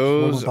too.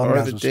 So those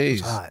are the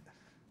days. Was hot.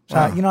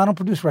 Wow. I don't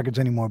produce records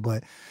anymore,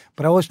 but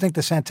I always think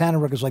the Santana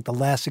record is like the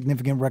last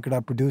significant record I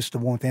produced, the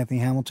one with Anthony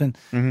Hamilton.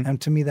 Mm-hmm.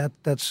 And to me,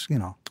 that's.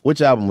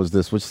 Which album was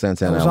this? Which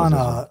Santana album? It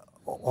was on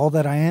All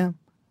That I Am.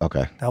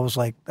 Okay. That was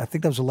I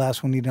think that was the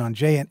last one he did on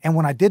Jay. And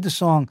when I did the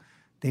song,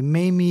 they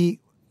made me,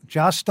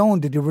 Joss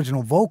Stone did the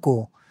original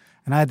vocal,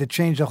 and I had to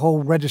change the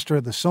whole register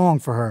of the song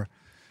for her.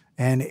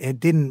 And it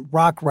didn't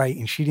rock right,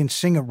 and she didn't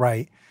sing it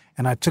right.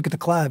 And I took it to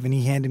Clive, and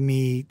he handed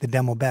me the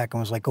demo back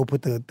and was like, go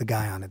put the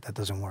guy on it. That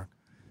doesn't work.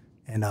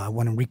 And I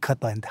went and recut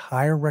the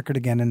entire record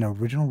again in the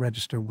original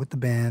register with the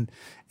band.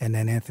 And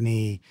then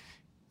Anthony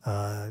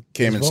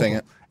came and sang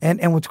it.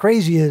 And what's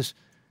crazy is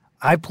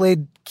I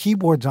played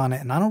keyboards on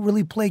it, and I don't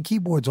really play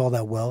keyboards all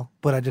that well,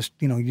 but I just,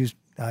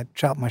 I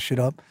chopped my shit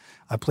up.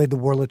 I played the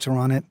Wurlitzer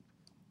on it,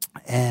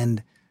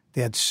 and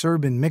they had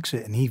Serban mix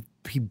it, and he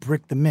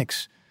bricked the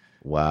mix.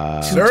 Wow.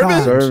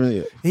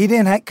 Serban? He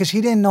didn't because he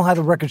didn't know how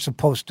the record's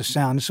supposed to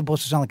sound. It's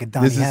supposed to sound like a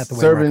Donny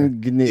Hathaway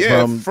record.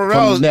 Serban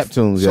from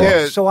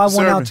Neptunes. So I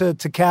went out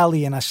to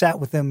Cali and I sat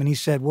with him and he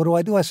said, what do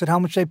I do? I said, how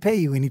much they pay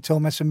you? And he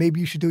told me, I said, maybe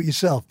you should do it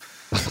yourself.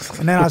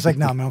 And then I was like,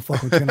 no, man, I'm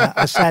fucking with you. And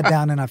I sat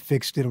down and I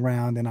fixed it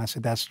around and I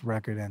said, that's the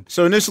record. And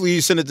so initially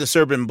you sent it to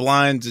Serban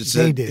blind to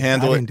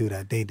handle it? I didn't do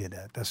that. They did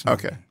that. That's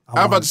okay.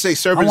 I'm about to say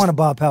Serban. I wanted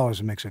Bob Powers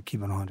to mix it, Keep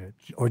It 100,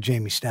 or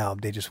Jamie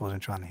Staub. They just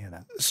wasn't trying to hear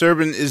that.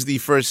 Serban is the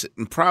first,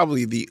 and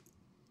probably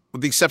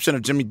with the exception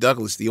of Jimmy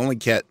Douglas, the only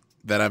cat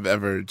that I've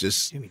ever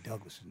just Jimmy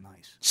Douglas is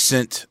nice.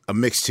 Sent a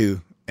mix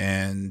to,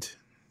 and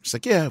it's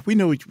like, yeah, we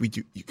know what we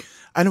do.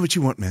 I know what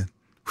you want, man.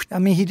 I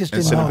mean, he just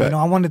didn't know.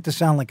 I wanted it to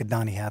sound like a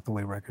Donny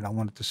Hathaway record. I didn't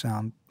want it to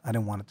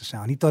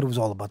sound. He thought it was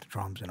all about the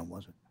drums, and it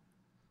wasn't.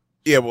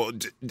 Yeah, well,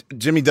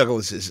 Jimmy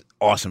Douglas is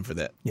awesome for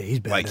that. Yeah, he's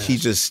badass. Like he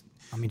just.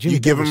 Jimmy you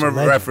give him a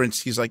legend. Reference,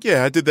 he's like,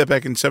 yeah, I did that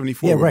back in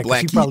 '74. Yeah, right.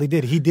 Black he probably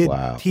did. He did.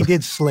 Wow. He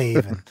did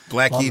Slave, and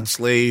Black Heat,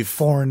 Slave,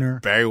 Foreigner,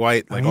 Barry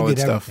White, like all that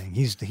stuff.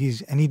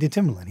 Everything. And he did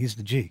Timberland. He's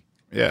the G.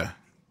 Yeah,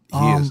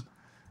 he is.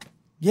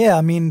 Yeah,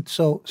 I mean,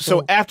 so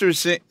after, you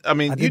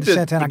did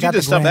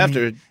stuff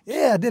after.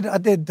 Yeah, I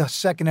did the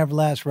second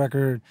Everlast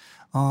record.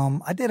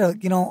 I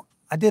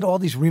did all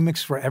these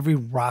remixes for every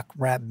rock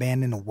rap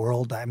band in the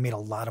world. I made a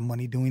lot of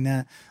money doing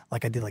that.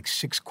 Like I did like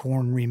 6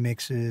 Korn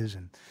remixes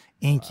and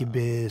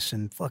Incubus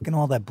and fucking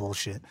all that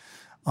bullshit.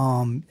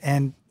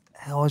 And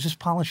I was just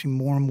polishing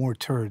more and more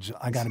turds.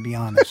 I got to be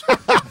honest.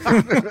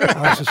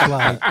 I was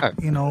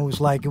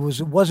just like, it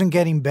wasn't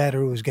getting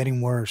better. It was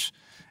getting worse.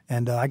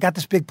 And I got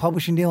this big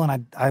publishing deal,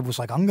 and I was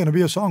like, I'm going to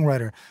be a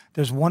songwriter.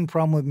 There's one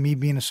problem with me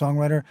being a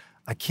songwriter.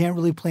 I can't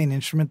really play an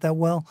instrument that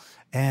well,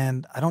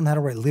 and I don't know how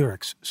to write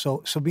lyrics.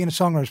 So being a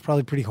songwriter is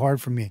probably pretty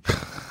hard for me.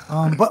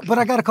 But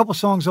I got a couple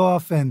songs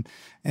off, and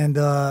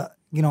I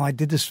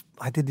did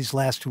these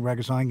last 2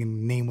 records. I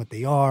can name what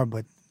they are,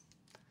 but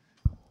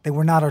they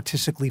were not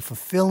artistically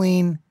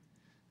fulfilling.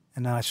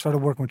 And then I started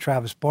working with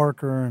Travis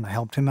Barker, and I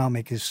helped him out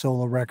make his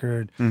solo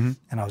record. Mm-hmm.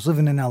 And I was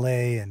living in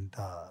L.A., and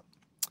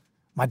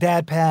my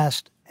dad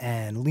passed,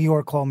 and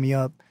Leor called me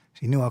up.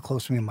 He knew how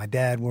close to me and my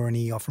dad were, and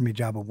he offered me a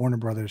job at Warner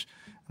Brothers.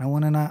 And I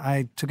went and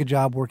I took a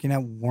job working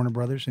at Warner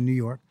Brothers in New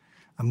York.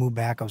 I moved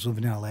back. I was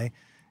living in L.A.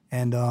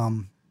 And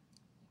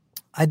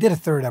I did a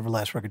third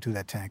Everlast record too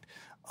that tanked.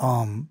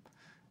 And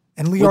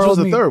Leor Which was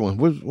the third one?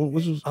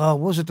 What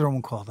was the third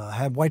one called? I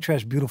had White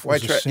Trash Beautiful.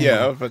 White Trash,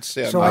 yeah, I was about to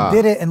say. So I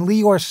did it, and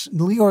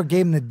Leor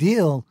gave him the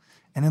deal,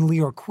 and then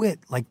Leor quit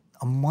like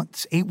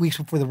 8 weeks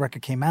before the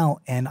record came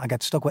out, and I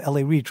got stuck with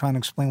L.A. Reid trying to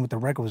explain what the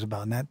record was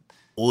about, and that.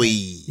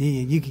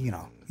 You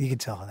can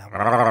tell how that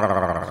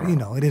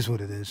was. It is what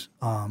it is.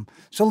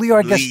 So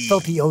Leor, I guess,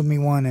 felt he owed me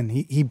one, and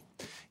he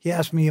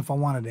asked me if I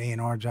wanted an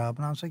A&R job,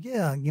 and I was like,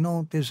 yeah,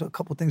 there's a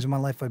couple things in my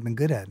life I've been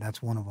good at, and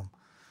that's one of them.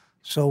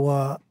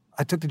 So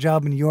I took the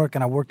job in New York,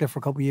 and I worked there for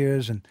a couple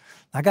years. And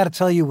I got to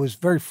tell you, it was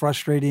very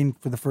frustrating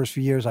for the first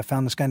few years. I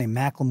found this guy named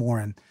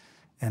Macklemore,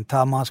 and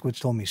Tom Moskowitz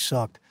told me he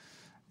sucked.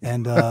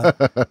 And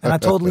I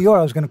told Lior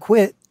I was going to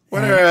quit.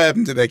 Whatever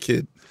happened to that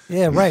kid?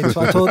 Yeah, right.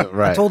 So I told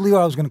Right. I told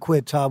Lior I was going to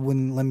quit. Todd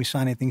wouldn't let me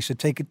sign anything. He said,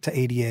 take it to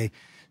ADA,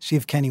 see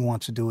if Kenny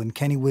wants to do it. And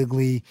Kenny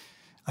Wigley,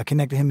 I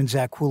connected him and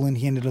Zach Quillen.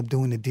 He ended up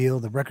doing the deal.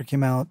 The record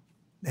came out,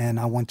 and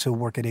I went to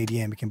work at ADA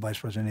and became vice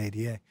president of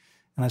ADA.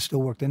 And I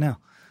still work there now.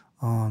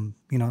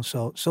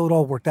 So it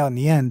all worked out in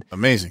the end.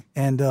 Amazing.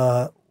 And,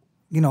 I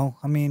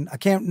mean, I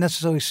can't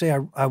necessarily say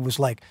I was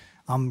like,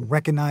 I'm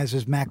recognized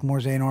as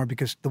Macklemore's A&R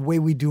because the way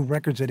we do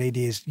records at AD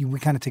is we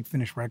kind of take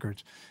finished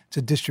records. It's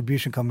a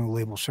distribution company with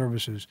label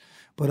services.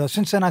 But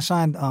since then I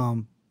signed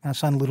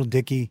Little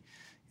Dicky,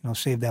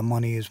 Save That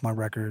Money is my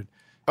record.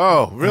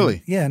 Oh,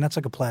 really? And that's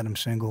like a platinum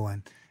single.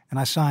 And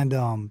I signed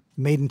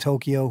Made in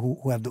Tokyo,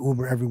 who have the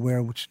Uber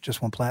Everywhere, which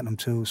just went platinum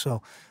too.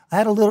 So I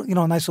had a little,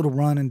 a nice little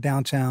run in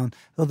downtown.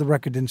 Though the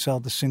record didn't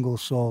sell, the single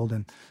sold.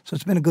 And so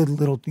it's been a good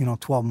little,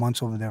 12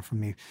 months over there for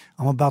me.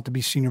 I'm about to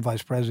be senior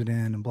vice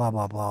president and blah,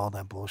 blah, blah, all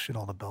that bullshit,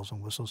 all the bells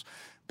and whistles.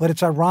 But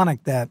it's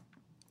ironic that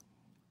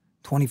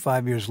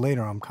 25 years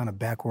later, I'm kind of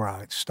back where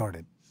I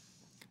started,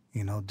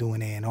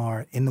 doing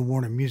A&R in the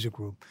Warner Music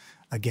Group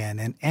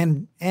again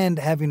and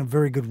having a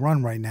very good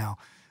run right now.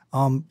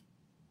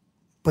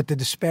 But the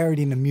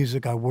disparity in the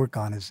music I work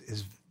on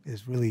is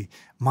really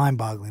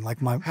mind-boggling.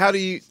 Like my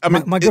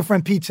good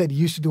friend Pete said, he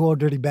used to do Old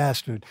Dirty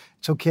Bastard.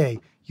 It's okay.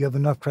 You have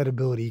enough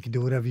credibility. You can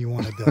do whatever you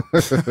want to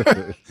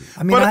do.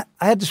 I mean, I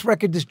had this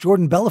record, this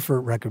Jordan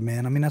Belfort record,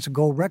 man. I mean, that's a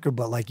gold record,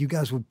 but like you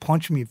guys would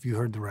punch me if you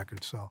heard the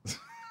record. So,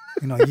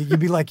 you'd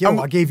be like, yo,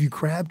 I gave you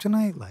crab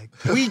tonight. Like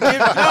we give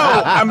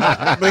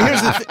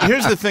but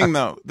here's the thing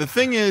though. The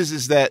thing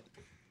is that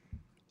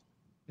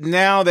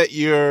now that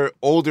you're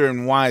older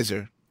and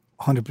wiser,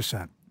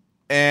 100%.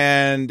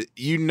 And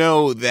you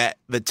know that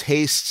the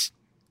tastes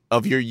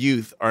of your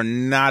youth are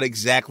not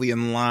exactly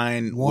in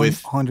line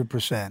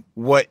 100% with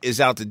what is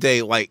out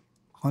today. Like,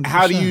 100%.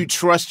 How do you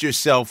trust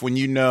yourself when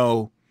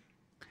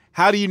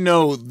how do you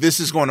know this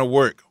is going to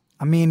work?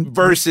 I mean,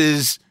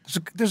 versus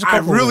there's a I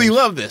couple really ways.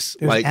 love this.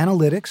 There's like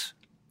analytics,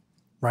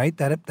 right?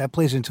 That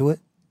plays into it.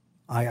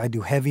 I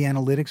do heavy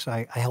analytics.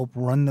 I help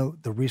run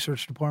the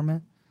research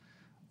department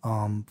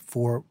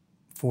for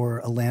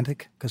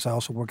Atlantic because I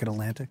also work at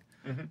Atlantic.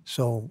 Mm-hmm.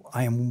 So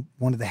I am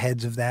one of the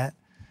heads of that.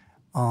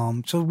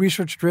 So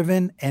research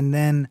driven. And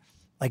then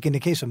like in the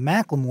case of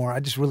Macklemore, I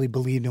just really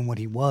believed in what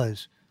he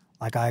was.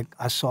 Like I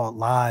saw it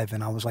live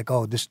and I was like,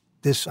 oh,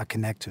 this I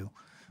connect to.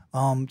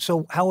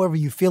 So however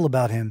you feel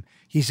about him,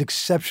 he's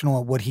exceptional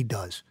at what he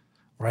does,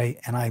 right?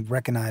 And I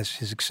recognize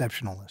his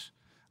exceptionalness.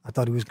 I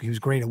thought he was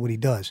great at what he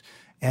does.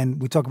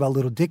 And we talk about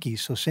Little Dicky,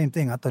 so same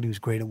thing. I thought he was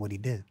great at what he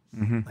did.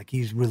 Mm-hmm. Like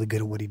he's really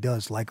good at what he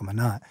does, like him or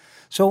not.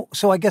 So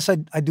I guess I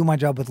do my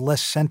job with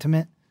less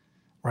sentiment,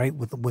 right?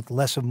 With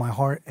less of my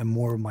heart and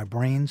more of my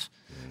brains.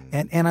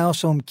 And I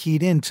also am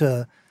keyed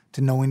into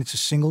knowing it's a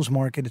singles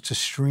market, it's a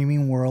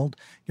streaming world.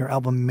 Your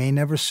album may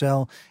never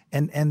sell.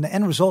 And the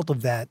end result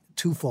of that,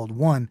 twofold.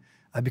 One,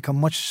 I become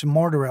much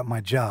smarter at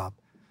my job,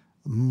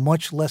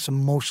 much less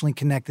emotionally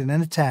connected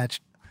and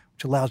attached,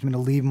 which allows me to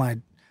leave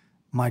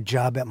my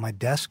job at my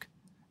desk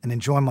and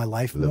enjoy my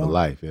life more. Live a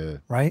life, yeah.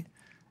 Right?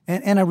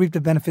 And I reap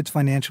the benefits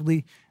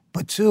financially.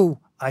 But two,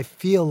 I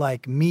feel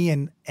like me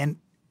and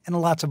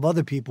lots of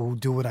other people who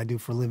do what I do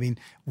for a living,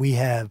 we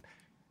have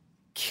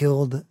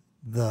killed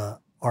the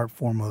art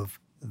form of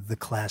the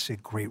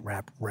classic great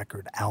rap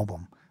record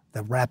album.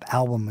 The rap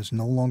album is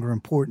no longer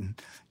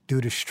important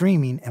due to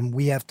streaming, and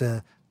we have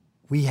to,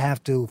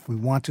 if we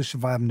want to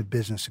survive in the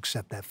business,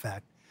 accept that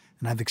fact.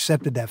 And I've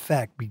accepted that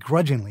fact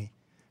begrudgingly,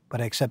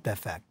 but I accept that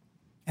fact.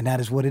 And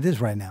that is what it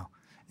is right now.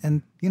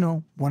 And,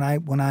 when I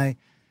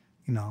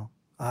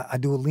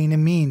do a lean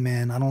and mean,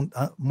 man. I don't,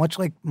 much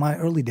like my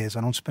early days,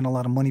 I don't spend a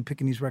lot of money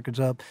picking these records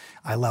up.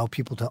 I allow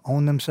people to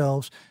own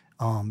themselves.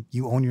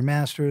 You own your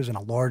masters and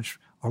a large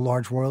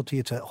royalty.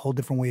 It's a whole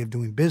different way of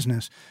doing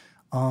business.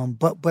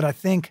 But I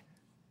think,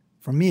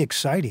 for me,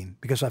 exciting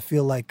because I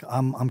feel like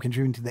I'm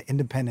contributing to the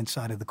independent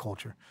side of the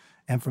culture.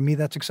 And for me,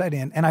 that's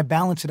exciting. And I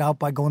balance it out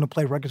by going to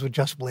play records with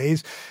Just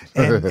Blaze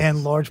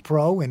and Large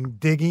Pro and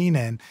digging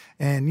and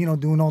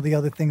doing all the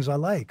other things I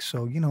like.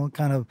 So,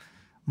 kind of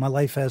my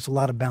life has a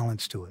lot of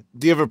balance to it.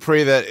 Do you ever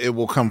pray that it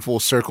will come full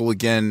circle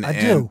again?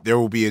 I do. There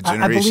will be a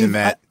generation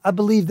I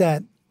believe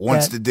that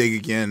wants to dig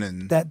again.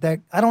 And that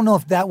I don't know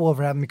if that will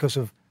ever happen because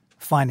of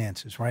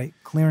finances, right?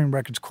 Clearing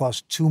records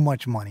costs too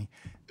much money.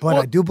 But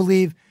I do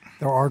believe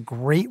there are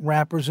great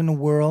rappers in the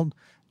world.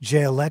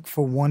 Jay Elect,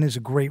 for one, is a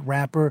great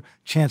rapper.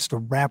 Chance the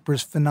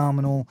Rapper's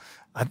phenomenal.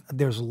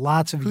 There's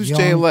lots of Who's young...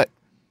 Jay Elect?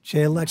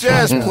 Jay Elect.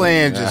 Just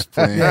playing.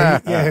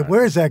 Yeah,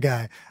 where is that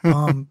guy?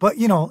 But,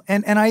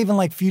 and I even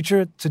like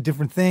Future. It's a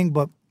different thing.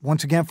 But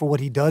once again, for what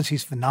he does,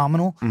 he's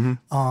phenomenal.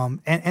 Mm-hmm.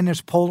 And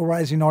there's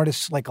polarizing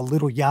artists like a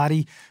Little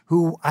Yachty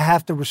who I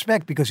have to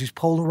respect because he's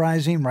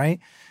polarizing, right?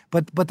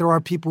 But there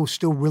are people who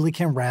still really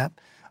can rap.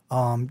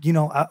 You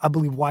know, I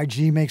believe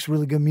YG makes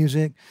really good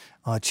music.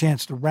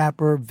 Chance the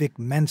Rapper, Vic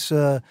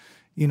Mensa.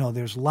 You know,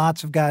 there's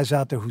lots of guys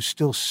out there who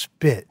still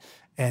spit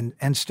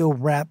and still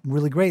rap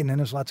really great. And then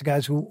there's lots of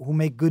guys who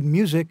make good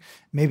music.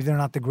 Maybe they're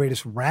not the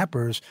greatest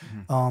rappers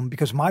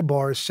because my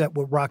bar is set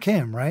with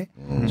Rakim, right?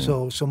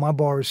 So my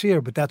bar is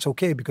here, but that's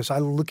okay because I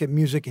look at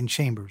music in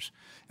chambers.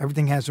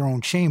 Everything has their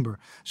own chamber.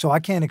 So I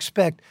can't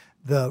expect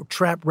the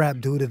trap rap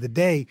dude of the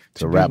day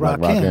to be rap like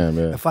Rakim. Rakim,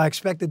 yeah. If I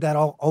expected that,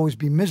 I'll always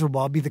be miserable.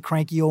 I'll be the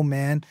cranky old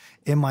man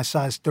in my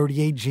size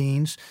 38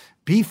 jeans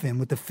beefing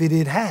with the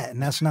fitted hat,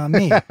 and that's not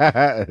me.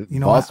 You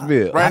know, Boss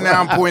Bill. Right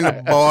now, I'm pointing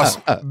to Boss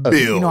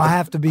Bill. You know, I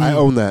have to be. I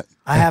own that.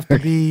 I have to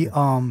be.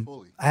 I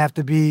have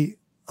to be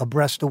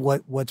abreast of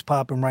what's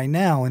popping right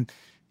now, and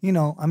you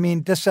know, I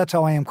mean, that's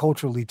how I am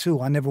culturally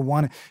too. I never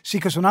wanted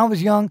because when I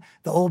was young,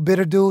 the old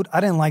bitter dude,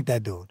 I didn't like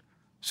that dude.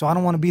 So I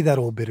don't want to be that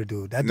old bitter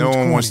dude. That No dude's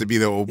one corny. wants to be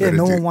the old bitter Yeah,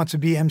 no dude. one wants to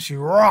be MC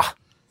Raw.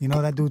 You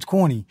know, that dude's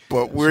corny.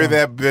 But we're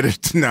that bitter.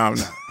 No, I'm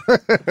not.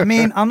 I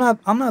mean, I'm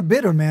not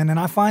bitter, man, and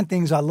I find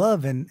things I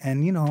love,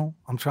 and you know,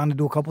 I'm trying to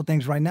do a couple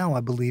things right now I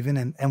believe in,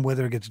 and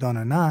whether it gets done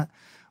or not,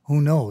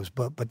 who knows?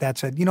 But that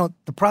said, you know,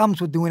 the problems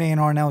with doing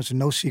A&R now is there's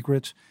no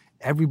secrets.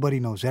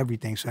 Everybody knows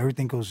everything, so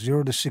everything goes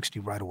 0 to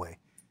 60 right away,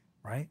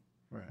 right?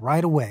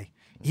 Right away.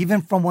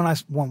 Even from when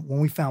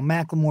we found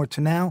Macklemore to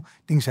now,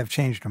 things have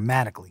changed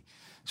dramatically.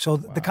 So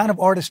the kind of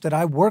artist that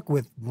I work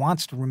with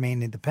wants to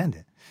remain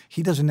independent.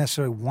 He doesn't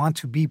necessarily want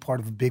to be part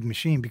of a big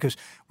machine because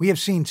we have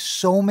seen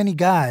so many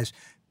guys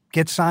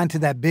get signed to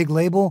that big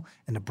label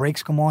and the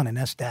brakes come on and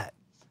that's that.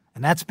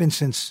 And that's been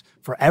since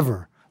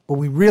forever. But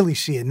we really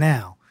see it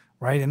now,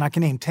 right? And I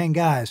can name 10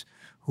 guys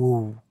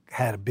who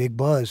had a big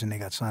buzz and they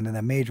got signed to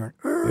that major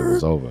and It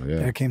was over, yeah.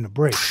 there came the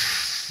break.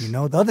 You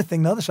know, the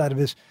other side of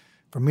it is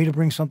for me to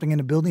bring something in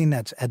the building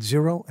that's at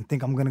 0 and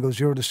think I'm going to go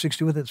 0 to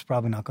 60 with it, it's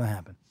probably not going to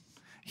happen.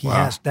 He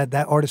has that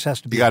artist has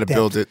to be. You got to adept.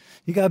 build it.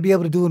 You got to be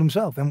able to do it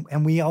himself,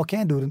 and we all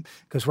can do it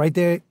because right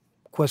there,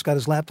 Quest got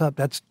his laptop.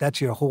 That's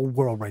your whole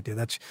world right there.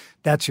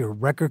 That's your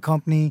record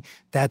company.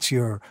 That's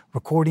your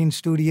recording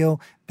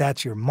studio.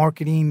 That's your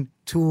marketing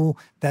tool.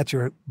 That's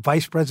your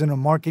vice president of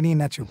marketing.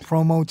 That's your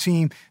promo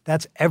team.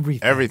 That's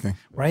everything. Everything.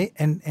 Right?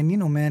 And you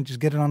know, man,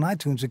 just get it on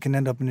iTunes. It can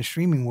end up in the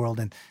streaming world,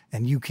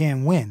 and you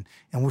can win.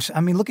 And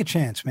I mean, look at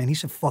Chance, man. He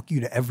said "fuck you"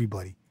 to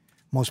everybody.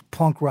 Most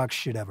punk rock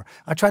shit ever.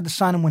 I tried to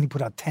sign him when he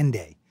put out 10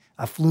 Day.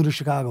 I flew to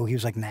Chicago. He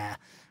was like, nah,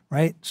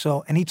 right?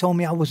 So, and he told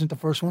me I wasn't the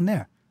first one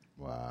there.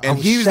 Wow. And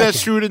he was that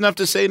shrewd enough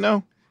to say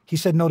no? He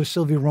said no to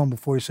Sylvia Rome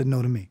before he said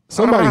no to me.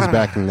 Somebody's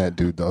backing that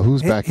dude, though.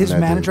 Who's backing His that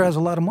manager dude? has a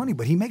lot of money,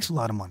 but he makes a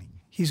lot of money.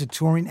 He's a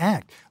touring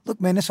act.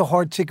 Look, man, it's a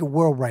hard ticket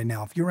world right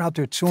now. If you're out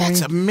there touring.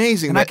 That's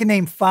amazing. And I can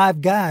name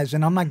 5 guys,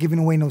 and I'm not giving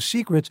away no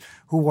secrets,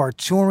 who are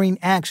touring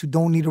acts who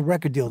don't need a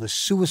record deal. The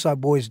Suicide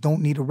Boys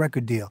don't need a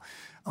record deal.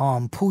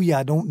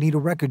 Puya don't need a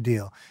record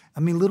deal.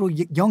 I mean, little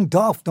Young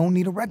Dolph don't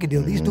need a record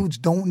deal. These dudes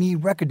don't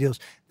need record deals.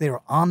 They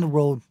are on the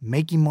road,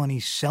 making money,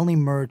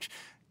 selling merch,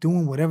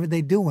 doing whatever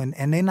they do,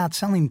 and they're not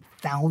selling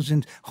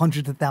thousands,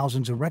 hundreds of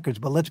thousands of records.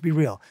 But let's be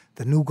real.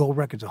 The new Gold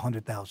record's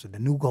 100,000. The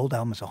new Gold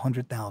album is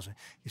 100,000.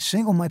 Your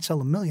single might sell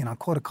 1 million. I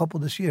caught a couple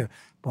this year,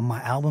 but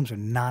my albums are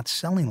not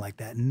selling like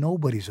that.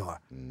 Nobody's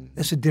are.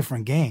 It's a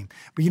different game.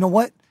 But you know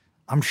what?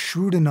 I'm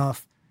shrewd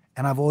enough,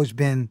 and I've always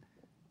been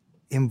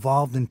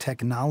involved in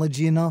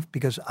technology enough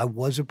because I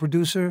was a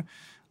producer,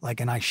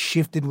 and I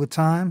shifted with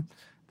time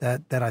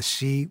that I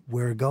see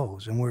where it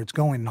goes and where it's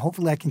going. And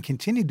hopefully I can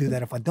continue to do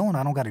that. If I don't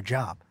got a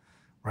job,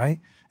 right?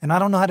 And I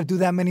don't know how to do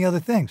that many other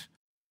things.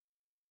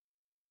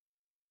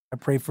 I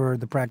pray for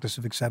the practice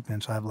of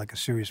acceptance. I have a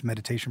serious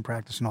meditation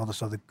practice and all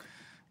this other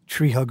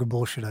tree hugger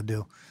bullshit I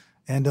do.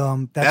 And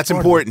that's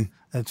important.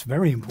 That's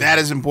very important. That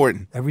is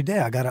important. Every day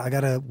I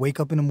gotta wake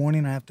up in the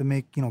morning. I have to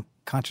make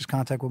conscious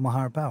contact with my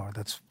higher power.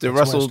 That's Did how I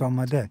Russell start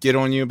my day. get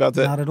on you about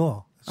that? Not at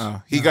all.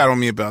 He got on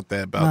me about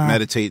that, about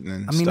meditating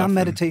and stuff. I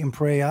meditate and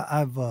pray.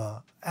 I've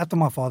after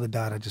my father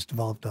died, I just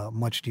developed a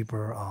much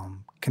deeper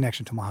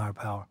connection to my higher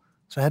power.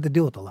 So I had to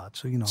deal with a lot.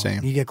 So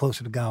Same. you get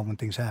closer to God when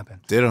things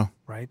happen. Ditto.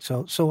 Right.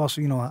 So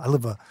also I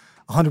live a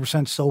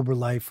 100% sober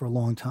life for a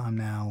long time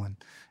now,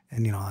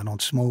 and I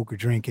don't smoke or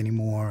drink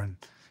anymore, and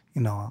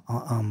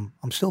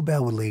I'm still bad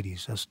with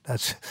ladies.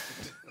 That's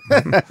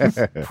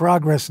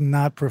progress,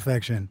 not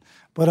perfection.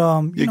 But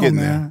You're getting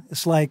man, there.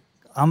 it's like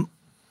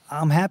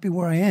I'm happy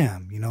where I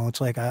am.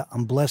 It's like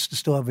I'm blessed to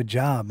still have a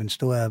job and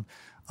still have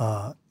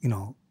a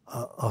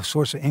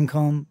source of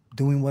income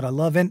doing what I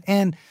love,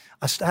 and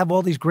I still have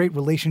all these great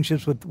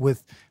relationships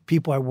with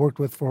people I worked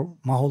with for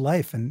my whole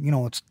life. And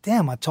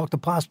I talked to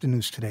Pasta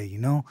News today.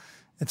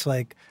 It's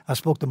like I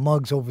spoke to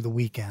Muggs over the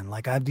weekend.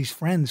 Like I have these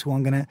friends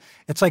who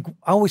it's like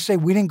I always say,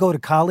 we didn't go to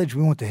college,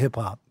 we went to hip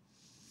hop.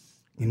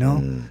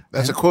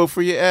 That's a quote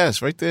for your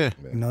ass right there.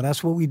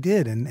 That's what we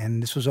did,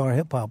 and this was our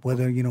hip hop.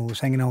 Whether it was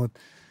hanging out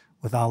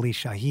with Ali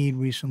Shaheed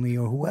recently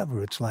or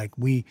whoever, it's like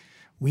we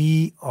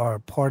are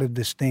part of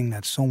this thing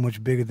that's so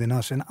much bigger than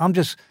us. And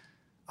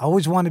I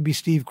always wanted to be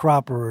Steve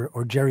Cropper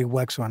or Jerry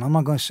Wexler, and I'm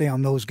not going to say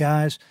I'm those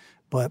guys,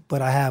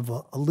 but I have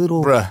a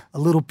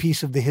little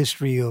piece of the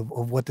history of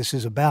what this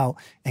is about,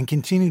 and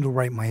continue to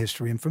write my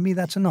history. And for me,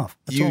 that's enough.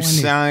 That's all I You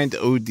need. signed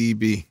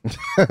ODB.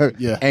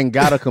 Yeah. And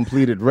got a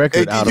completed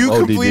record out of ODB.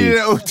 You completed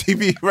an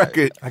ODB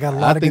record. I got a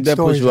lot of good that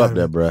stories. puts you out up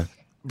of there, it.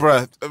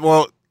 bruh. Bruh,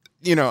 well,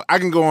 I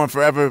can go on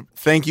forever.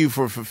 Thank you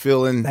for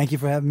fulfilling Thank you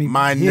for having me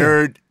my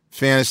here. nerd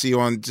fantasy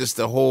on just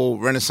the whole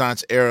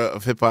Renaissance era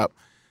of hip-hop.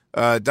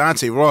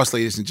 Dante Ross,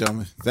 ladies and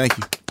gentlemen. Thank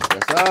you.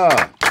 Yes,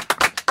 sir.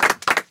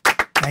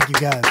 Thank you,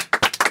 guys.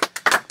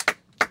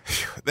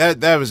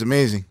 That was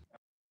amazing.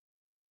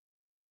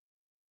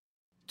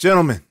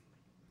 Gentlemen,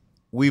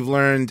 we've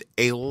learned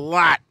a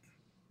lot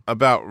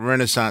about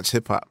Renaissance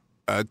hip hop.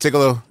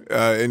 Ticolo,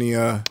 any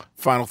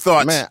final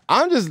thoughts? Man,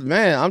 I'm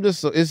just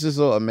so it's just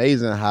so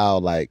amazing how,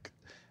 like,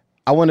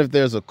 I wonder if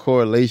there's a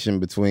correlation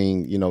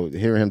between,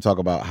 hearing him talk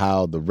about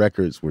how the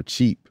records were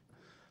cheap,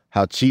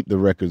 how cheap the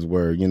records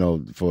were,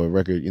 for a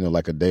record,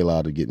 like a De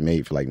La to get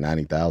made for like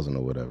 $90,000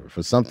 or whatever.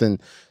 For something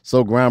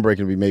so groundbreaking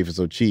to be made for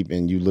so cheap,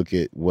 and you look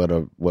at what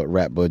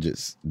rap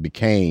budgets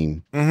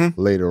became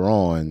later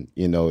on,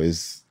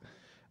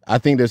 I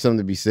think there's something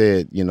to be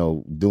said,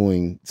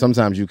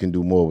 sometimes you can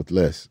do more with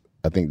less.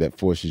 I think that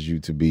forces you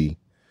to be,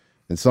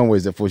 in some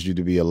ways, that forces you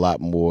to be a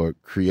lot more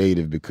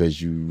creative, because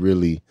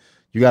you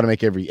got to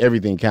make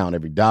everything count,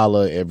 every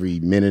dollar, every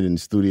minute in the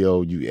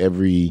studio,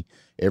 every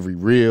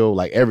reel,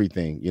 like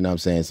everything, you know what I'm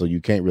saying? So you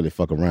can't really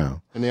fuck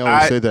around. And they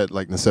always say that,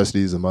 like,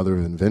 necessity is the mother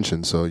of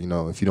invention. So,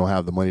 if you don't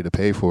have the money to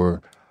pay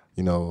for,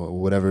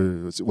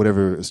 whatever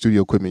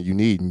studio equipment you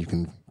need, and you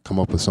can come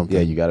up with something.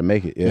 Yeah, you got to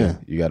make it. Yeah.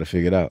 You got to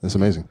figure it out. That's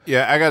amazing.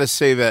 Yeah, I got to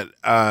say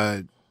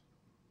that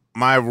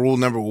my rule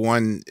number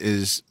one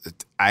is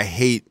I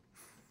hate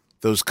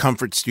those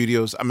comfort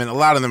studios. I mean, a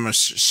lot of them are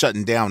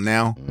shutting down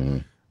now.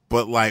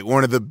 But, like,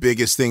 one of the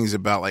biggest things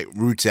about, like,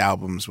 Roots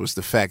albums was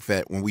the fact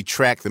that when we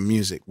track the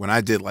music, when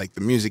I did, like,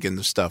 the music and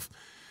the stuff,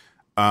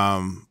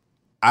 I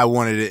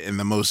wanted it in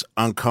the most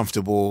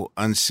uncomfortable,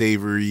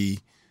 unsavory,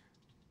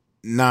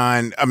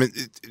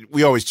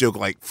 we always joke,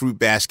 like, fruit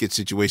basket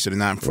situation and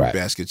non-fruit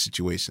basket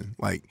situation.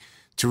 Like,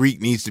 Tariq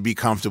needs to be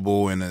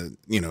comfortable in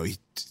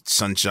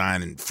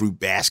sunshine and fruit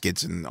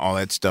baskets and all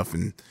that stuff,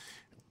 and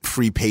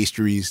free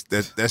pastries,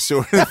 that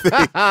sort of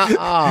thing.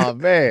 Oh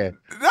man.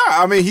 No,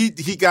 I mean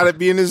he got to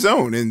be in his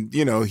zone, and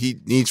he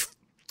needs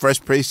fresh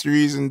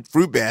pastries and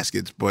fruit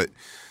baskets, but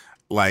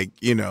like,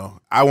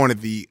 I wanted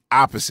the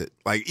opposite.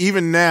 Like,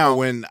 even now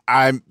when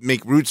I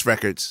make Roots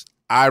records,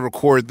 I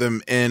record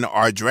them in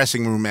our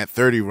dressing room at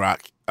 30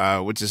 Rock,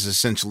 which is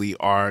essentially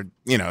our,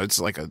 it's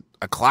like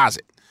a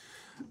closet.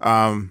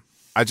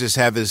 I just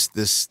have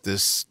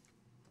this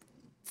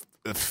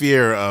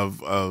fear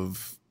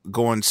of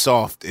going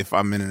soft if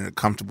I'm in a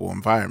comfortable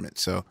environment.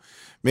 So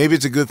maybe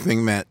it's a good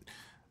thing that,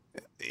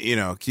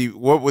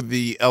 what would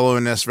the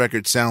LONS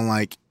record sound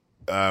like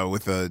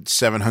with a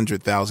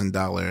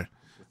 $700,000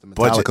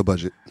 Metallica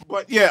budget?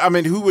 But yeah, I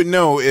mean, who would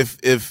know if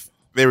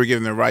they were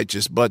given the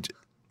righteous budget?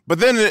 But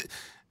then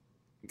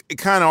it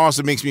kind of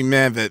also makes me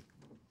mad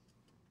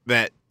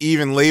that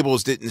even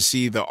labels didn't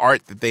see the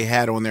art that they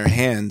had on their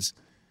hands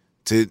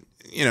to,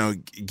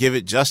 give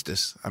it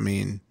justice. I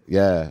mean,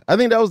 yeah, I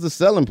think that was the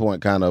selling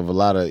point kind of a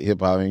lot of hip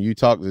hop. I mean, you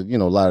talk to, a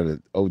lot of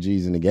the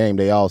OGs in the game,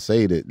 they all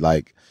say that,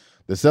 like,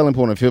 the selling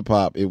point of hip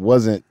hop, it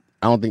wasn't,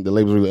 I don't think the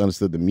labels really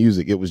understood the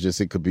music. It was just,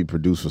 it could be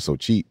produced for so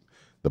cheap.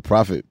 The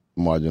profit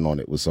margin on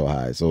it was so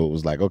high. So it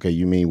was like, okay,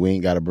 you mean we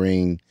ain't got to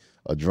bring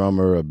a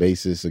drummer, a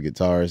bassist, a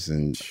guitarist,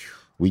 and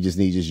we just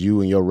need just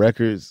you and your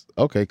records?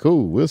 Okay,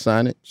 cool, we'll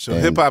sign it. So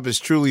hip hop is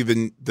truly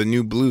the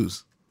new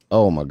blues.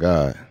 Oh my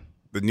God.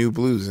 The new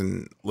blues,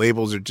 and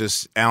labels are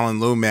just Alan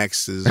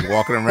Lomax is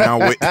walking around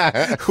with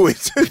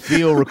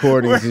field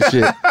recordings and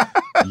shit.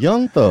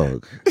 Young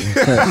Thug,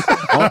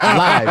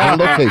 live on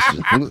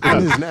location in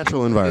his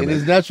natural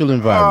environment.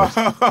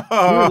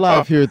 We're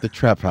live here at the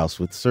Trap House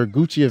with Sir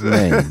Gucci of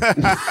Maine,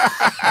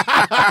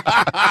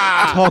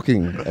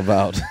 talking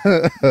about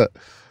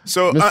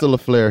so Mr.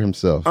 LaFleur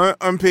himself.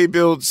 Unpaid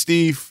Bill,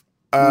 Steve.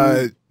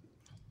 You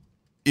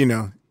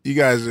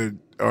guys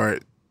are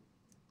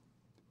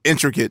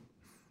intricate.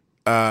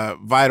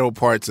 Vital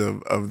parts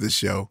of the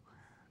show.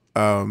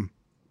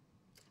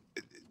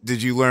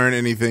 Did you learn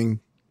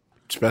anything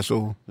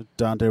special?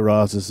 Dante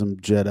Ross is some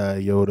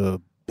Jedi Yoda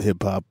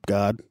hip hop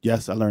god.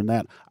 Yes, I learned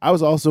that. I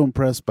was also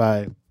impressed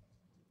by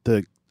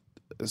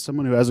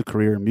someone who has a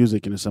career in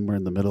music and is somewhere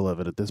in the middle of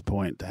it at this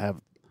point, to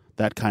have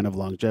that kind of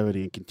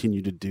longevity and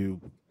continue to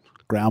do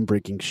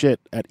groundbreaking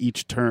shit at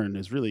each turn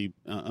is really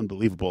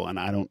unbelievable. And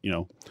I don't,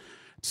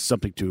 it's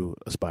something to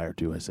aspire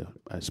to,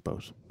 I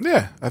suppose.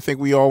 Yeah, I think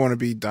we all want to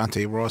be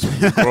Dante Ross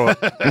when we grow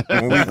up.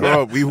 When we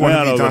grow up, we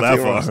want to be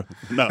Dante Ross.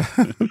 No.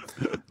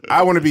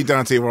 I want to be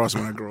Dante Ross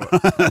when I grow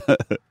up.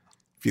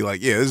 Feel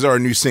like, yeah, this is our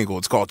new single.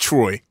 It's called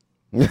Troy.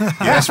 Yeah,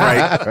 that's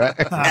right.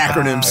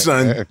 Acronym,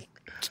 son.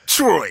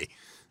 Troy.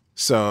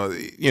 So,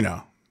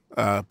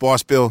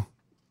 Boss Bill,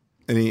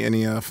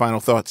 any final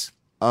thoughts?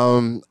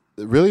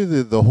 Really,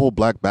 the whole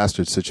Black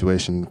Bastard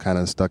situation kind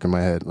of stuck in my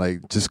head.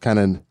 Like, just kind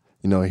of,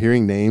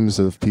 hearing names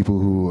of people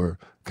who are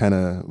kind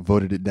of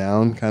voted it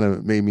down kind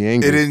of made me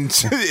angry. It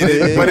didn't,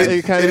 but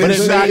it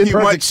made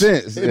perfect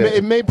sense.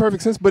 It made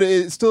perfect sense, but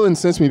it still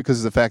incensed me because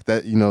of the fact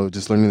that,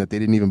 just learning that they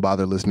didn't even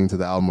bother listening to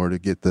the album or to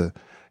get the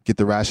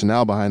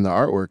rationale behind the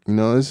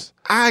artwork.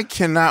 I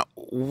cannot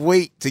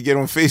wait to get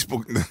on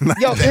Facebook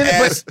to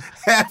ask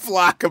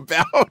Halflock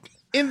about.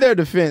 In their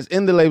defense,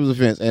 in the label's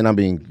defense, and I'm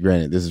being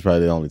granted, this is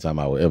probably the only time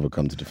I will ever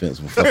come to defense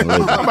of a fucking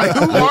label. I'm like,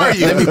 who are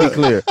you? Let me be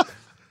clear.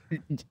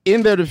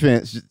 In their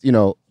defense,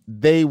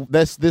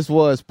 this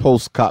was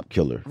post Cop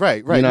Killer.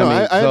 Right.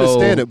 I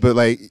understand it, but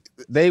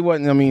they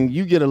wasn't. I mean,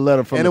 you get a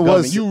letter from and the it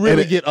government. Was, you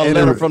really get a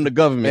letter from the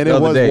government, and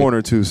it was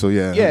Warner too. So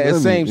yeah, it's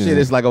the same shit.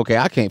 It's like, okay,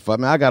 I can't fuck.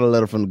 Man, I got a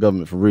letter from the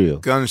government for real.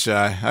 Gun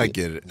shy. I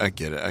get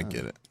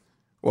it.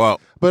 Well,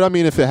 but I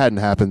mean, if it hadn't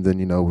happened, then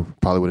we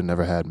probably would have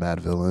never had Mad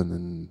Villain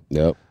and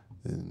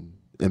and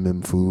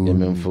MM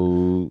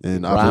Food,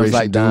 and Operation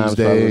Like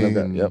Doomsday.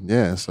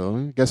 Yeah, so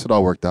I guess it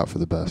all worked out for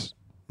the best.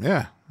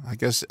 Yeah, I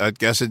guess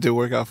it did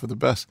work out for the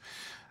best.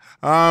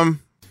 On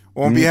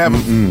behalf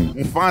of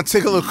Von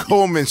Tickler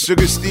Coleman,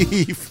 Sugar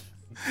Steve,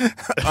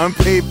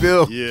 Unpaid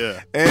Bill,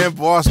 and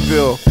Boss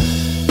Bill,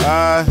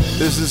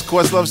 this is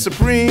Questlove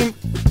Supreme.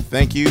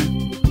 Thank you,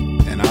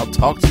 and I'll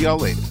talk to y'all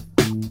later.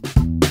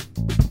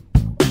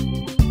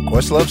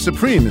 Questlove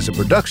Supreme is a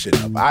production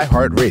of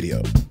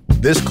iHeartRadio.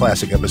 This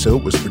classic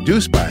episode was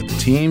produced by the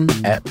team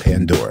at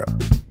Pandora.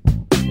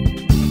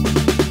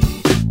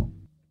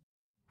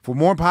 For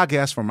more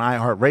podcasts from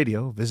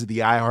iHeartRadio, visit the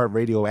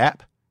iHeartRadio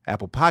app,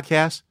 Apple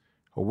Podcasts,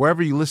 or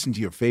wherever you listen to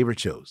your favorite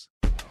shows.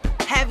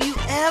 Have you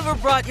ever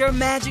brought your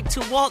magic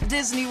to Walt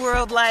Disney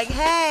World like,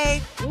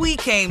 hey, we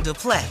came to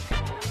play?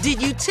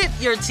 Did you tip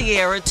your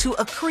tiara to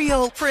a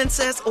Creole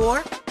princess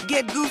or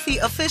get goofy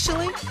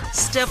officially?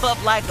 Step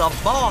up like a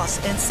boss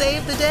and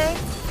save the day?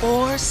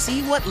 Or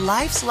see what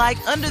life's like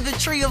under the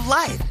tree of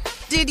life?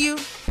 Did you?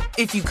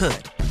 If you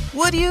could.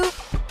 Would you?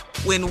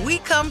 When we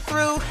come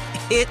through,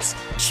 it's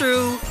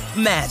true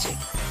magic.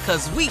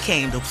 'Cause we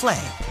came to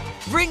play.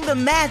 Bring the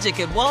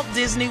magic at Walt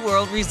Disney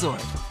World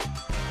Resort.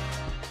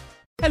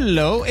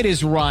 Hello, it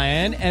is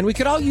Ryan, and we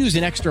could all use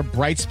an extra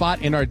bright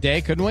spot in our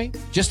day, couldn't we?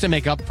 Just to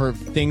make up for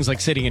things like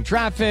sitting in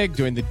traffic,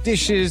 doing the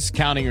dishes,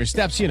 counting your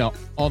steps,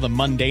 all the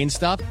mundane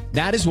stuff.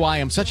 That is why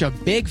I'm such a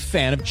big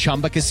fan of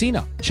Chumba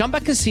Casino. Chumba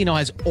Casino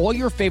has all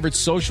your favorite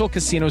social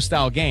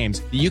casino-style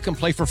games that you can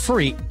play for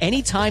free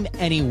anytime,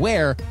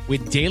 anywhere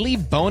with daily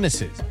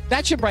bonuses.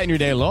 That should brighten your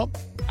day a little.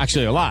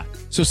 Actually, a lot.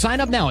 So sign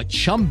up now at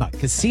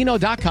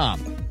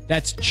ChumbaCasino.com.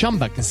 That's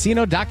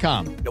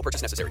ChumbaCasino.com. No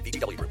purchase necessary.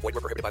 VGW Group. Void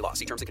where prohibited by law.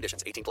 See terms and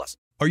conditions. 18+.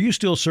 Are you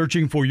still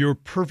searching for your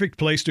perfect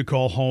place to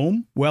call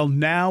home? Well,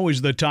 now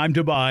is the time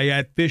to buy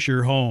at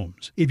Fisher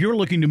Homes. If you're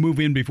looking to move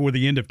in before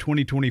the end of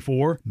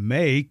 2024,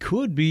 May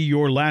could be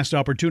your last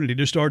opportunity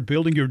to start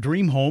building your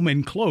dream home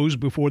and close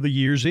before the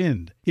year's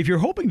end. If you're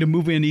hoping to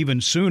move in even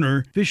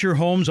sooner, Fisher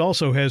Homes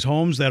also has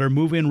homes that are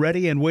move-in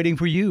ready and waiting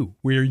for you,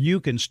 where you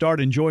can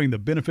start enjoying the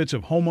benefits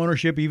of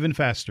homeownership even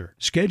faster.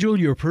 Schedule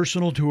your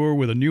personal tour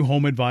with a new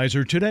home advisor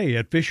today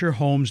at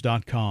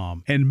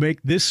FisherHomes.com and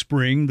make this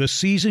spring the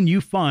season you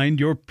find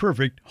your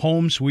perfect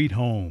home sweet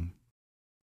home.